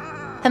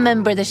 A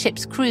member of the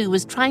ship's crew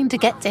was trying to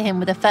get to him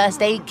with a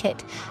first aid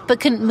kit, but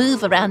couldn't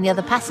move around the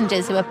other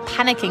passengers who were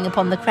panicking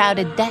upon the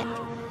crowded deck.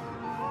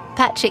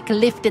 Patrick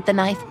lifted the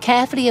knife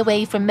carefully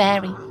away from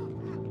Mary.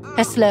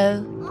 A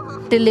slow,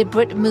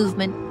 deliberate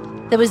movement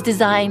that was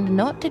designed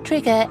not to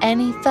trigger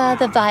any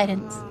further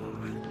violence.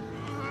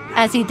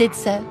 As he did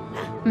so,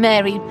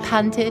 Mary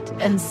panted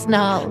and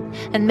snarled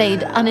and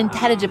made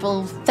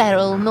unintelligible,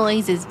 feral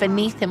noises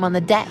beneath him on the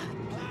deck.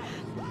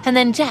 And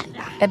then Jack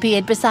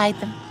appeared beside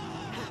them.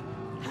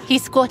 He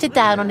squatted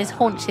down on his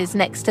haunches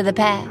next to the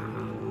pair.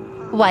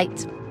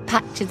 White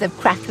patches of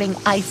crackling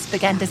ice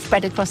began to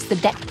spread across the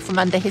deck from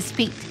under his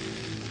feet.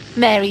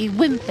 Mary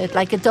whimpered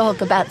like a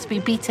dog about to be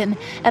beaten,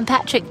 and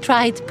Patrick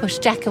tried to push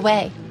Jack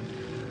away.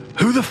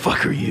 Who the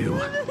fuck are you?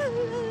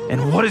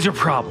 And what is your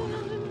problem?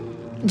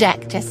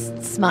 Jack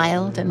just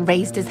smiled and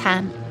raised his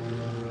hand.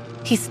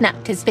 He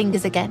snapped his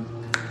fingers again.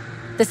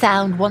 The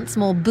sound once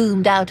more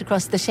boomed out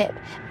across the ship,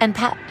 and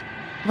Pat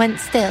went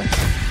still.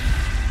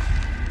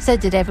 So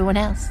did everyone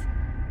else.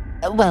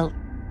 Well,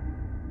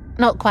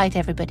 not quite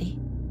everybody.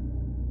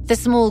 The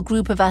small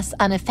group of us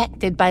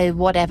unaffected by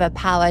whatever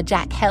power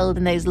Jack held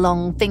in those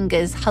long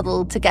fingers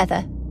huddled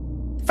together,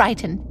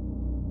 frightened.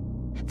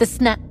 The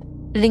snap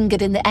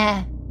lingered in the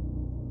air.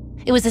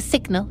 It was a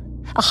signal,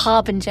 a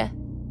harbinger.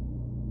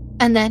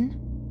 And then,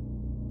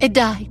 it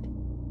died.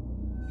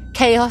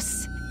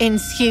 Chaos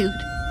ensued.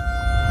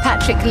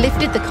 Patrick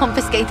lifted the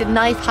confiscated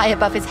knife high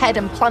above his head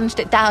and plunged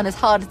it down as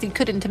hard as he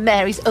could into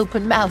Mary's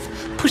open mouth,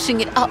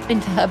 pushing it up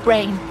into her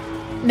brain.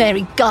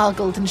 Mary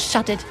gargled and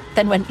shuddered,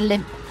 then went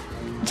limp.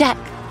 Jack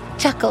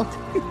chuckled.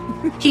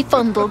 He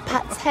fondled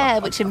Pat's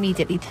hair, which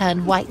immediately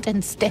turned white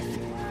and stiff.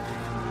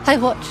 I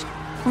watched,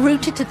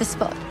 rooted to the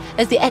spot,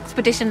 as the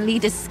expedition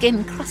leader's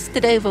skin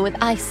crusted over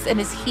with ice and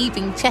his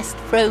heaving chest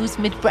froze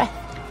mid-breath.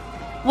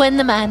 When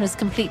the man was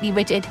completely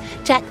rigid,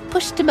 Jack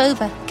pushed him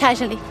over,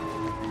 casually.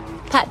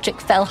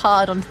 Patrick fell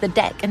hard onto the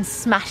deck and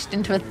smashed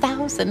into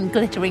 1,000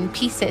 glittering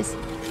pieces.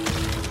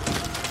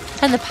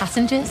 And the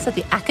passengers of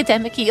the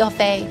academic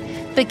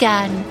Ioffe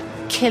began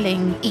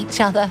killing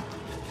each other.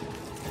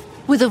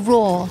 With a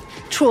roar,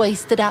 Troy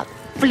stood up,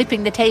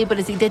 flipping the table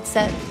as he did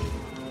so.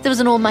 There was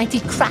an almighty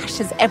crash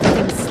as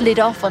everything slid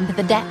off onto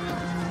the deck.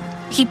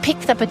 He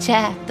picked up a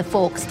chair, the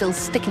fork still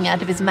sticking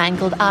out of his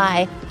mangled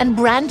eye, and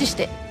brandished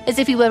it as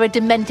if he were a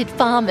demented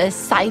farmer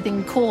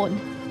scything corn.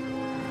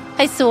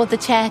 I saw the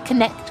chair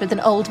connect with an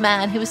old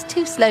man who was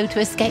too slow to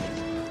escape.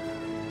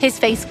 His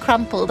face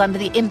crumpled under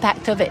the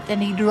impact of it,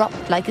 and he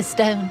dropped like a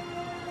stone.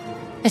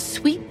 A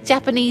sweet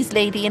Japanese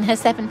lady in her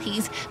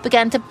 70s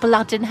began to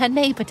bludgeon her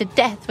neighbour to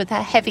death with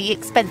her heavy,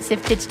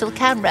 expensive digital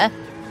camera,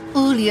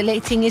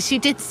 ululating as she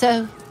did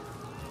so.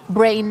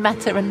 Brain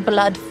matter and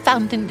blood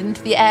fountained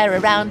into the air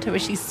around her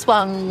as she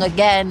swung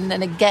again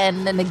and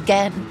again and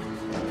again.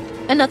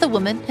 Another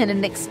woman in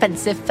an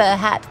expensive fur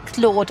hat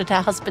clawed at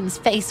her husband's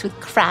face with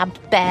crabbed,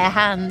 bare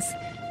hands.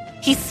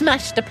 He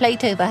smashed a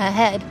plate over her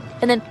head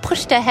and then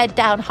pushed her head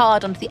down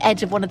hard onto the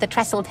edge of one of the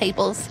trestle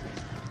tables.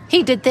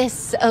 He did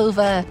this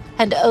over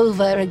and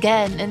over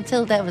again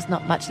until there was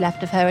not much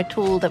left of her at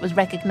all that was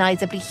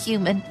recognizably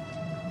human.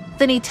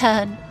 Then he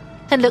turned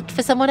and looked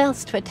for someone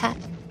else to attack.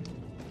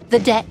 The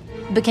deck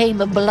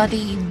became a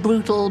bloody,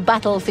 brutal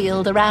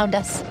battlefield around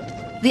us,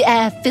 the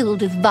air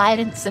filled with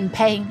violence and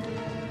pain.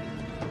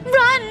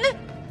 Run!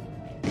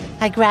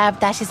 I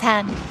grabbed Ash's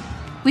hand.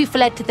 We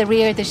fled to the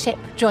rear of the ship,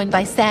 joined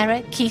by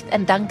Sarah, Keith,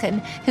 and Duncan,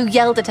 who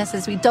yelled at us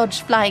as we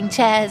dodged flying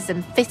chairs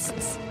and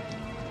fists.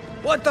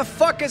 What the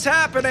fuck is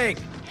happening?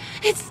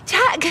 It's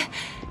Jack!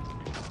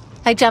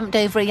 I jumped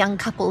over a young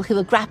couple who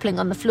were grappling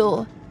on the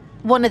floor.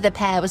 One of the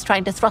pair was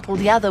trying to throttle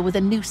the other with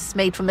a noose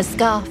made from a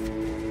scarf.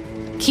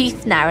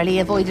 Keith narrowly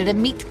avoided a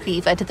meat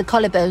cleaver to the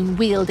collarbone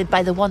wielded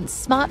by the once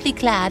smartly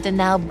clad and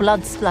now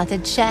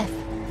blood-spluttered chef.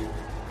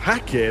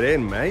 Hack it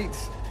in, mate.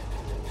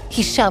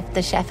 He shoved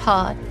the chef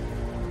hard.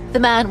 The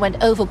man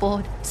went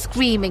overboard,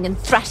 screaming and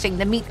thrashing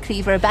the meat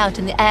cleaver about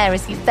in the air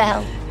as he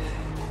fell.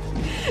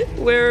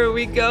 Where are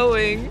we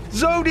going?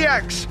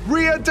 Zodiacs!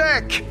 Rear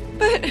deck!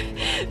 But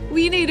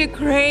we need a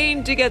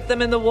crane to get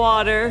them in the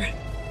water.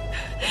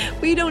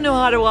 We don't know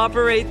how to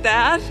operate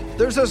that.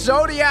 There's a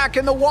Zodiac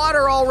in the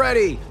water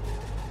already!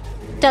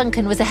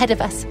 Duncan was ahead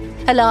of us.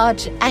 A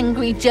large,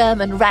 angry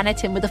German ran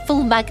at him with a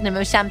full magnum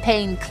of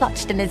champagne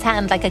clutched in his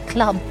hand like a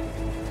club.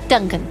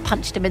 Duncan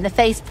punched him in the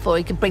face before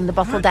he could bring the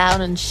bottle down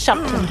and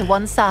shoved him to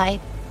one side.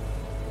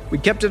 We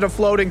kept it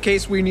afloat in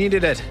case we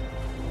needed it.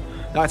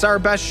 That's our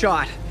best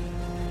shot.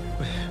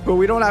 But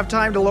we don't have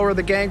time to lower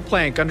the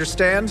gangplank,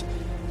 understand?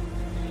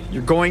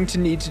 You're going to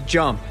need to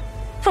jump.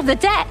 From the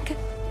deck?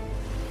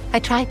 I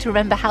tried to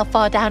remember how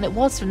far down it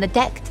was from the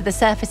deck to the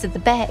surface of the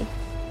bay.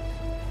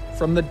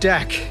 From the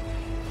deck.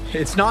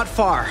 It's not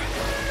far.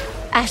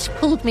 Ash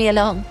pulled me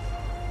along.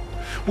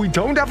 We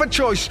don't have a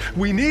choice.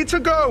 We need to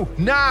go,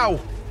 now!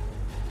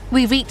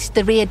 We reached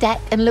the rear deck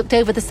and looked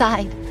over the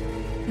side.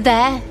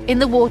 There, in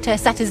the water,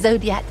 sat a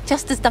Zodiac,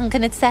 just as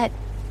Duncan had said.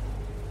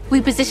 We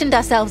positioned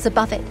ourselves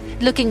above it,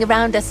 looking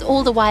around us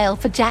all the while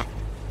for Jack.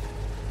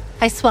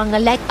 I swung a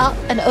leg up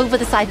and over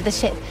the side of the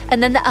ship,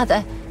 and then the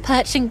other,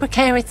 perching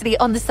precariously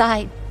on the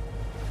side.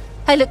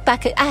 I looked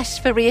back at Ash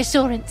for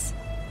reassurance.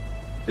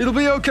 It'll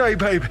be okay,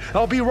 babe.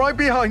 I'll be right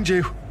behind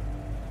you.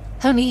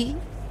 Only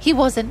he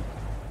wasn't.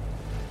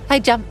 I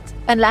jumped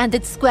and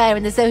landed square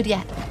in the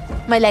Zodiac,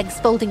 my legs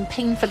folding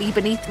painfully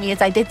beneath me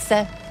as I did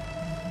so.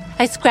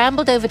 I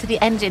scrambled over to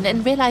the engine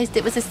and realized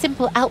it was a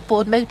simple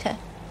outboard motor.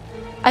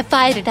 I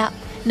fired it up,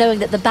 knowing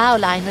that the bow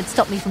line would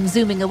stop me from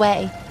zooming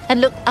away,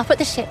 and looked up at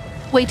the ship,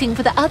 waiting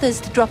for the others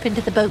to drop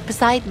into the boat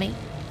beside me.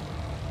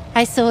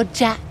 I saw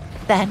Jack,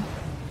 then,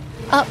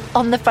 up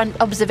on the front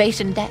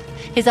observation deck,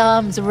 his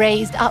arms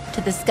raised up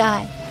to the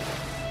sky.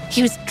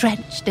 He was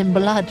drenched in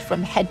blood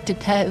from head to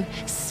toe,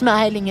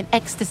 smiling in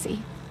ecstasy.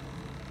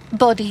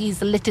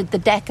 Bodies littered the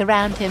deck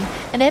around him,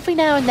 and every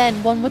now and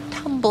then one would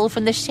tumble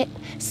from the ship,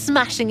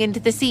 smashing into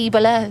the sea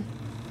below.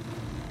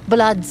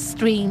 Blood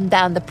streamed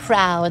down the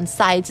prow and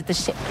sides of the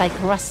ship like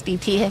rusty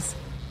tears.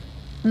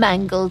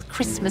 Mangled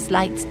Christmas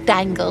lights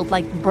dangled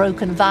like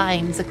broken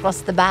vines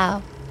across the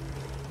bow.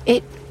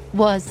 It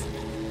was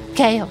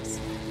chaos.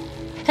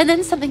 And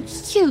then something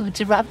huge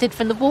erupted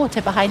from the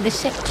water behind the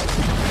ship.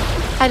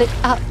 I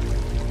looked up,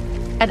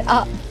 and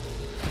up,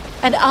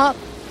 and up,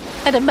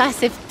 at a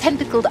massive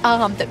tentacled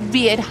arm that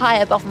reared high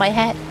above my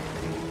head.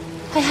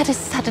 I had a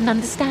sudden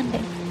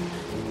understanding.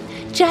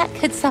 Jack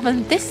had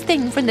summoned this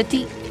thing from the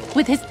deep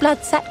with his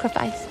blood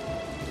sacrifice.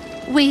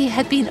 We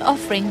had been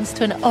offerings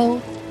to an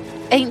old,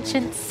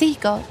 ancient sea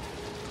god.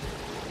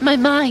 My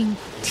mind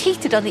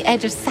teetered on the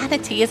edge of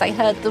sanity as I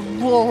heard the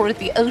roar of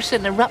the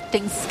ocean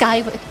erupting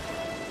skyward.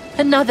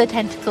 Another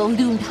tentacle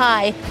loomed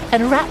high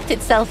and wrapped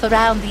itself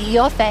around the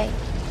Ioffe.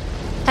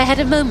 I had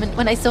a moment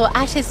when I saw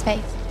Ash's face,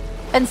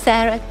 and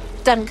Sarah,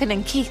 Duncan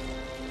and Keith.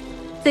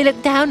 They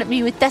looked down at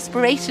me with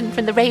desperation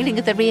from the railing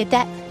of the rear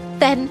deck.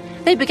 Then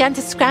they began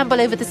to scramble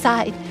over the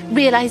side,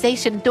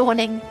 realization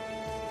dawning.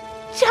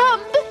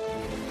 Jump!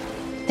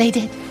 They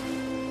did,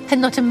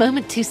 and not a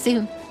moment too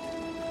soon.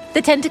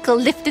 The tentacle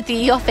lifted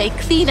the Ioffe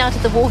clean out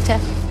of the water.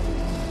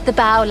 The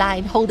bow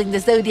line holding the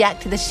Zodiac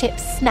to the ship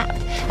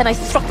snapped, and I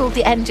throttled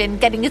the engine,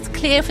 getting as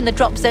clear from the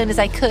drop zone as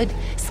I could,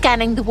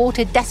 scanning the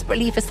water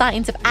desperately for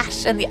signs of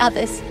Ash and the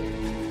others.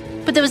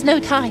 But there was no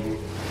time.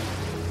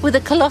 With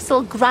a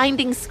colossal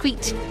grinding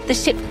screech, the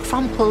ship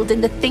crumpled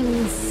in the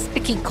thing's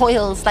sticky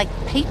coils like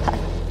paper.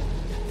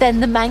 Then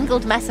the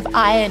mangled mass of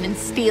iron and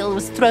steel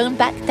was thrown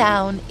back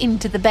down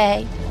into the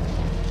bay.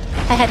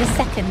 I had a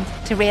second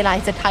to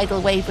realize a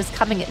tidal wave was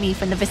coming at me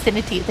from the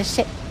vicinity of the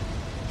ship.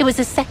 It was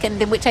a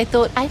second in which I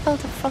thought I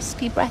felt a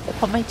frosty breath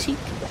upon my cheek,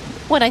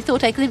 when I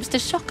thought I glimpsed a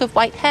shock of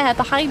white hair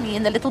behind me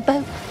in the little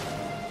boat.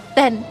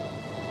 Then,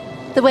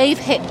 the wave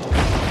hit.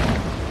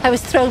 I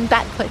was thrown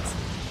backwards.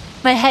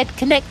 My head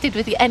connected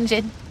with the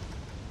engine.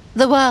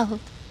 The world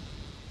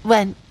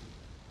went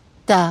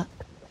dark.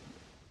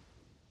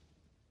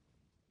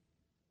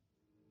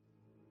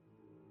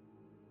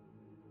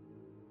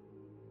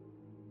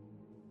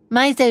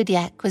 My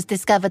Zodiac was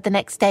discovered the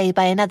next day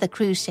by another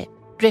cruise ship,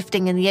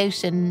 drifting in the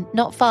ocean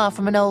not far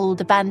from an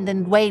old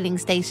abandoned whaling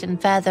station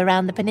further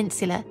around the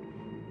peninsula.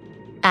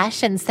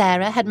 Ash and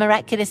Sarah had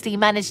miraculously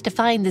managed to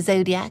find the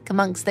Zodiac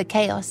amongst the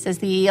chaos as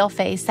the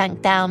Ioffe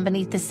sank down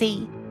beneath the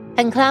sea,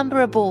 and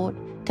clamber aboard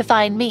to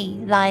find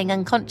me lying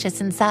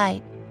unconscious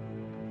inside.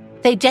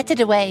 They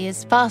jetted away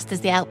as fast as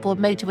the outboard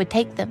motor would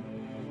take them.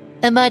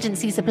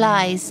 Emergency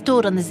supplies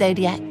stored on the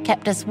Zodiac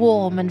kept us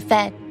warm and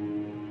fed.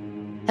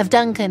 Of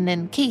Duncan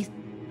and Keith,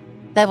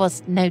 there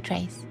was no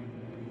trace.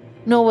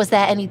 Nor was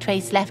there any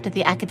trace left of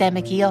the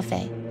academic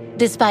Ioffe,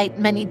 despite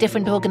many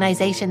different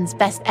organizations'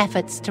 best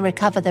efforts to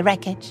recover the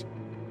wreckage.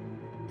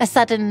 A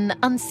sudden,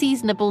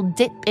 unseasonable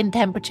dip in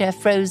temperature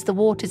froze the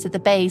waters of the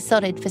bay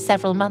solid for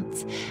several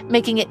months,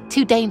 making it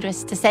too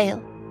dangerous to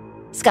sail,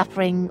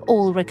 scuppering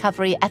all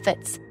recovery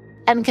efforts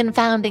and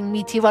confounding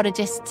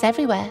meteorologists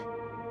everywhere.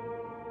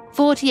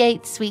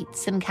 48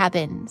 suites and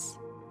cabins,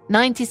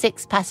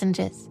 96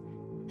 passengers,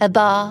 a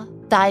bar,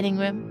 dining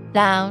room,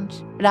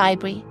 lounge,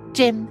 library,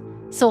 gym,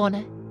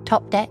 sauna,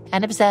 top deck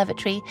and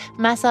observatory,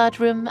 massage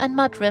room and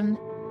mudroom,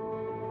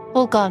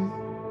 all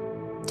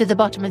gone to the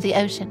bottom of the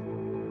ocean.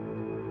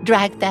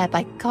 Dragged there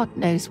by God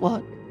knows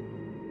what.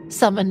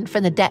 Summoned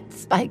from the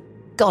depths by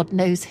God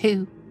knows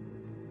who.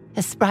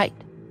 A sprite.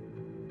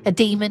 A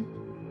demon.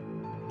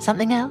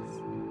 Something else?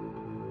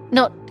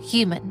 Not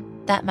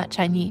human, that much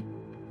I knew.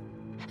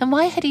 And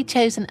why had he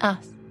chosen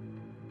us?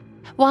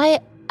 Why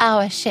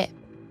our ship?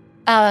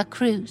 Our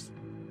cruise?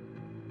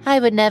 I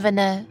would never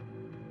know.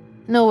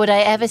 Nor would I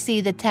ever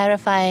see the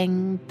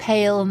terrifying,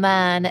 pale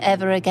man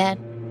ever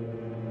again.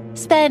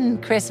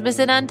 Spend Christmas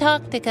in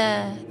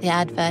Antarctica, the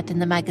advert in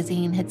the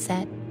magazine had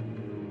said.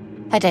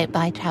 I don't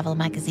buy travel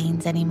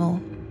magazines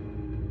anymore.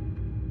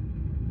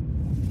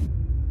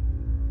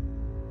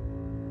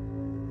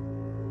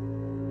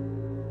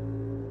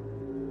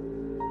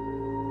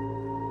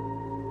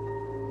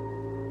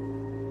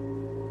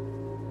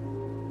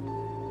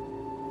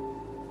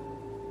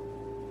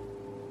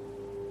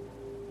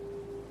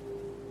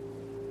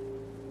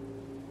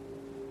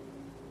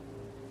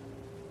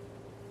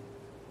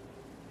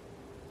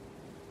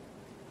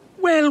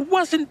 Well,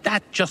 wasn't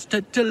that just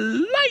a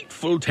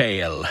delightful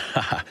tale?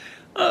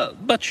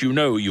 But you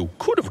know, you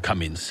could have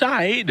come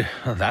inside.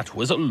 That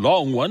was a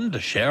long one to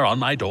share on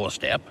my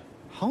doorstep.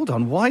 Hold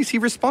on, why is he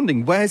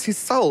responding? Where's his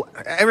soul?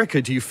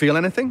 Erica, do you feel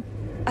anything?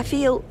 I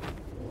feel...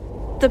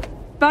 the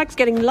bag's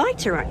getting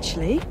lighter,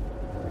 actually.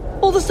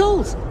 All the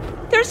souls,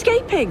 they're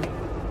escaping.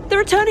 They're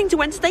returning to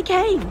whence they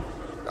came.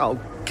 Oh,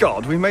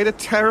 God, we made a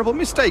terrible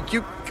mistake.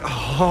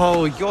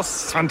 Oh, you're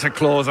Santa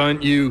Claus,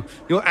 aren't you?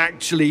 You're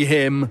actually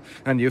him,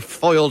 and you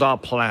foiled our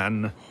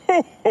plan.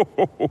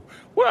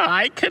 Well,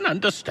 I can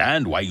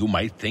understand why you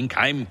might think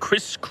I'm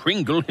Kris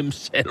Kringle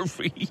himself,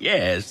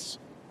 yes.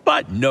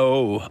 But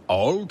no,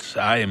 Alt,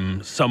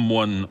 I'm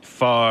someone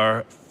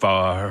far,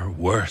 far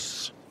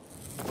worse.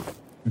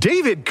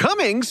 David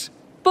Cummings?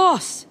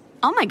 Boss!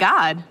 Oh my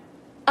god.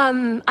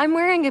 I'm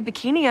wearing a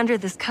bikini under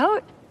this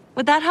coat.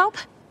 Would that help?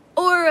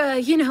 Or,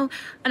 an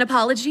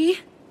apology?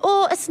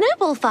 Or a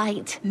snowball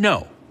fight.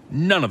 No,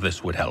 none of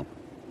this would help.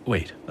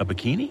 Wait, a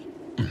bikini?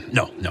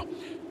 No.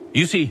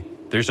 You see,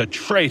 there's a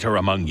traitor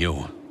among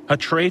you. A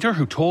traitor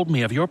who told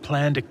me of your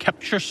plan to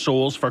capture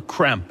souls for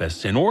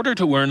Krampus in order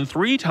to earn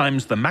 3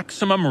 times the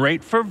maximum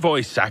rate for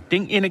voice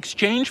acting in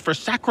exchange for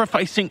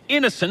sacrificing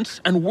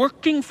innocents and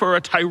working for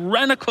a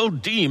tyrannical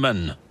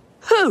demon.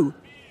 Who?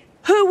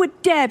 Who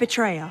would dare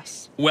betray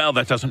us? Well,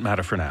 that doesn't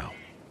matter for now.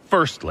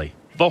 Firstly,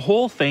 The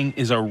whole thing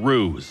is a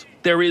ruse.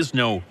 There is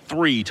no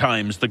 3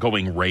 times the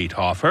going rate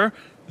offer.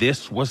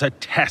 This was a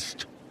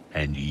test,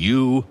 and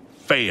you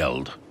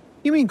failed.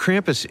 You mean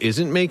Krampus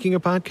isn't making a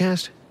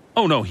podcast?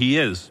 Oh, no, he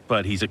is,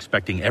 but he's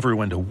expecting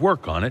everyone to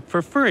work on it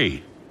for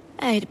free.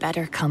 I'd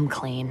better come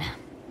clean.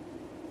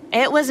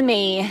 It was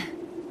me.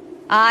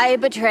 I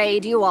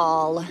betrayed you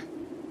all.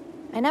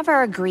 I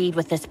never agreed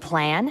with this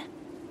plan.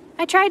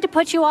 I tried to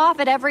put you off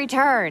at every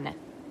turn.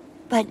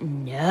 But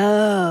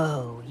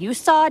no, you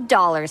saw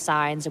dollar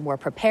signs and were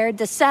prepared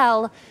to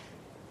sell,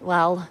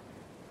 well,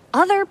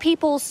 other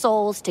people's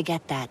souls to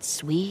get that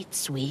sweet,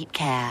 sweet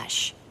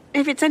cash.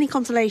 If it's any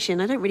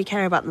consolation, I don't really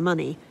care about the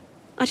money.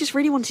 I just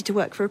really wanted to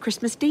work for a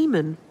Christmas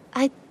demon.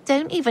 I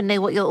don't even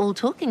know what you're all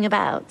talking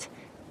about.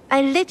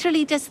 I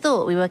literally just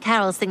thought we were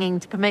carol singing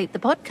to promote the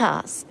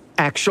podcast.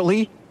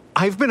 Actually,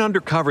 I've been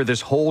undercover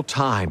this whole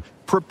time,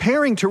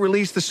 preparing to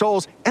release the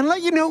souls and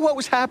let you know what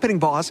was happening,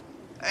 boss.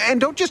 And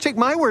don't just take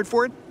my word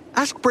for it.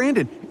 Ask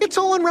Brandon. It's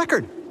all on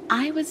record.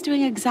 I was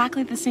doing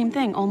exactly the same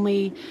thing,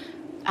 only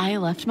I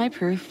left my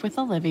proof with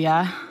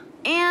Olivia.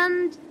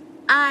 And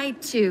I,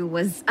 too,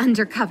 was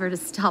undercover to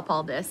stop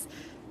all this.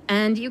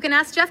 And you can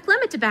ask Jeff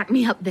Clement to back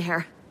me up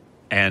there.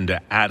 And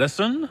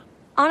Addison?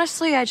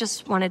 Honestly, I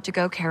just wanted to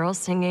go carol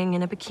singing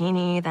in a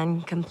bikini,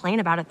 then complain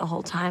about it the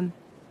whole time.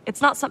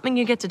 It's not something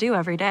you get to do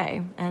every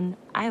day, and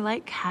I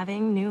like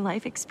having new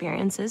life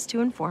experiences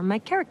to inform my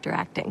character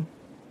acting.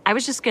 I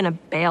was just gonna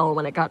bail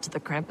when it got to the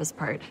Krampus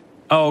part.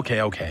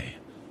 Okay.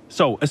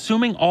 So,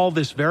 assuming all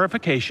this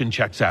verification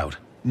checks out,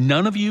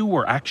 none of you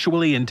were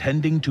actually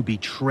intending to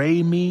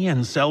betray me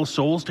and sell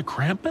souls to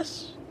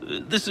Krampus?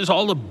 This is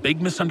all a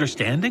big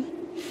misunderstanding?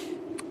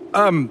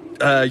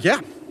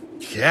 Yeah.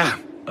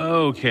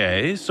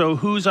 Okay, so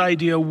whose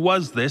idea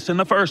was this in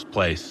the first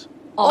place?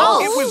 It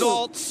was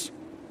Alt's.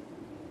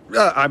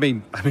 I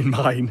mean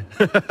mine.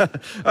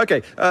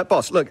 Okay,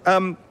 boss, look,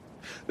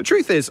 the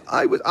truth is,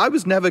 I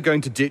was never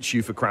going to ditch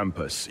you for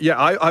Krampus. Yeah,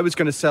 I was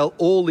going to sell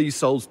all these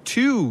souls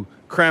to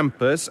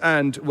Krampus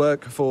and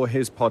work for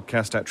his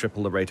podcast at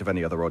triple the rate of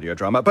any other audio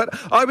drama. But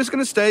I was going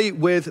to stay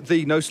with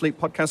the NoSleep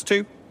podcast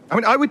too. I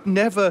mean, I would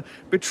never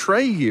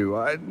betray you.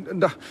 I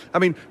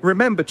mean,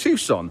 remember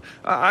Tucson.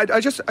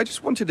 I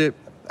just wanted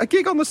a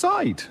gig on the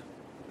side.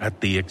 At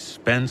the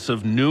expense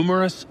of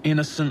numerous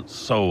innocent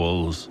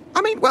souls.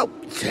 I mean, well,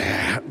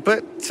 yeah,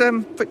 but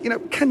you know,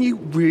 can you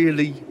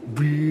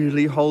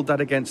really hold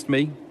that against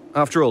me?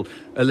 After all,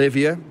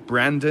 Olivia,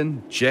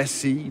 Brandon,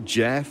 Jesse,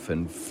 Jeff,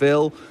 and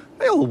Phil,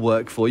 they all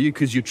work for you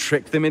because you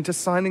tricked them into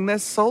signing their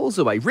souls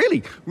away.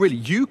 Really,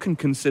 you can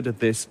consider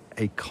this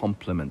a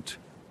compliment.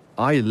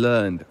 I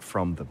learned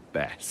from the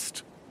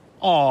best.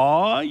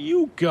 Aw,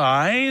 you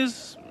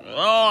guys.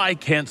 Oh, I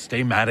can't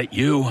stay mad at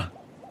you.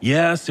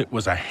 Yes, it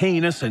was a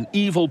heinous and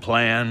evil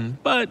plan,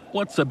 but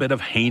what's a bit of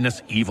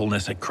heinous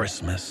evilness at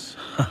Christmas?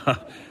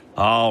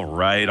 All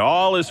right,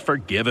 all is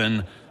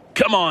forgiven.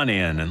 Come on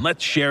in and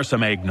let's share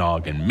some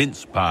eggnog and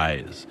mince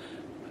pies.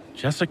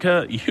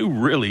 Jessica, you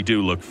really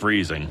do look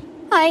freezing.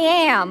 I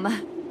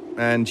am.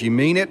 And you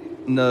mean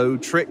it? No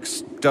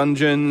tricks,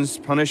 dungeons,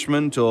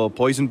 punishment, or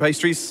poison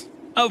pastries?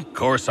 Of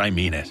course I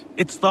mean it.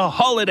 It's the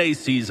holiday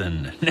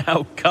season.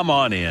 Now come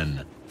on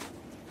in.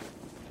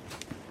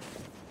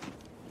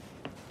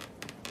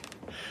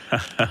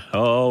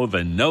 Oh, the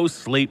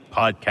NoSleep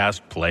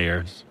podcast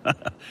players.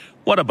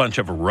 What a bunch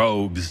of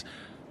rogues.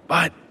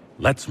 But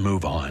let's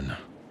move on.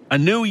 A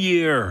new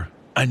year,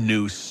 a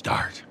new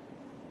start.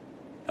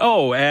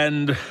 Oh,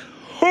 and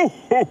ho,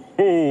 ho,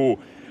 ho.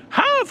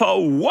 Have a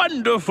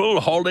wonderful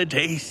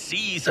holiday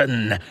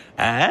season.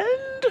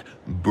 And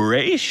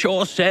brace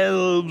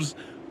yourselves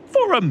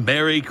for a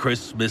Merry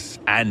Christmas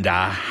and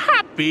a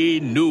Happy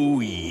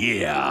New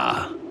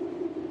Year.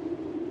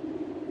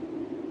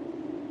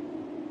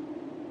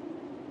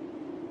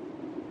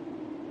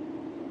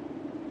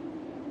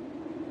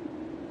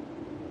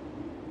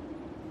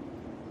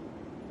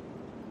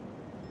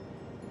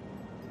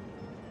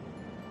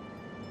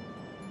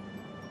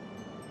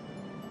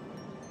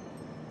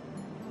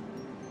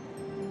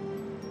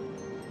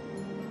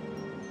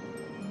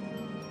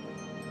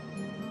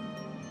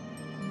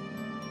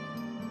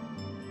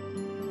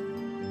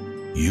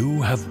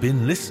 You have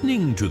been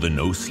listening to the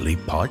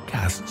NoSleep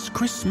Podcast's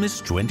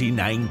Christmas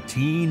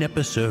 2019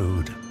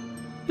 episode.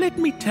 Let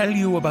me tell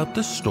you about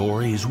the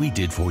stories we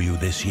did for you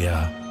this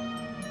year.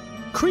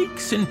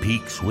 Creeks and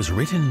Peaks was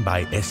written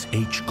by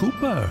S.H.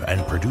 Cooper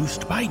and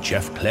produced by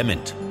Jeff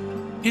Clement.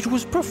 It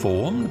was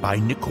performed by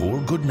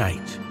Nicole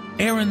Goodnight,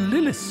 Aaron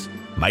Lillis,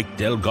 Mike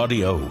Del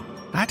Gaudio,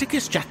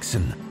 Atticus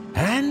Jackson,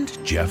 and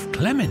Jeff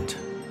Clement.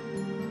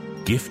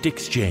 Gift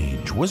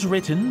Exchange was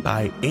written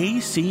by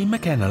A.C.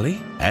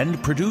 McKennelly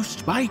and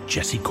produced by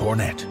Jesse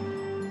Cornett.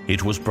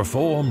 It was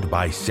performed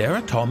by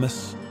Sarah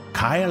Thomas,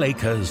 Kyle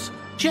Akers,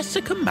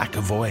 Jessica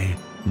McAvoy,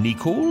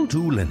 Nicole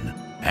Doolin,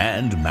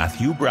 and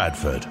Matthew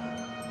Bradford.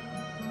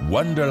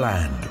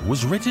 Wonderland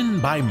was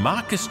written by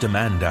Marcus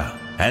Demanda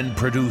and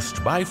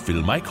produced by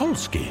Phil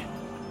Michalski.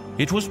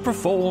 It was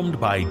performed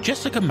by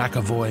Jessica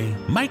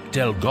McAvoy, Mike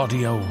Del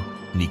Gaudio,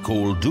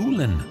 Nicole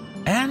Doolin,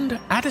 and and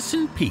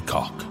Addison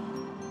Peacock.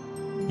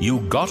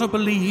 You Gotta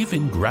Believe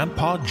in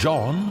Grandpa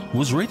John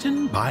was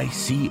written by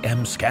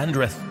C.M.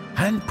 Scandreth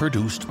and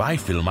produced by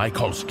Phil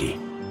Michalski.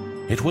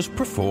 It was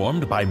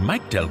performed by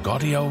Mike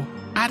Delgadio,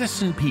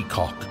 Addison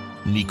Peacock,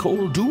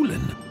 Nicole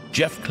Doolin,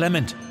 Jeff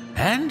Clement,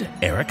 and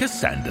Erica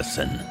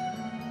Sanderson.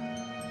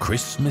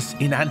 Christmas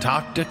in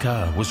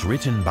Antarctica was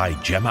written by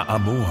Gemma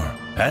Amour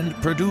and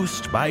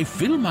produced by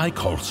Phil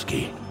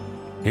Michalski.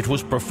 It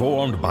was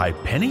performed by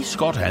Penny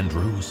Scott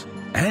Andrews,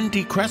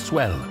 Andy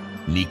Cresswell,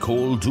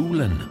 Nicole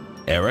Doolin,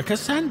 Erica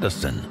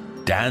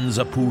Sanderson, Dan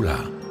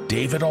Zapula,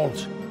 David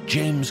Alt,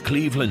 James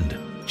Cleveland,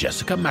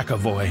 Jessica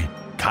McAvoy,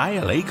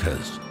 Kyle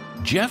Akers,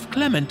 Jeff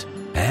Clement,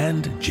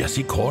 and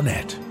Jesse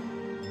Cornett.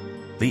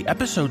 The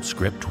episode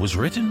script was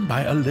written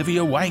by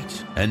Olivia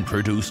White and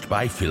produced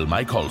by Phil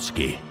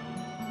Michalski.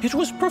 It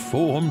was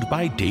performed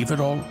by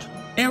David Alt,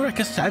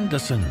 Erica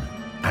Sanderson,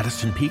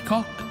 Addison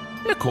Peacock,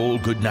 Nicole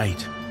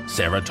Goodnight,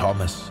 Sarah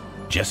Thomas,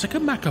 Jessica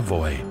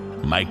McAvoy,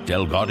 Mike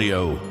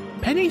Delgadio,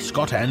 Penny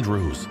Scott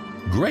Andrews,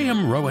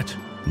 Graham Rowett,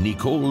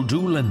 Nicole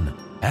Doolin,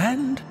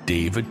 and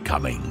David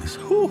Cummings.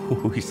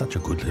 Ooh, he's such a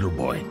good little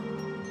boy.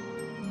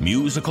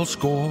 Musical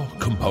score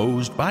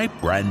composed by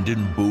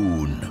Brandon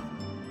Boone.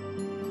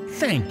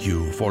 Thank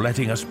you for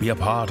letting us be a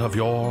part of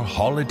your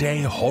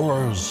holiday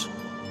horrors.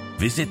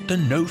 Visit the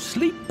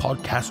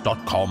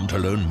NoSleepPodcast.com to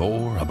learn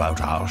more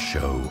about our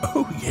show.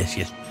 Oh,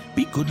 yes.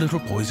 Be good little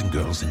boys and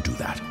girls and do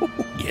that. Oh,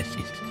 yes.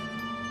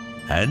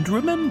 And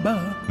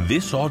remember,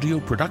 this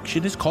audio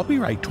production is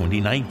copyright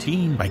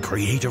 2019 by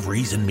Creative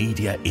Reason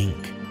Media,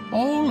 Inc.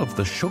 All of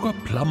the Sugar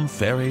Plum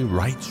Fairy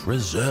rights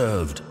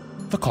reserved.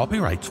 The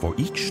copyrights for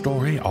each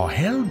story are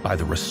held by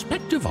the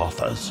respective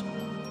authors.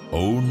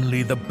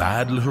 Only the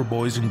bad little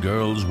boys and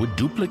girls would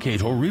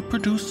duplicate or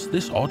reproduce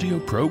this audio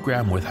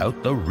program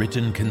without the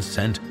written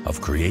consent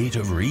of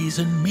Creative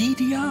Reason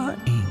Media,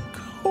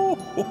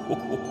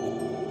 Inc.